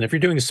comfortable with. And if you're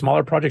doing a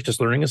smaller project, just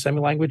learning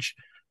assembly language,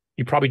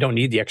 you probably don't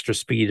need the extra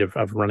speed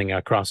of running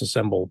a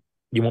cross-assemble.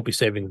 You won't be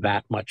saving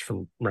that much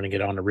from running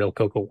it on a real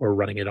CoCo or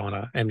running it on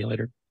an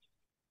emulator.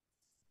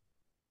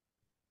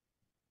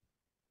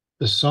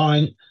 The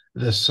sign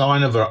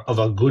of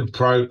a good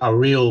a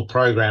real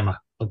programmer,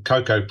 a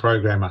CoCo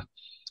programmer,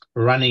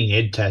 running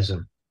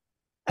EdTASM.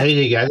 There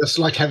you go. That's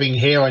like having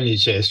hair on your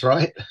chest,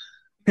 right?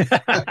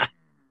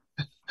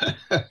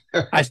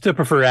 I still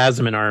prefer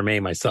ASM and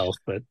RMA myself,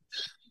 but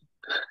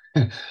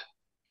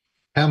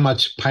how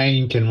much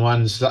pain can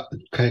one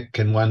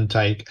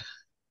take?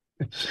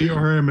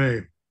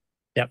 RMA.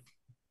 Yep.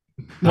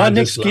 Well, in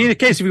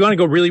case if you want to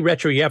go really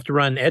retro, you have to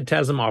run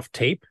EdTASM off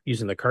tape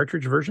using the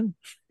cartridge version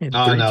in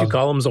 32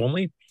 columns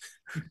only.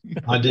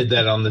 I did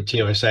that on the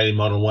TRS-80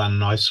 Model 1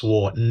 and I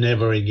swore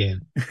never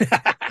again.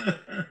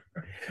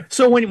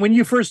 So when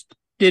you first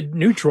did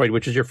Neutroid,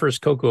 which is your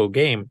first CoCo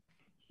game,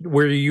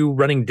 were you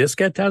running disk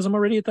EdTASM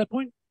already at that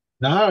point?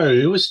 No,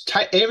 it was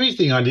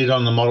everything I did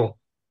on the model.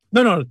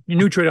 No,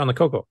 Neutroid on the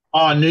CoCo. Oh,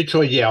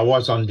 Neutroid, yeah, I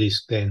was on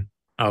disk then.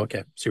 Oh,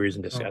 okay. Series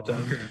and disk. Okay.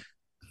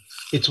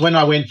 It's when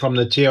I went from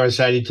the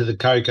TRS-80 to the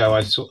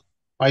CoCo,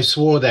 I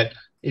swore that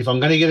if I'm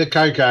going to get a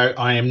CoCo,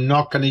 I am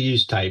not going to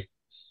use tape.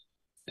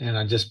 And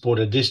I just bought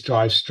a disk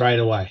drive straight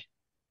away.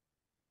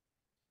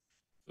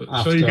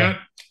 So you got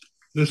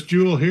this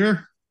jewel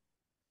here?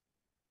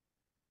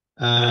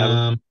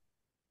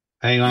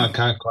 Hang on, I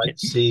can't quite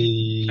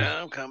see.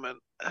 I'm coming.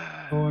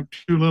 Oh,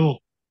 too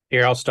little.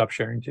 Here, I'll stop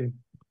sharing too.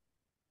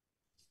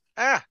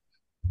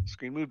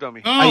 Screen moved on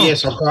me. Oh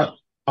yes,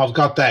 I've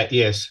got that.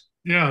 Yes.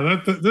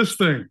 Yeah, this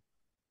thing.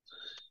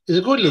 It's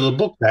a good little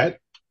book. That.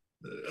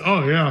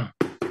 Oh yeah.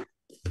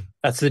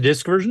 That's the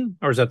disc version,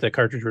 or is that the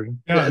cartridge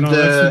version? Yeah, no,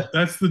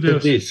 that's the disc. The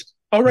disc.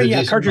 Oh right,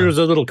 yeah. Cartridge was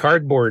a little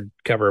cardboard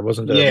cover,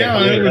 wasn't it? Yeah,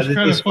 it was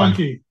kind of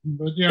funky.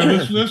 But yeah,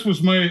 this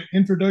was my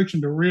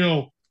introduction to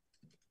real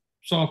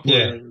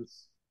software. Yeah.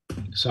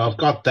 So I've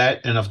got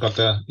that, and I've got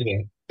the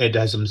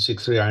EdTASM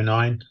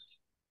 6309,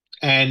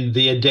 and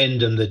the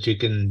addendum that you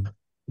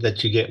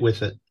get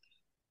with it.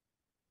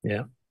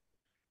 Yeah.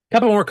 A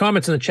couple more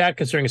comments in the chat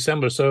concerning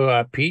assembler.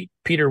 So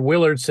Peter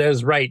Willard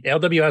says, right,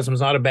 LWASM is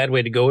not a bad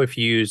way to go if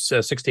you use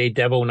 68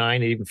 Dev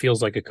 09. It even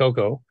feels like a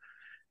CoCo.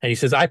 And he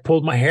says, I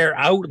pulled my hair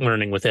out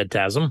learning with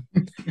EdTASM.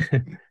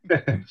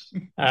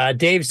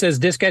 Dave says,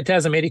 disk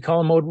EdTASM 80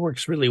 column mode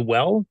works really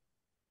well.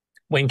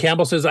 Wayne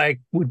Campbell says, I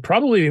would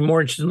probably be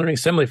more interested in learning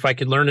assembly if I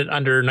could learn it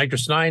under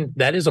Nitrous 9.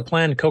 That is a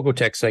planned CoCo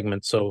Tech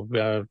segment,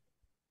 so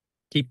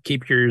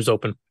keep your ears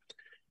open.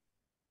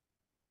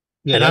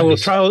 Yeah, and I will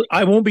try.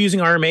 I won't be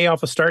using RMA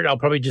off the start. I'll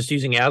probably just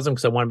using ASM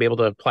because I want to be able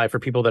to apply for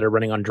people that are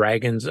running on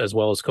Dragons as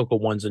well as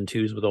CoCo 1s and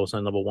 2s with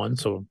OSN level 1.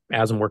 So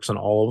ASM works on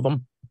all of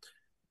them.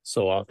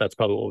 So that's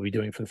probably what we'll be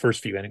doing for the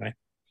first few anyway.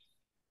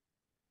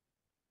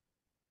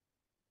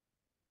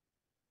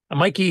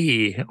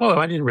 Mikey. Oh,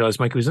 I didn't realize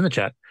Mikey was in the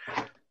chat.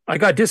 I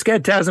got disk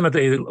EdTASM at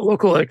the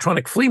local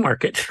electronic flea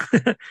market,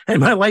 and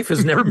my life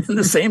has never been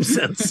the same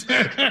since.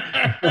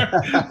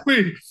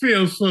 We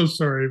feel so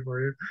sorry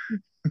for you.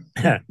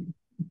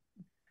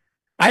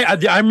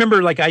 I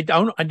remember, like, I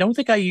don't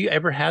think I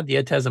ever had the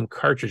EdTASM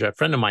cartridge. A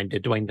friend of mine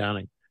did, Dwayne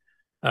Downing.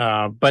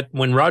 But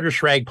when Roger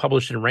Schrag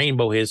published in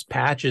Rainbow his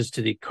patches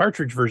to the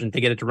cartridge version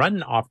to get it to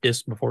run off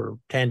disk before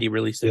Tandy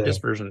released the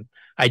disk version,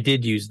 I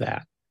did use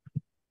that.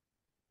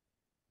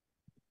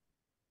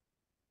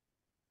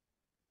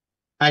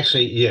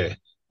 Actually, yeah.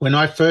 When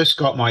I first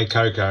got my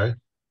CoCo,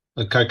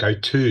 the CoCo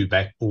 2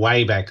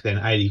 way back then,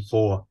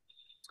 84,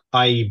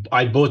 I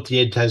bought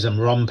the EdTASM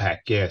ROM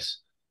pack, yes.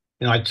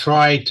 And I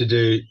tried to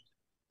do,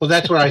 well,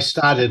 that's where I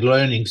started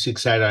learning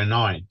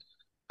 6809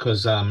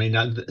 because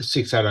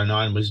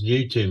 6809 was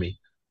new to me.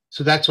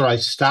 So that's what I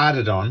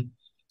started on.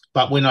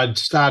 But when I'd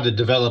started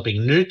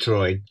developing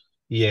Neutroid,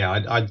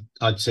 yeah,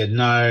 I'd said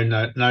no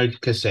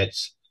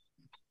cassettes.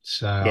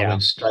 So I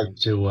went straight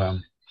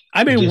to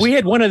I mean, we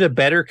had one of the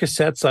better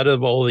cassettes out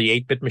of all the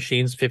 8-bit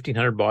machines.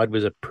 1500 baud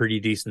was a pretty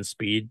decent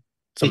speed.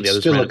 Some of the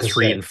others ran at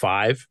 3 and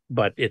 5,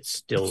 but it's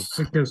still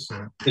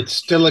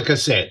a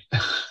cassette.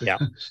 Yeah.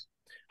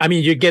 I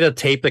mean, you get a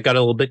tape that got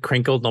a little bit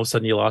crinkled and all of a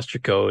sudden you lost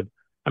your code.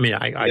 I mean,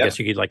 I guess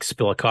you could like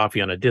spill a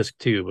coffee on a disc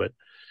too, but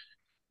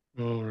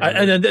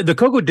and then the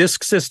CoCo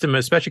disc system,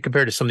 especially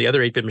compared to some of the other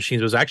 8-bit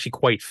machines, was actually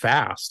quite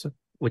fast,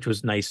 which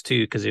was nice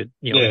too, because it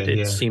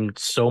seemed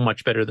so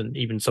much better than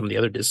even some of the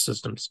other disc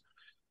systems.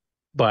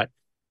 But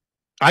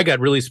I got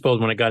really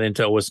spoiled when I got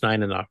into OS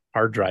 9 and a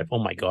hard drive. Oh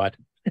my God.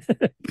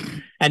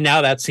 And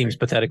now that seems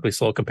pathetically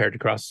slow compared to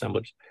cross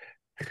assemblers.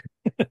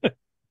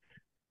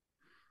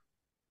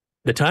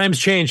 The times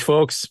change,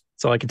 folks.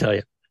 That's all I can tell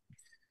you.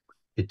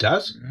 It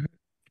does?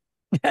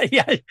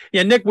 yeah.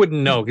 Nick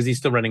wouldn't know because he's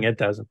still running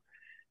EdTasm.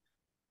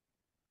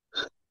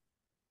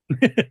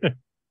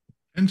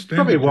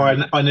 Probably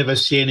why I never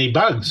see any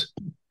bugs.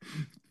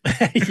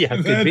 Yeah,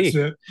 could be.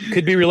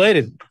 Could be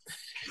related.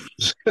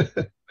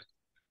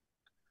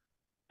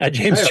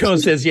 James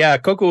Jones says, yeah,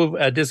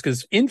 CoCo disk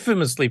is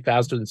infamously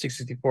faster than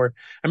C64. I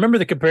remember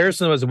the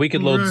comparison was we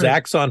could load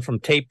Zaxxon from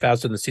tape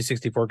faster than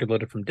C64 could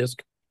load it from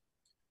disk.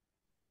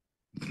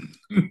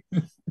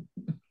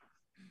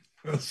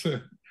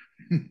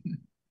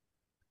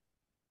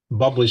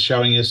 Bob was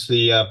showing us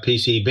the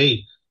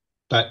PCB,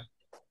 but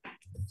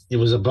it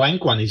was a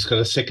blank one. He's got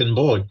a second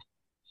board.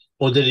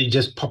 Or did he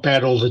just pop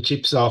out all the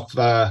chips off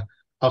the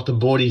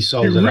board he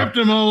sold? He ripped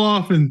them all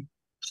off and...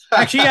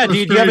 Actually, yeah. Do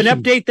you have an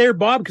update there,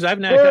 Bob? Because I've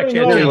not actually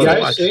had a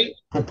chance to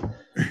watch.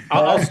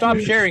 I'll stop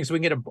sharing so we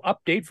can get an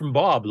update from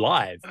Bob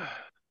live. You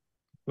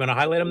want to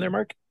highlight him there,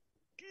 Mark?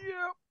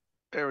 Yep.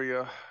 There we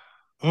go.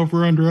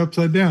 Over, under,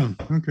 upside down.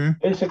 Okay.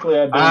 Basically,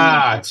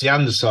 it's the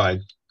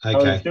underside. Okay.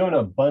 I was doing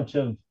a bunch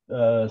of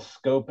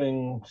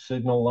scoping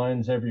signal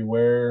lines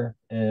everywhere,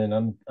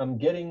 and I'm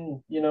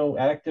getting,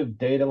 active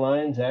data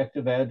lines,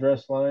 active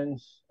address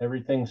lines.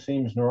 Everything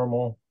seems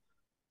normal.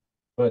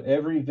 But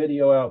every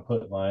video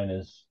output line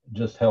is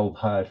just held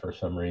high for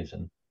some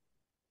reason.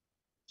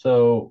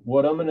 So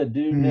what I'm going to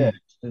do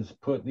next is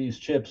put these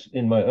chips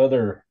in my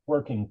other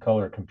working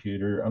color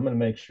computer. I'm going to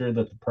make sure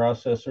that the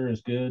processor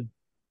is good.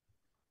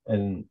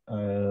 And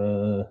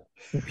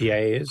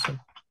PIAs.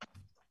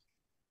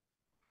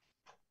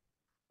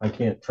 I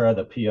can't try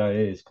the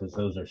PIAs because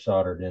those are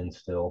soldered in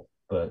still.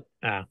 But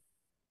a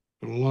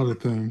lot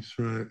of things,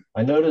 right?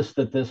 I noticed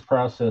that this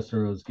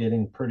processor was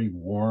getting pretty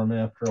warm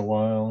after a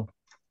while,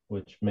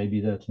 which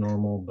maybe that's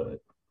normal, but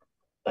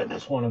I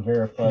just want to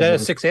verify. Is that a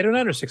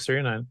 6809 or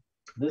 6309?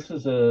 This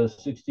is a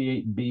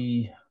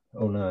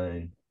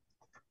 68B09.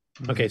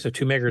 Okay, so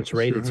 2 megahertz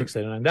rated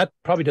 6809. That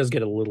probably does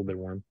get a little bit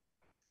warm.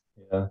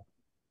 Yeah.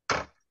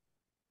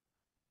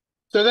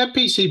 So that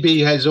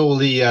PCB has all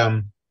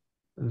the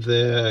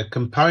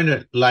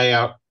component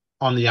layout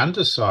on the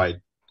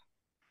underside.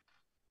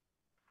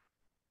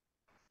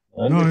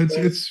 No,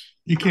 it's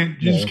you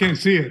just can't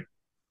see it.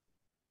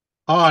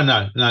 Oh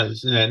no,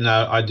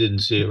 I didn't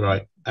see it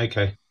right.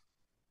 Okay.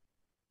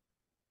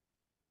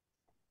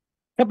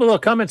 A couple of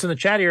comments in the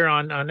chat here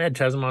on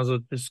EdTasm. I'll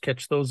just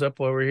catch those up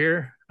while we're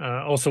here.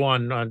 Also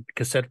on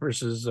cassette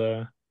versus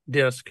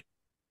disc.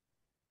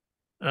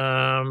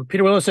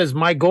 Peter Willow says,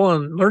 my goal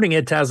in learning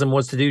EdTasm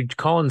was to do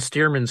Colin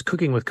Stearman's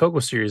Cooking with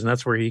CoCo series, and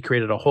that's where he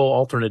created a whole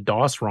alternate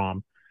DOS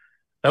ROM.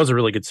 That was a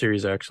really good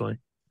series, actually.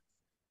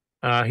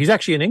 He's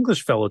actually an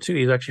English fellow, too.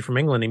 He's actually from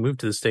England. He moved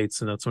to the States,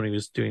 and that's when he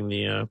was doing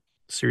the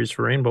series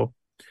for Rainbow.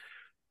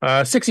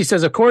 60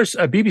 says, of course,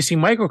 a BBC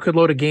Micro could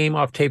load a game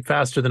off tape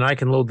faster than I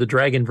can load the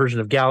Dragon version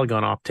of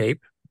Galagon off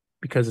tape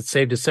because it's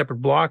saved as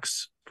separate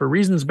blocks for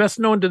reasons best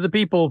known to the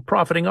people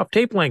profiting off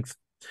tape length.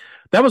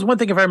 That was one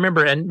thing, if I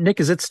remember. And Nick,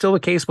 is it still the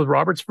case with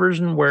Robert's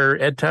version where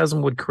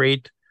EdTasm would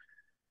create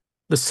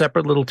the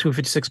separate little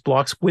 256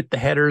 blocks with the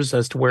headers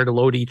as to where to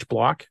load each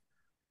block,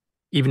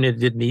 even if it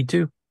didn't need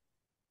to?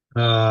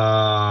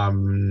 I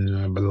don't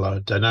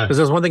know. Because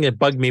there's one thing that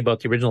bugged me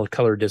about the original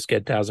color disc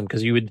EdTasm,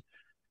 because you would,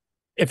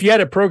 if you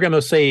had a program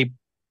that say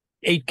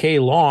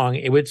 8K long,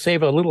 it would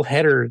save a little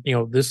header.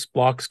 This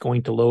block's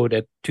going to load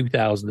at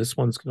 2000. This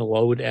one's going to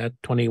load at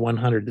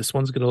 2100. This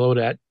one's going to load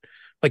at,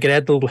 like, it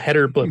had the little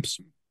header blips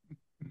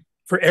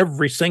for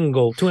every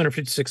single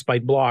 256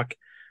 byte block,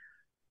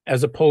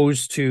 as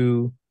opposed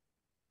to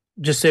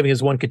just saving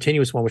as one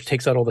continuous one, which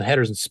takes out all the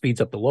headers and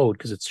speeds up the load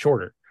because it's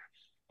shorter.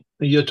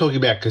 You're talking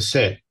about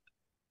cassette.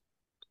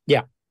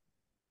 Yeah.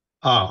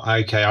 Oh,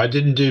 okay. I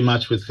didn't do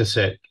much with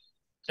cassette.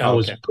 Oh, I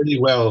was pretty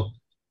well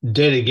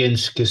dead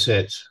against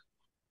cassettes.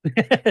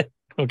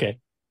 Okay.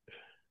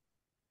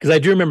 Because I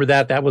do remember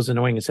that was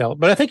annoying as hell.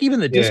 But I think even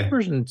the disc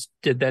versions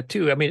did that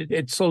too. I mean,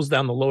 it slows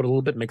down the load a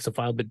little bit, makes the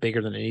file a bit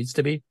bigger than it needs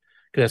to be,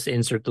 because it has to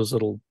insert those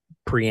little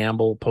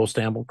preamble,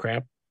 post-amble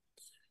crap.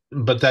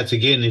 But that's,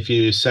 again, if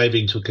you're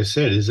saving to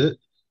cassette, is it?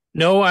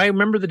 No, I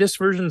remember the disc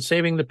version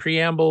saving the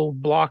preamble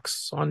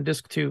blocks on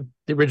disc 2,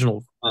 the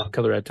original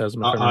color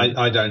EdTasm.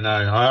 I don't know.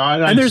 I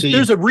don't and see.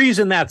 There's a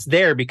reason that's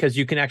there, because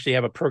you can actually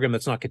have a program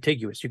that's not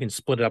contiguous. You can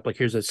split it up, like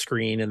here's a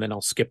screen, and then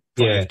I'll skip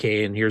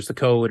 5K, and here's the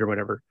code or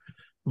whatever.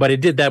 But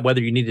it did that whether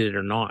you needed it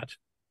or not.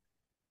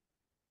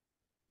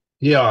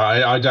 Yeah,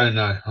 I don't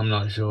know. I'm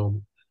not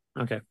sure.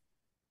 Okay.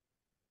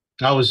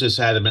 I was just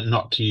adamant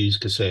not to use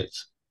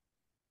cassettes.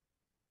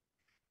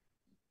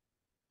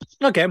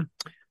 Okay.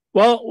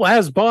 Well,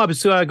 as Bob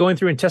is going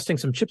through and testing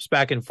some chips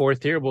back and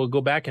forth here, we'll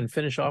go back and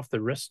finish off the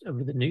rest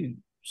of the news.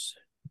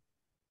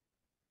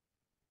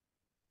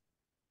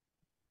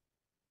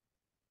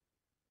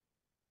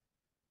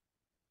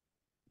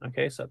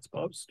 Okay, so that's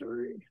Bob's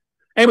story.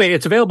 Anyway,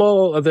 it's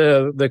available.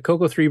 The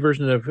CoCo 3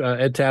 version of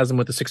EdTasm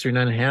with the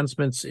 639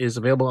 enhancements is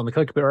available on the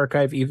Color Computer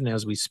Archive even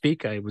as we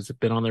speak. I was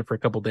been on there for a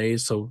couple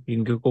days, so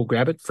you can go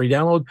grab it. Free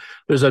download.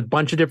 There's a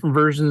bunch of different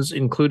versions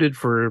included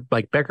for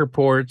like Becker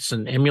ports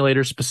and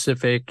emulator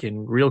specific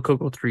and real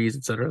CoCo 3s,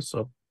 etc.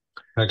 So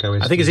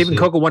CoCo I think it's even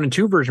CoCo 1 and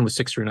 2 version with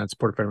 639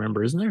 support, if I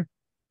remember, isn't there?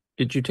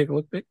 Did you take a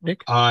look,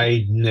 Nick?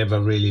 I never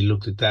really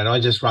looked at that. I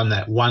just run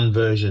that one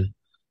version,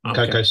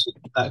 Okay.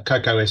 CoCo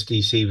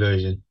SDC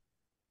version.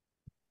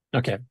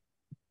 Okay.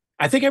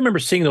 I think I remember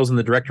seeing those in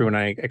the directory when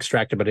I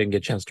extracted, but I didn't get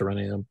a chance to run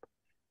any of them.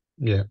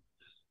 Yeah.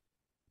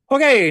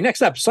 Okay,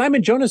 next up,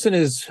 Simon Jonason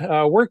is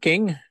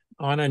working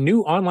on a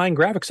new online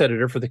graphics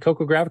editor for the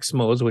CoCo graphics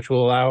modes, which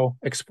will allow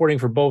exporting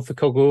for both the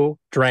CoCo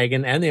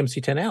Dragon and the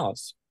MC10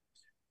 Alice.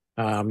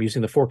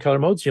 Using the 4 color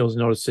modes, you'll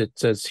notice it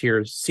says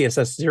here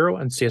CSS0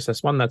 and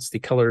CSS1. That's the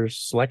color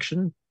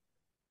selection.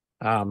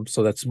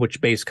 So that's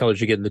which base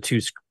colors you get in the 2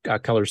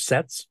 color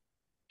sets.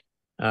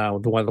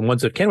 The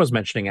ones that Ken was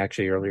mentioning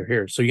actually earlier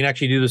here. So you can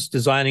actually do this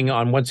designing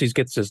on, once he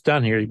gets this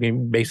done here, you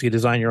can basically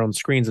design your own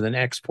screens and then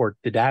export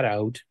the data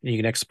out. You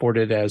can export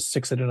it as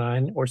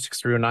 609 or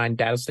 6309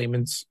 data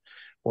statements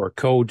or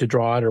code to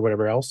draw it or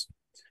whatever else.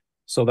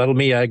 So that'll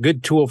be a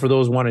good tool for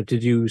those wanting to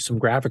do some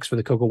graphics for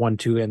the CoCo 1,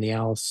 2, and the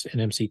Alice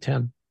and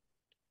MC10.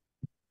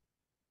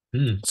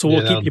 So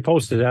we'll keep you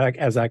posted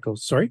as that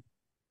goes. Sorry?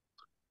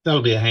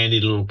 That'll be a handy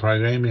little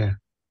program, yeah.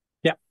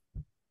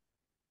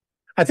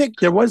 I think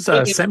there was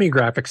a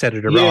semi-graphics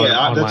editor.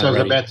 Yeah, that's what I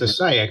was about to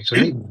say,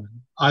 actually.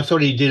 I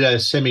thought he did a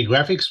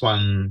semi-graphics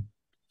one.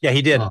 Yeah,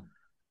 he did.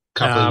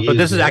 Couple of years but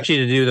this is ago. actually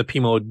to do the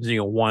P mode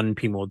 1,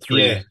 P mode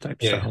 3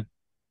 type stuff.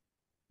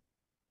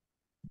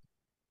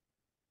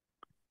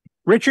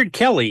 Richard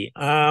Kelly,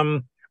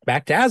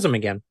 back to ASM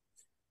again.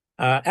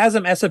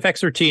 ASM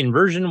SFX routine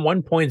version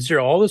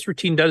 1.0. All this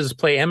routine does is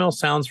play ML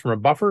sounds from a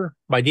buffer.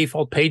 By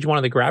default, page 1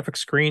 of the graphics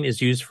screen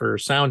is used for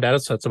sound data,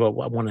 so that's about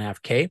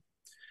 1.5K.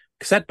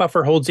 Cassette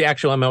buffer holds the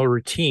actual ML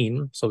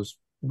routine, so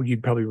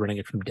you'd probably be running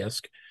it from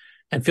disk.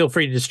 And feel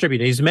free to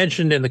distribute it. He's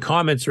mentioned in the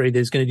comments already that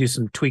he's going to do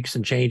some tweaks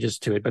and changes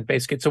to it, but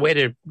basically it's a way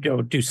to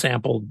do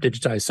sample,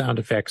 digitized sound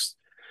effects.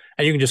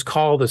 And you can just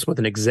call this with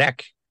an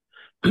exec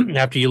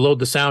after you load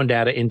the sound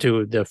data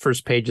into the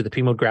first page of the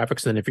P-mode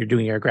graphics. And if you're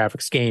doing your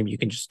graphics game, you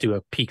can just do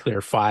a P-clear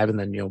 5 and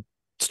then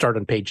start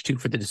on page 2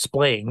 for the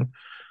displaying,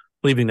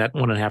 leaving that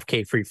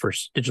 1.5K free for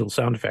digital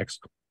sound effects.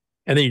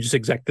 And then you just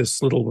exec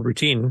this little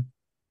routine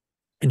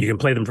and you can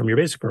play them from your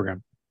basic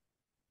program.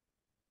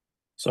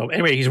 So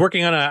anyway, he's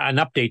working on an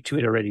update to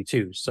it already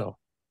too. So,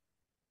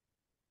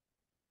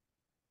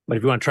 but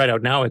if you want to try it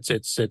out now,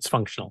 it's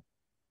functional.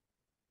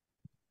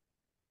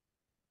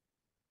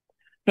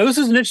 Now, this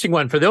is an interesting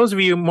one. For those of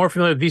you more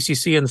familiar with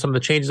VCC and some of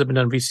the changes that have been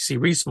done in VCC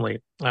recently,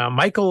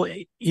 Michael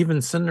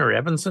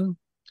Evanson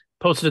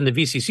posted in the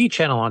VCC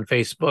channel on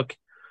Facebook,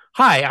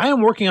 "Hi, I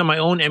am working on my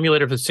own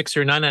emulator for the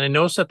 609, and I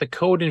noticed that the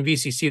code in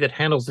VCC that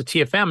handles the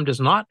TFM does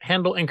not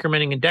handle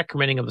incrementing and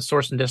decrementing of the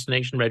source and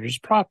destination registers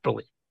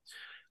properly.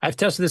 I've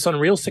tested this on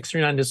real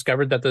 639 and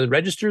discovered that the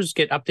registers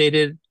get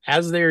updated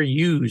as they're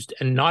used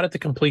and not at the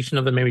completion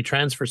of the memory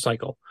transfer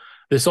cycle.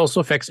 This also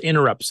affects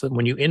interrupts.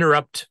 When you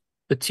interrupt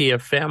the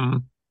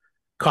TFM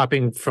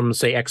copying from,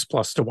 say, X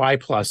plus to Y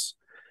plus,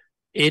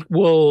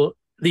 the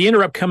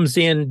interrupt comes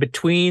in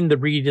between the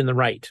read and the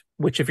write,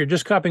 which if you're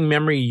just copying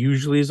memory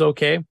usually is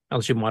okay,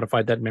 unless you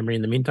modified that memory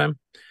in the meantime.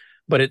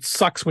 But it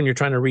sucks when you're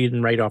trying to read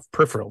and write off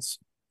peripherals,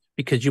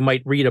 because you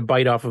might read a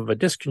byte off of a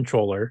disk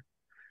controller,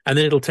 and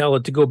then it'll tell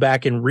it to go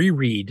back and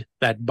reread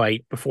that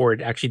byte before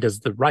it actually does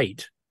the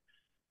write.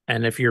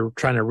 And if you're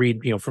trying to read,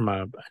 from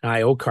an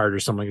I/O card or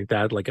something like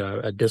that, like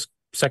a disk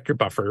sector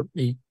buffer,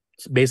 it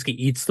basically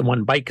eats the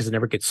one byte because it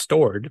never gets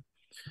stored,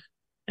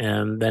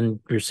 and then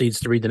proceeds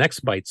to read the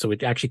next byte. So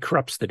it actually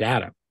corrupts the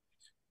data.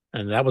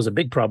 And that was a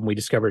big problem we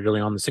discovered early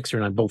on the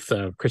 609.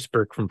 Both Chris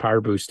Burke from Power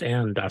Boost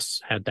and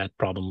us had that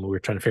problem. We were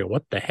trying to figure out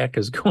what the heck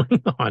is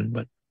going on.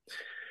 But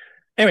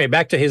anyway,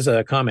 back to his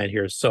comment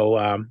here. So,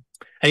 and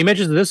he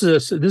mentions that this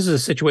is a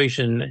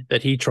situation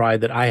that he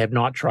tried that I have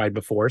not tried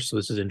before. So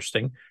this is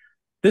interesting.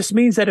 This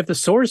means that if the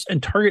source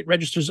and target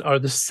registers are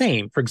the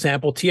same, for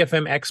example,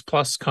 TFM X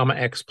plus,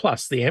 X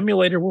plus, the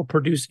emulator will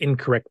produce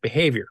incorrect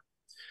behavior.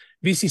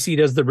 VCC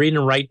does the read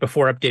and write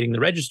before updating the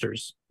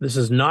registers. This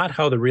is not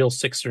how the real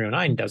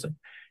 609 does it.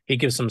 He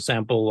gives some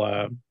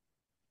sample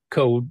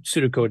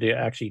pseudocode to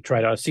actually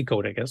try out C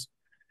code, I guess.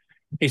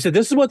 He said,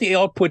 this is what the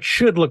output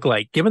should look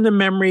like. Given the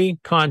memory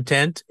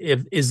content,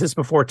 is this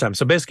before time?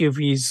 So basically, if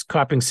he's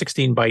copying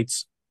 16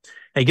 bytes,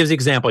 and he gives the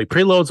example, he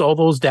preloads all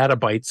those data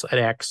bytes at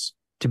X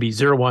to be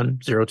 01,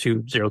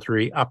 02,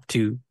 03, up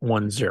to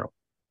 10.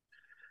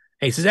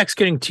 And he says,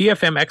 executing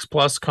TFM X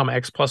plus,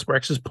 X plus, where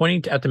X is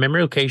pointing at the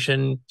memory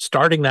location,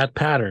 starting that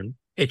pattern,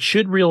 it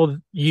should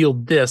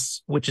yield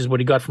this, which is what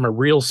he got from a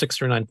real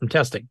 639 from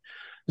testing.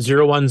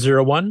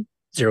 0101,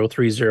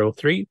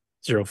 0303,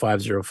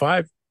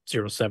 0505,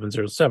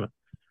 0707.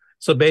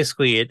 So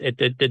basically,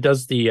 it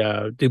does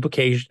the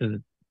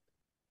duplication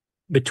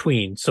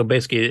between. So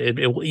basically,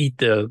 it will eat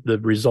the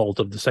result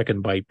of the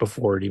second byte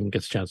before it even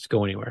gets a chance to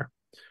go anywhere.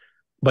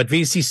 But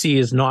VCC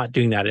is not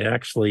doing that. It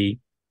actually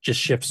just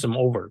shifts them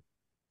over.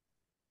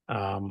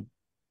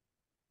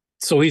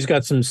 So he's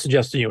got some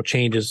suggested,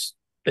 changes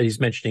that he's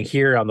mentioning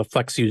here on the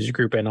Flex user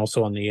group and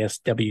also on the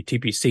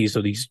SWTPC.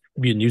 So he's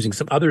been using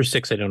some other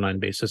 6809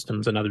 based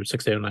systems and other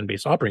 6809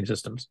 based operating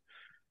systems.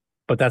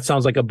 But that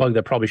sounds like a bug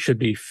that probably should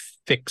be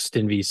fixed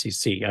in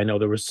VCC. I know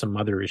there was some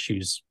other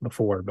issues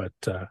before, but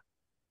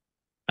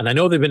and I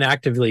know they've been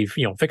actively,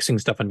 fixing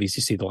stuff on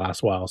VCC the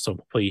last while. So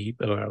hopefully,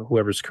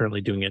 whoever's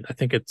currently doing it, I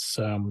think it's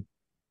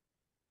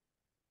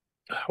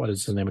what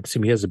is his name? I can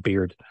see he has a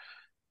beard.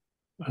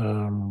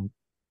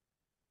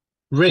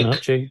 Rick.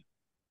 Not Jay.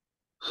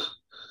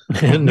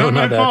 No, not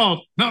my that.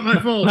 fault. Not my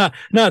fault.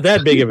 Not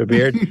that big of a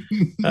beard.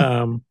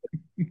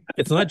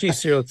 It's not Jay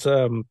Cyril. It's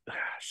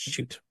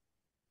shoot.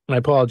 My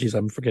apologies.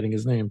 I'm forgetting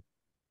his name.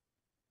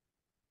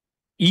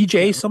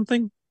 EJ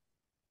something,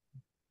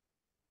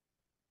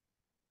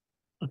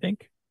 I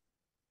think.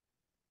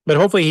 But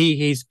hopefully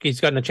he's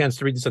gotten a chance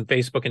to read this on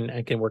Facebook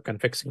and can work on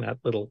fixing that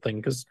little thing,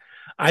 because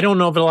I don't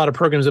know if a lot of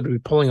programs would be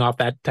pulling off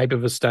that type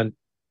of a stunt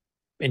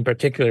in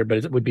particular, but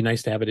it would be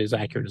nice to have it as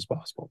accurate as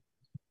possible.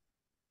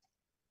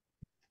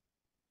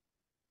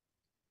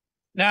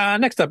 Now,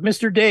 next up,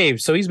 Mr.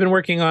 Dave. So he's been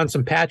working on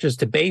some patches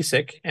to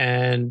BASIC,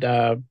 and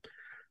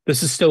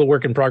this is still a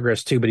work in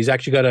progress too, but he's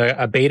actually got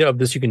a beta of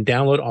this you can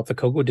download off the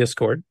CoCo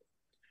Discord.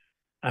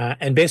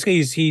 And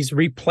basically he's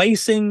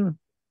replacing,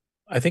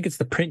 I think it's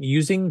the print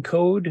using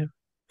code,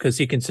 because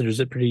he considers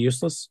it pretty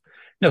useless.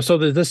 No, so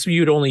this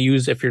you'd only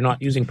use if you're not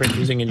using print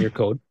using in your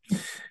code,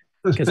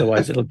 because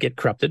otherwise it'll get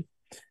corrupted.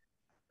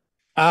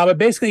 But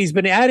basically he's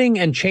been adding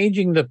and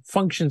changing the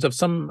functions of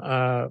some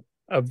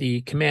of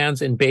the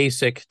commands in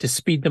BASIC to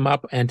speed them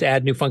up and to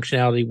add new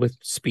functionality with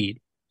speed.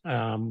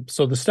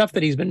 So the stuff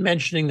that he's been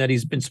mentioning that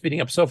he's been speeding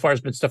up so far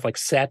has been stuff like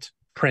set,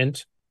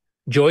 print,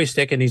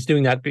 joystick, and he's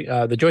doing that.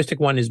 The joystick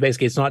one is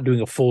basically it's not doing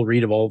a full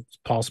read of all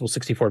possible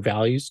 64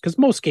 values, because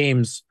most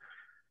games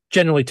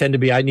generally tend to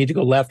be I need to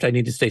go left, I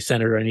need to stay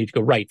centered, or I need to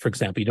go right, for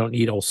example. You don't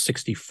need all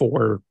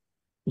 64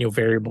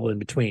 variable in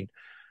between.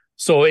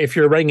 So if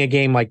you're running a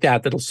game like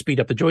that, that'll speed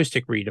up the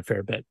joystick read a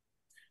fair bit.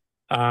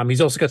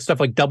 He's also got stuff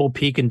like double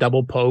peek and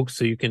double poke,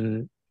 so you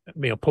can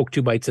poke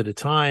 2 bytes at a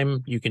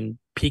time. You can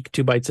peek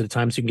 2 bytes at a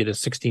time, so you can get a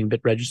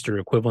 16-bit register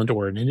equivalent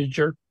or an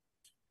integer.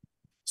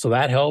 So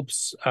that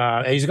helps.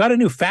 And he's got a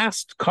new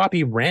fast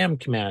copy RAM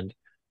command.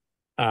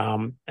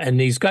 And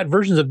he's got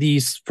versions of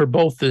these for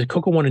both the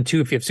CoCo 1 and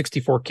 2. If you have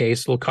 64K,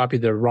 so it'll copy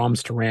the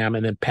ROMs to RAM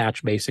and then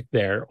patch BASIC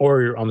there.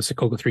 Or on the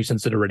CoCo 3,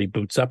 since it already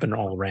boots up in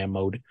all RAM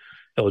mode,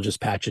 it'll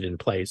just patch it in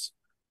place.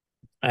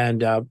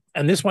 And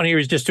this one here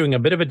is just doing a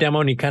bit of a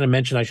demo, and he kind of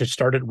mentioned I should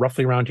start it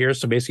roughly around here.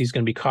 So basically he's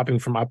going to be copying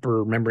from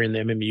upper memory in the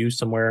MMU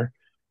somewhere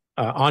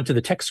onto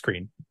the text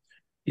screen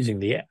using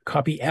the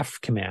copy F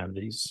command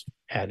that he's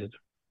added.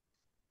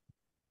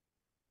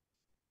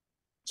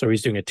 So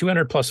he's doing a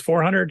 200 plus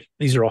 400.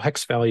 These are all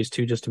hex values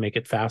too, just to make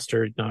it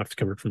faster. You don't have to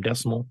convert from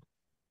decimal.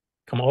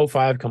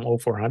 05,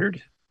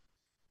 0400,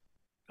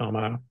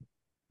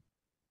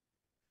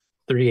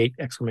 38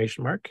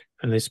 exclamation mark.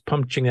 And he's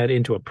punching that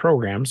into a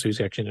program. So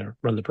he's actually going to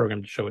run the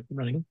program to show it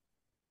running.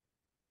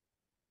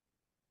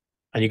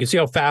 And you can see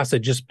how fast it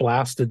just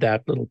blasted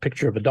that little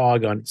picture of a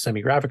dog on the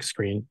semi-graphic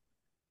screen,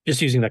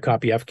 just using the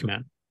copy F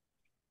command.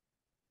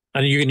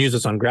 And you can use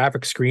this on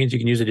graphic screens. You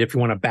can use it if you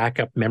want to back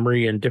up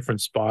memory in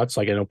different spots.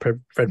 Like I know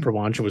Fred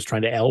Provancha was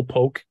trying to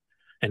L-poke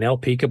and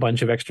L-peek a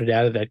bunch of extra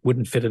data that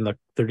wouldn't fit in the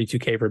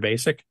 32K for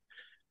BASIC.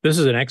 This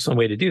is an excellent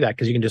way to do that,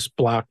 because you can just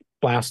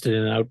blast it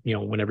in and out,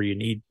 whenever you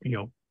need,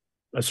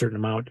 a certain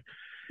amount.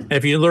 And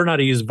if you learn how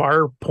to use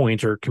var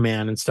pointer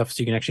command and stuff,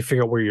 so you can actually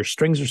figure out where your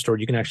strings are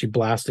stored, you can actually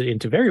blast it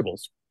into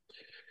variables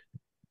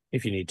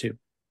if you need to.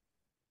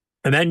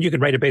 And then you can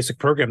write a basic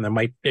program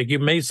that you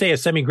may say a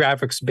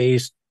semi-graphics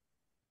based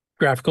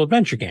graphical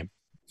adventure game.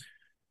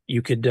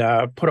 You could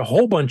put a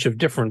whole bunch of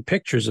different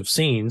pictures of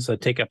scenes that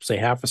take up, say,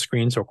 half a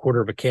screen, so a quarter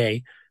of a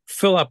K,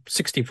 fill up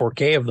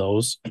 64K of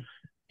those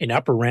in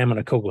upper RAM on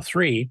a CoCo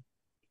 3,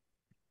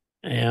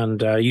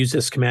 and use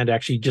this command to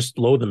actually just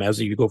load them as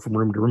you go from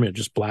room to room. It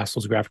just blasts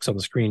those graphics on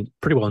the screen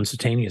pretty well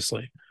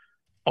instantaneously,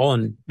 all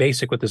in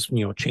BASIC with this,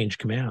 change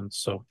command.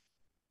 So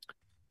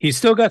he's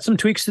still got some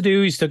tweaks to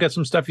do. He's still got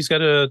some stuff he's got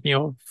to,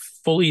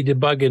 fully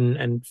debug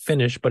and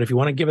finish. But if you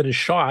want to give it a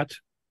shot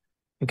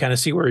and kind of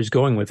see where he's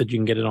going with it, you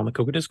can get it on the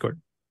CoCo Discord.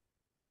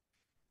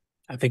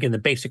 I think in the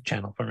BASIC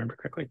channel, if I remember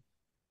correctly.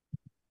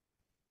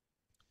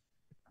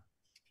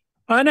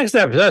 Next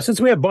up, since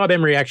we have Bob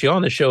Emery actually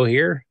on the show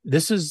here,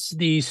 this is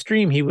the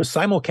stream he was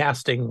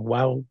simulcasting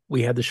while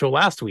we had the show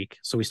last week.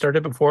 So we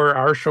started before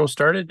our show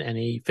started, and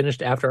he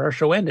finished after our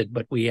show ended,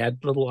 but we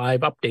had little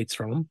live updates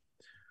from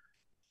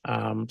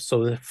him.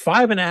 So the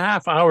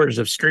 5.5 hours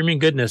of streaming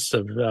goodness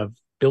of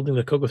building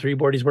the CoCo 3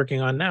 board he's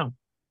working on now.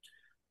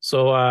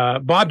 So,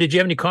 Bob, did you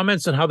have any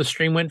comments on how the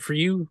stream went for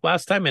you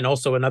last time, and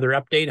also another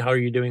update? How are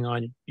you doing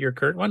on your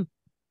current one?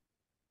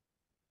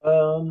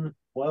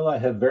 Well, I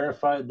have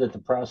verified that the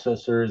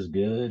processor is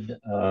good.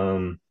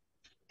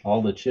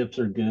 All the chips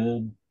are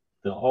good.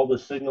 All the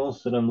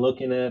signals that I'm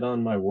looking at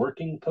on my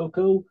working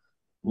CoCo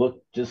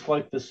look just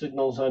like the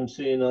signals I'm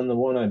seeing on the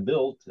one I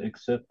built,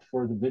 except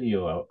for the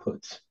video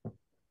outputs.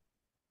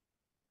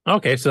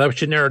 Okay, so that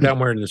should narrow down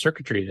where in the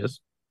circuitry it is.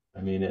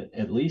 I mean,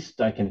 at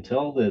least I can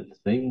tell that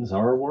things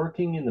are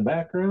working in the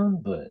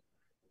background, but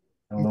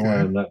I don't know why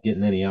I'm not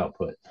getting any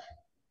output.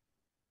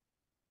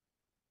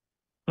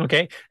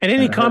 Okay. And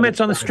any comments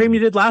on the stream you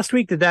did last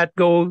week? Did that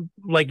go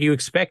like you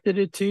expected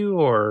it to,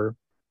 or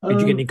did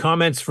you get any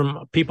comments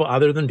from people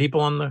other than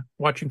people on the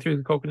watching through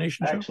the CoCo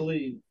Nation show?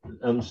 Actually,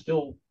 I'm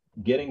still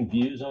getting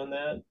views on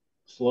that,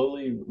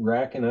 slowly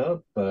racking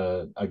up.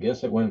 I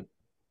guess it went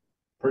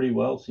pretty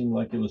well. Seemed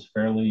like it was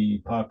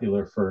fairly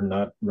popular for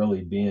not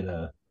really being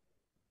a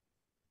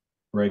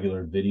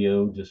regular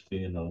video, just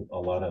being a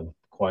lot of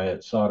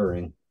quiet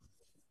soldering.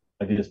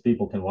 I guess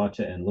people can watch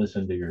it and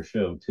listen to your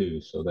show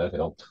too, so that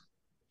helped.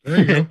 There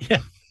you go.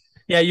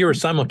 Yeah, you were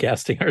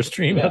simulcasting our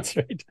stream. Yeah. That's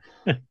right.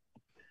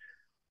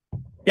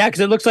 Yeah, because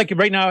it looks like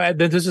right now,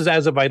 this is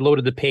as of I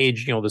loaded the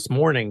page, this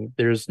morning,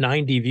 there's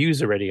 90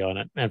 views already on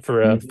it. And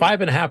for a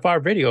 5.5 hour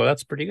video,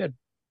 that's pretty good.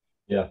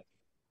 Yeah.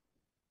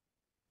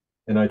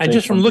 And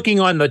just from looking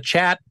on the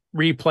chat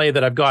replay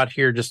that I've got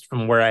here, just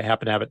from where I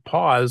happen to have it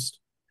paused,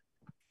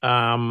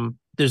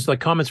 there's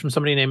like comments from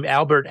somebody named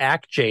Albert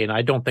Akjay, and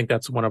I don't think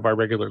that's one of our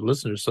regular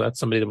listeners. So that's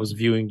somebody that was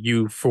viewing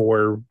you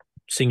for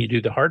seeing you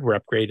do the hardware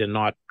upgrade and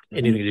not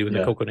anything to do with the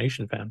CoCo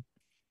Nation fan.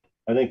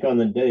 I think on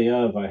the day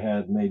of, I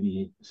had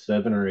maybe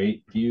 7 or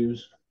 8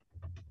 views.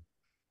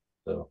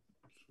 So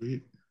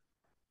sweet.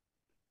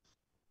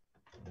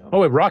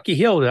 Oh, Rocky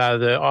Hill,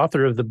 the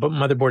author of the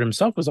motherboard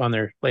himself, was on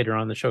there later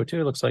on the show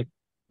too. It looks like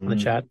on the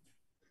chat.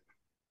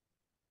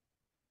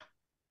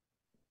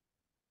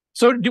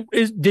 So,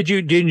 did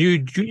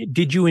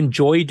you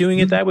enjoy doing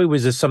it that way?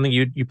 Was this something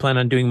you plan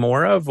on doing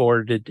more of,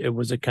 or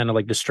was it kind of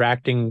like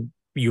distracting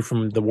you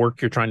from the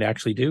work you're trying to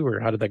actually do,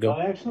 or how did that go?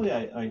 Well, actually,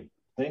 I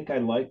think I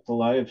like the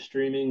live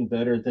streaming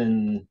better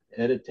than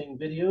editing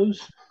videos.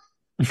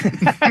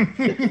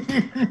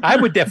 I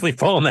would definitely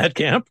fall in that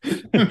camp.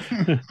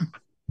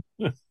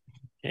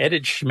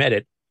 Edit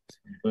schmedit.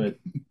 But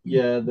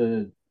yeah,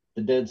 the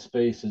dead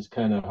space is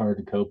kind of hard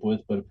to cope with,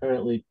 but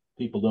apparently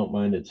people don't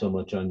mind it so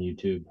much on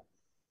YouTube.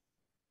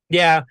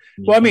 Yeah.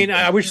 Well, I mean,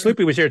 I wish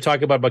Sloopy was here to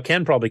talk about, but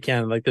Ken probably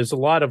can. Like, there's a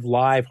lot of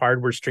live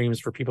hardware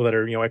streams for people that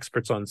are,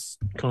 experts on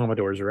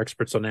Commodores or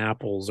experts on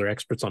Apples or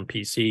experts on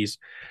PCs.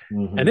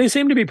 And they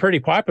seem to be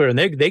pretty popular, and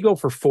they go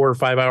for 4 or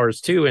 5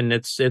 hours too. And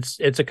it's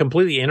a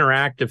completely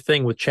interactive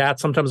thing with chat.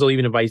 Sometimes they'll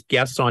even invite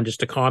guests on just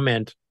to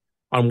comment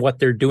on what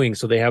they're doing.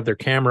 So they have their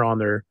camera on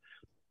their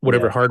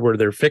whatever hardware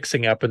they're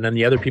fixing up. And then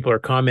the other people are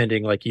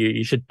commenting like,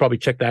 you should probably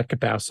check that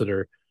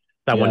capacitor.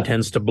 That one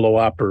tends to blow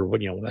up, or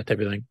that type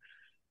of thing.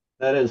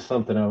 That is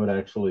something I would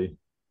actually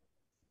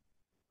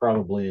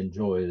probably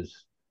enjoy,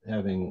 is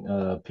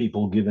having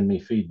people giving me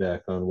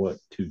feedback on what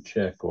to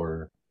check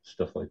or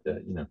stuff like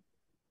that,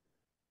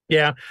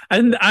 Yeah.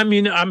 And I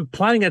mean, I'm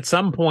planning at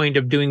some point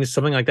of doing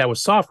something like that with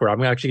software.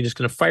 I'm actually just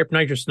going to fire up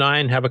Nitrous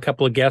 9, have a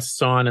couple of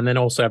guests on, and then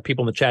also have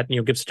people in the chat,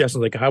 give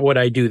suggestions like, how would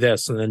I do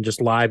this? And then just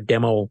live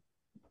demo,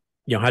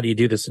 how do you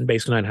do this in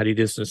Basic 9? How do you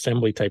do this in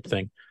assembly type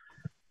thing?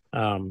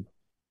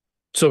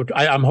 So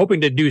I'm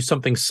hoping to do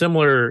something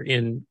similar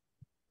in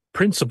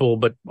principle,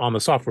 but on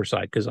the software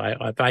side, because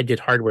if I did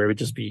hardware, it would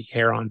just be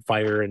hair on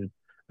fire and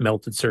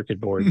melted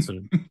circuit boards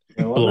and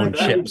blown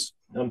chips.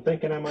 I'm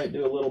thinking I might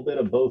do a little bit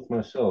of both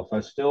myself. I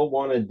still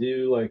want to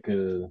do like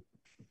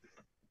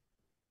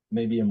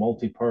maybe a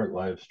multi-part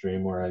live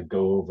stream where I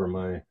go over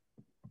my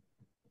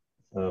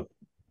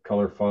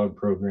color fog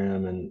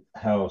program and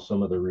how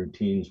some of the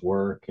routines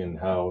work and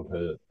how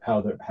I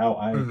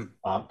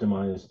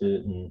optimized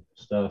it and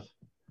stuff.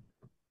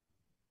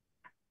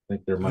 I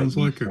think there might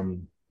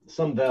be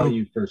some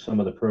value for some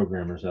of the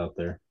programmers out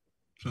there.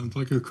 Sounds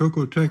like a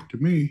CoCo Tech to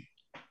me.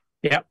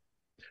 Yeah.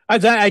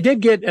 I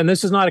did get, and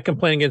this is not a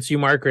complaint against you,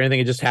 Mark, or anything.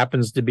 It just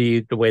happens to be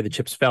the way the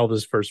chips fell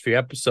those first few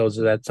episodes,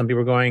 that some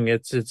people are going,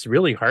 it's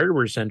really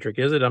hardware centric,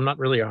 is it? I'm not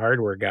really a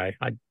hardware guy.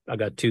 I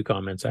got 2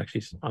 comments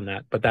actually on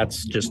that, but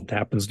that's just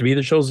happens to be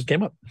the shows that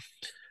came up.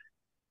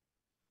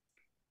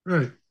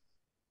 Right.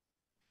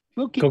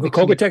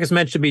 CoCo Tech is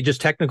meant to be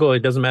just technical. It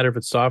doesn't matter if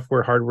it's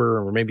software,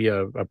 hardware, or maybe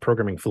a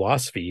programming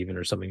philosophy even,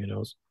 or something, who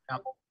knows.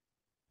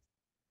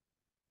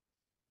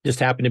 Just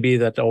happened to be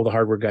that all the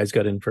hardware guys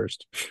got in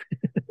first.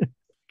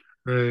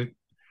 Right.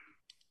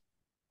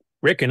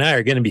 Rick and I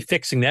are going to be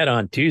fixing that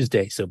on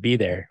Tuesday, so be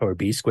there or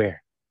be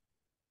square.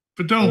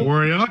 But don't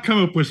worry, I'll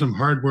come up with some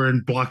hardware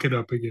and block it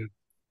up again.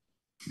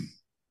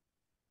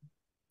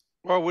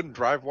 Well, wouldn't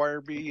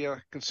DriveWire be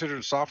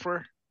considered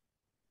software?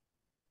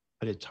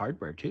 But it's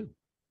hardware too.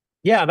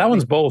 Yeah, that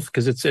one's both,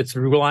 because it's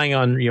relying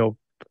on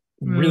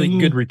really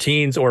good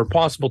routines or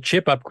possible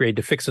chip upgrade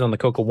to fix it on the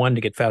CoCo 1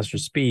 to get faster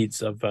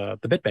speeds of the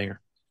Bitbanger.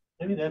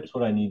 Maybe that's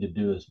what I need to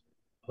do, is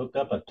hook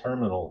up a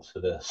terminal to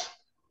this.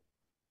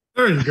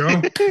 There you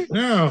go.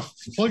 Yeah.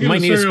 You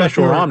might need a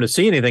special ROM to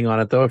see anything on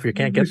it, though, if you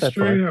can't get that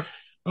far.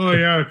 Oh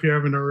yeah, if you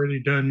haven't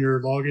already done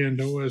your login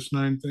to OS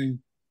 9 thing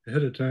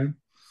ahead of time.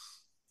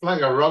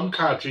 Like a ROM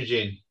cartridge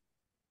in.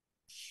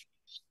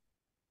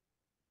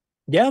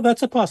 Yeah,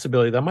 that's a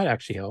possibility. That might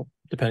actually help,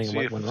 depending on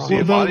what went wrong. See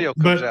if audio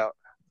comes out.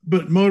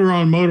 But motor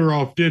on, motor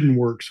off didn't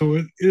work, so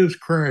it is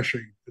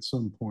crashing at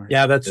some point.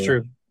 Yeah, that's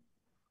true.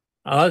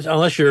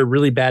 Unless you're a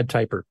really bad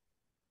typer.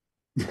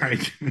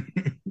 Right.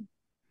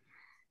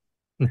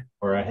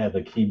 Or I had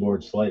the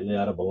keyboard slightly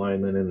out of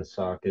alignment in the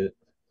socket.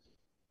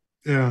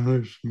 Yeah,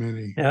 there's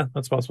many. Yeah,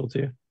 that's possible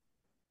too.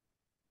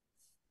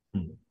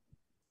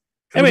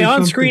 Anyway,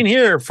 on screen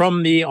here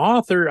from the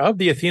author of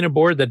the Athena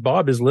board that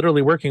Bob is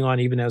literally working on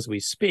even as we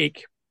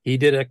speak. He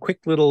did a quick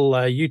little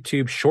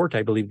YouTube short,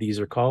 I believe these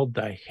are called.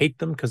 I hate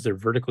them because they're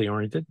vertically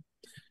oriented.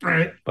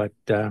 Right. But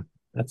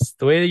that's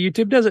the way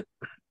YouTube does it.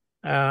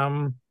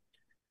 And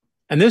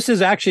this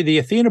is actually the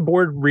Athena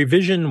board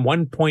revision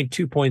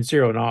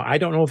 1.2.0. Now, I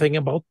don't know anything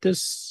about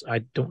this.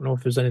 I don't know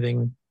if there's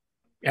anything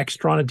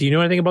extra on it. Do you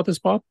know anything about this,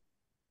 Bob?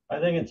 I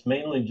think it's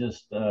mainly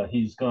just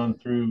he's gone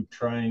through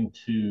trying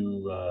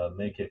to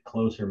make it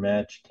closer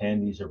match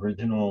Tandy's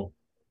original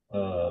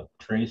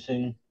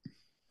tracing.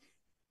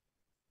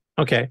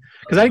 Okay,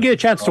 because I didn't get a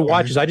chance to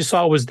watch it. I just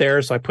saw it was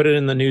there, so I put it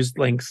in the news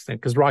links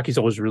because Rocky's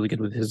always really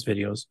good with his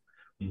videos.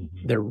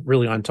 Mm-hmm. They're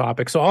really on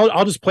topic. So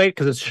I'll just play it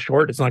because it's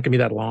short. It's not going to be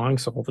that long,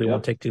 so hopefully it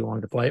won't take too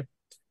long to play.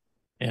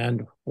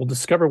 And we'll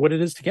discover what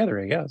it is together,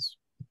 I guess.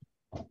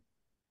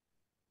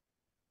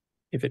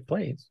 If it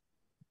plays.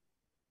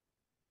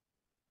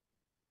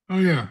 Oh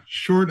yeah,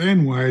 short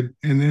and wide,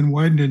 and then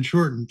widened and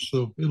shortened.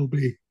 So it'll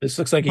be. This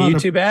looks like a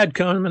YouTube ad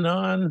coming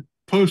on.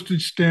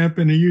 Postage stamp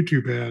and a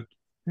YouTube ad.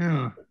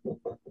 Yeah.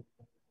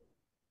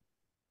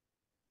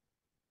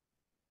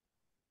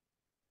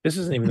 This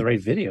isn't even the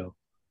right video.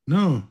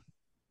 No.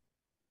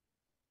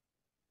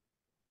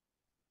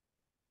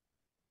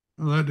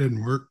 Well, that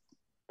didn't work.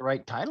 The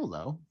right title,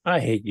 though.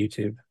 I hate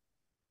YouTube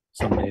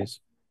some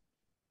days.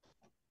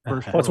 Well,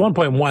 it's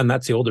 1.1.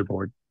 That's the older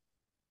board.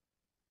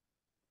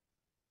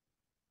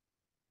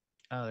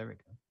 Oh, there we go.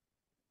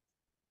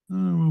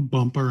 We'll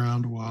bump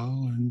around a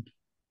while and.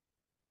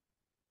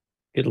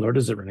 Good Lord,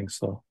 is it running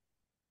slow?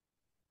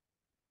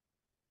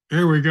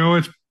 There we go.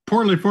 It's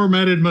poorly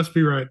formatted. Must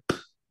be right.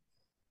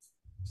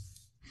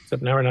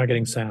 Except now we're not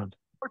getting sound.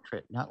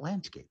 Portrait, not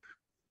landscape.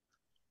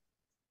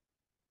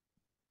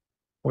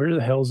 Where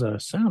the hell's a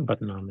sound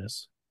button on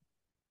this?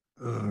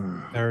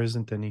 There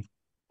isn't any.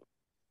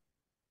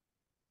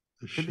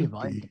 Should be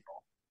volume.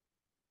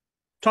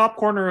 Top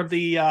corner of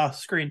the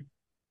screen.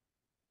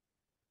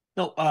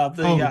 No,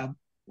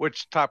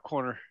 which top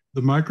corner?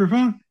 The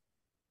microphone?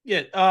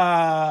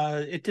 Yeah,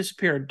 it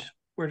disappeared.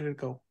 Where did it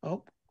go?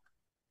 Oh,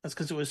 that's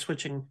because it was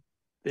switching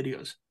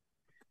videos.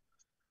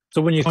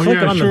 So when you click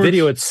on the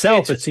video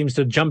itself, it seems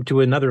to jump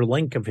to another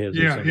link of his.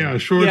 Yeah,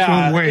 shorts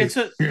won't wait.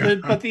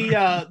 But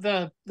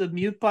the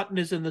mute button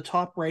is in the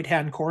top right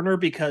hand corner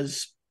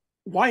because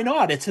why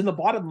not? It's in the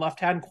bottom left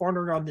hand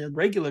corner on the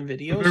regular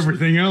videos.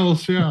 Everything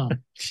else, yeah.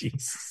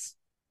 Jesus.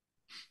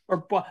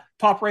 Or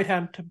top right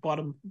hand to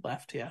bottom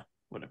left, yeah,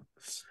 whatever.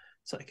 It's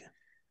like.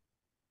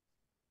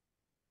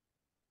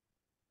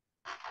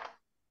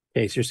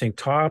 Okay, so you're saying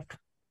top.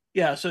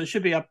 Yeah, so it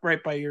should be up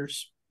right by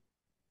yours.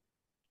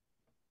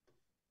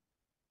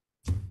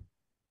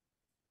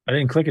 I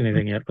didn't click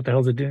anything yet. What the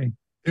hell is it doing?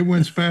 It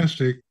went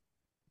spastic.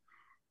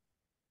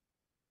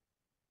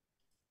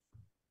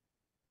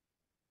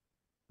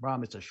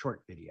 Rom, it's a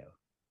short video.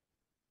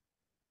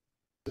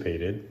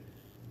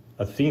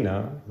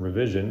 Athena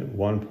revision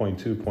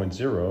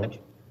 1.2.0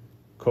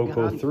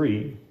 CoCo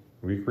 3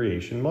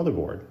 recreation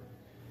motherboard.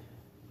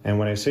 And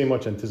when I say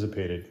much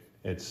anticipated,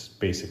 it's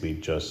basically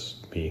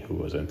just me who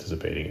was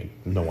anticipating it,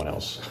 no one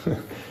else.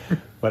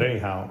 But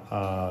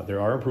anyhow,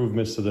 there are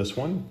improvements to this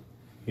one.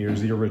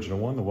 Here's the original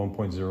one, the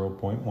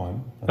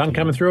 1.0.1. Sound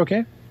coming through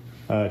okay?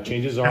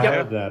 Changes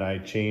are that I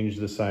changed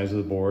the size of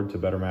the board to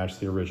better match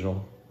the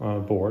original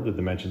board. The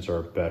dimensions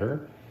are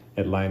better.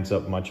 It lines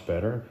up much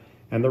better.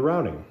 And the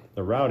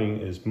routing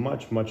is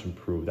much, much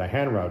improved. I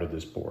hand routed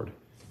this board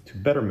to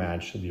better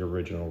match the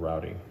original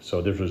routing.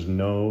 So there was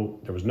no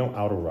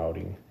auto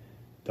routing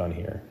done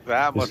here.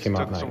 That must have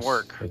took some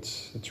work.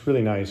 It's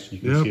really nice. You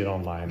can see it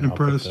online.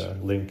 Impressed. I'll put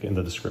the link in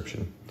the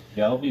description.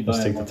 Yeah, I'll be Let's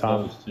buying take the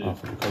top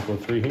off of the CoCo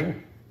 3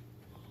 here.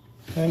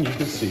 And you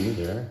can see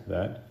there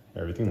that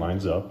everything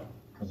lines up.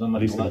 At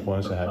least the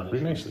ones I had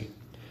pretty nicely.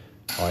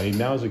 All I need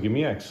now is a Give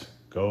Me X.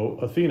 Go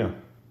Athena.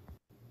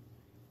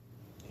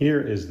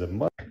 Here is the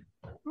mud.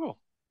 Cool.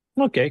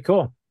 Okay,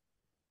 cool.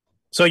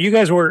 So you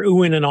guys were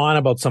oohing and on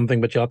about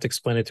something, but you'll have to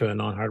explain it to a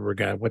non-hardware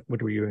guy. What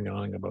were you oohing and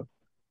on about?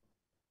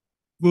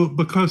 Well,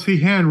 because he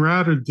hand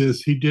routed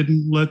this, he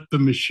didn't let the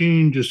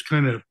machine just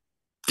kind of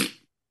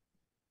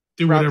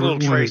do whatever little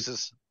it wanted.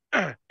 traces.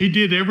 He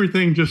did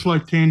everything just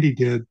like Tandy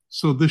did.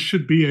 So this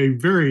should be a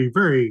very,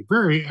 very,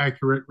 very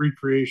accurate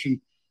recreation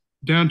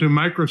down to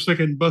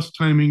microsecond bus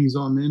timings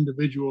on the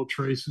individual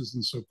traces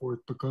and so forth,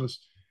 because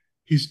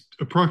he's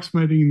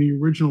approximating the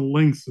original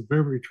length of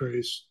every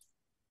trace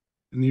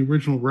and the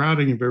original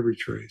routing of every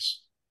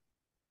trace.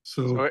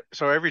 So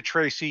every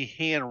trace he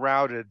hand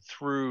routed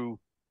through,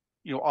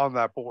 on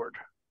that board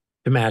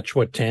to match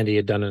what Tandy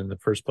had done in the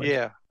first place.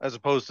 Yeah, as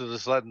opposed to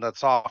just letting that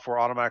software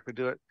automatically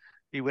do it.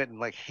 He went and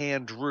like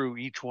hand drew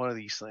each one of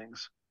these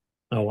things.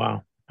 Oh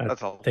wow,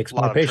 that's a takes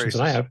lot more of patience traces.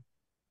 than I have.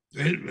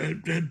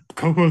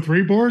 CoCo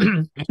 3 board.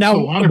 Now,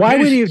 why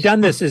would he have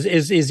done this?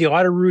 Is the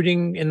auto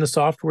routing in the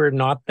software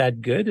not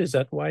that good? Is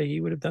that why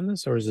he would have done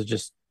this, or is it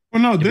just?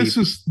 Well, no. This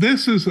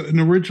is an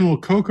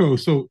original CoCo,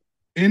 so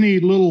any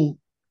little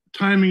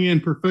timing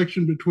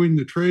imperfection between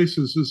the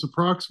traces is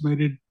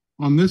approximated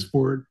on this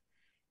board,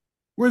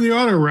 where the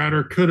auto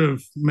router could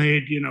have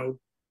made a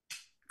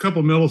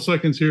couple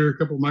milliseconds here, a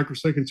couple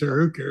microseconds here.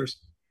 Who cares?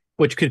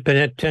 Which could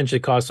potentially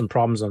cause some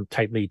problems on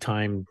tightly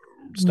timed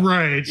stuff.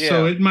 Right. Yeah.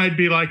 So it might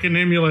be like an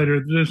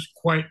emulator that isn't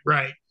quite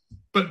right,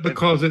 but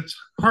because it's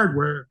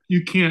hardware,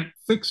 you can't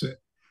fix it.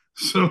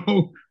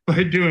 So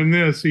by doing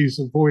this, he's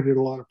avoided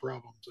a lot of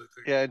problems, I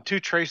think. Yeah, and two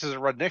traces that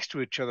run next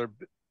to each other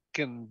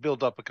can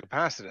build up a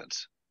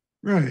capacitance.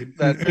 Right.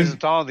 That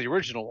isn't on the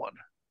original one.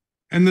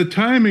 And the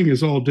timing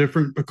is all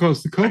different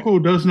because the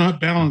CoCo does not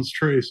balance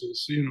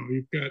traces.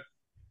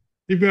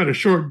 You've got a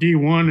short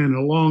D1 and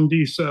a long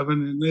D7,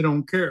 and they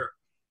don't care.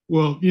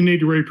 Well, you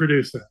need to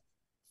reproduce that.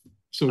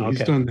 So he's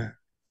done that.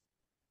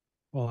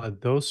 Well,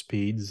 at those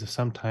speeds,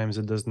 sometimes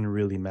it doesn't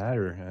really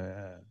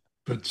matter.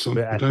 But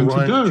sometimes at 2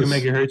 it does.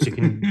 megahertz, you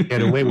can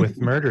get away with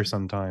murder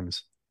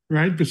sometimes.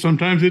 Right, but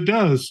sometimes it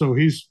does. So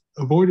he's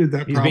avoided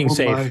that problem. Being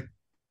safe.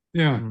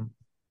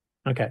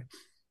 Okay.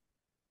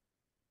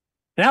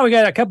 Now we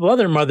got a couple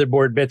other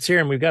motherboard bits here,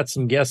 and we've got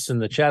some guests in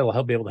the chat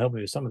who'll be able to help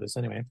me with some of this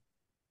anyway.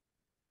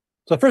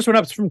 So the first one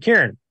up is from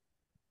Kieran.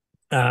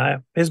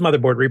 His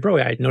motherboard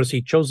repro, I noticed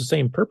he chose the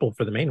same purple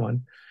for the main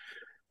one.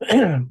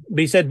 But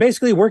he said,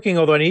 basically working,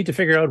 although I need to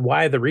figure out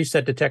why the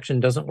reset detection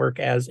doesn't work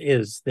as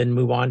is, then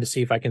move on to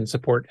see if I can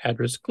support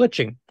address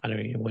glitching. I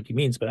don't know what he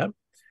means by that.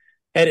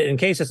 Edit, in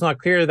case it's not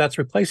clear, that's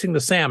replacing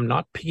the SAM,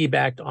 not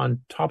piggybacked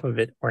on top of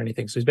it or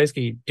anything. So he's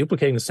basically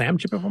duplicating the SAM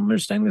chip, if I'm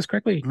understanding this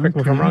correctly. Correct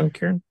me if I'm wrong,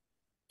 Kieran.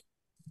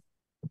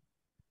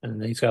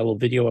 And he's got a little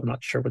video. I'm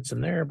not sure what's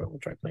in there, but we'll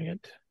try playing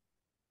it.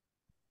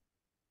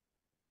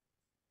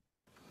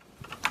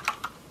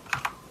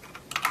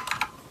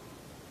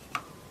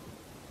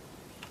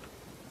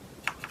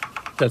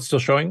 That's still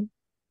showing?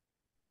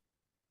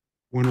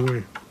 Went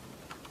away.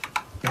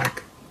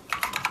 Back.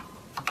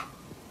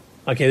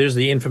 Okay, there's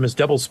the infamous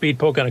double speed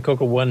poke on a CoCo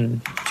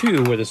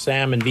 1-2 where the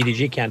SAM and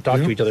VDG can't talk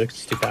to each other because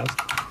it's too fast.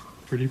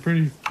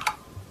 Pretty.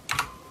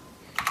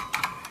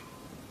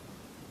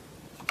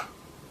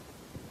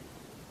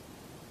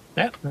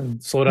 Yeah,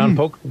 and slow down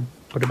poke and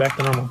put it back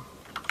to normal.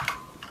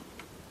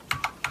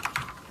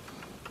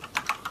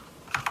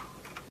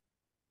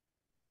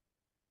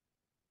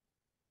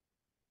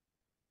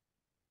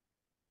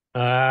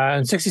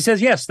 And 60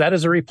 says, yes, that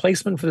is a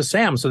replacement for the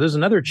SAM. So there's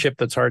another chip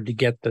that's hard to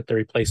get that the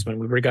replacement.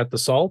 We've already got the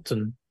salt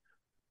and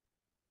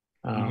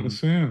the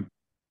SAM.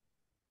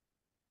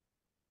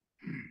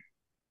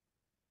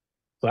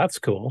 So that's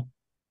cool.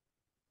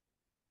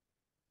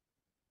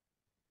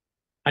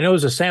 I know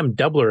there's a SAM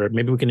doubler.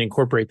 Maybe we can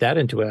incorporate that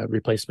into a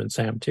replacement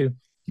SAM too.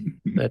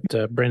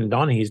 That Brendan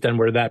Donaghy's done,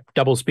 where that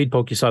double speed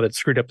poke you saw that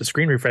screwed up the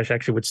screen refresh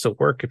actually would still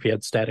work if you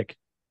had static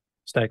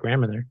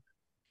RAM in there.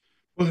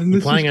 Well,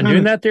 you planning on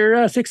doing that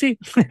there, 60?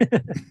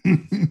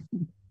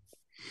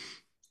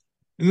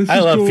 I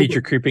love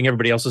feature creeping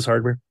everybody else's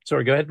hardware.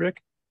 Sorry, go ahead,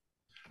 Rick.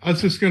 I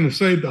was just going to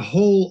say the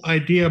whole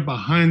idea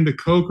behind the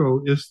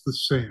CoCo is the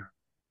SAM.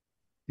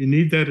 You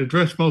need that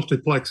address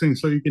multiplexing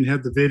so you can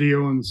have the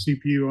video and the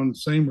CPU on the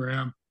same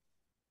RAM.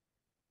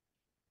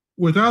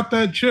 Without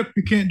that chip,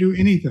 you can't do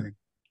anything.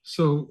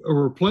 So a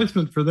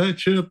replacement for that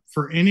chip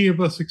for any of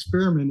us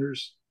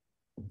experimenters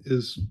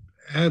is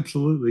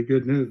absolutely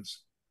good news.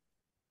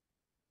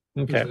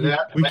 Okay.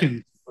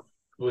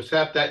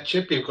 Without that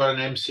chip, you've got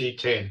an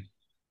MC10.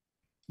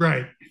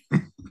 Right.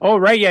 Oh,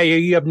 right. Yeah,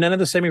 you have none of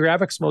the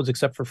semi-graphics modes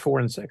except for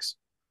 4 and 6.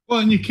 Well,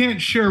 and you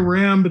can't share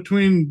RAM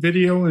between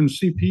video and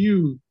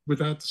CPU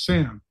without the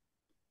SAM.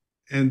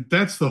 And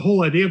that's the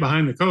whole idea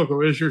behind the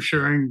CoCo, is you're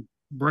sharing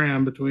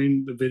RAM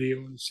between the video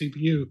and the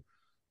CPU.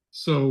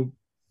 So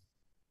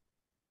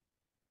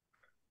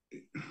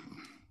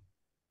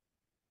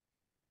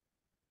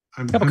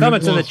a couple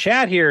comments in the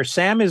chat here.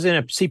 SAM is in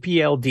a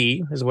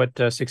CPLD, is what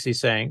 60 is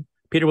saying.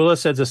 Peter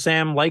Willis says a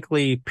SAM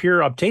likely pure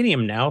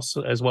Obtanium now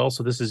as well,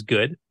 so this is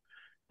good.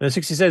 And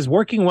 60 says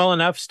working well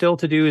enough still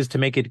to do is to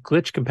make it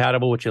glitch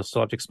compatible, which you'll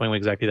still have to explain what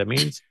exactly that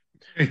means.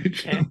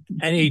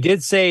 and he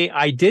did say,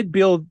 I did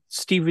build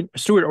Stuart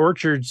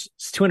Orchard's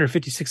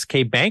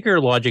 256K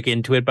banker logic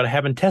into it, but I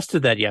haven't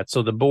tested that yet.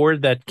 So the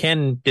board that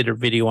Ken did a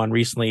video on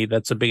recently,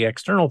 that's a big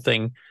external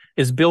thing,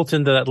 is built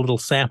into that little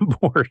SAM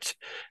board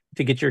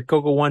to get your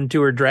CoCo 1-2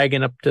 or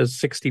Dragon up to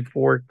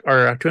 64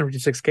 or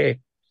 256K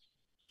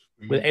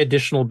with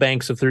additional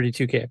banks of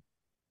 32K.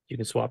 You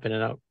can swap in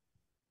and out.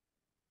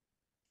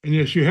 And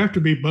yes, you have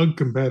to be bug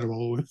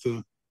compatible with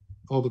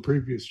all the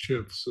previous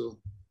chips. So,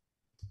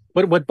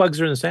 what bugs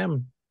are in the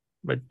SAM?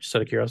 But just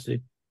out of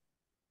curiosity,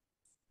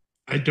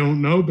 I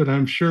don't know, but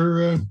I'm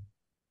sure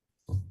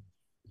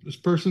this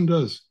person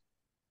does.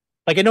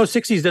 Like I know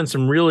 60's done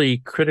some really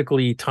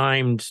critically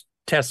timed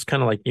tests,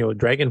 kind of like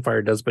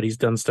Dragonfire does, but he's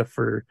done stuff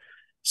for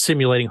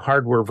simulating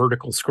hardware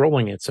vertical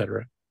scrolling,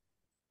 etc.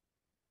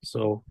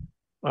 So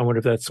I wonder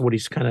if that's what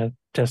he's kind of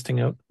testing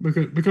out.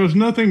 Because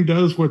nothing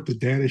does what the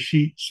data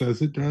sheet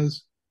says it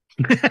does.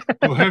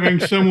 So having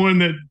someone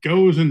that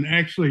goes and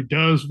actually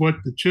does what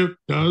the chip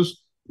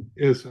does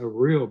is a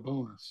real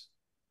bonus.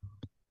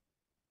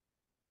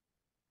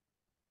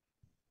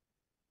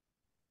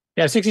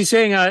 Yeah, 60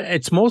 saying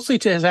it's mostly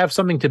to have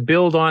something to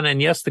build on.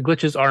 And yes, the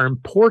glitches are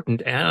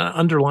important and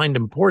underlined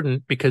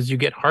important because you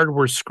get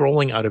hardware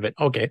scrolling out of it.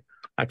 Okay,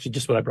 actually,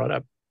 just what I brought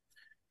up.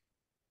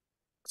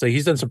 So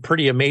he's done some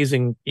pretty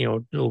amazing,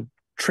 little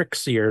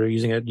tricks here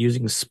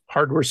using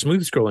hardware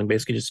smooth scrolling,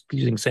 basically just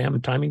using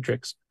SAM timing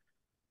tricks.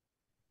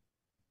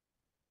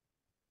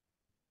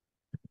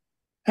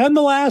 And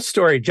the last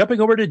story,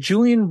 jumping over to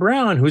Julian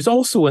Brown, who's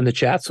also in the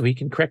chat, so he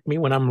can correct me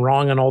when I'm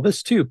wrong on all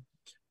this too.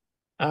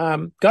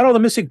 Got all the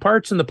missing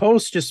parts in the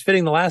post, just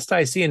fitting the last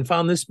IC and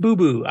found this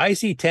boo-boo.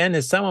 IC10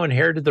 has somehow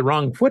inherited the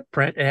wrong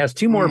footprint. It has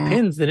 2 more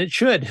pins than it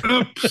should.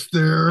 Oops,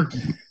 there.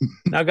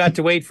 Now got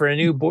to wait for a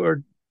new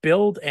board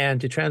build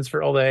and to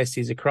transfer all the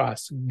ICs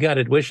across.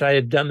 Gutted. Wish I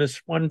had done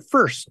this one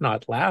first,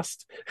 not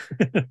last.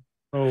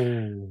 Oh.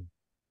 And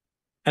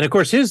of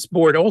course, his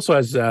board also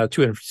has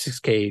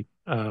 256K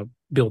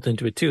built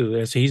into it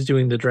too. So he's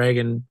doing the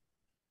Dragon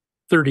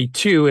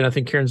 32, and I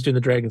think Karen's doing the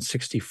Dragon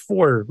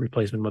 64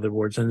 replacement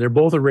motherboards, and they're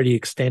both already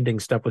extending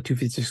stuff with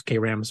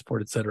 256K RAM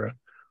support, etc.,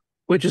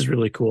 which is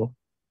really cool.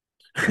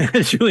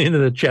 Julian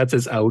in the chat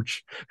says,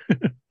 ouch.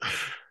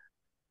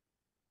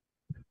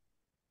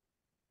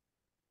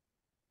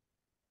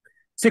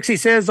 60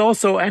 says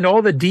also, and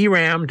all the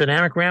DRAM,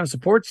 dynamic RAM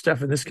support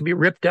stuff, and this can be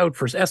ripped out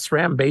for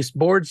SRAM based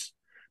boards,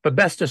 but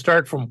best to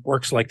start from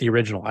works like the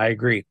original. I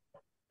agree.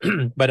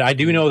 But I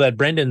do know that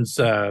Brendan's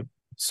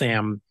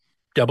SAM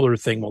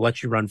doubler thing will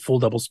let you run full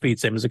double speed,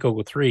 same as a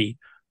CoCo 3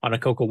 on a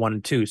CoCo 1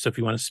 and 2. So if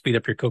you want to speed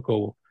up your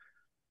CoCo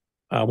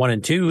 1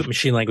 and 2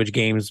 machine language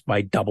games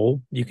by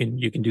double, you can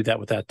do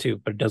that with that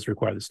too, but it does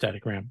require the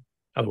static RAM.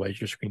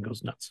 Otherwise, your screen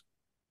goes nuts.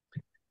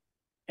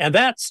 And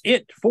that's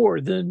it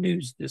for the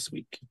news this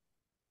week.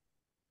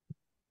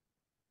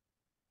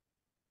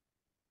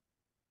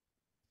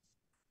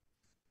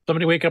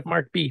 Somebody wake up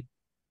Mark B.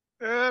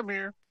 I'm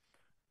here.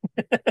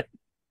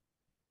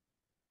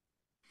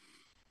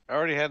 I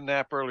already had a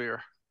nap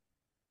earlier.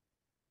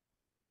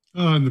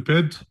 And the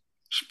bed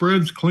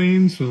spread's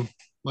clean, so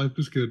life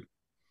is good.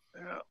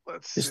 Yeah,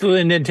 let's Just see. a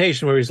little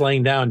indentation where he's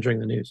laying down during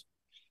the news.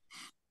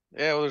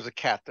 Yeah, well, there's a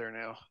cat there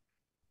now.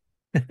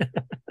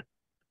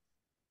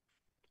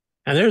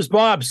 And there's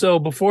Bob. So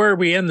before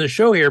we end the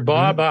show here,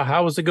 Bob,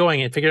 how is it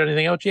going? You figured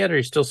anything out yet? Are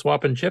you still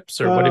swapping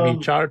chips, or what have you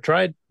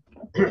tried?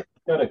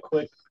 Got a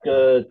quick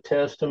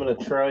test I'm going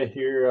to try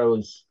here. I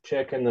was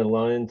checking the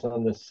lines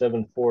on the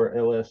 74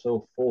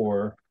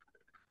 LS04.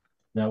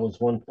 That was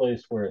one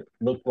place where it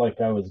looked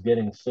like I was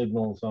getting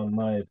signals on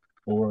my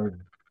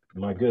board,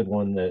 my good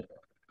one, that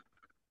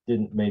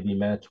didn't maybe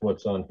match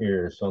what's on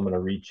here. So I'm going to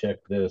recheck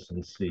this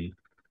and see.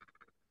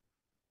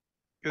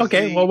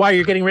 Okay, well, while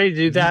you're getting ready to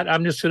do that,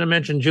 I'm just going to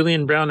mention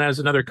Julian Brown has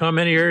another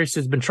comment here. He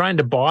says, been trying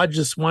to bodge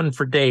this one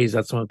for days.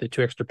 That's one with the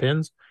 2 extra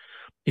pins.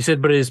 He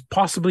said, but it is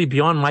possibly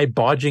beyond my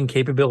bodging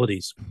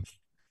capabilities.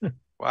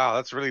 Wow,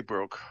 that's really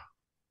broke.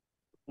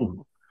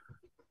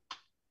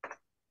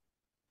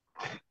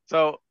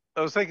 So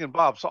I was thinking,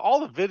 Bob, so all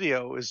the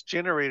video is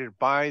generated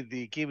by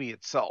the gimme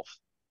itself.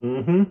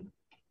 Mm-hmm.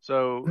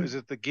 So is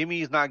it the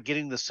gimme is not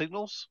getting the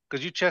signals?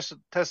 Because you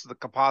tested the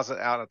composite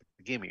out at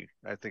the gimme,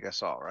 I think I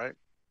saw, right?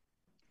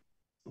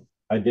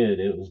 I did.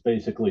 It was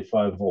basically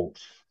 5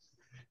 volts.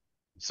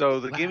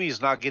 So the gimme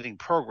is not getting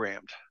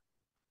programmed.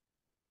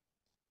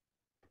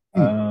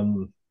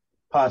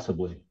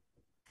 Possibly.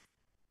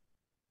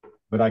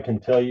 But I can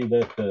tell you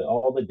that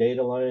all the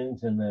data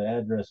lines and the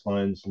address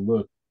lines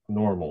look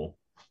normal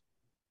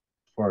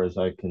as far as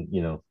I can,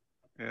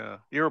 Yeah.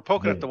 You were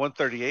poking at the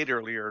 138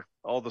 earlier.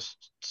 All the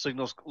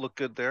signals look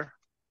good there?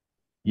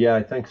 Yeah,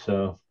 I think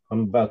so. I'm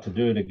about to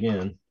do it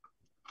again.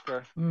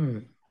 Okay.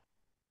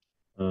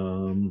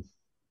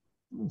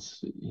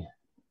 Let's see.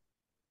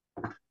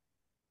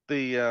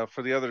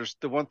 For the others,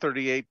 the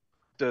 138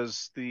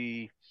 does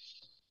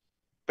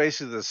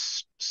basically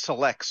the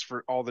selects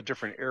for all the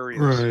different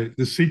areas. Right.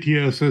 The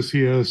CTS,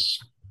 SES.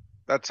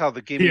 That's how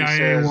the gimme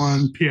says.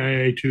 PIA1,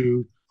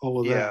 PIA2,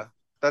 all of that. Yeah.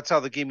 That's how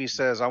the gimme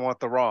says, I want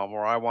the ROM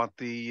or I want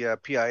the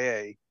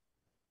PIA.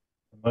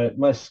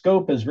 My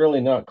scope is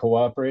really not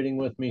cooperating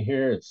with me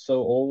here. It's so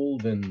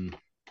old and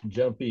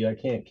jumpy. I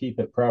can't keep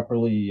it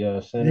properly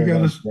centered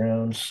on the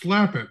ground.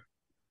 Slap it.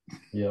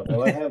 Yeah,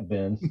 well, I have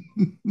been.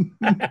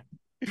 The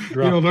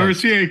old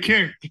RCA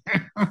kick.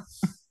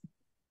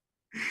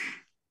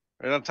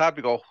 Right on top,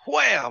 you go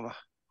wham,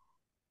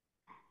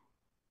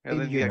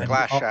 and then you get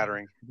glass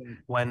shattering.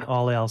 When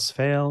all else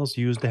fails,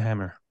 use the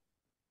hammer.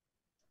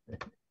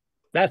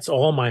 That's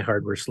all my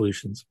hardware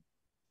solutions.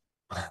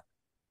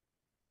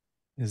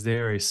 Is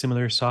there a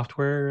similar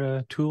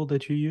software tool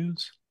that you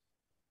use?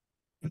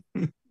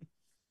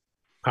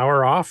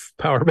 Power off,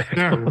 power back.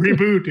 Yeah,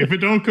 reboot. If it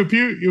don't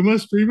compute, you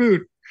must reboot.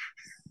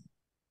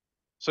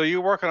 So you're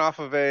working off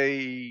of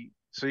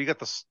so you got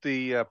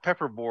the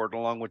pepper board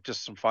along with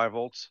just some 5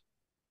 volts?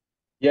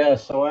 Yeah,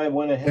 so I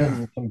went ahead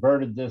and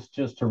converted this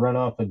just to run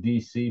off a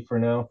DC for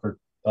now for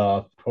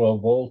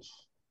 12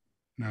 volts.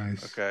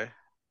 Nice. Okay.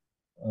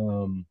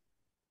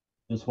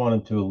 Just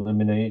wanted to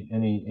eliminate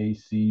any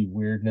AC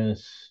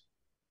weirdness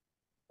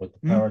with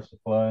the power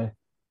supply.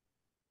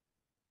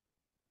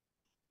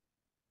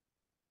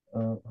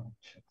 I'll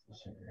check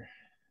this here.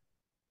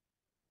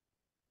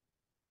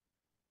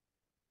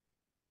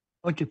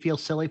 Don't you feel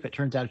silly if it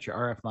turns out it's your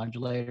RF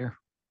modulator?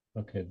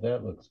 Okay,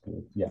 that looks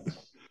good.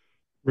 Yes.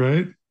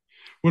 Right.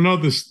 Well, no,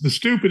 the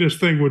stupidest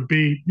thing would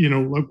be,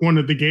 like one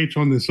of the gates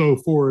on this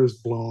 04 is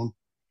blown.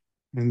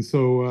 And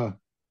so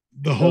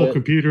the whole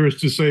computer is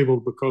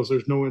disabled because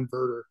there's no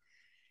inverter.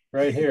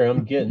 Right here,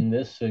 I'm getting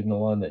this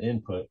signal on the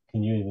input.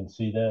 Can you even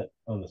see that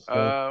on the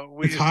scope?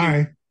 It's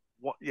high.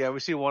 We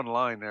see one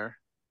line there.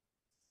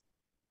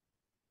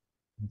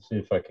 Let's see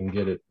if I can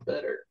get it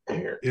better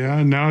here.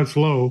 Yeah, now it's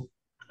low,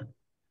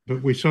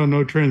 but we saw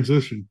no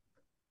transition.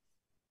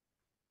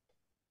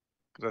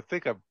 Because I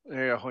think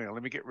hold on,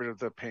 let me get rid of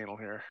the panel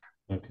here.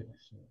 Okay.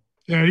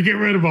 Yeah, you get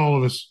rid of all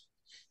of us.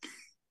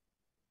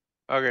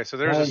 Okay, so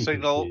there's a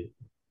signal.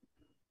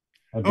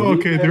 Oh,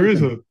 okay, there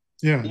is a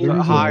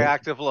high,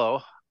 active,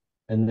 low.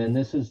 And then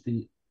this is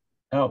the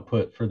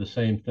output for the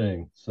same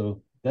thing.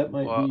 So that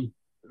might be.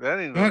 That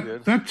ain't no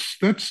good.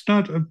 That's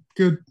not a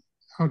good.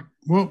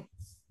 Well.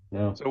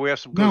 No. So we have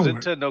some goes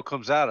into, no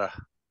comes out of.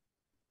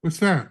 What's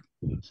that?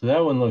 So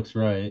that one looks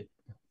right.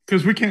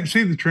 Because we can't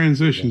see the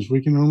transitions.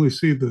 We can only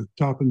see the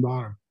top and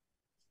bottom.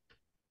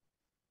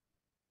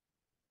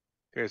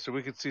 Okay, so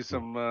we can see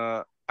some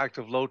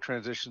active low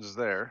transitions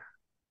there.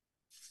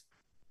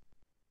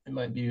 It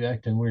might be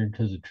acting weird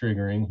because of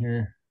triggering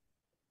here.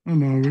 Oh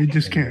no, we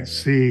just can't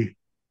see.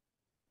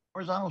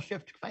 Horizontal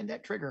shift to find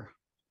that trigger.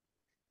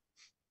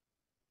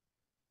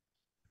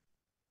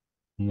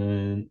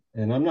 And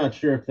I'm not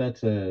sure if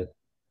that's a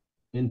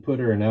input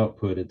or an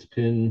output. It's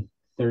pin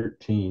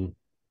 13.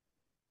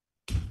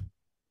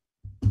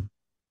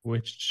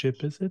 Which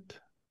chip is it?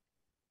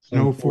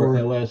 No, for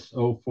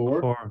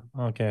LS04.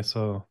 Okay,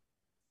 so.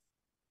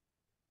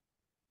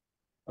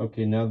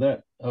 Okay,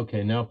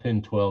 now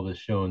pin 12 is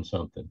showing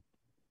something.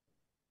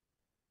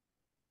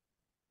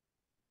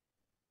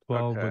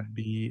 12 would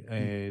be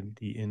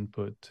the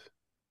input.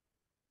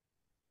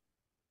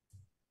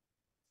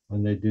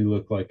 And they do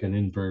look like an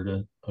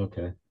inverter.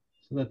 Okay,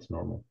 so that's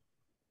normal.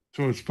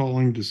 So it's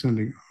falling,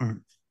 descending,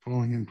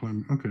 falling in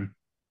plane. Okay.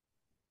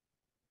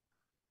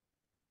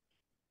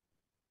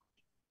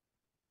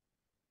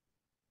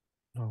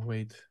 Oh,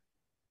 wait.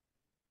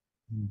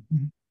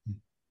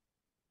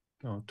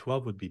 No,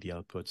 12 would be the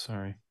output,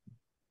 sorry.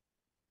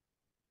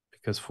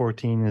 Because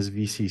 14 is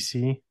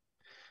VCC,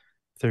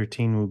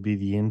 13 would be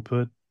the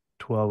input,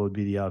 12 would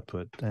be the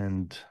output,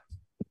 and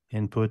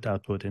input,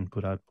 output,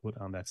 input, output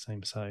on that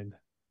same side.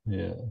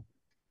 Yeah.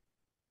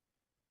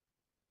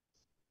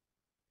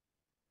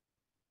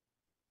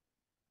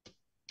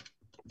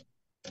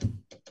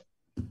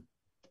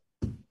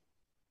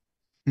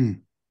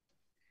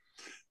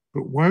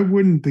 But why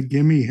wouldn't the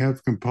gimme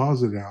have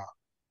composite out?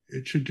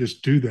 It should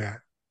just do that.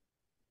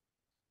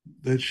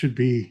 That should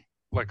be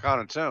like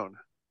on its own.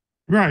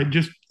 Right,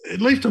 just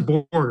at least a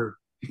border.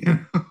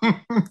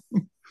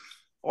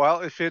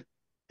 Well, if the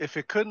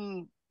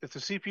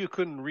CPU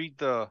couldn't read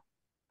the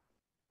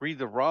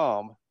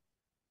ROM,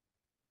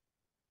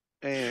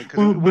 and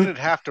because wouldn't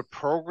it have to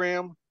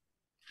program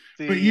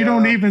the? But you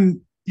don't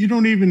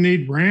even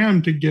need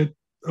RAM to get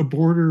a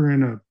border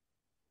in a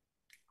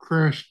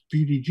crashed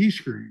VDG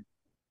screen.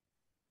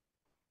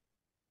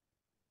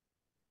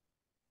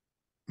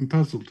 I'm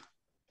puzzled.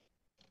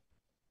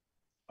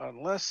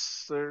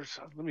 Unless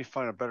let me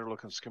find a better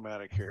looking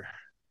schematic here.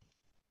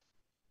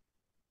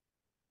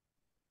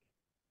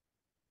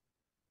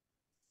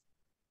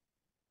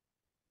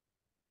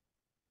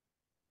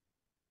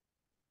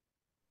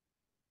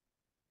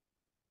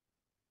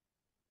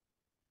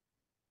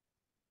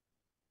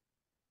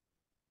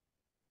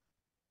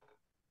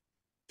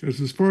 Because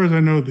as far as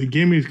I know, the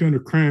gimme is going to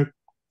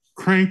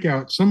crank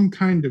out some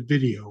kind of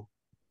video.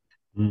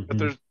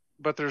 Mm-hmm.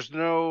 But there's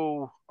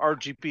no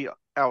RGB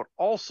out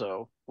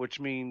also, which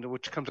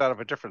comes out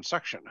of a different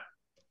section.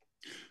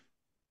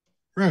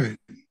 Right.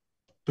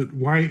 But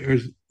why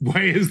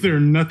is there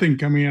nothing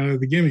coming out of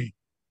the gimme?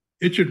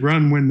 It should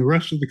run when the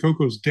rest of the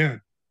CoCo's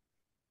dead.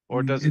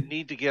 Or does it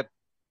need to get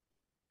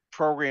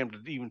programmed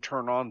to even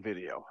turn on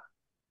video?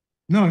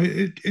 No,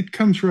 it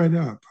comes right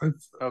up.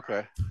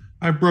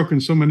 I've broken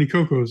so many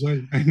CoCo's.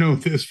 I know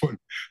this one.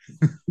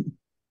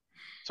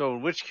 So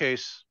in which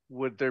case,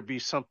 would there be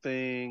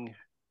something?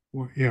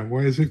 Well, yeah.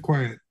 Why is it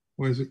quiet?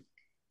 Why is it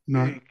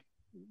not?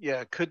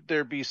 Yeah. Could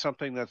there be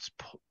something that's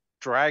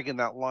dragging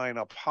that line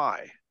up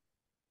high?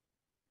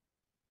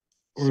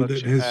 Or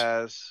that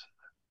has.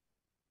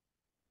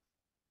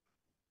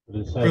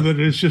 or that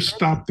it's just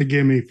stopped the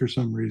gimme for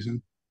some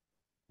reason.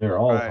 They're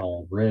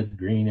all red,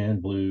 green,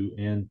 and blue,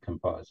 and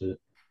composite.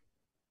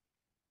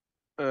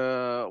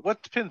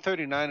 What's pin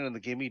 39 in the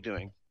gimme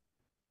doing?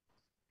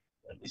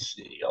 Let me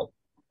see. I'll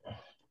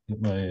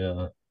get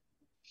my.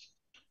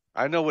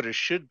 I know what it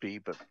should be,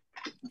 but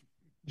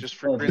just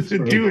for What's grins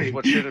it and giggles, doing?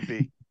 what should it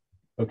be?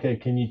 Okay,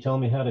 can you tell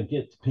me how to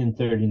get to pin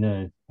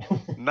 39?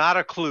 Not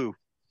a clue.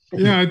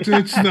 Yeah,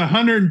 it's the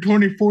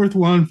 124th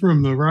one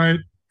from the right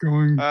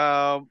going.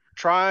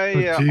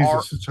 Try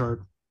Jesus, it's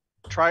hard.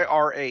 Try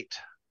R8.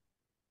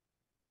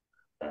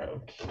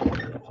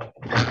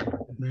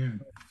 Man.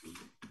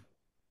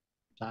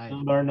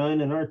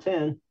 R9 and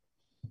R10.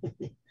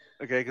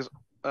 Okay, because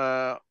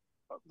the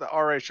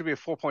R8 should be a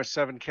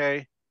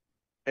 4.7K,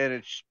 and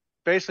it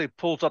basically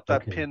pulls up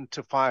that pin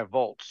to 5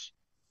 volts,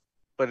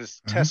 but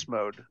it's test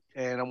mode,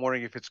 and I'm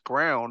wondering if it's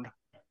ground.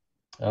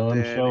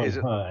 I'm showing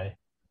high.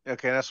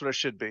 Okay, that's what it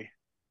should be.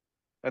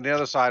 And the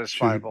other side is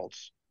 5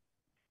 volts.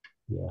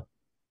 Yeah.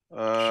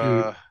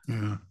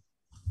 Yeah.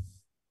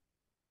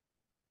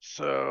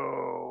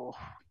 So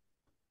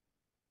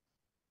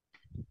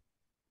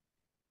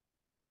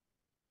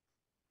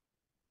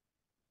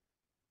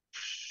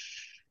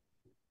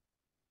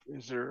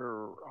is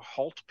there a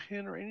halt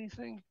pin or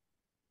anything?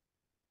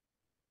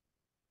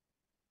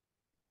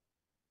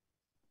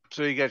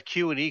 So you got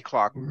Q and E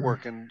clock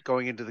working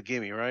going into the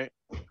gimme, right?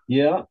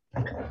 Yeah.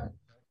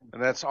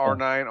 And that's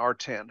R9,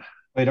 R10.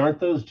 Wait, aren't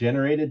those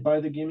generated by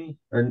the gimme?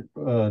 Or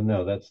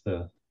no, that's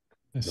the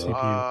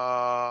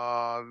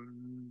CPU.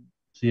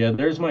 So yeah,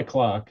 there's my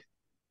clock.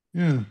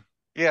 Yeah.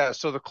 Yeah,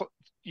 so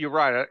you're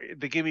right.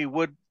 The gimme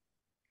would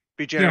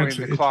be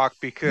generating the clock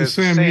because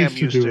Sam Sam used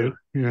to do it.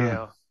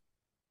 Yeah.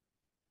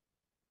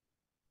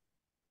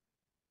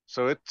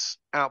 So it's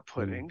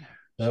outputting.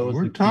 That was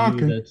we're the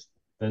talking. Q,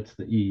 that's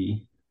the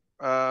E.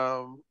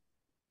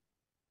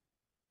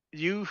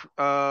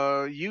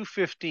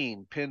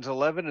 U15 pins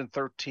 11 and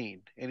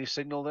 13. Any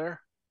signal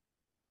there?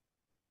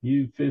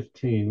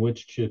 U15.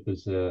 Which chip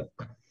is that?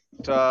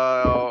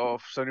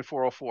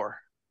 7404.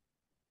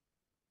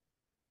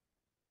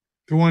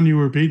 The one you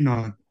were beating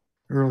on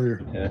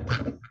earlier. Yeah.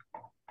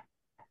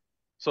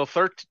 So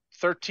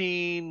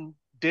 13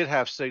 did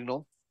have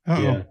signal.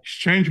 Yeah.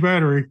 Exchange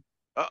battery.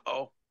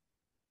 Uh-oh.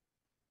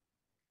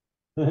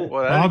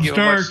 Well, that Bob's didn't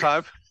give him much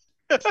dark. time.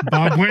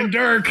 Bob went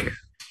dark.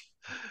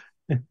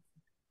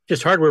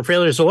 Just hardware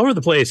failures all over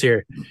the place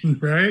here.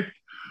 Right.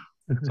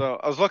 So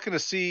I was looking to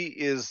see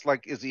is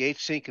the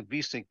H sync and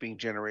V sync being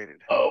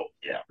generated? Oh,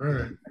 yeah.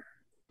 All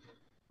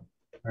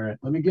right.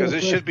 Let me get because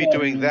it should be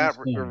doing that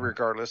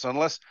regardless,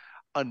 unless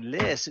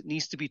it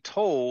needs to be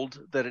told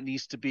that it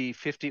needs to be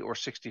 50 or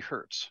 60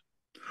 hertz.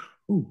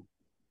 Ooh.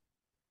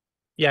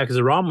 Yeah, because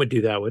the ROM would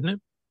do that, wouldn't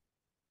it?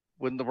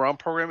 Wouldn't the ROM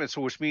program it?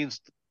 So which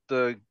means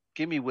the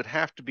gimme would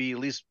have to be at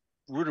least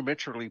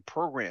rudimentarily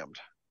programmed.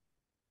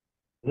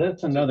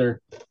 That's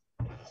another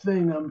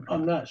thing.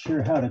 I'm not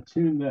sure how to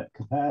tune that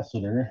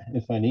capacitor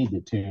if I need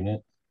to tune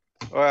it.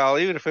 Well,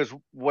 even if it's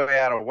way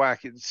out of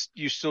whack,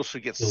 you still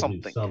should get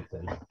something.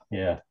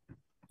 Yeah.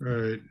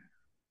 Right.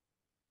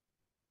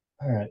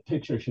 All right.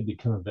 Picture should be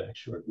coming back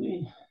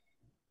shortly.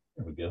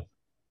 There we go.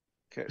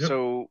 Okay,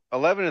 so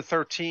 11 and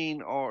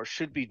 13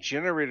 should be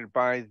generated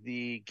by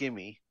the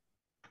gimme.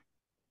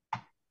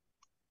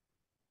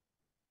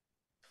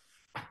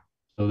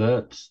 So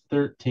that's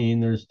 13.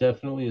 There's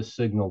definitely a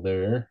signal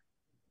there.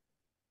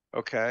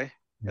 Okay.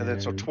 And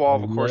then so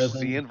 12, of course, is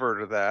the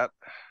invert of that.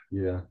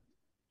 Yeah.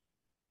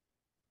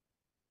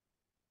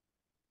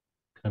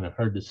 Kind of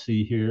hard to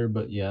see here,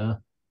 but yeah.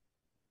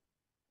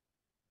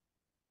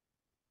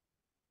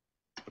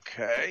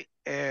 Okay.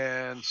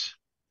 And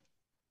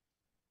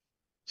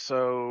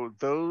so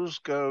those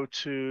go right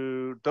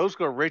to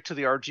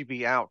the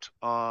RGB out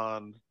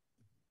on,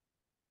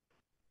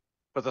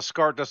 but the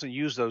SCART doesn't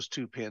use those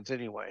two pins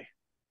anyway.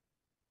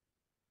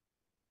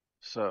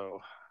 So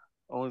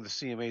only the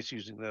CMA is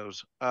using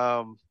those.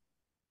 Damn,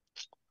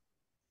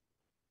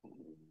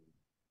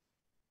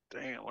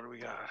 what do we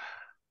got?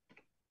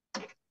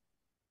 Of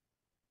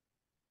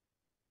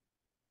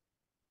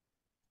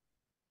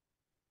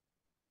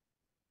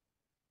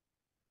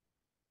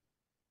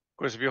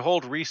course, if you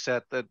hold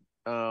reset that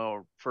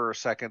for a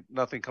second,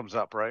 nothing comes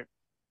up, right?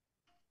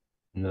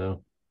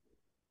 No.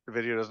 The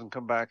video doesn't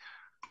come back.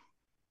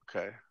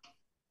 Okay.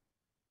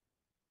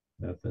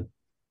 Nothing.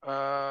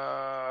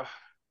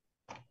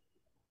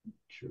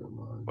 Sure.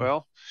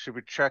 Well, should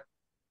we check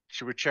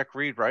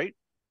read write?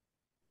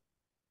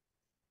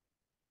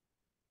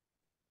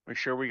 Make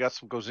sure we got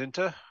some goes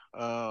into.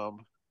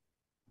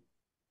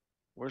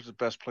 Where's the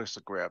best place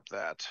to grab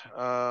that?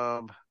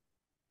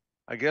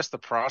 I guess the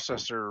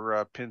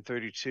processor pin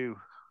 32.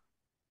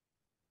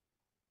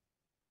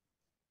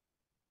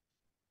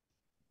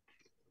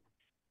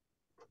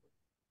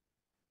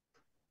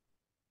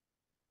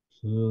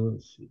 So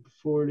let's see,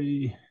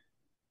 40,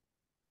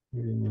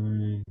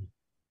 39.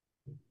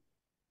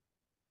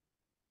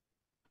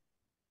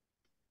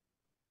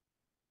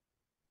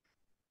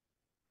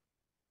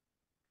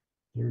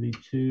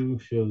 $32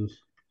 shows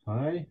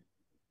high.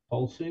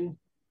 pulsing.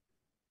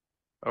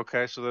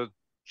 Okay, so the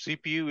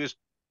CPU is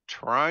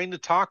trying to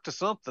talk to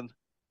something.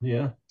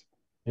 Yeah,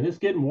 and it's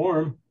getting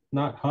warm.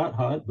 Not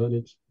hot, but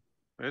it's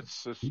you can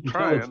tell it's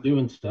trying.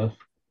 doing stuff.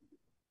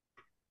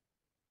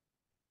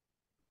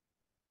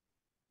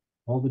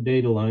 All the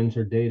data lines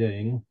are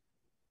dataing.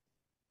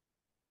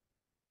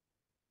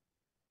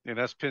 And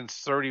that's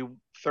pins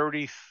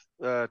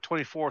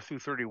 24 through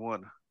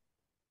 31.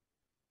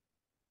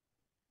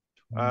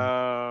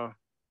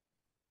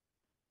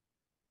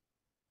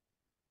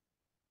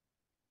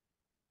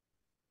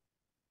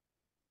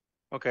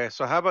 Okay,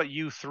 so how about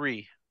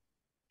U3?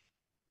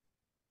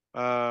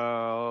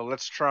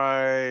 Let's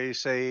try,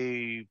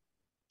 say,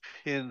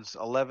 pins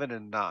 11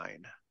 and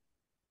 9.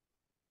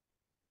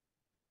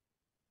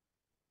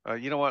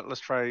 You know what?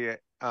 Let's try,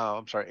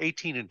 I'm sorry,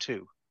 18 and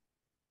 2.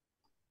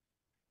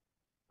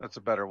 That's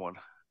a better one.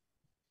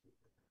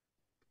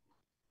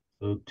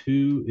 So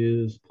 2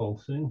 is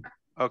pulsing.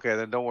 Okay,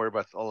 then don't worry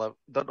about 11.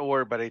 Don't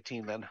worry about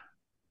 18 then.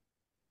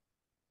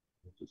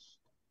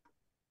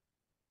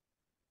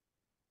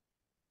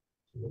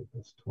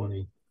 That's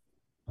 20.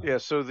 Yeah,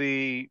 so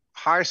the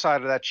high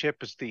side of that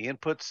chip is the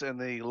inputs, and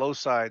the low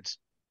sides,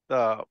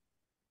 the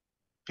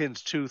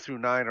pins 2 through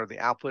 9 are the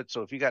output.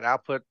 So if you got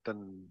output,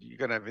 then you're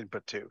gonna have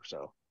input too.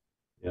 So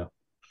yeah.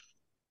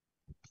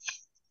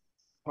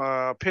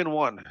 Pin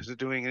 1, is it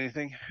doing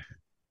anything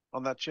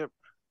on that chip?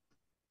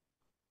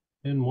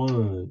 Pin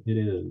 1, it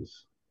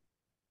is.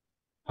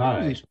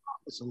 Hi.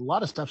 It's a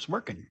lot of stuff's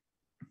working.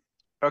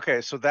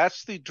 Okay, so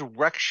that's the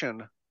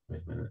direction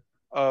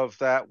of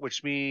that,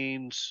 which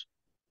means.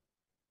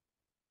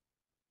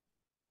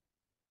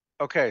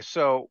 Okay,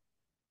 so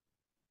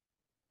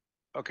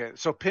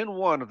pin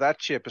 1 of that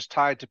chip is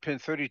tied to pin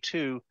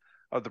 32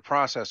 of the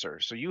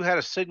processor. So you had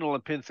a signal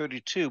in pin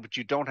 32, but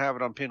you don't have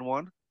it on pin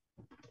 1?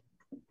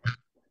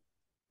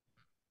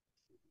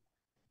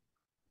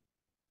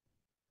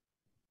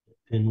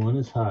 Pin 1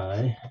 is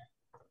high.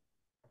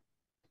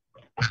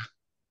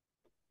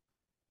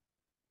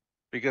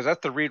 Because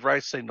that's the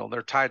read-write signal.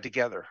 They're tied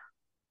together.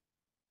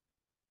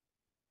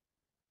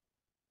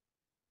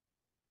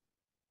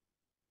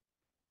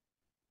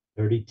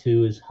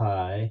 .32 is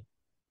high.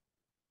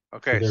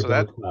 Okay, so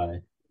they're both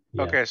high.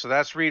 Yeah. Okay, so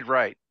that's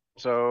read-write.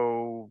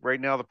 So right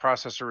now the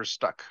processor is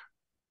stuck.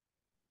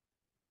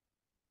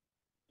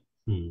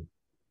 Go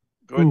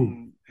ahead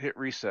and hit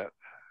reset.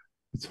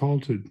 It's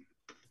halted.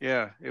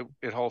 Yeah,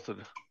 it halted.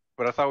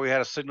 But I thought we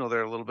had a signal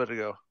there a little bit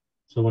ago.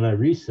 So when I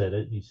reset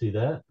it, you see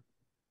that?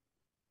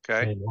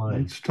 Okay.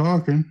 It's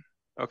talking.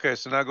 Okay,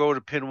 so now go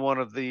to pin 1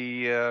 of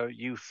the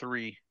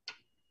U3.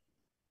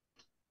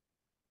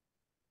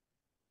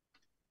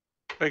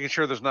 Making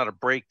sure there's not a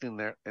break in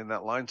there in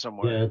that line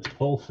somewhere. Yeah, it's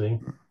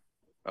pulsing.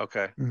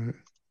 Okay.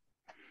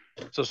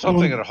 So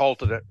something had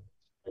halted it.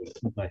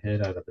 Put my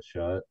head out of the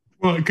shot.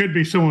 Well, it could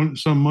be some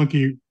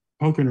monkey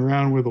poking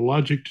around with a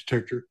logic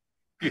detector.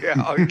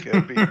 Yeah, it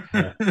could be.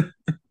 Yeah.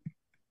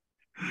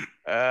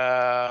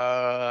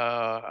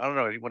 I don't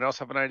know. Anyone else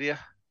have an idea?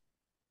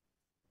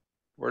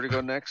 Where to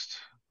go next?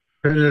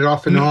 Turn it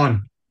off and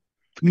on.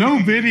 No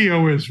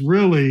video is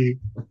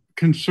really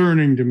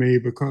concerning to me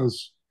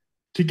because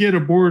to get a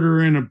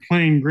border in a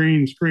plain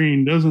green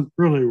screen doesn't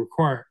really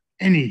require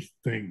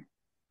anything.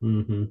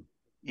 Mm-hmm.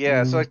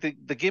 Yeah, it's like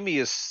the gimme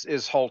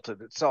is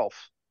halted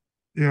itself.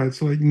 Yeah,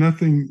 it's like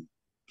nothing.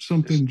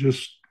 Something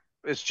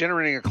it's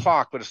generating a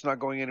clock, but it's not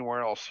going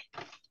anywhere else.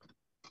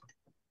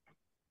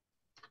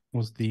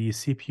 Was the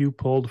CPU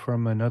pulled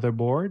from another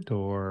board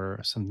or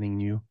something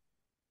new?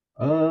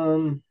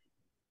 I'm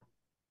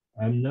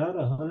not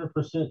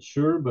 100%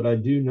 sure, but I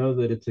do know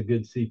that it's a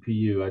good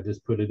CPU. I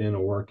just put it in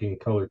a working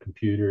color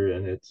computer,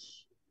 and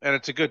it's a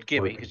good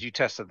gimme because you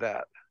tested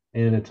that.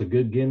 And it's a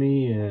good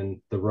gimme,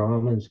 and the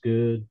ROM is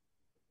good.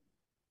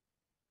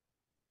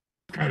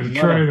 Gotta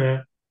try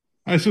that.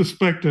 I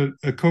suspect a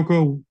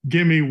CoCo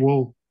gimme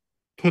will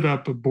put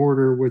up a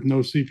border with no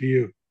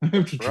CPU. I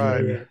have to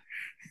try that.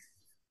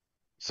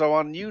 So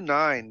on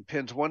U9,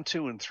 pins 1,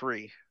 2, and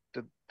 3,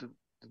 did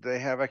they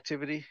have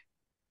activity?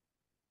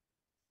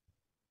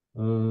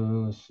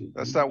 Let's see.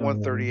 That's that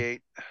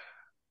 138.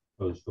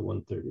 Oh, it's the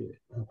 138.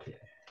 Okay.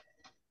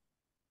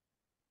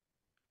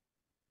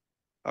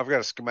 I've got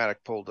a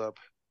schematic pulled up.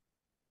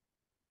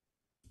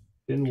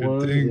 Pin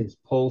 1 is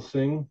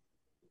pulsing.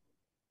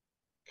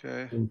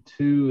 Okay. Pin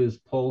 2 is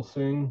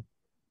pulsing.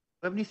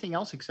 Do you have anything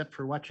else except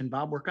for watching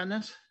Bob work on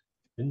this?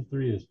 Pin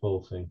 3 is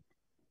pulsing.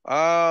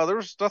 There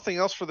was nothing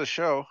else for the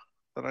show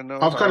that I know.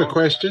 I've got a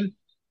question.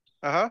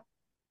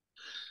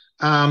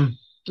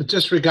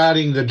 Just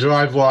regarding the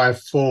DriveWire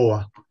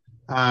 4.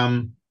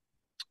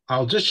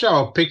 I'll just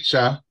show a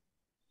picture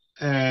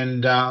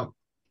and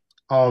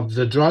of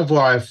the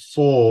DriveWire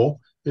 4,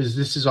 because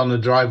this is on the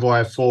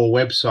DriveWire 4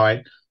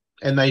 website,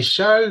 and they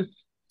show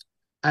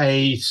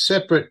a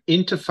separate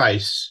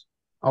interface.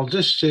 I'll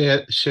just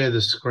share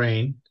the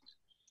screen.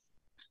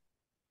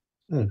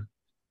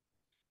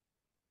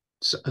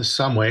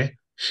 Somewhere.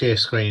 Share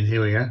screen.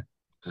 Here we go.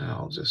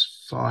 I'll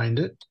just find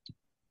it.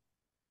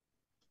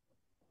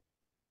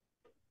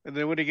 And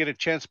then when you get a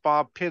chance,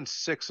 Bob, pin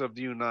 6 of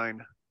the U9.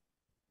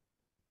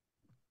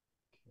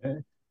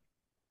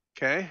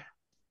 Okay.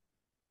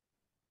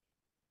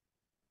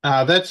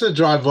 That's a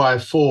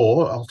DriveWire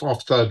 4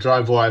 off the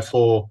DriveWire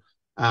 4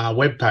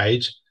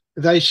 webpage.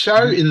 They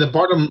show in the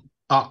bottom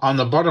on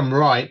the bottom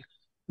right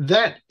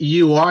that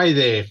UI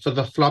there for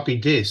the floppy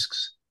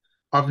disks.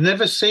 I've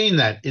never seen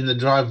that in the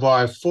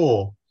DriveWire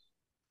 4.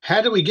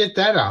 How do we get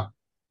that up?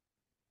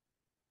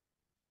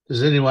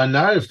 Does anyone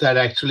know if that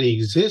actually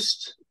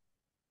exists?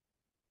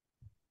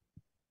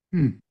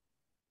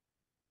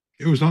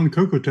 It was on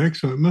CoCo,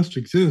 so it must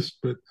exist,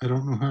 but I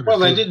don't know how to. Well,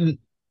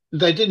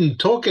 they didn't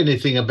talk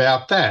anything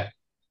about that.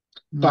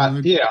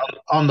 But yeah,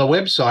 on the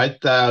website,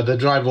 the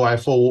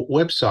DriveWire 4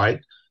 website,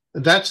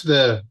 that's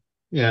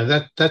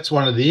that's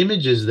one of the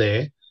images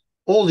there.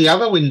 All the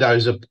other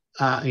windows are,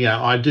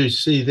 I do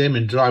see them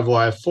in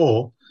DriveWire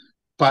 4,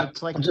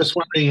 but I'm just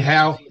wondering,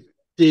 how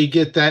do you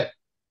get that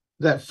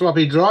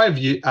floppy drive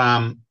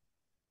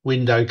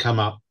window come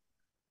up?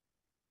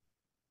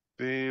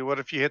 What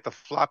if you hit the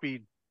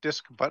floppy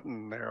disk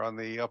button there on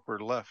the upper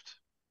left?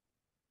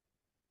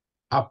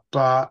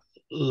 Upper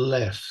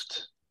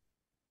left.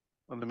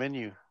 On the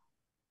menu.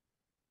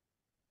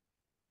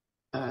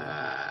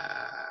 Right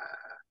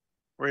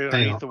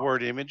underneath the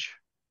word image.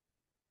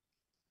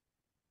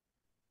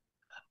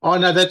 Oh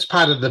no, that's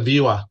part of the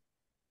viewer.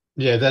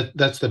 Yeah,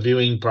 that's the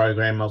viewing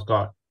program I've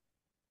got.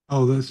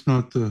 Oh, that's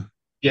not the.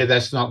 Yeah,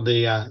 that's not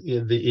the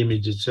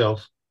image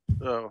itself.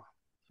 Oh.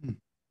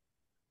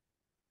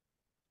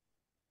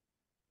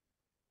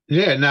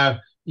 Yeah, no,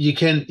 you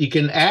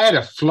can add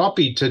a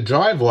floppy to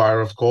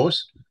DriveWire, of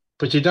course,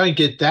 but you don't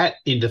get that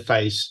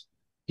interface.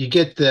 You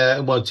get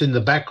it's in the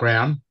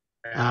background,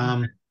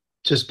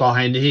 just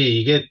behind here.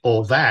 You get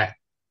all that,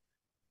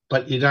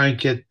 but you don't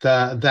get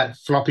that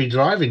floppy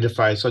drive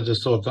interface. I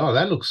just thought, oh,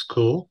 that looks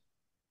cool.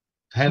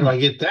 How do I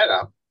get that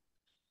up?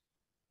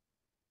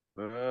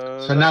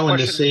 So no one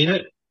has seen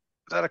it. Is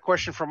that a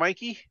question for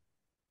Mikey?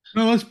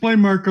 No, let's play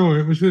Marco.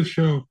 It was his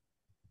show.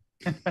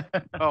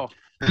 Oh.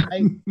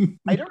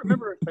 I don't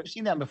remember if I've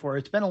seen that before.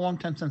 It's been a long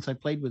time since I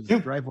played with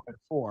DriveWire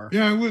 4.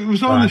 Yeah, it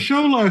was on the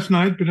show last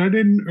night, but I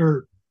didn't,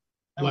 or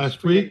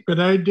last week, but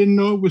I didn't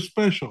know it was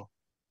special.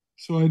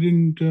 So I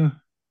didn't.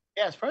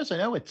 Yeah, as far as I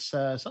know, it's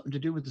something to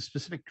do with the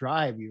specific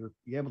drive. You're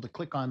able to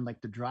click on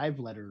like the drive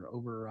letter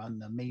over on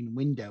the main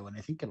window, and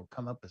I think it'll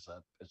come up as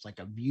like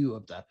a view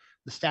of the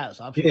status.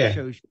 Obviously, it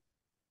shows you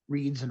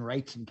reads and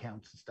writes and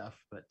counts and stuff.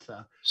 But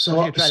so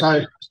I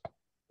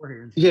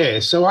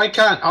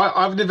can't.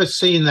 I've never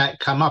seen that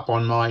come up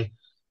on my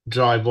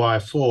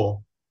DriveWire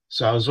 4.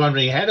 So I was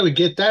wondering, how do we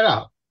get that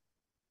up?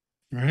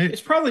 Right.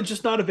 It's probably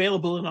just not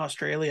available in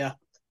Australia.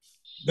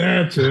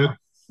 That's it.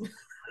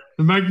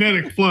 The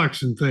magnetic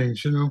flux and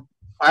things,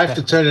 I have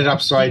to turn it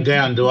upside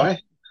down, do I?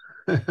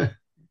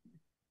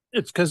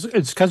 It's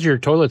because your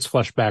toilet's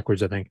flushed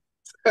backwards, I think.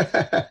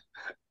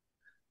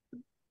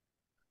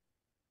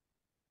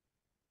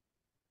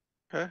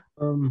 Okay.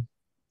 All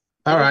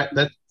right.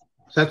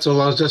 That's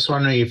all. I was just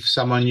wondering if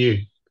someone knew.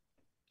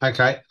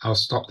 Okay, I'll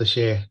stop the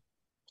share.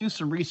 Do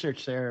some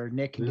research there,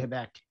 Nick, and get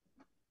back to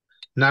you.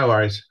 No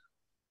worries.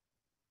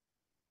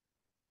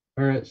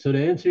 All right, so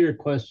to answer your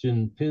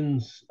question,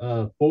 pins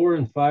 4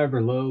 and 5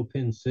 are low,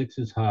 pin 6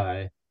 is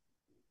high.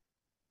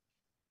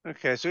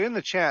 Okay, so in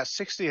the chat,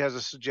 60 has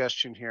a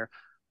suggestion here,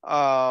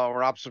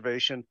 or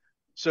observation.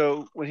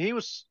 So when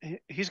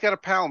he's got a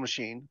PAL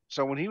machine.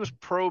 So when he was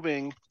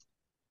probing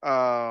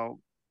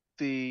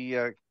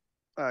the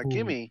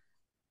gimme,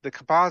 the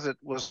composite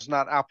was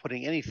not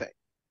outputting anything.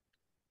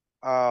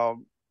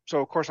 So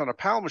of course on a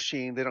PAL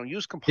machine, they don't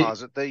use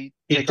composite. They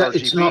take RGB.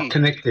 It's not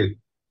connected.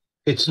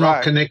 It's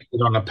not connected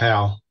on a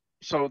PAL.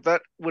 So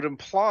that would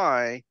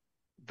imply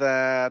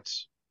that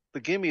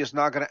the gimme is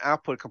not going to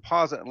output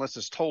composite unless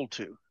it's told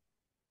to.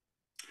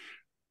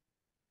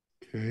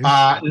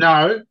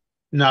 No,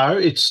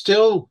 it's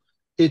still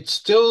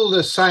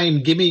the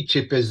same gimme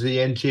chip as the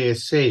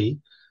NTSC,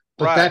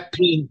 but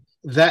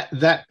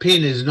that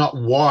pin is not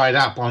wired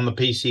up on the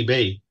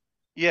PCB.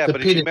 Yeah,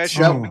 but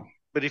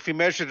if you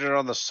measured it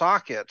on the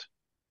socket,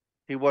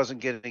 he wasn't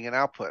getting an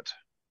output.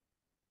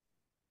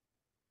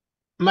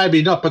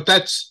 Maybe not, but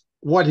that's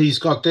what he's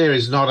got there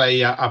is not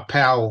a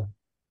PAL.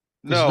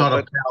 No, it's not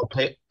a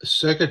PAL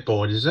circuit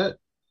board, is it?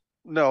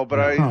 No, but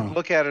I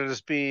look at it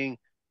as being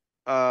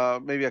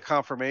maybe a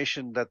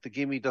confirmation that the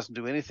gimme doesn't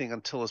do anything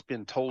until it's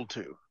been told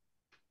to.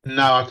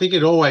 No, I think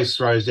it always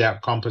throws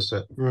out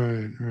composite.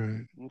 Right.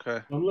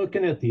 Okay. I'm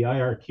looking at the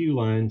IRQ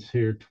lines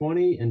here,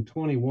 20 and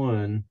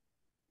 21.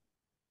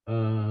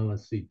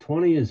 Let's see,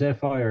 20 is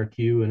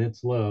FIRQ and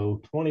it's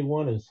low.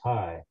 21 is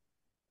high.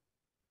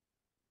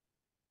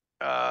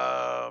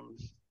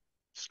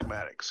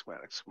 Schematic.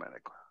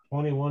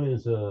 21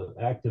 is a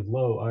active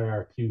low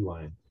IRQ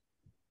line.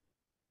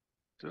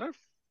 Did I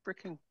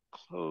freaking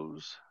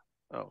close?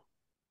 Oh. Of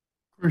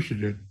course you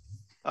did.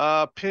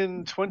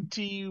 Pin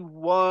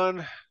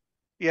 21.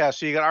 Yeah,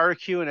 so you got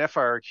RQ and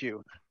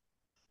FIRQ.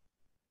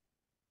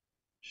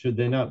 Should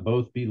they not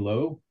both be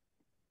low?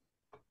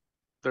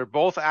 They're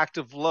both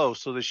active low,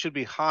 so they should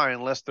be high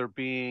unless they're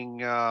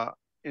being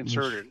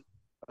asserted.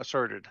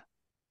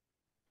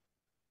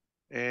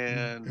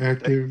 And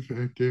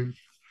active.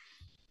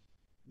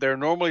 They're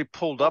normally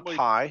pulled up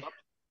high.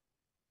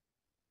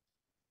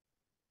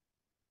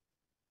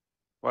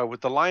 Well,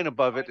 with the line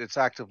above it, it's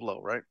active low,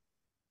 right?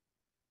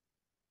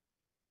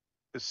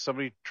 Is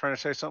somebody trying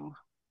to say something?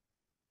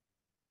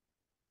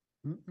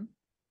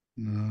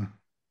 No.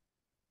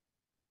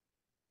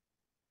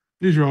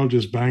 These are all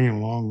just banging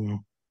along, though.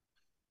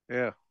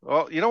 Yeah.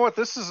 Well, you know what?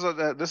 This is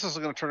going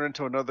to turn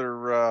into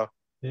another.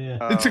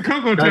 It's a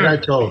CoCo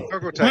Tech.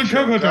 CoCo Tech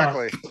show, CoCo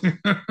exactly.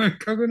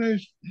 CoCo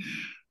Nation.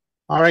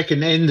 I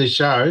reckon end the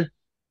show.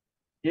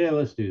 Yeah,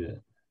 let's do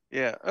that.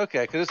 Yeah.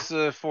 Okay. Because it's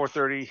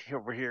 4:30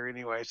 over here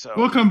anyway. So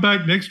we'll come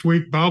back next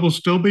week. Bob will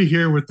still be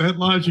here with that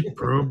logic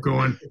probe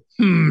going.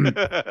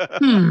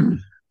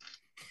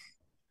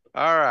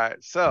 All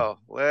right. So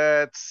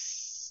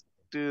let's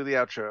do the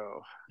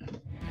outro.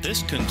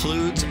 This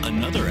concludes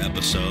another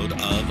episode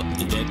of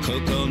The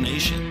CoCo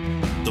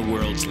Nation, the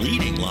world's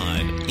leading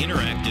live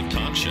interactive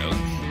talk show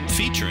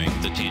featuring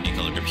the Tandy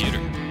Color Computer.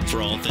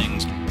 For all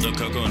things The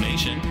CoCo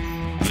Nation,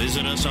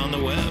 visit us on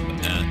the web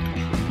at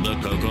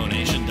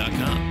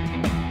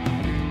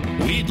thecoconation.com.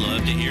 We'd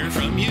love to hear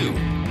from you.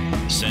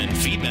 Send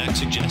feedback,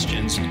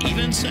 suggestions,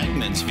 even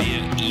segments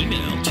via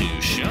email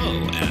to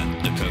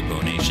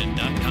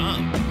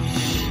show@thecoconation.com.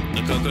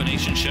 The CoCo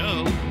Nation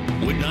Show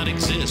would not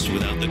exist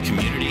without the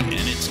community and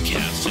its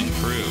cast and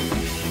crew.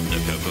 The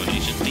CoCo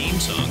Nation theme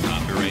song,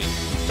 copyright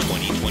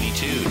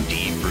 2022,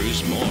 D.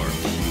 Bruce Moore.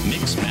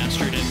 Mixed,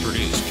 mastered, and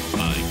produced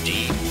by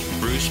D.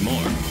 Bruce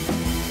Moore.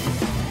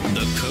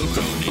 The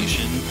CoCo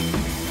Nation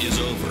is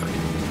over.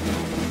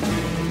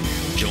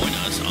 Join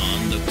us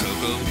on the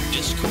CoCo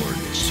Discord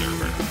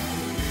server.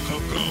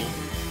 CoCo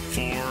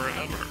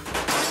forever.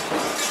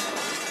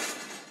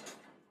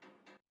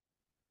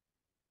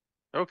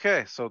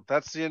 Okay, so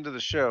that's the end of the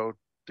show.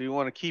 Do you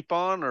want to keep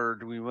on, or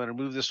do we want to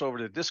move this over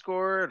to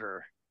Discord,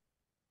 or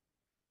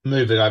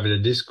move it over to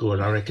Discord?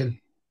 I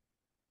reckon,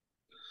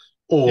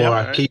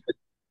 or keep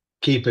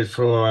it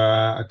for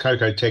a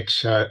CoCo Tech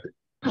show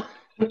or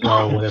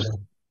whatever.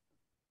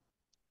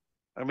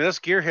 I mean, this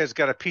gearhead's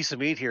got a piece of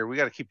meat here. We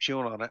got to keep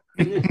chewing on it.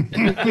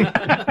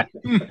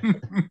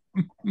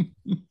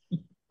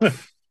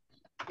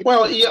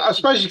 Well, yeah, I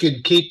suppose you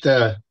could keep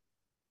the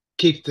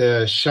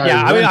show.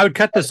 Yeah, I would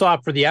cut this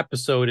off for the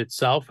episode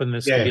itself, and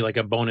this could be like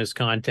a bonus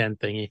content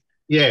thingy.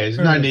 Yeah, there's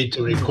no need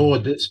to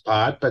record this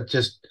part, but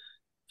just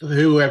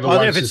whoever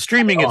wants. If it's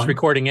streaming, it's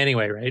recording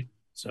anyway, right?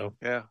 So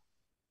yeah.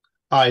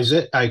 Oh, is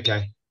it?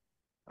 Okay.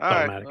 All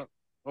automatic. Right.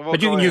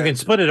 But you can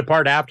split it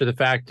apart after the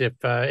fact if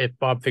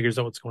Bob figures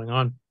out what's going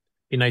on.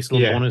 Be a nice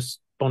little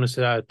bonus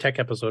tech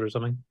episode or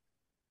something.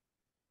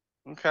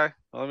 Okay.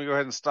 Well, let me go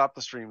ahead and stop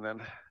the stream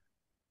then.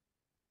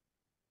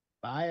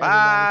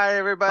 Bye,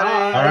 everybody.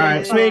 All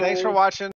right. Thanks for watching.